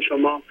مخصوصا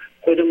شما،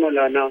 خود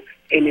مولانا،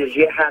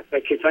 انرژی حق و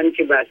کسانی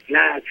که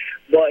وصلن،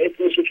 باعث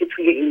میشه که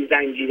توی این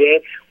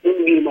زنجیره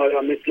اون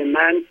بیمارا مثل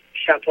من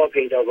شفا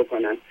پیدا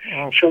بکنن.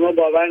 شما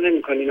باور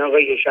نمیکنین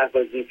آقای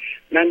شهبازی،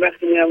 من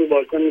وقتی میرم اون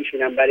بالکن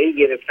میشینم برای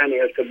گرفتن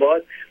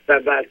ارتباط و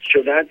وصل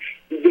شدن،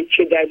 به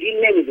چه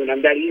دلیل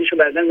نمیدونم، دلیلشو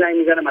بعداً زنگ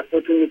میزنم از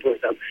خودتون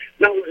میپرسم،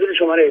 من حضور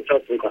شما رو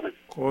احساس میکنم.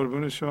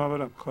 قربون شما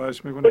برم،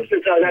 خواهش میکنم.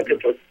 حسن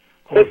سعادتتون.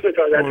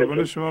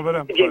 قربون شما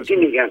برم. جدی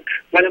میگم.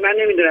 من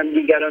نمیدونم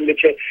دیگران به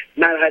چه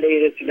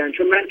مرحله رسیدن،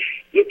 چون من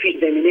یه پیش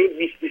زمینه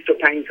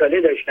 20-25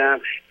 ساله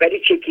داشتم، ولی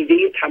چکیده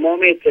تمام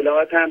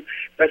اطلاعاتم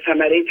و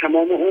ثمره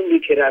تمام عمری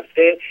که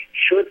رفته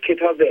شد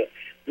کتاب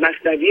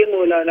مثنوی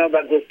مولانا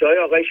و گفته‌های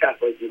آقای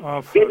شهبازی.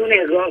 بدون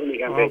اغراق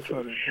میگم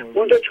بهتون.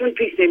 اونجا چون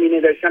پیش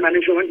زمینه داشتم،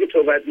 من شما که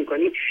صحبت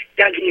میکنید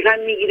دقیقاً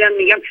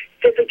میگم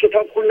 3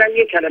 کتاب خوندم،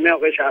 1 کلمه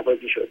آقای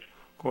شهبازی شد.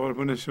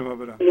 قربون شما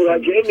برم.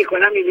 مراجعه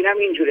میکنم میبینم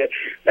اینجوره،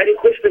 ولی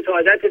خوش به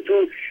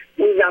سعادتتون.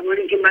 اون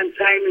زمانی که من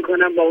سعی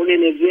میکنم با اون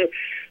انرژی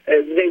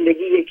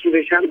زندگی یکی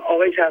بشم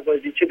آقای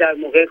شهبازی، چه در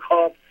موقع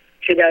خواب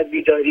چه در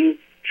بیداری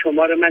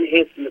شما رو من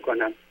حس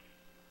میکنم،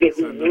 به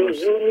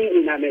حضور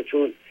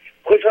میبینمتون.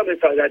 خوشا به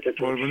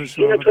سعادتتون.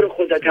 اینو تو رو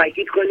خدا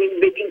تاکید کنین،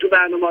 بگین تو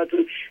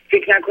برنامه‌تون،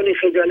 فکر نکنین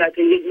خجالت،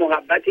 یک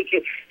محبتی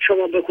که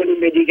شما بکنین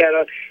به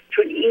دیگران،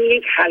 چون این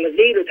یک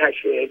حلقه رو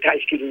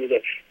تشکیل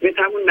میده،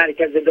 مثل همون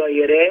مرکز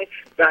دایره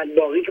و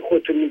باقی که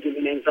خودتون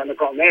میدونین انسان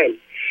کامل.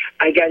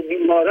 اگر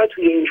بیمارا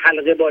توی این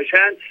حلقه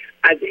باشن،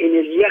 از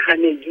انرژی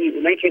همگی،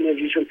 اونایی که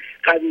انرژیشون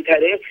قوی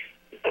تره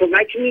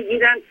کمک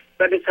میگیرن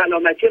و به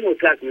سلامتی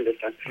مطلق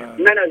میرسن.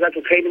 من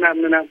ازتون خیلی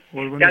ممنونم،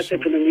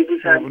 دستتون رو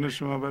میبوسم. قربون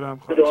شما برم.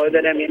 دعا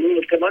دارم، یعنی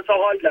التماس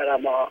حال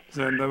دارم.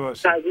 زنده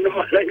باشید. از اون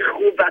حالای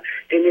خوب و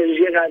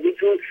انرژی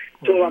قویتون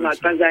تو هم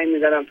حتما زنگ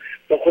میزنم،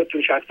 با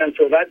خودتون شخصا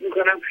صحبت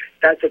میکنم.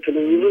 دستتون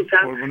رو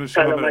میبوسم.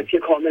 سلامتی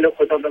کامل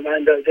خدا به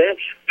من داده.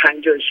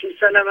 56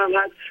 سالم هم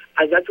هست.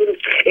 ازتون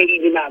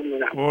خیلی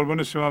ممنونم.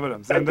 قربون شما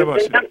برم. زنده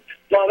باشید.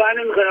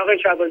 باور نمیکنم آقای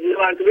شهبازی،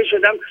 مرتبه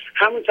شدم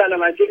همون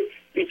سلامتی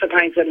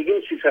 25 سالگی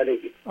و 30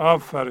 سالگی.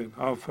 آفرین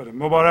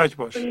مبارک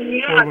باش.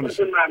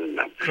 ازتون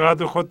ممنونم.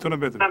 قدر خودتون رو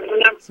بدونید.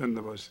 ممنونم.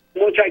 زنده باشید.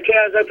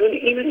 متشکرم ازتون.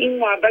 این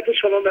محبت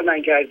شما به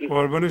من کردید.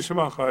 قربون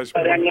شما، خواهش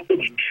می‌کنم.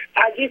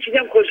 از یه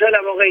چیزم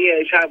خوشحالم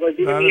آقای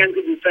شهبازی، میگم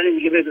که دوستان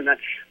دیگه بدونن.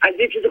 از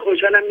یه چیز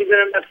خوشحالم،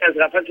 میدونم وقتی از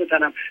قفس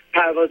بتونم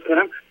پرواز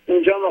کنم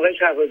اونجا هم آقای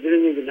شهبازی رو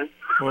میبینم.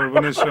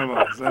 قربون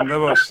شما، زنده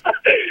باشید.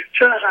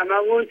 چون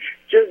هممون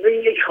جزو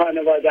یک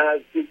خانواده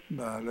هستیم.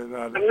 بله.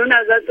 ممنون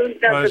ازتون.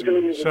 دستتون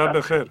رو میبوسم. شب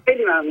بخیر.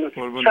 خیلی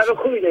ممنون. شب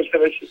خوبی داشته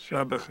باشید.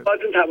 شب بخیر.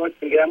 باهاتون تماس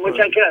میگیرم.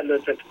 متشکرم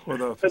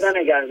لطفتون. خدا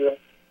نگهدار.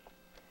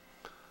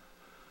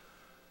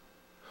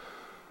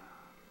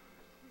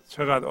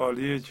 چقدر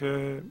عالیه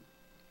که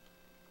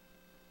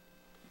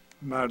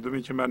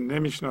مردمی که من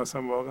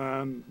نمیشناسم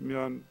واقعا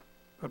میان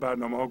به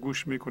برنامه ها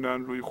گوش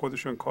میکنن، روی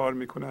خودشون کار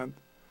میکنند.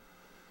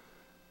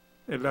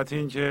 علت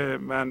این که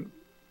من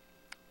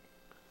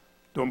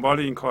دنبال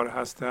این کار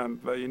هستم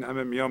و این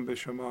همه میام به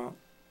شما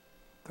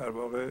در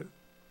واقع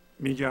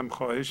میگم،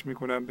 خواهش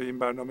میکنم به این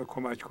برنامه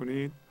کمک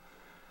کنید.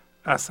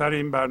 اثر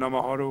این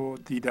برنامه ها رو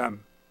دیدم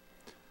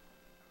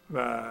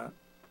و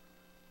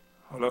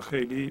حالا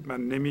خیلی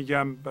من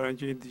نمیگم برای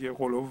اینکه این دیگه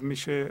غلو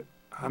میشه،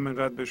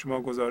 همینقدر به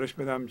شما گزارش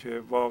بدم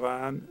که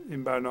واقعا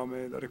این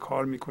برنامه داره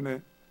کار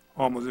میکنه،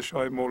 آموزش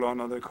های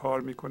مولانا داره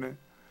کار میکنه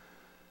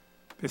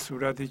به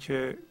صورتی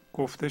که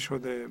گفته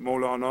شده،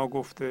 مولانا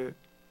گفته،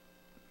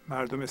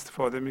 مردم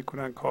استفاده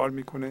میکنن، کار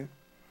میکنه.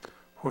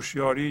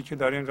 هوشیاری که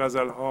در این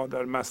غزل ها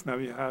در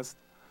مثنوی هست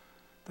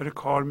داره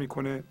کار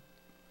میکنه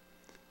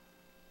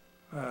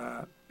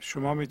و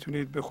شما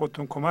میتونید به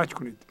خودتون کمک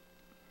کنید.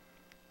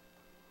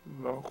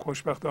 و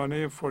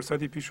خوشبختانه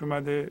فرصتی پیش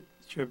اومده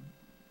که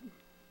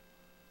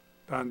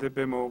بنده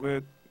به موقع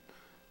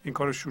این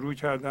کار رو شروع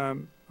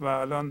کردم و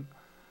الان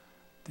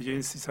دیگه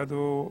این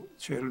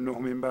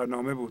 349مین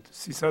برنامه بود.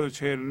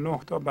 349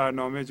 تا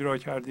برنامه اجرا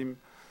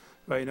کردیم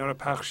و اینا رو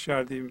پخش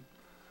کردیم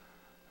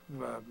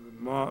و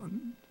ما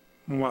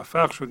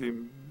موفق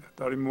شدیم،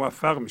 داریم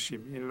موفق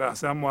میشیم. این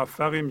لحظه هم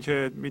موفقیم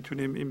که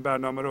میتونیم این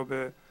برنامه رو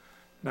به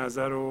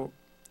نظر و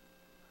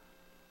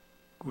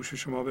گوش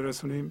شما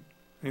برسونیم.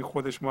 این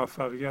خودش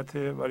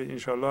موفقیته، ولی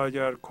انشالله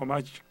اگر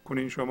کمک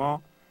کنین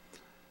شما،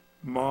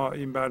 ما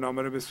این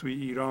برنامه رو به سوی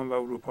ایران و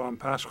اروپا هم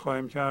پخش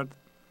خواهیم کرد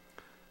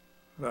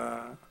و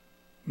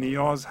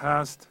نیاز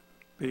هست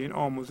به این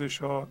آموزش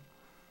ها،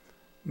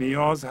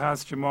 نیاز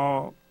هست که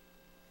ما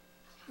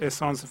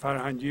اسانس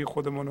فرهنگی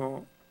خودمون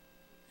رو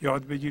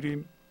یاد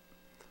بگیریم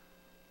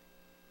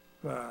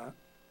و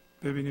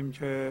ببینیم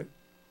که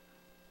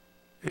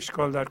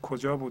اشکال در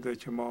کجا بوده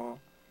که ما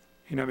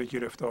این همه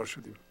گرفتار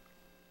شدیم.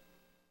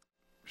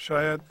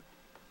 شاید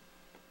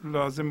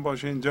لازم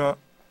باشه اینجا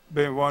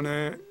به عنوان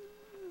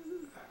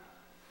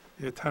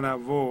یه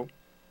تنوع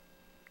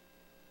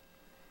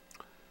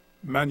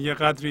من یه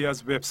قدری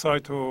از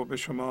وبسایت رو به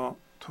شما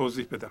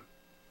توضیح بدم.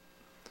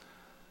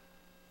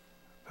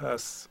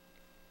 پس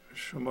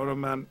شما رو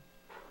من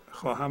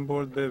خواهم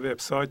برد به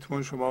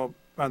وبسایتمون، شما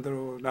بنده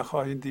رو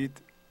نخواهید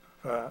دید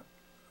و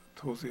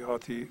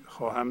توضیحاتی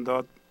خواهم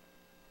داد.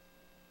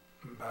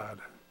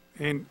 بله،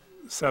 این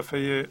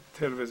صفحه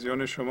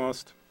تلویزیون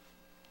شماست.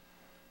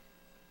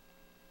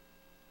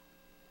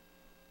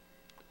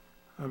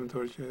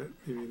 همونطور که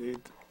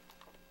میبینید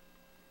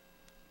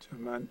چون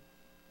من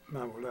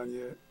معمولا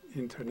یه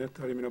اینترنت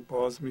داریم اینو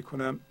باز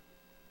میکنم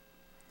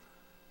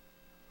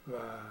و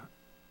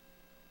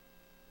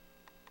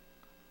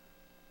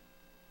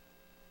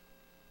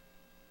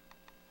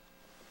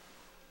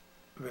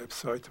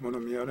وبسایتمون رو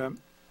میارم.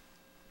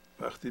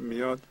 وقتی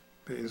میاد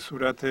به این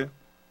صورت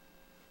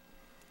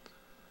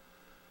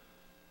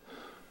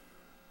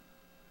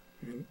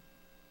این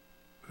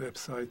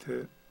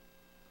وبسایت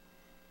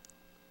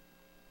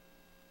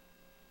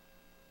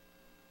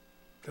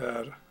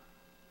در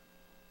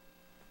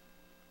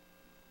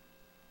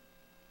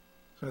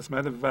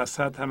قسمت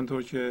وسط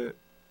همونطور که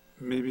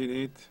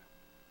میبینید،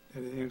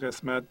 یعنی این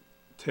قسمت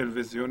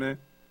تلویزیونه.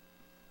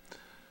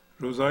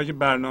 روزهایی که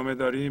برنامه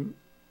داریم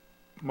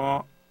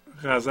ما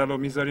غزل رو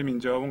میذاریم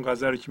اینجا، اون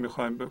غزلی که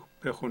میخوایم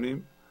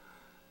بخونیم.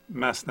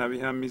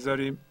 مثنوی هم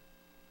میذاریم.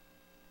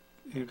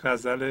 این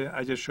غزل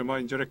اگه شما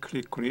اینجا رو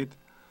کلیک کنید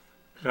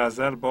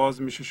غزل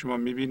باز میشه، شما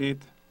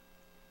میبینید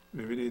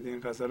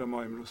این غزل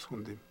ما امروز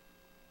خوندیم.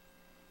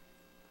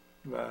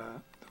 و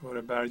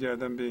دوباره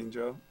برگردم به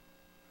اینجا.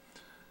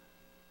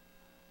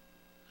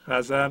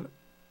 غزل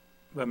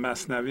و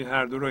مثنوی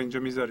هر دو رو اینجا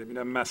میذاریم.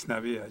 اینم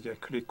مثنوی، اگر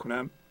کلیک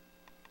کنم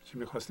که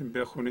میخواستیم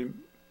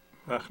بخونیم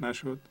وقت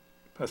نشد،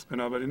 پس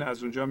بنابراین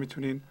از اونجا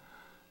میتونین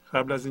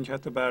قبل از اینکه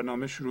حتی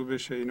برنامه شروع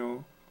بشه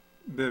اینو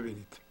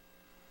ببینید.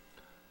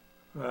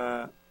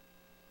 و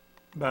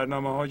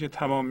برنامه ها که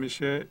تمام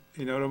میشه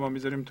اینا رو ما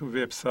میذاریم تو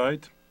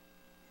وبسایت.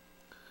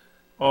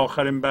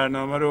 آخرین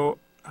برنامه رو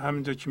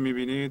همینجا که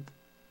میبینید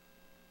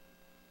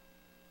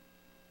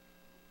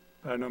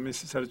برنامه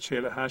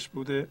 348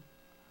 بوده.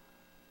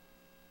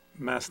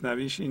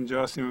 مثنویش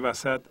اینجاست، این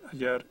وسط.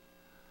 اگر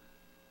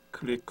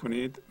کلیک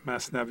کنید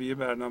مثنوی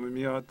برنامه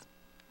میاد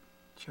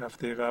که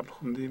هفته قبل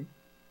خوندیم.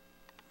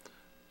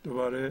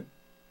 دوباره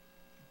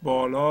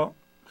بالا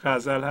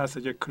غزل هست،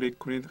 اگر کلیک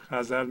کنید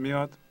غزل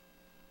میاد.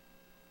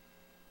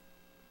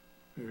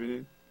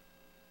 ببینید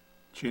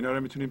که اینا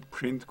رو میتونید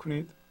پرینت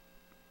کنید.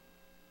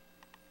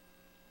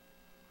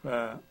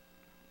 و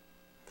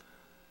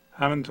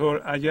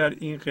همینطور اگر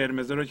این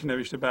قرمزه رو که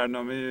نوشته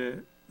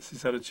برنامه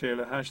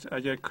 348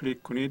 اگر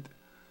کلیک کنید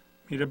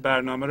میره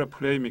برنامه رو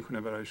پلی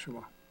میکنه برای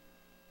شما.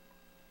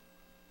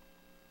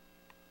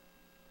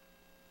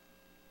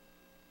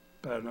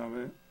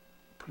 برنامه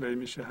پلی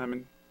میشه،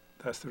 همین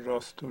دست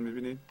راستتون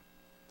میبینید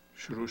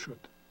شروع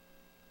شد.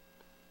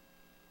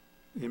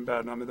 این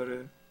برنامه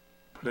داره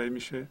پلی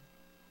میشه.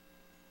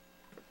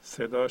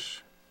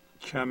 صداش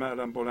کمه،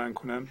 الان بلند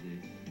کنم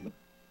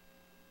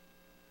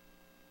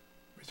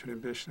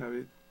میتونید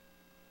بشنوید.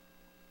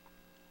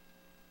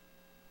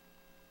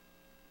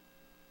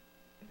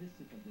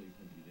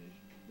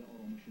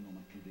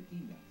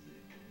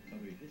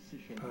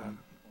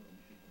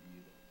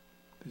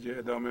 دیگه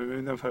ادامه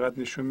ببینم، فقط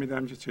نشون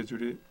میدم که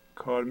چجوری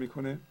کار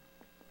میکنه.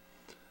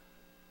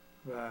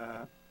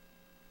 و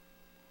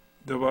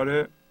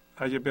دوباره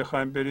اگه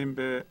بخوایم بریم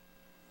به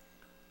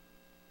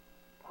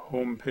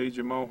هوم پیج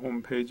ما،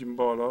 هوم پیج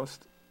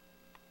بالاست.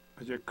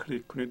 اگه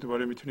کلیک کنید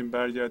دوباره میتونیم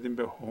برگردیم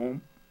به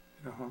هوم،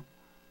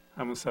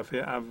 همون صفحه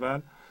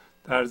اول.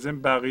 در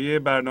ضمن بقیه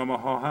برنامه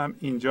ها هم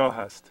اینجا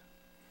هست.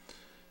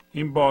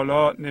 این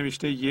بالا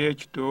نوشته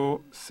 1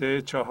 2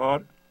 3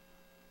 4.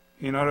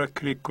 اینا رو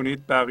کلیک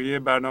کنید بقیه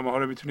برنامه ها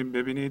رو میتونید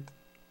ببینید.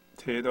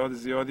 تعداد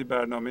زیادی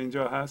برنامه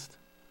اینجا هست.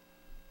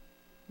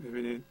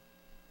 ببینید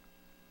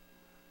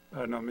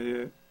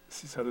برنامه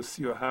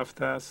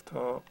 337 هست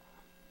تا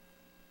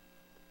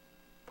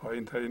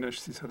پایین ترینش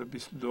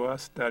 322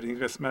 است. در این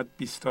قسمت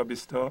 20 تا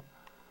 20 تا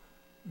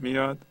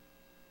میاد.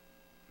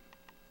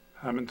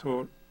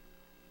 همینطور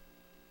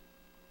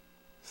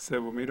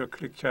سومی رو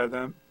کلیک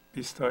کردم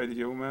 20 تا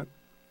دیگه اومد.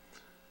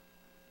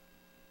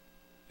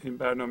 این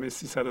برنامه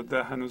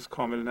 310 هنوز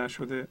کامل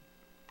نشده.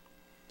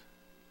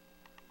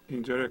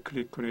 اینجا رو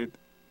کلیک کنید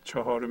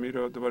چهارمی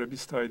رو دوباره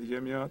 20 تا دیگه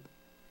میاد.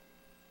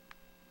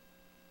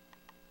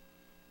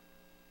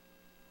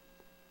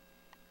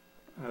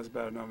 از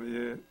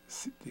برنامه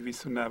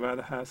 290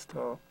 هست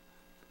تا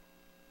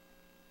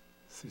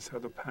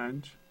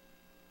 305.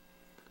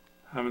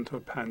 همینطور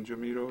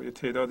پنجمی رو، یه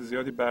تعداد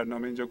زیادی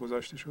برنامه اینجا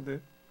گذاشته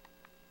شده.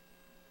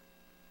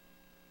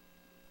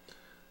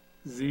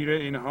 زیر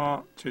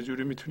اینها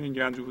چجوری میتونید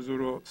گنج حضور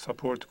رو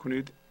ساپورت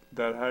کنید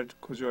در هر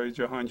کجای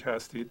جهان که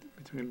هستید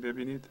میتونید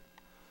ببینید.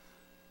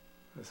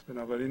 پس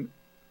بنابراین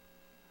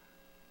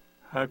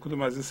هر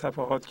کدوم از این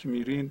صفحات که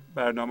میرین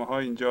برنامه ها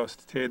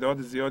اینجاست.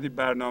 تعداد زیادی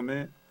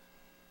برنامه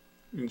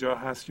اینجا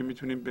هست که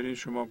میتونید برین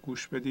شما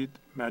گوش بدید،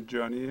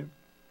 مجانی.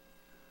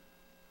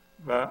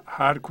 و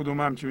هر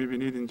کدوم هم که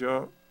میبینید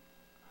اینجا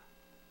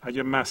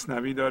اگه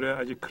مثنوی داره،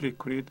 اگه کلیک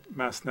کنید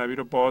مثنوی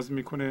رو باز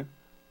میکنه.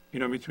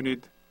 اینو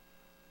میتونید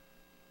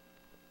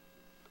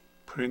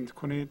پرینت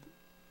کنید.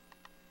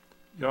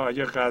 یا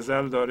اگه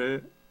غزل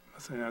داره،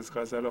 مثلا از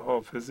غزل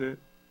حافظه،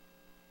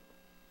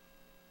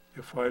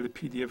 یه فایل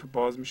PDF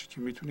باز میشه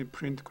که میتونید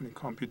پرینت کنید.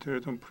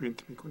 کامپیوترتون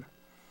پرینت میکنه.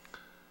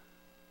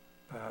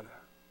 بله،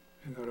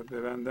 اینا رو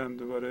ببندم.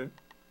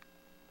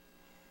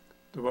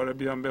 دوباره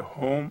بیام به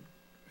هوم،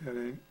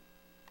 یعنی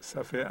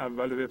صفحه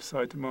اول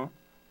وبسایت ما.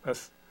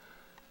 پس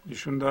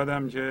نشون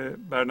دادم که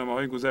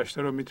برنامه‌های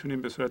گذشته رو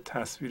میتونید به صورت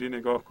تصویری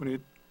نگاه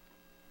کنید.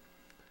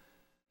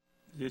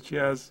 یکی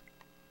از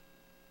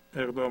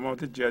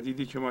اقدامات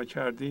جدیدی که ما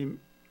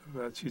کردیم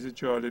و چیز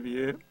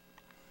جالبیه،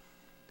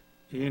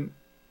 این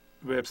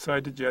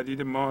وبسایت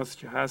جدید ماست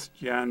که هست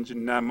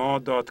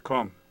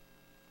ganjnama.com.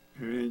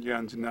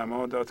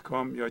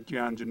 ganjnama.com یا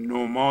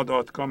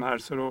ganjnoma.com، هر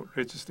سه رو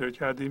رجیستر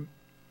کردیم.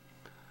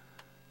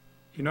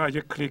 اینا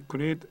اگه کلیک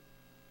کنید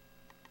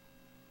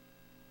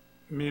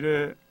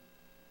میره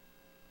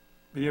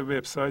به یه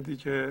وبسایتی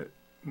که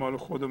مال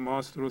خود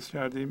ماست، درست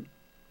کردیم.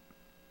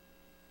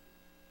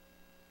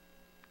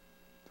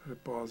 داره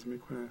باز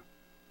میکنه.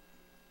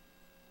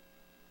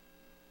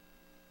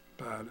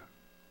 بله،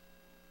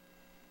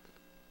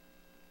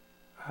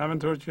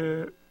 همینطور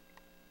که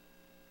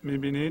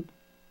میبینید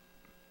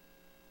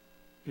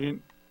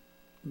این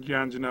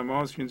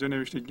گنجنماست که اینجا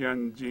نوشته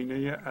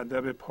گنجینه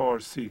ادب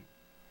پارسی.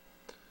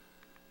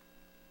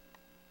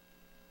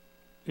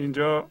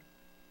 اینجا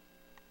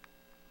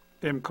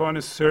امکان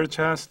سرچ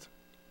هست،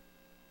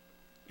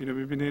 اینو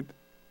میبینید.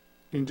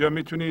 اینجا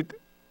میتونید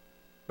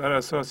بر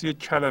اساس یک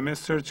کلمه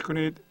سرچ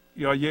کنید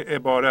یا یه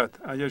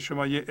عبارت. اگر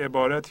شما یه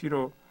عبارتی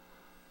رو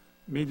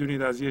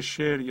میدونید از یه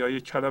شعر یا یه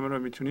کلمه رو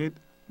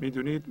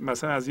میدونید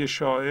مثلا از یه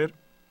شاعر،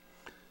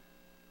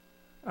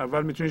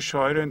 اول میتونید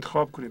شاعر رو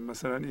انتخاب کنید.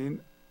 مثلا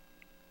این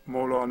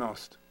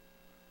مولاناست،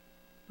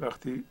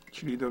 وقتی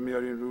کلید رو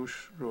میارین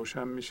روش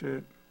روشن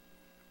میشه.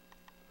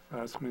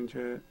 فرض کنید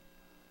که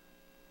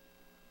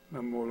من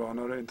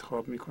مولانا رو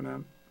انتخاب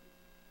میکنم.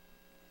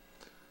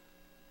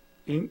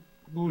 این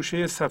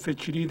گوشه صفحه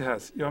کلید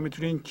هست، یا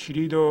میتونید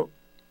کلید رو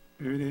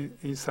ببینید.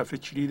 این صفحه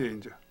کلید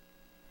اینجا،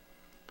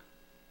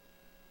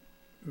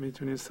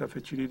 میتونید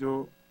صفحه کلید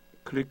رو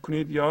کلیک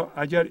کنید، یا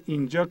اگر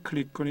اینجا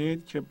کلیک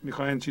کنید که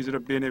میخواین چیزی رو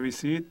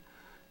بنویسید،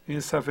 این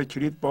صفحه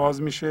کلید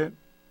باز میشه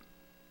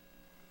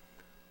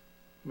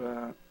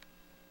و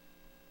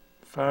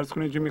فرض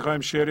کنید که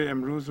میخوایم شعر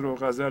امروز رو،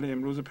 غزل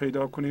امروز رو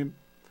پیدا کنیم.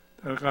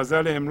 در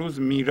غزل امروز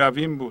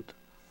میرویم بود.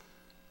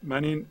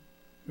 من این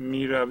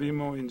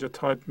میرویم رو اینجا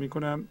تایپ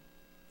میکنم،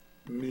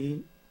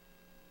 می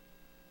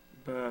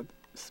بعد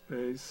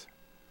سپیس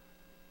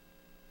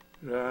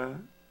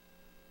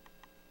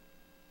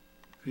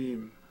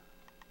رویم.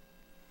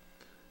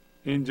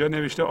 اینجا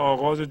نوشته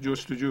آغاز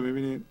جستجو،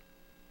 میبینید.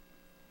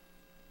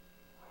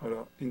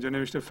 حالا اینجا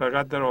نوشته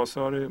فقط در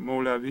آثار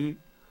مولوی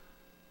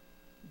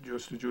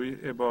جستجوی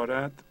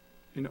عبارت.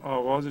 این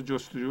آغاز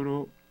جستجو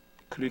رو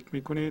کلیک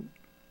میکنید،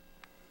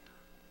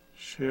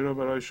 شعر رو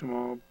برای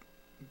شما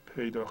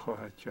پیدا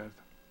خواهد کرد.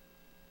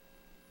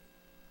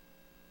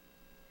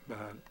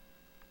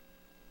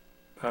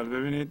 بله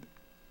ببینید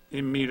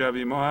این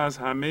میروی ما هست.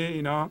 همه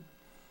اینا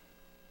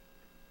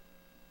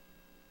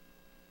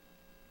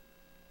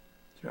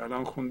که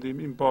الان خوندیم،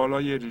 این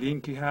بالا یه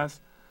لینکی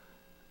هست،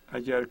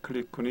 اگر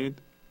کلیک کنید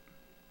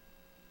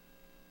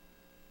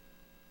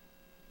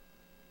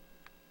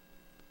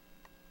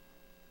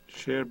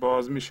شعر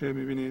باز میشه.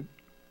 میبینید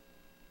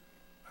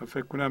من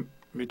فکر کنم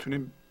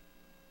میتونیم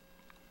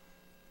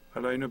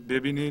حالا اینو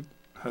ببینید.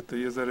 حتی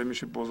یه ذره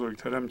میشه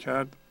بزرگترم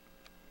کرد،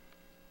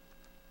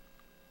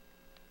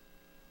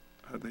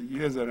 حتی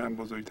یه ذره هم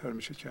بزرگتر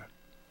میشه کرد.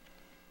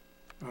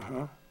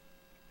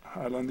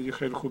 الان دیگه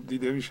خیلی خوب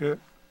دیده میشه.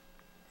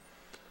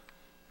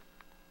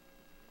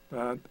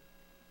 بعد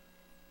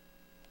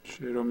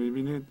شعر رو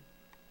میبینید.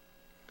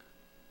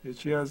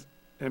 یکی از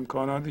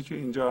امکاناتی که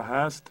اینجا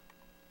هست،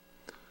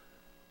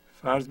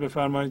 فرض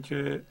بفرمایید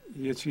که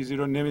یه چیزی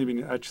رو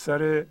نمیبینید،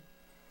 اکثر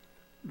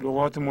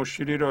لغات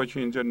مشکلی را که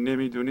اینجا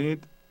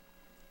نمیدونید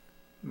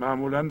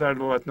معمولا در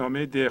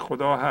لغتنامه ده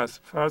خدا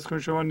هست. فرض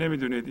کنید شما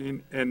نمیدونید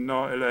این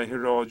انا الیه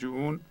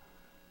راجعون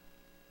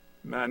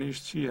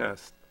معنیش چی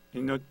هست.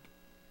 اینو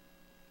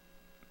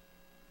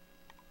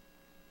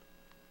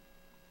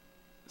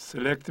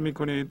سلکت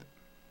میکنید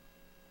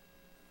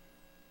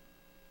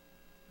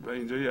و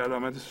اینجا یه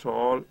علامت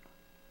سوال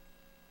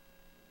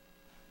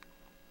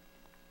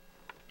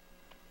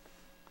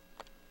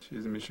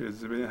چیز میشه.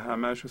 ببینید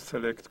همه‌شو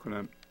سلکت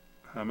کنم،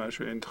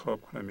 همه‌شو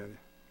انتخاب کنم، یعنی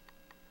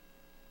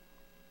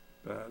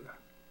بله.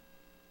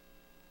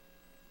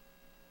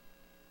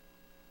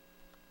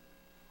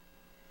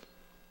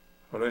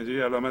 حالا اینجا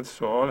یه علامت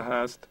سوال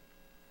هست.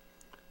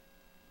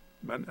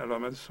 من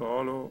علامت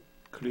سوال رو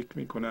کلیک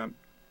میکنم.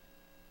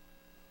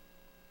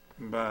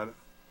 بله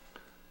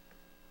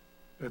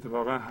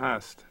اتفاقا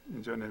هست،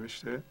 اینجا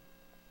نوشته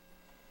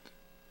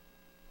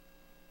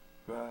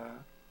و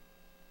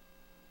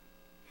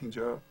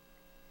اینجا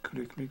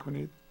کلیک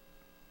میکنید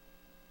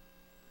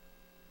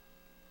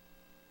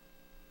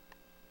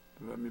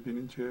و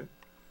میبینید که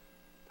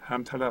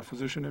هم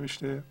تلفظش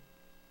نوشته.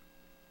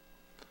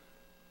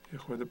 یه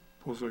خورده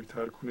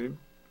بزرگتر کنیم.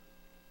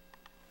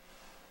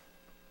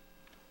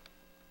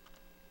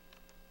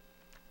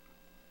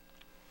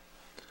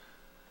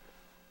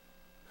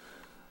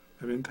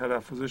 ببین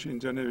تلفظش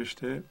اینجا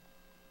نوشته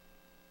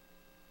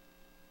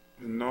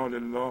انا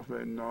لله و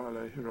انا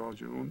الیه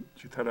راجعون،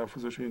 که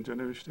تلفظش اینجا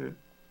نوشته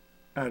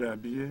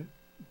عربیه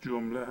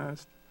جمله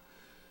هست.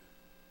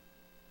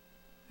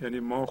 یعنی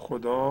ما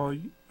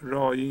خدای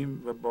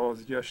راییم و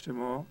بازگشت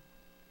ما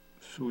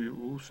سوی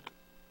اوست.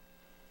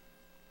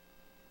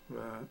 و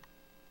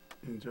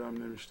اینجا هم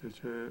نوشته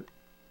که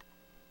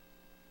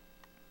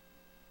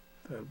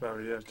در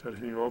بقیه در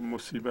هنگام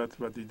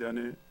مصیبت و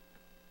دیدن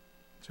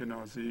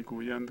جنازه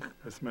گویند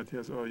قسمتی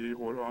از آیه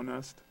قرآن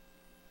است.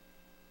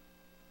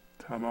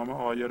 تمام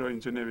آیه را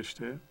اینجا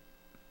نوشته.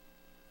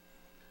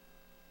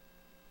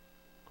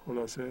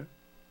 خلاصه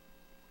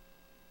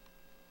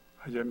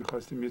اگر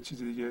میخواستیم یه چیز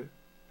دیگه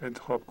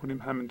انتخاب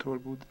کنیم همینطور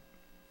بود.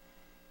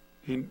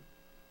 این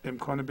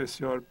امکان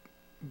بسیار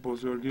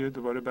بزرگی.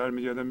 دوباره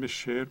برمیگردم به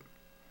شعر.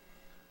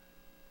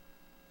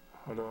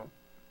 حالا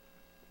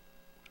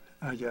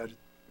اگر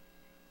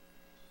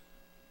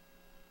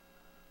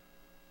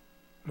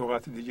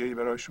لغت دیگه ای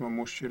برای شما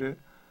مشکله،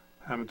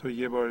 همینطور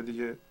یه بار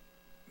دیگه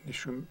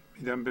نشون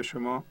میدم به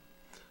شما.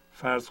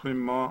 فرض کنیم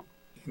ما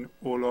این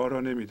اولا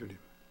را نمیدونیم.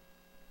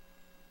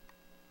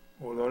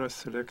 اولا را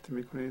سلکت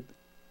میکنید،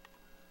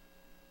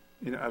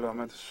 این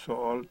علامت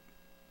سوال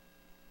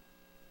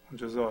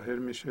اونجا ظاهر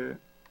میشه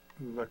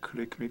و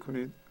کلیک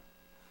میکنید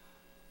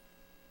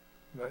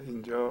و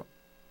اینجا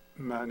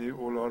معنی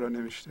اولا را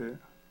نوشته.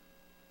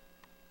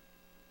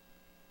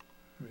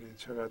 ببینید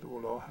چقدر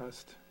اولا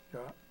هست.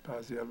 یا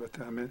بعضی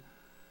البته همه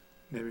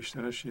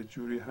نوشتنش یه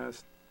جوری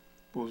هست: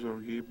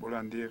 بزرگی،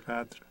 بلندی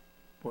قدر،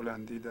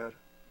 بلندی در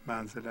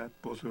منزلت،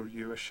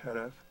 بزرگی و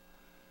شرف.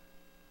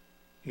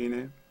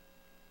 اینه.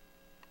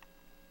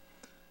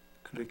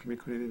 کلیک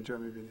میکنید اینجا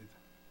میبینید.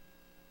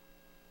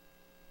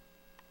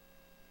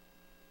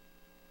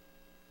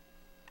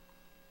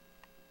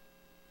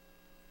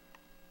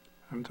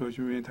 همینطور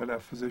که میبینید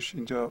تلفظش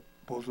اینجا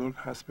بزرگ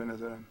هست. به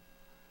نظرم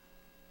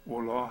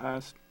اولا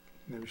هست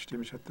نوشته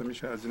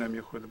میشه از اینم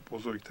یه خود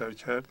بزرگتر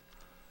کرد.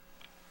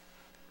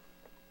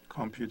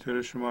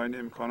 کامپیوتر شما این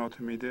امکانات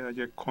میده.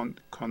 اگه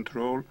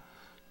کنترل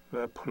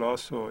و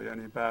پلاس رو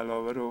یعنی به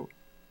علاوه رو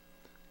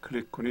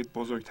کلیک کنید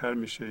بزرگتر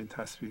میشه این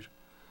تصویر.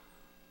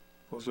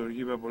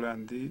 بزرگی و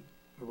بلندی،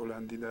 و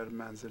بلندی در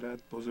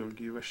منزلت،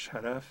 بزرگی و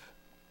شرف.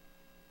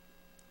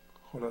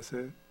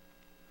 خلاصه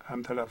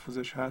هم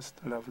تلفظش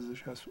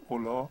هست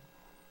اولا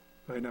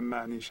و اینم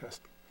معنیش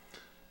هست.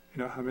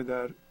 اینا همه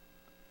در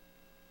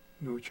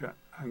نوک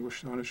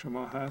انگشتان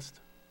شما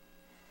هست.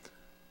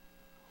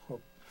 خب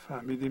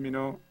فهمیدیم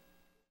اینو.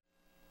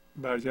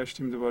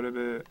 برگشتیم دوباره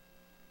به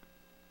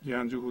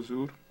گنج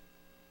حضور.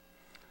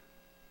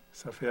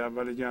 صفحه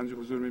اول گنج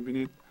حضور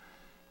میبینید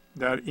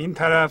در این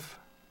طرف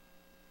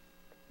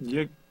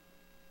یک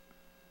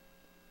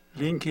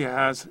لینکی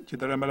هست که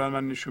دارم الان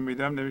من نشون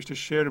میدم. نوشته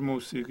شعر،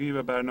 موسیقی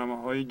و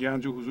برنامه‌های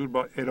گنج حضور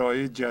با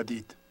ارائه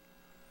جدید.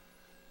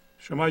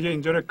 شما اگه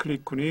اینجا رو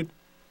کلیک کنید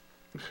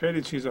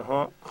خیلی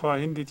چیزها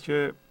خواهید دید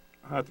که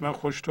حتما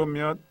خوشتون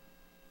میاد.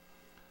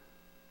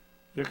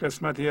 یک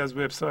قسمتی از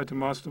وبسایت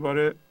ماست.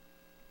 دوباره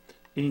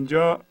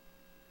اینجا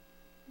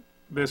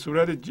به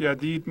صورت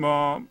جدید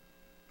ما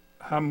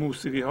هم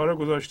موسیقی ها رو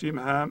گذاشتیم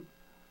هم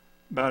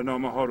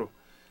برنامه ها رو.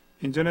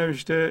 اینجا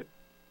نوشته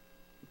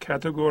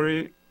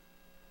کاتگوری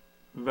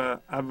و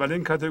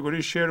اولین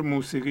کاتگوری شعر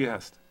موسیقی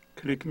هست.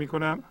 کلیک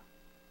میکنم.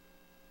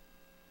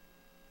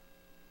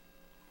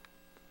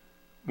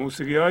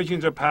 موسیقی هایی که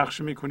اینجا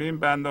پخش میکنیم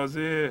به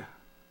اندازه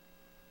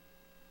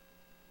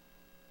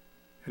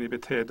یعنی به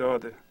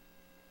تعداد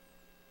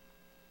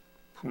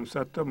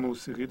 500 تا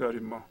موسیقی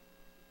داریم ما.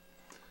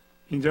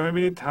 اینجا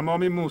میبینید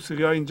تمام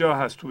موسیقی ها اینجا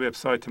هست تو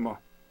وبسایت ما.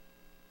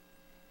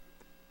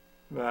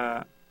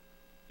 و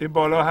این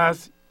بالا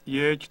هست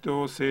 1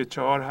 2 3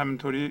 4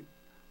 همینطوری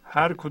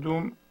هر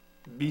کدوم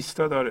 20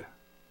 تا داره.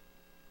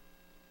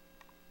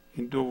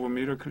 این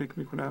دومی رو کلیک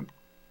میکنم.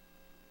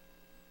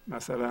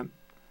 مثلا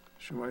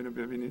شما اینو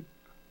ببینید.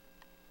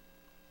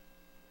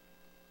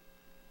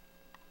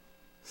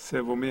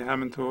 سومی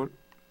همینطور.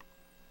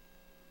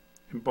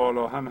 این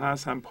بالا هم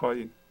هست هم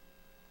پایین.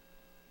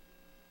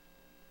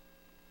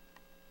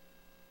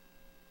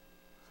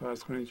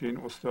 فرض کنید که این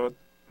استاد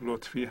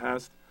لطفی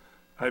هست.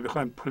 اگه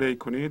بخواید پلی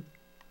کنید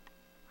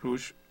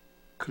روش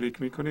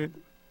کلیک میکنید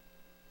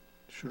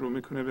شروع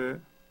میکنه به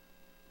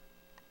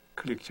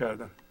کلیک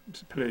کردن،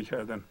 پلی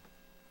کردن.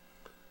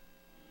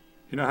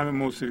 اینا همه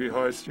موسیقی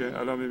هاییست که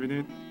الان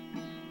میبینید.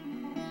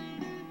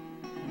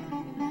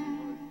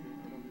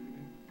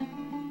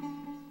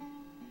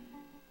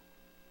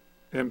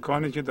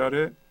 امکانی که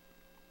داره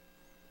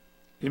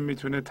این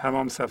میتونه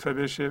تمام صفحه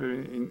بشه.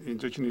 ببینید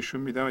اینجا که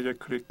نشون میدم اگر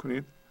کلیک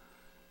کنید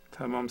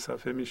تمام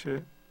صفحه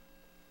میشه.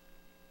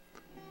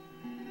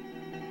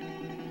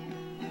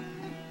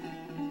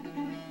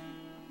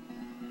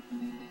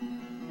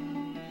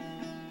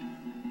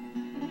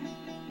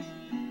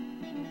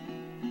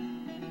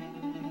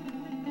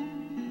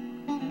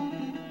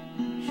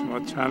 شما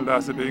چند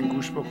لحظه به این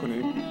گوش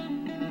بکنید.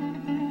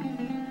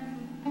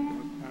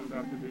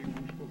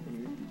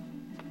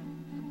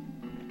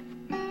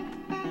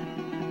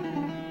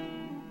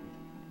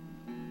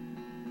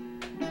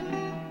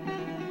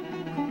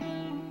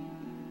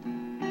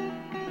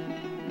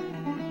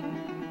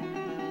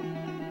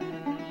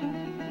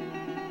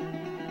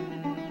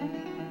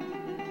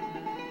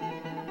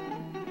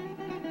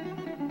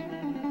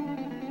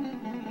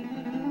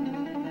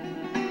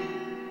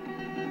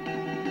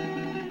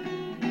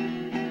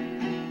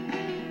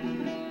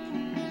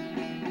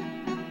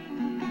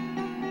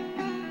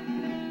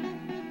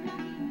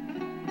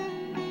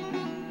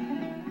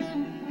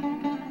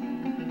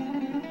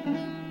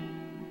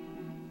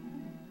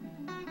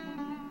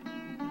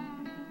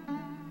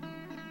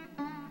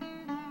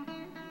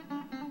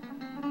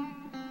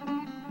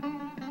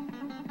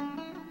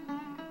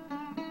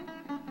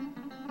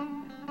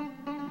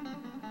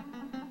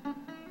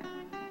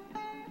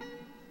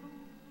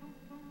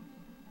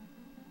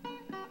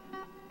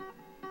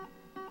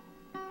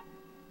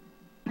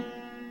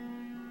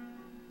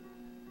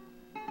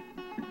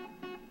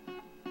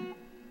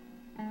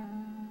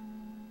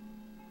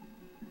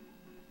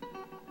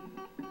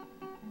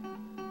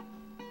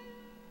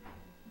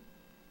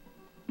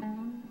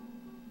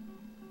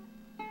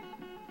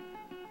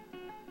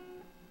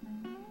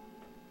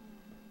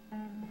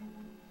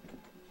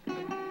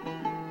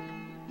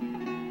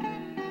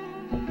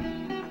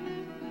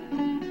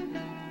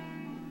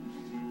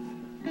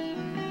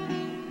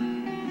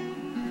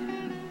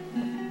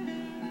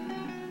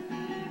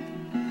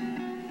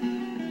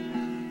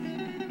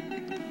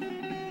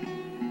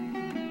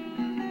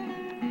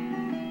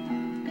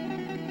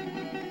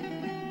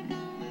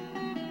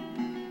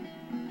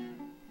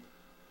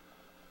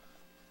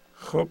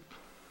 خب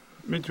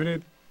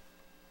میتونید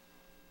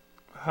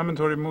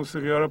همینطوری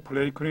موسیقی ها رو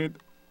پلی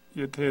کنید.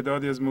 یه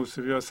تعدادی از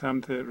موسیقی ها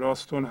سمت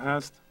راستون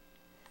هست.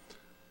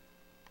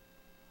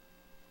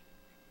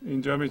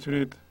 اینجا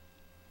میتونید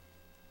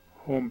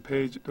هوم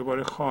پیج،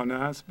 دوباره خانه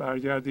هست،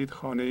 برگردید،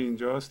 خانه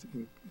اینجاست.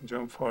 اینجا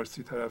هم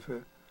فارسی طرف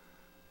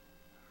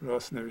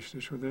راست نوشته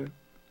شده.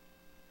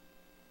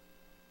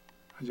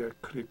 اگر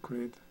کلیک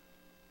کنید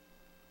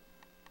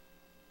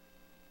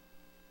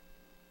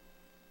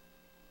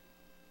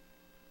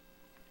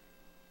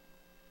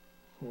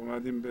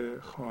اومدیم به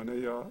خانه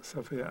یا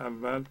صفحه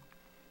اول.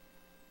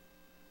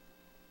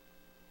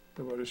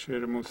 دوباره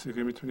شعر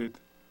موسیقی میتونید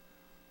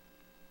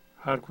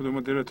هر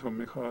کدوم دلتون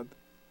میخواد.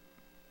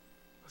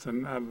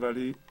 مثلا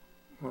اولی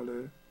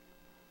مال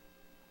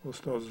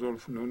استاد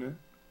زلفنونه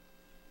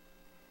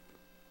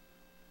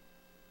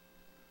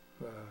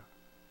و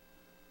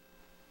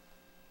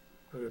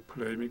داره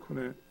پلی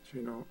میکنه که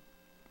اینو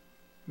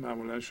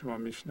معمولا شما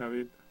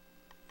میشنوید.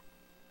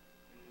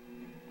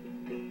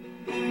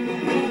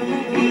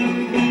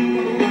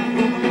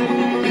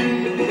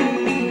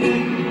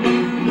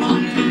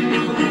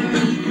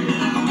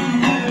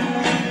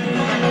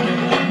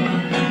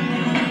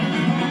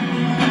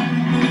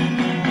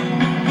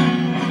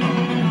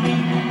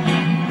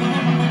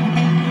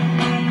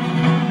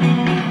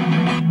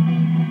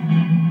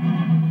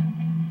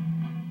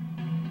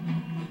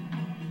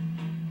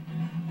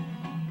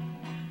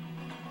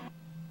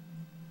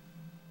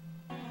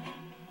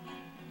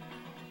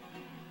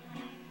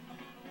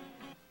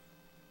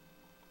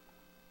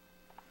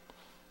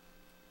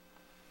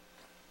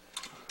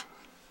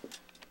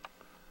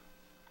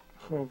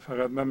 خب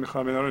فقط من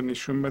میخوام اینا رو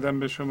نشون بدم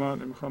به شما،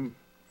 نمیخوام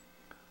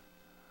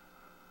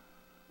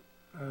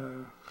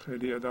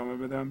خیلی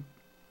ادامه بدم.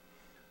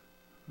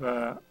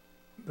 و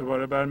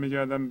دوباره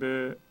برمیگردم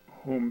به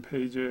هوم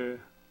پیج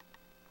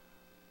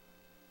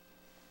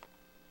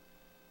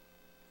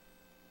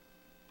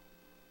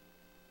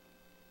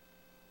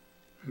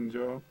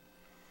اینجا.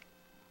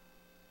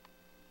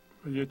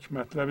 یک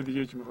مطلب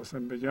دیگه که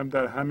میخواستم بگم،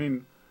 در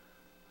همین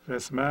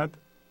قسمت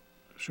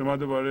شما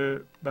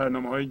دوباره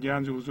برنامه‌های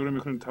گنج حضور رو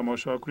میکنید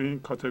تماشا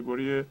کنید.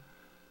 کاتگوری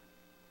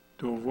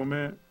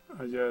دومه.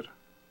 اگر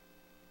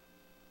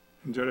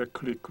اینجا رو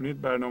کلیک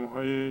کنید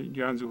برنامه‌های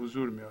گنج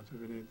حضور میاد.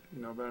 ببینید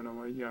اینا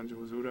برنامه‌های گنج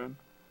حضورن.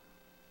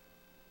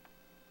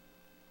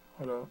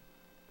 حالا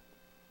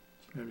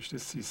نوشته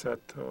 300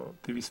 تا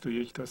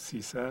 201 تا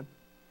 300.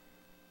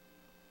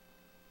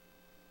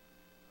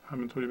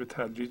 همینطوری به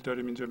تدریج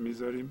داریم اینجا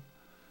میذاریم.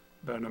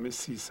 برنامه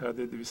 300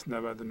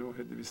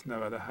 299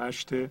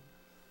 298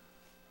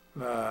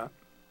 و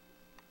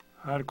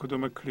هر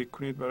کدوم کلیک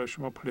کنید برای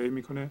شما پلی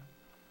میکنه.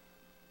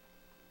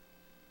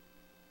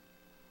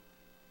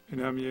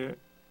 این هم یه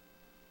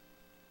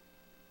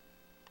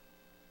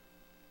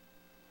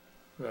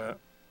و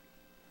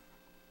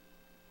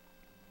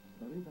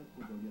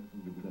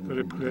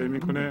داره پلی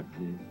میکنه.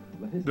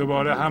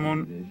 دوباره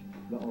همون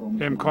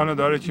امکان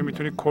داره که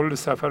میتونی کل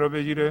صفحه رو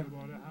بگیره.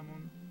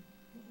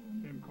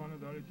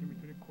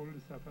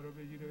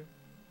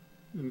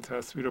 این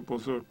تصویر رو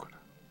بزرگ کنه.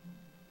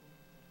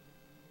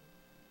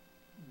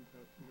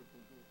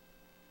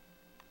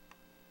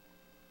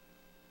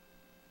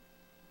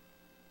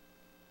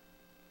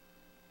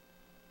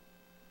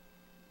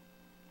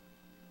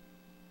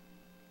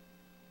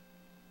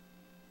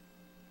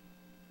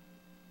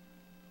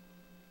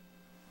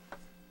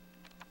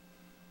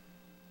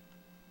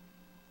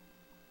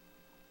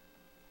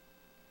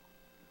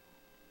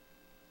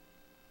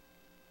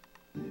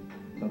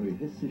 برای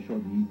حس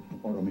شادی،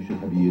 آرامش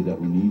طبیعی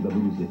درونی و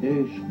بروز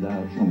عشق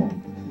در شما،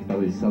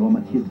 برای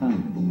سلامتی تن،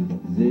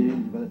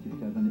 ذهن و لطیف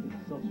کردن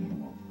احساس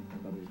شما.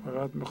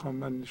 فقط میخوام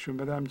من نشون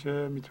بدم که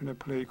میتونه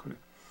پلی کنه.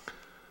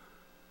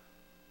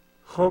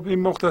 خب این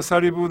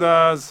مختصری بود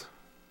از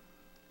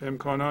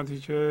امکاناتی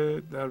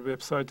که در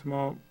وبسایت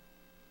ما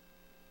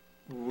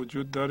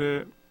وجود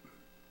داره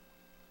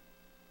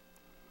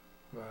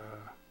و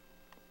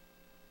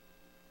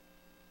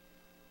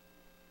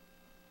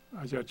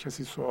اگر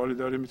کسی سوالی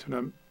داره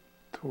میتونم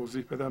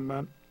توضیح بدم.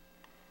 من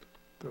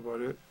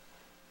دوباره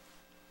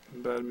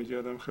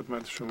برمیگردم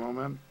خدمت شما.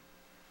 من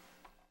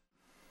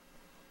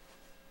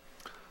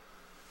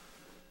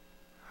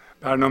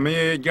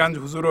برنامه گنج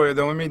حضور رو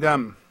ادامه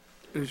میدم.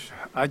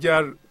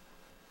 اگر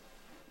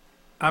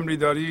امری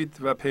دارید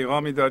و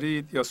پیغامی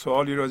دارید یا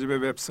سوالی راجع به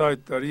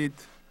وبسایت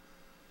دارید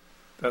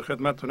در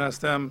خدمتتون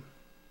هستم،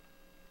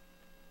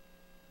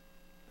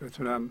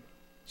 بتونم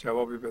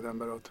جوابی بدم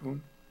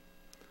براتون.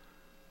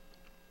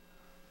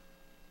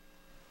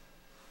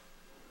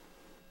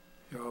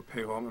 یا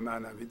پیغام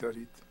معنوی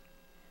دارید.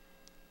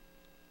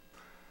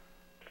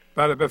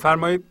 بله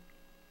بفرمایید.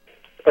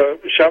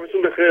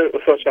 شبتون بخیر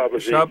استاد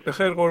شعبازی. شب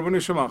بخیر قربون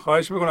شما.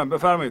 خواهش میکنم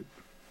بفرمایید.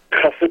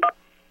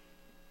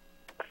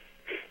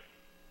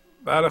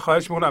 بله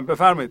خواهش میکنم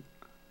بفرمایید.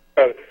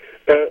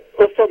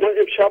 استاد ما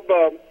امشب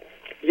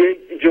یه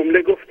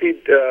جمله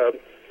گفتید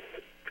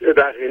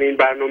در این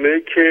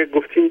برنامه که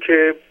گفتیم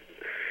که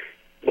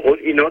بقول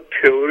اینا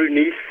تئوری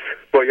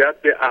نیست،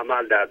 باید به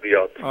عمل در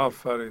بیاد.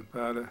 آفرین.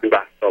 بله.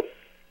 بحثا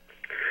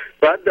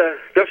بعد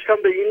داشتم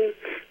به این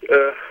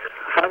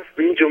حرف،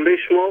 به این جمله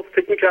شما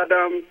فکر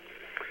میکردم.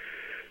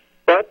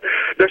 بعد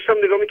داشتم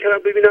نگاه میکردم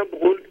ببینم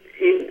بقول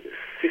این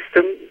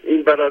سیستم،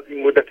 این بعد از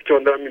این مدتی که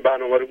من دارم این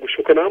برنامه رو گوش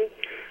میکنم،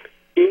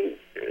 این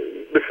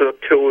به صورت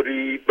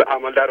تئوری به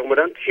عمل در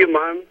اومدن توی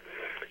من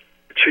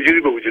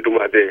چجوری به وجود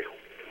اومده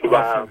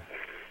و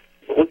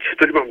بقول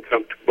چطوری من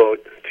میتونم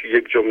توی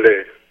یک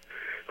جمله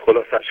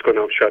خلاصش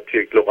کنم، شاید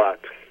توی یک لغت.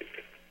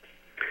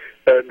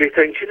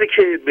 بهترین چیزی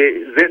که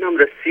به ذهنم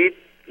رسید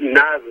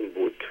نظم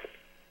بود.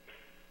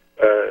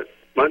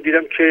 من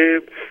دیدم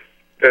که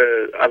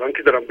الان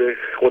که دارم به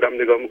خودم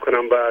نگاه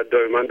میکنم و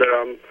دائما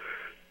دارم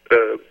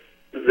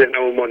ذهنم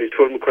رو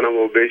مانیتور میکنم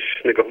و بهش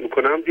نگاه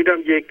میکنم، دیدم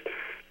یک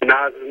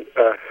نظم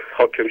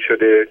حاکم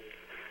شده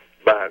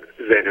بر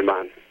ذهن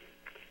من.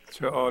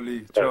 چه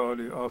عالی، چه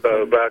عالی.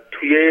 و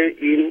توی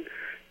این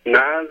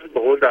نظم، به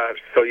قول در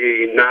سایه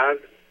این نظم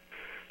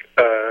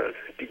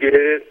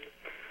دیگه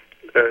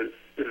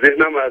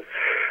ذهنم از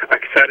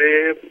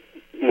اکثر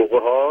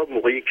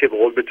موقعی که به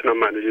قول بتونم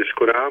منیجش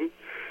کنم،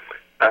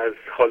 از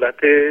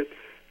حالت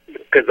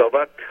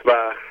قضاوت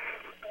و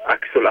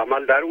عکس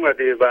العمل در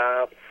اومده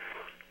و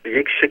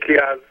یک شکلی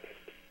از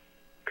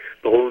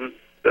به قول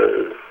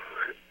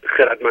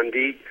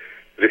خردمندی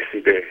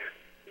رسیده.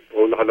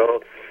 قول حالا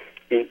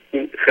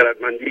این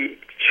خردمندی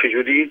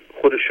چجوری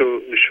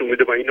خودشو نشون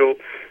میده و اینو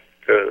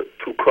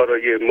تو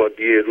کارهای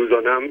مادی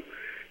روزانم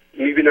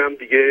میبینم.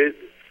 دیگه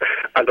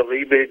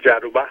علاقه‌ای به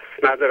جر و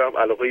بحث ندارم،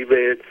 علاقه‌ای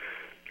به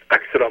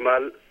عکس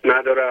العمل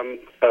ندارم،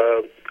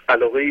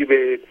 علاقه‌ای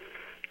به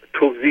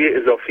توضیح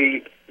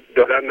اضافی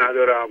دارن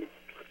ندارم،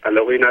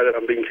 علاقه‌ای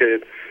ندارم به اینکه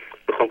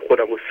بخوام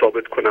خودم رو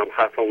ثابت کنم،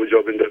 حرفم رو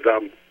جا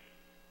بندازم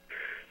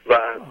و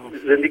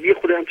زندگی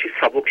خودم چی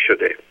سبک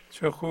شده.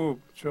 چه خوب،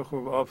 چه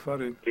خوب،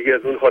 آفرین. دیگه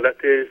از اون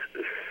حالت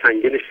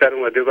سنگینش در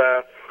اومده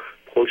و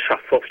خود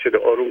شفاف شده،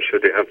 آروم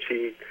شده،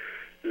 همچی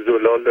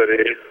زلال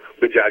داره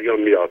به جریان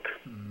میاد.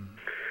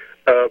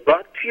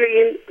 بعد توی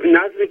این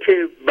نظمی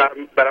که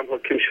برم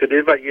حاکم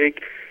شده و یک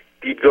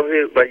دیدگاه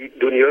و یک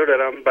دنیا رو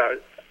دارم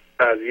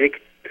از یک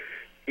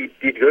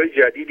دیدگاه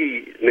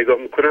جدیدی نگاه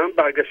میکنم،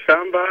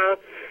 برگشتم و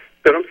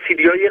دارم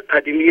سیدیای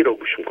قدیمی رو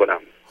گوش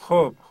میکنم.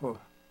 خب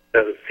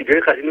سیدیای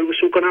قدیمی رو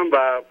گوش میکنم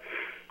و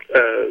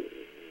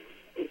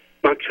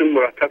من چون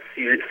مرتب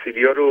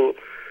سیدیا رو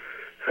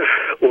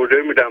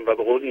اوردر میدم و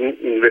به قول این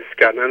اینوست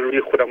کردن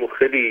روی خودم رو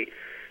خیلی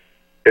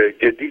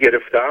جدی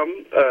گرفتم،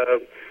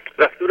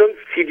 رفتم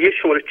سیدی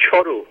شماره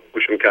 4 رو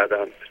گوش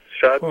میکردم.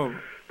 شاید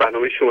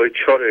برنامه شماره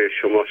 4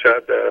 شما،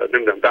 شاید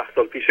نمیدونم 10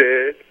 سال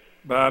پیشه.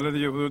 بله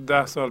دیگه حدود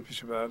 10 سال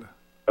پیشه. بله.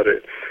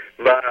 آره.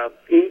 و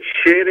این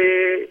شعر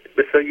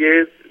مثلا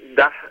یه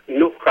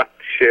 9 خط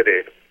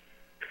شعره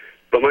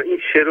و من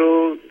این شعر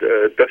رو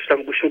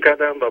داشتم گوش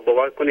میکردم و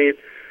باور کنید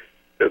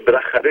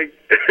بالاخره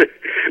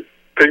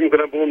فکر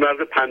میکنم به اون مرز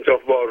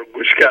 50 بار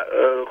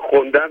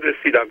خوندن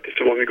رسیدم که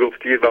شما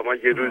میگفتید و من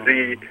یه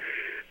روزی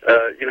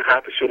این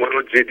حرف شما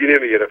رو جدی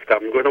نمیگرفتم.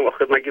 میگفتم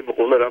آخه مگه به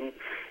قول دارم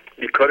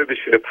بیکاره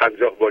بشینه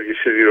 50 بار یه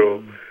شعری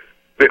رو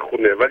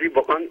بخونه، ولی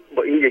واقعا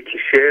با این یکی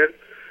شعر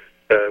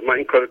من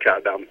این کارو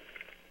کردم.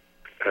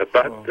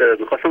 بعد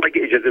میخواستم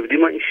اگه اجازه بدید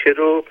من این شعر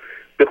رو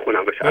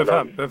بخونم.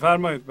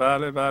 بفرمایید.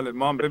 بله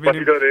ما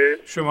ببینیم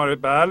شماره.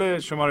 بله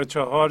شماره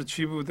 4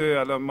 چی بوده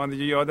الان من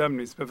دیگه یادم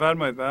نیست.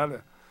 بفرمایید. بله.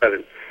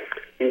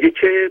 میگه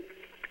که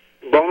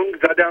بانگ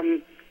زدم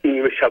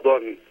نیمه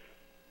شبان،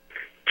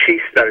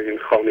 کیست در این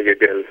خانه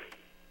دل؟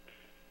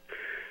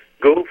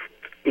 گفت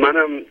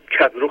منم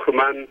که از رخ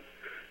من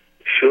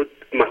شد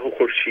مه و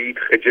خورشید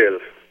خجل.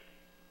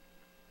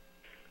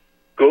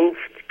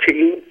 گفت که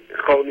این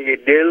خانه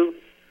دل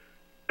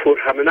پر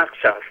همه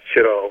نقش است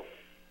چرا؟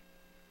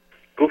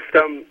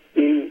 گفتم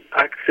این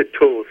عکس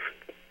توست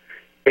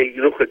ای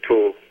رخ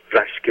تو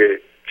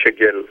رشک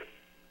چگل.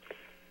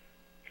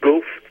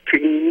 گفت که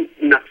این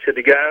نقش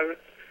دیگر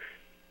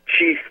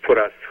چیست پر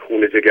از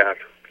خون جگر؟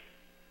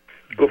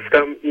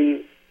 گفتم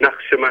این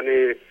نقش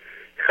من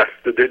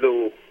خست و دل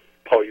و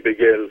پای به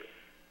گل.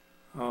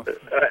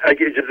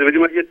 اگه اجازه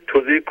بدیم من یه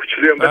توضیح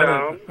کوچولی هم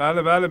بدم.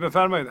 بله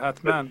بفرمایید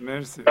حتما.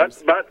 مرسی.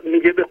 بعد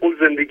میگه به قول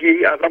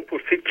زندگی ازم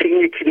پرسید که این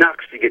یکی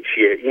نقش دیگه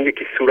چیه؟ این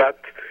یکی صورت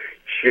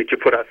چیه که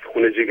پر از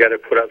خون جگره،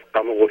 پر از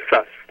غم و غصه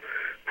است،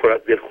 پر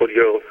از دلخوری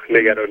و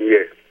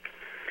نگرانیه؟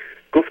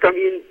 گفتم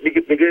این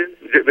میگه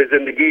به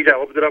زندگی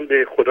جواب دارم،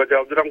 به خدا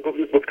جواب دارم.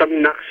 گفتم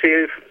این نقش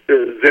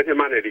ذهن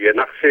منه دیگه،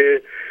 نقش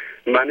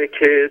منه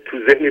که تو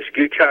ذهنش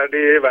گیر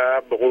کرده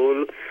و به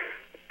قول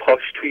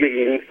پاش توی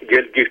این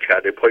گل گیر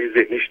کرده، پای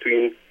ذهنش توی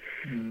این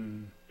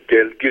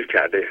گل گیر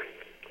کرده.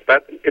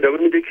 بعد ادامه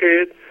میده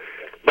که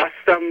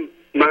بستم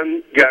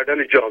من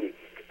گردن جان،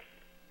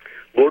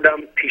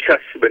 بردم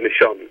پیشش به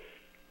نشان.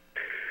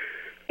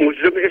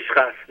 مجرم عشق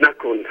است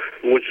نکن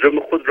مجرم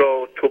خود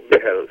را تو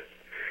بهل.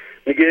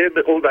 میگه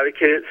به قول برای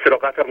که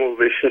صراحتم رو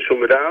بهش نشون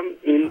بدم،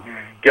 این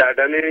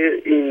گردن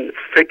این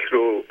فکر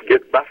رو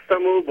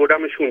بستم و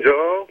بردمش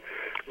اونجا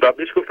و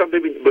بهش گفتم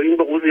ببین با این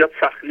به قول زیاد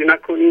سختی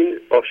نکنین،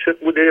 عاشق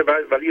بوده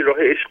ولی راه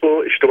عشق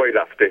و اشتباهی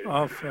رفته.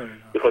 آفرین.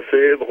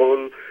 میخواسته به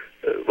قول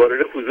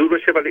وارد حضور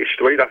بشه ولی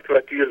اشتباهی رفته و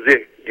توی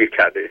ذهن گیر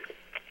کرده.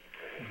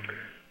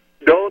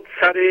 داد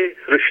سر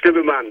رشته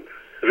به من،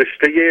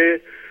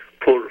 رشته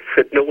پر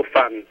فتنه و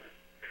فن،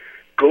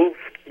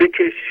 گفت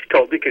بکش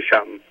تا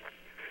بکشم،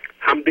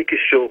 هم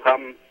بکش و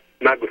هم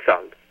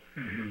مگسل.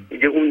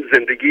 یه اون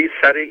زندگی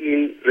سر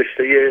این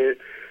رشته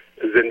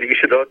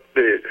زندگیش داد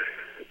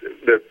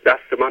به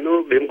دست من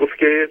و بهم گفت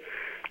که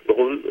به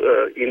قول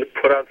این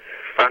پر از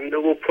فن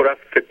و پر از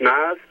فتنه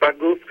است و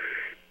گفت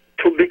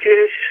تو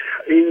بکش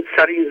این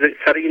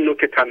سر این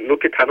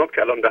نوک تناب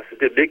که الان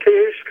دستته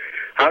بکش،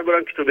 هر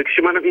بارم که تو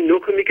بکشی منم این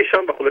نوک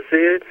میکشم و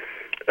خلاصه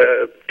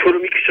تو رو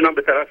میکشونم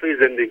به طرف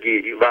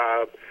زندگی و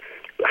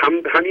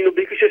همینو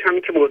بکشش،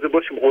 همین که مواظب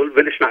باشیم قول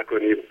ولش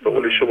نکنیم، به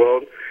قول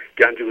شما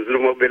گنج حضور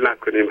ما ول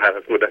نکنیم، هر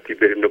از مدتی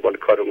بریم دنبال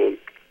کارمون.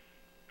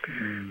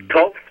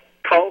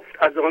 تافت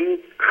از آن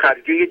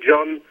خرجه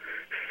جان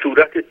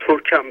صورت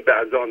ترکم به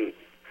از آن،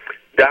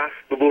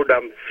 دست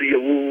ببردم سوی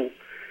او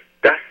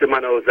دست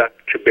من آزد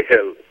که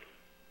بهل.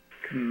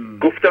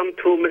 گفتم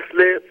تو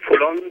مثل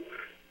فلان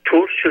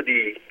ترش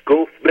شدی،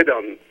 گفت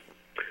بدان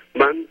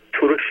من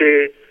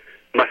ترش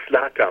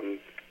مصلحتم،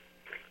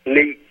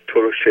 نی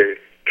ترش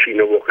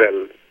کینه و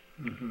غل.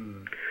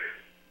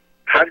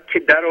 هر که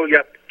در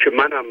آید که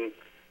منم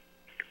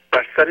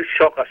بر سر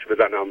شاقش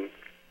بزنم،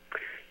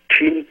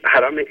 کین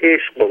حرم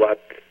عشق بود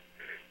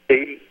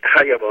ای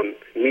حیوان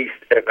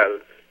نیست اقل.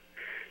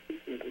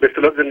 به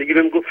اصطلاح زندگی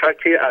بهم گفت هر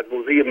که از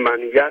موضوع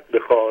منیت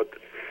بخواد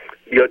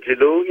یا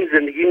جلو، این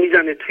زندگی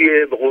میزنه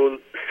توی به قول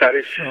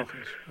سرش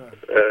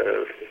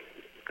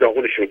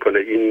داغونش میکنه،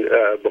 این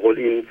به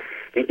قول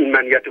این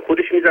منیت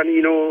خودش میزنه،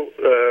 اینو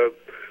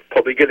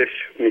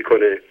پابگلش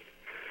میکنه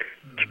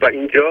و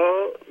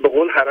اینجا به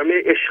قول حرم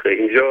عشقه،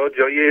 اینجا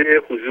جای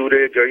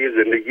حضور، جای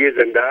زندگی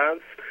زنده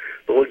است،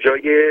 به قول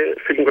جای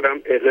فکر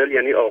میکنم اقل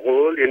یعنی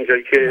آقل، یعنی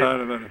جایی که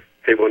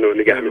حیوانو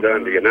نگه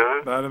میدارن دیگه.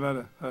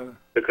 نه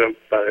بکنم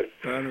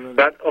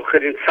بعد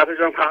آخرین سرش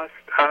هم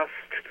هست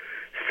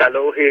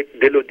صلاح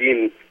دل و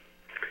دین،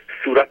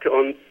 صورت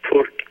آن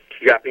ترک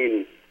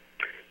یقین،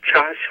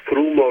 چشم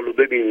فرو مالو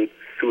ببین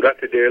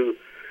صورت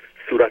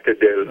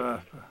دل.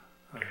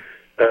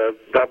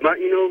 و من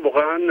اینو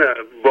واقعا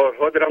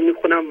بارها دارم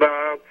میخونم و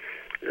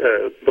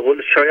به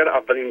قول شاید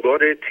اولین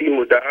بار تی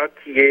مدت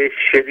یه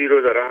شعری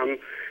رو دارم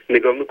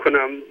نگاه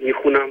میکنم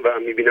میخونم و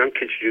میبینم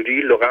که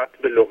چجوری لغت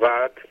به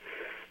لغت،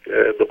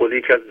 به قول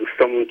یکی از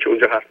دوستامون که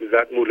اونجا حرف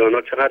میزد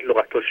مولانا چقدر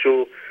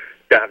لغتاشو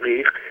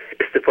دقیق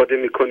استفاده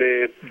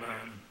میکنه،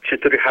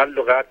 چطوری هر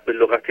لغت به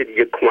لغت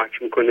دیگه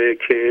کمک میکنه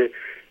که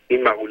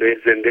این مقوله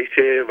زنده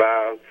شه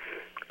و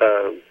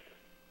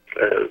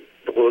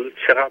به قول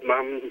چقدر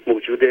من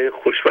موجود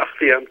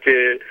خوشبختی هم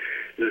که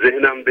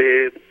ذهنم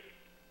به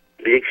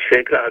یک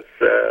شکل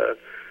از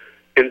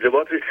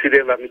انضباط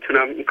رسیده و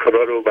میتونم این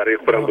کارا رو برای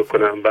خودم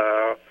بکنم و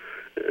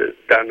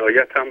در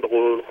نهایت هم به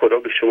قول خدا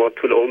به شما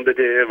طول عمر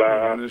بده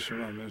و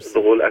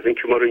به قول از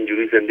اینکه ما رو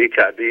اینجوری زندگی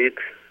کردید.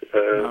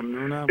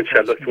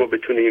 انشالله که ما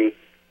بتونیم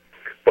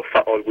با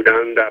فعال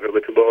بودن در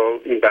رابطه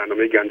با این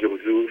برنامه گنج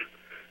حضور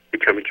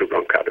یک کمی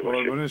جبران کرده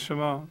باشیم. قربون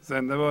شما،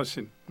 زنده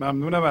باشین.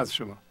 ممنونم از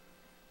شما.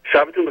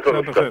 شبتون بخیر.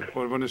 شب بخیر.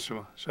 قربون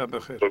شما. شب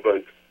بخیر.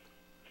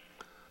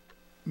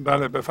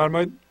 بله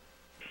بفرمایید.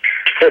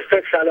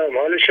 استاد سلام،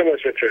 حال شما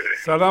چطوره؟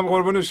 سلام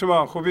قربون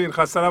شما، خوبین؟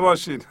 خسته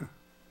نباشید.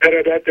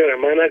 ارادت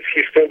دارم. من از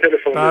هیستون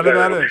تلفن می‌زنم.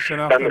 بله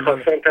شناختم. من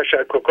می‌خواستم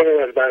تشکر کنم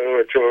از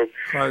برنامه‌تون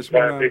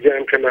و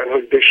بگم که من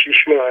حدود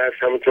 6 ماه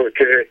هست، همونطور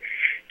که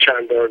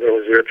چند بار به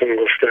حضورتون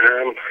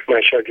گفتم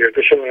من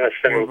شاگرد شما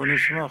هستم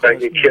و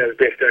یکی از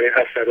بهترین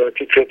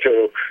اثراتی که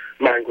تو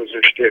من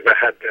گذاشته و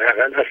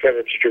حداقل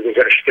اثراتی که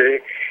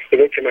گذاشته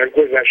اینه که من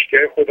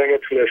گذشته خودم رو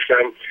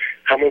تونستم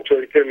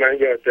همونطوری که من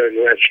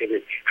یادداری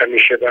نشدید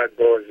همیشه باید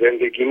با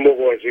زندگی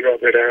موازی را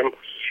برم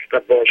و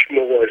باش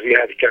موازی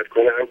حرکت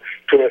کنم.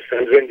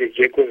 تونستم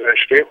زندگی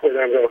گذشته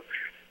خودم را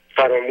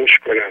فراموش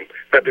کنم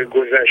و به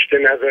گذشته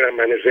نذارم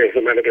من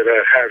ذهن منو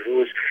ببره هر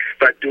روز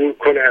و دور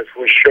کنه از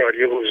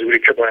هوشیاری حضوری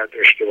که باید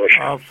داشته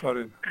باشم.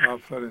 آفرین.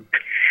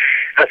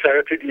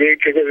 اثرات دیگه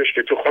که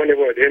گذاشته تو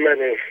خانواده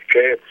منه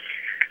که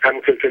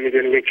همونطور که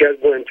میدونی یکی از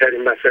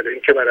مهمترین مسئله این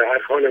که برای هر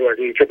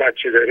خانواده‌ای که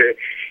بچه داره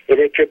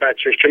اینه که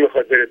بچهش که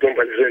میخواد بره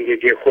دنبال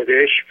زندگی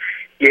خودش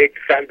یک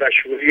فن و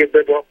شعوری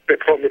به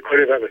پا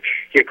میکنه و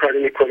یک کاری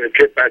میکنه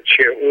که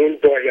بچه اون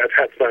باید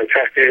حتما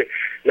تحت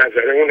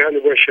نظر اون هم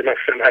باشه،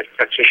 مثلا از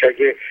بچهش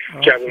اگه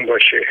جوان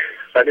باشه.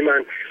 ولی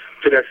من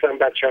تونستم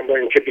بچه‌م با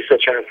اینکه 20 و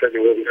چند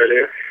سالی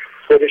داره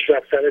خودش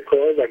رفت سر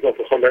کار و با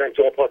بخوام برم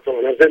تو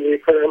آپارتمان زندگی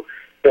کنم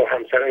با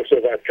همسرم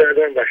صحبت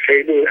کردم و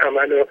خیلی این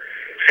عمل رو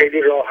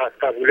خیلی راحت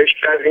قبولش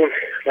کردیم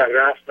و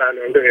رفت و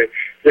الان به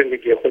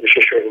زندگی خودش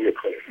شروع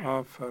میکنه.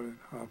 آفرین.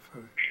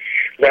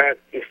 و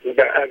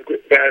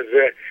از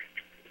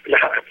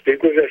هفته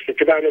گذشته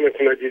که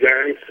برنامه‌تون رو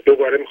دیدم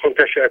دوباره میخوام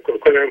تشکر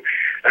کنم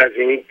از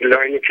این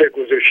لاینی که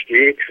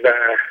گذاشتید و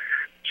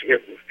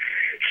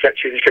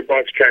چیزی که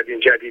باز کردین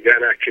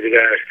جدیدن اکیلی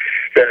در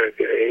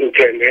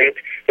اینترنت.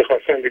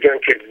 میخواستم بگم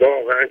که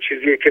واقعا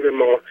چیزیه که به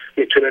ما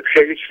میتونه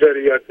خیلی چیزا رو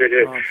یاد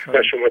بده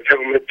و شما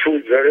تمام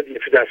طول داره دیگه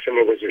تو دست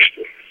ما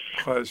گذاشتیم.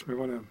 خواهش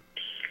میکنم.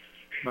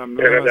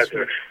 ممنونم از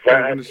شما.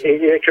 و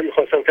اینه که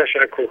میخواستم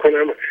تشکر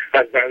کنم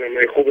از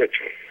برنامه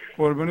خوبتون.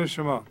 قربون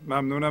شما.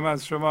 ممنونم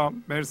از شما.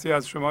 مرسی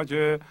از شما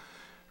که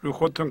رو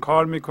خودتون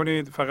کار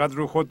میکنید. فقط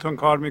رو خودتون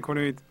کار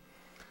میکنید.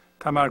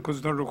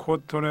 تمرکزتون رو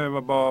خودتونه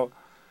و با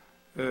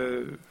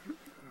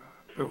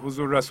به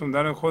حضور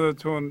رسوندن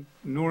خودتون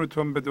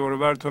نورتون به دور و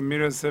برتون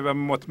میرسه و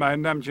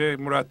مطمئنم که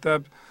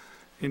مرتب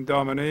این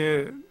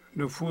دامنه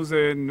نفوذ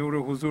نور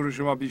حضور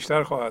شما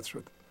بیشتر خواهد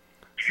شد.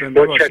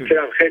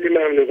 متشکرم، خیلی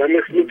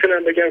ممنونم.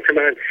 میتونم بگم که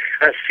من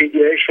از CD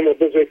های شما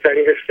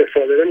بزرگترین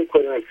استفاده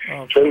میکنم،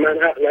 چون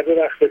من اغلب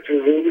وقت تو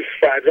روز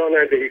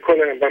رانندگی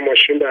کنم و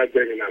ماشین باید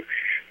ببینم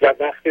و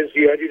وقت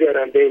زیادی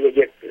دارم بین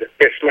یک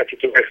قسمتی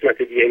تو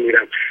قسمت دیگه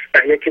میرم و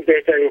اینه که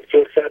بهترین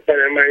فرصت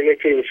برای من اینه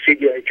که این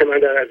CD هایی که من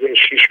در از این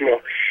 6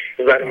 ماه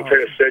برام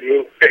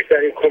فرستادیم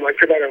بهترین کمک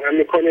برام هم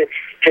میکنه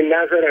که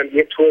نذارم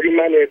یه طوری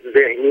من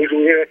ذهنی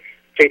روی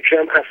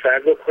فکرم اثر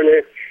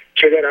بکنه،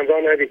 چه دارم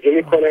رانندگی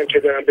میکنم، چه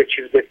دارم به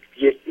چیز به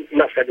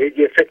مسئله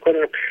دیگه فکر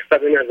کنم و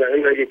به نظر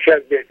من یکی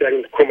از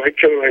بهترین کمک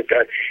که من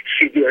در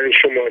CD های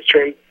شما،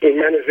 چون این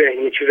من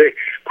ذهنی چیز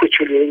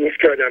کوچولی نیست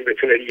که آدم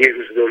بتونه یه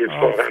روز دو روز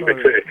واقعا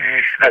بتونه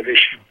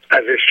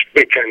ازش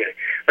بکنه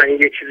و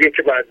این یه چیزیه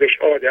که باید بهش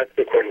عادت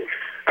بکنیم.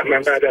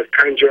 من بعد از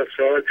 50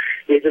 سال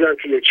میدونم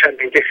که یه چالش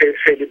خیلی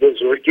خیلی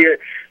بزرگیه،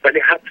 ولی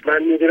حتما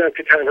میدونم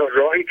که تنها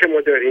راهی که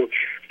ما داریم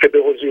که به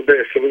حضور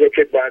برسیم اینه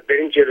که باید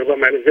بریم جلو و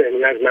من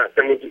ذهنی از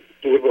مغزمون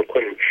دور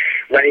بکنیم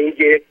و این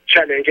یه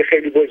چالش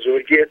خیلی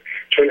بزرگیه،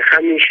 چون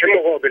همیشه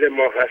مقابل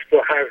ما هست،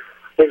 با هر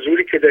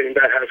حضوری که داریم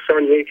در هر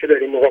ثانیه‌ای که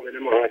داریم مقابل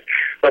ما هست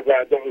و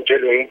باید با اون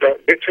جلو اون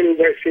بتونیم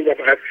وایسیم و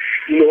بعد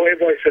نوع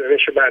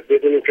وایسادنش رو بعد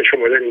بدونیم که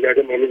شما داریم یاد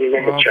ما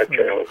میدونیم.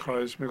 متشکرم.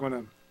 خواهش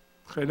میکنم.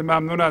 خیلی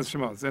ممنون از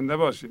شما. زنده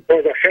باشین.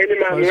 خیلی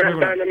ممنون از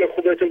برنامه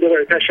خوبتون.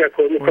 دوباره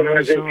تشکر میکنم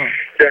از این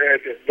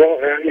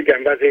واقعا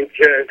میگم از این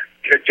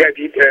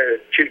جدید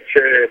چیز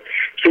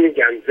که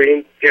میگم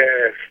این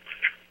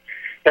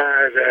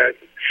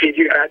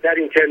در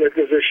اینترنت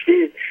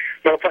گذاشتید.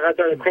 من فقط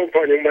در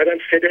کمپانی اومدم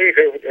 3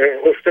 دقیقه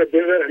استاد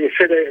بذارم، این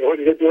 3 دقیقه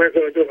حدود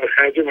 $2000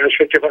 خرج من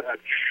شد که فقط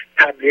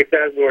تبلیغ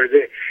در مورد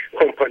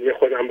کمپانی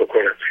خودم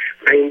بکنم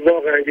و این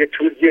واقعا یه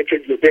توضیحه که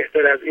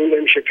بهتر از این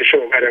نمیشه که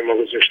شما برای ما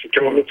گذاشتید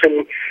که ما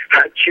میتونیم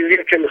هر چیزی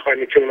که میخوایم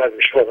میتونیم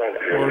ازش واقعا.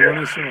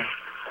 قربون شما.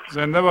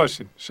 زنده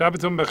باشین.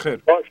 شبتون بخیر.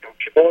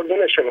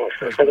 قربون شما.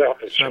 خدا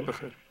حافظ. شب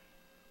بخیر.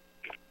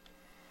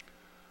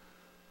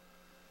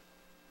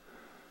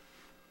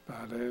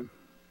 بله.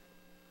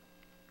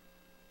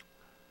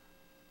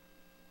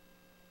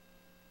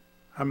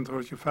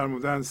 همونطور که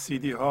فرمودن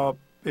CD ها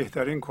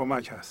بهترین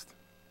کمک هست.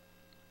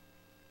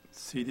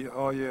 CD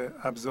های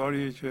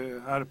ابزاری که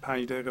هر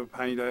 5 دقیقه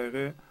 5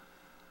 دقیقه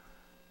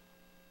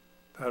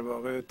در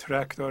واقع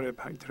ترک داره،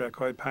 ترک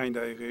های 5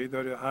 دقیقه‌ای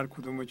داره. هر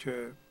کدومو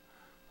که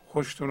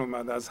خوشتون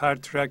اومد از هر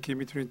ترکی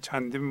میتونید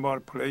چندین بار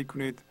پلی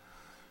کنید،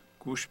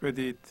 گوش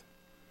بدید،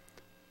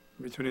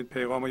 میتونید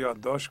پیغام رو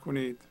یادداشت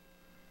کنید،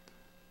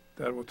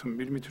 در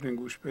اتومبیل میتونید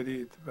گوش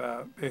بدید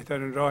و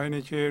بهترین راه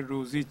اینه که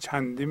روزی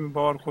چندین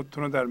بار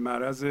خودتون رو در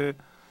معرض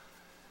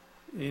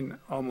این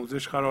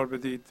آموزش قرار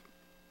بدید.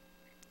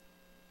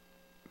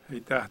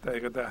 10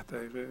 دقیقه 10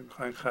 دقیقه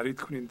میخواین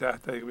خرید کنید، 10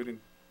 دقیقه برید،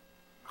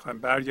 میخواین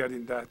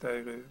برگردین 10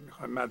 دقیقه،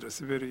 میخواین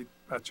مدرسه برید،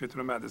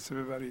 بچه‌تون رو مدرسه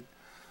ببرید،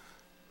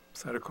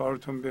 سر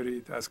کارتون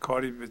برید، از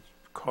کاری به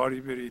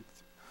کاری برید.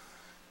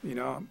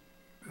 اینا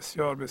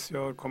بسیار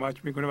بسیار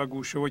کمک میکنه و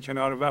گوشه و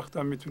کنار وقت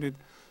هم میتونید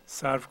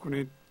صرف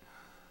کنید.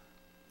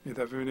 یه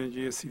دفعه ببینید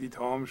یه CD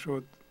تمام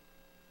شد،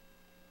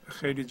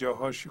 خیلی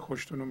جاهاشی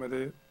خوشتون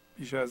اومده،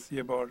 بیش از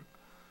یه بار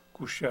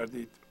گوش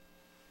کردید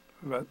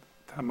و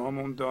تمام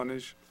اون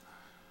دانش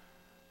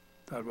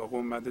در واقع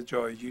اومده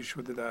جایگیر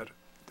شده در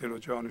دل و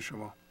جان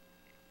شما.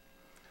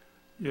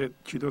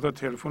 یکی 2 تا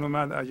تلفن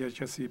اومد، اگر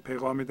کسی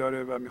پیغامی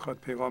داره و میخواد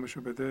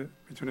پیغامشو بده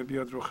میتونه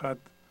بیاد رو خط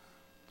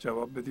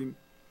جواب بدیم،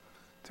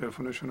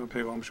 تلفنشون و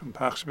پیغامشون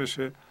پخش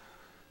بشه.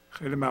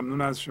 خیلی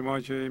ممنون از شما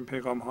که این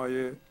پیغام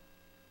های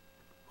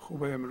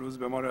خوب امروز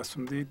به ما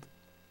رسوندید.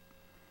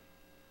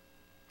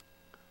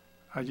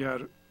 اگر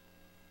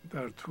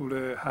در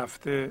طول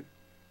هفته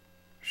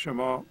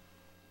شما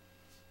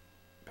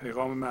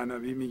پیغام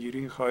معنوی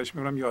میگیرین خواهش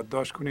میکنم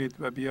یادداشت کنید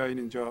و بیاین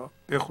اینجا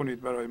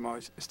بخونید برای ما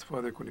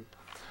استفاده کنیم.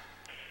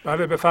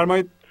 بله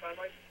بفرمایید.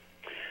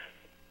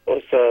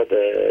 استاد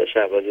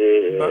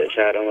شهبازی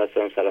شهرام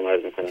هستم، سلام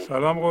عرض میکنم.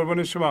 سلام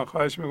قربون شما،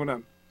 خواهش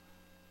میکنم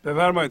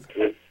بفرمایید.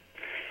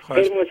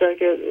 خیلی متشکرم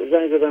که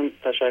زنگ زدم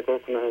تشکر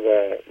کنم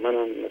و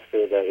منم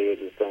مثل بقیه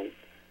دوستان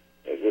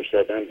گوش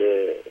دادن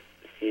به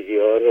CD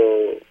ها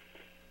رو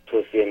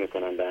توصیه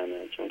میکنم به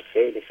همه، چون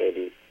خیلی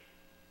خیلی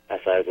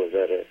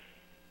اثرگذاره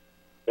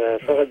و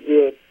فقط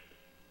یه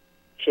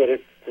شعر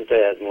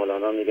کوتاهی از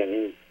مولانا میگم،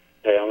 این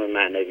پیام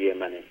معنوی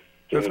منه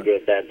که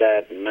میگه در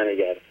درد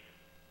منگر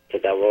که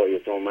دوای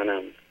تو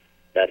منم،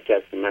 در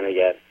کس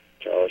منگر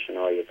که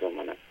آشنای تو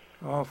منم.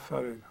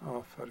 آفرین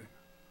آفرین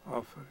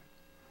آفرین.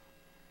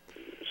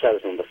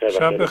 شبتون بخیر.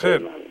 شب بخیر.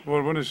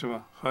 قربون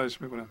شما،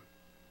 خواهش میکنم.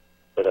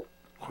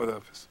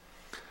 خداحافظ.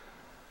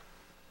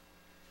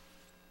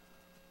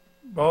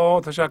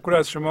 با تشکر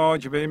از شما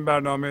که به این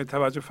برنامه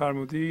توجه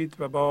فرمودید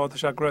و با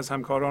تشکر از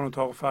همکاران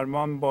اتاق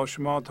فرمان با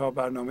شما تا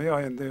برنامه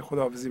آینده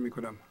خداحافظی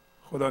میکنم.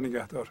 خدا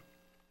نگهدار.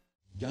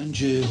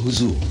 گنج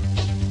حضور،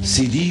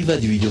 سی دی و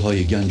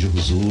دیویدیوهای گنج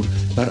حضور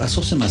بر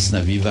اساس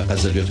مثنوی و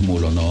غزلیات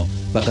مولانا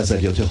و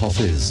غزلیات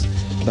حافظ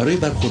برای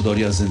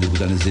برخورداری از زنده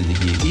بودن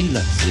زندگی این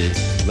لحظه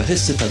و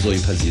حس فضای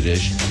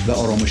پذیرش و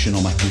آرامش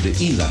نامحدود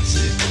این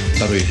لحظه،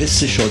 برای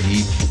حس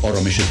شادی،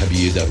 آرامش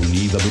طبیعی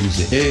درونی و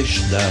بروز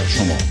عشق در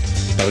شما،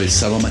 برای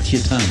سلامتی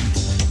تن،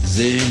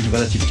 ذهن و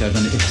لطیف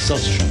کردن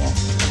احساس شما،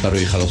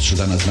 برای خلاص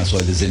شدن از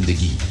مسائل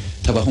زندگی،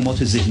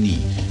 توهمات ذهنی،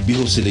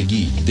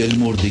 بی‌حوصلگی،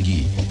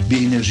 دلمردگی،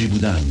 بی انرژی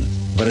بودن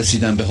و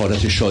رسیدن به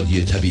حالت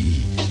شادی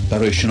طبیعی،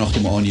 برای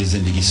شناخت معانی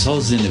زندگی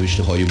ساز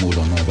نوشته های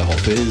مولانا و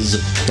حافظ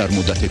در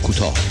مدت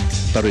کوتاه.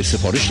 برای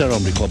سفارش در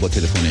آمریکا با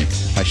تلفن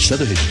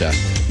 818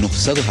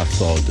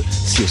 970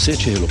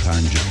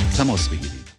 3345 تماس بگیرید.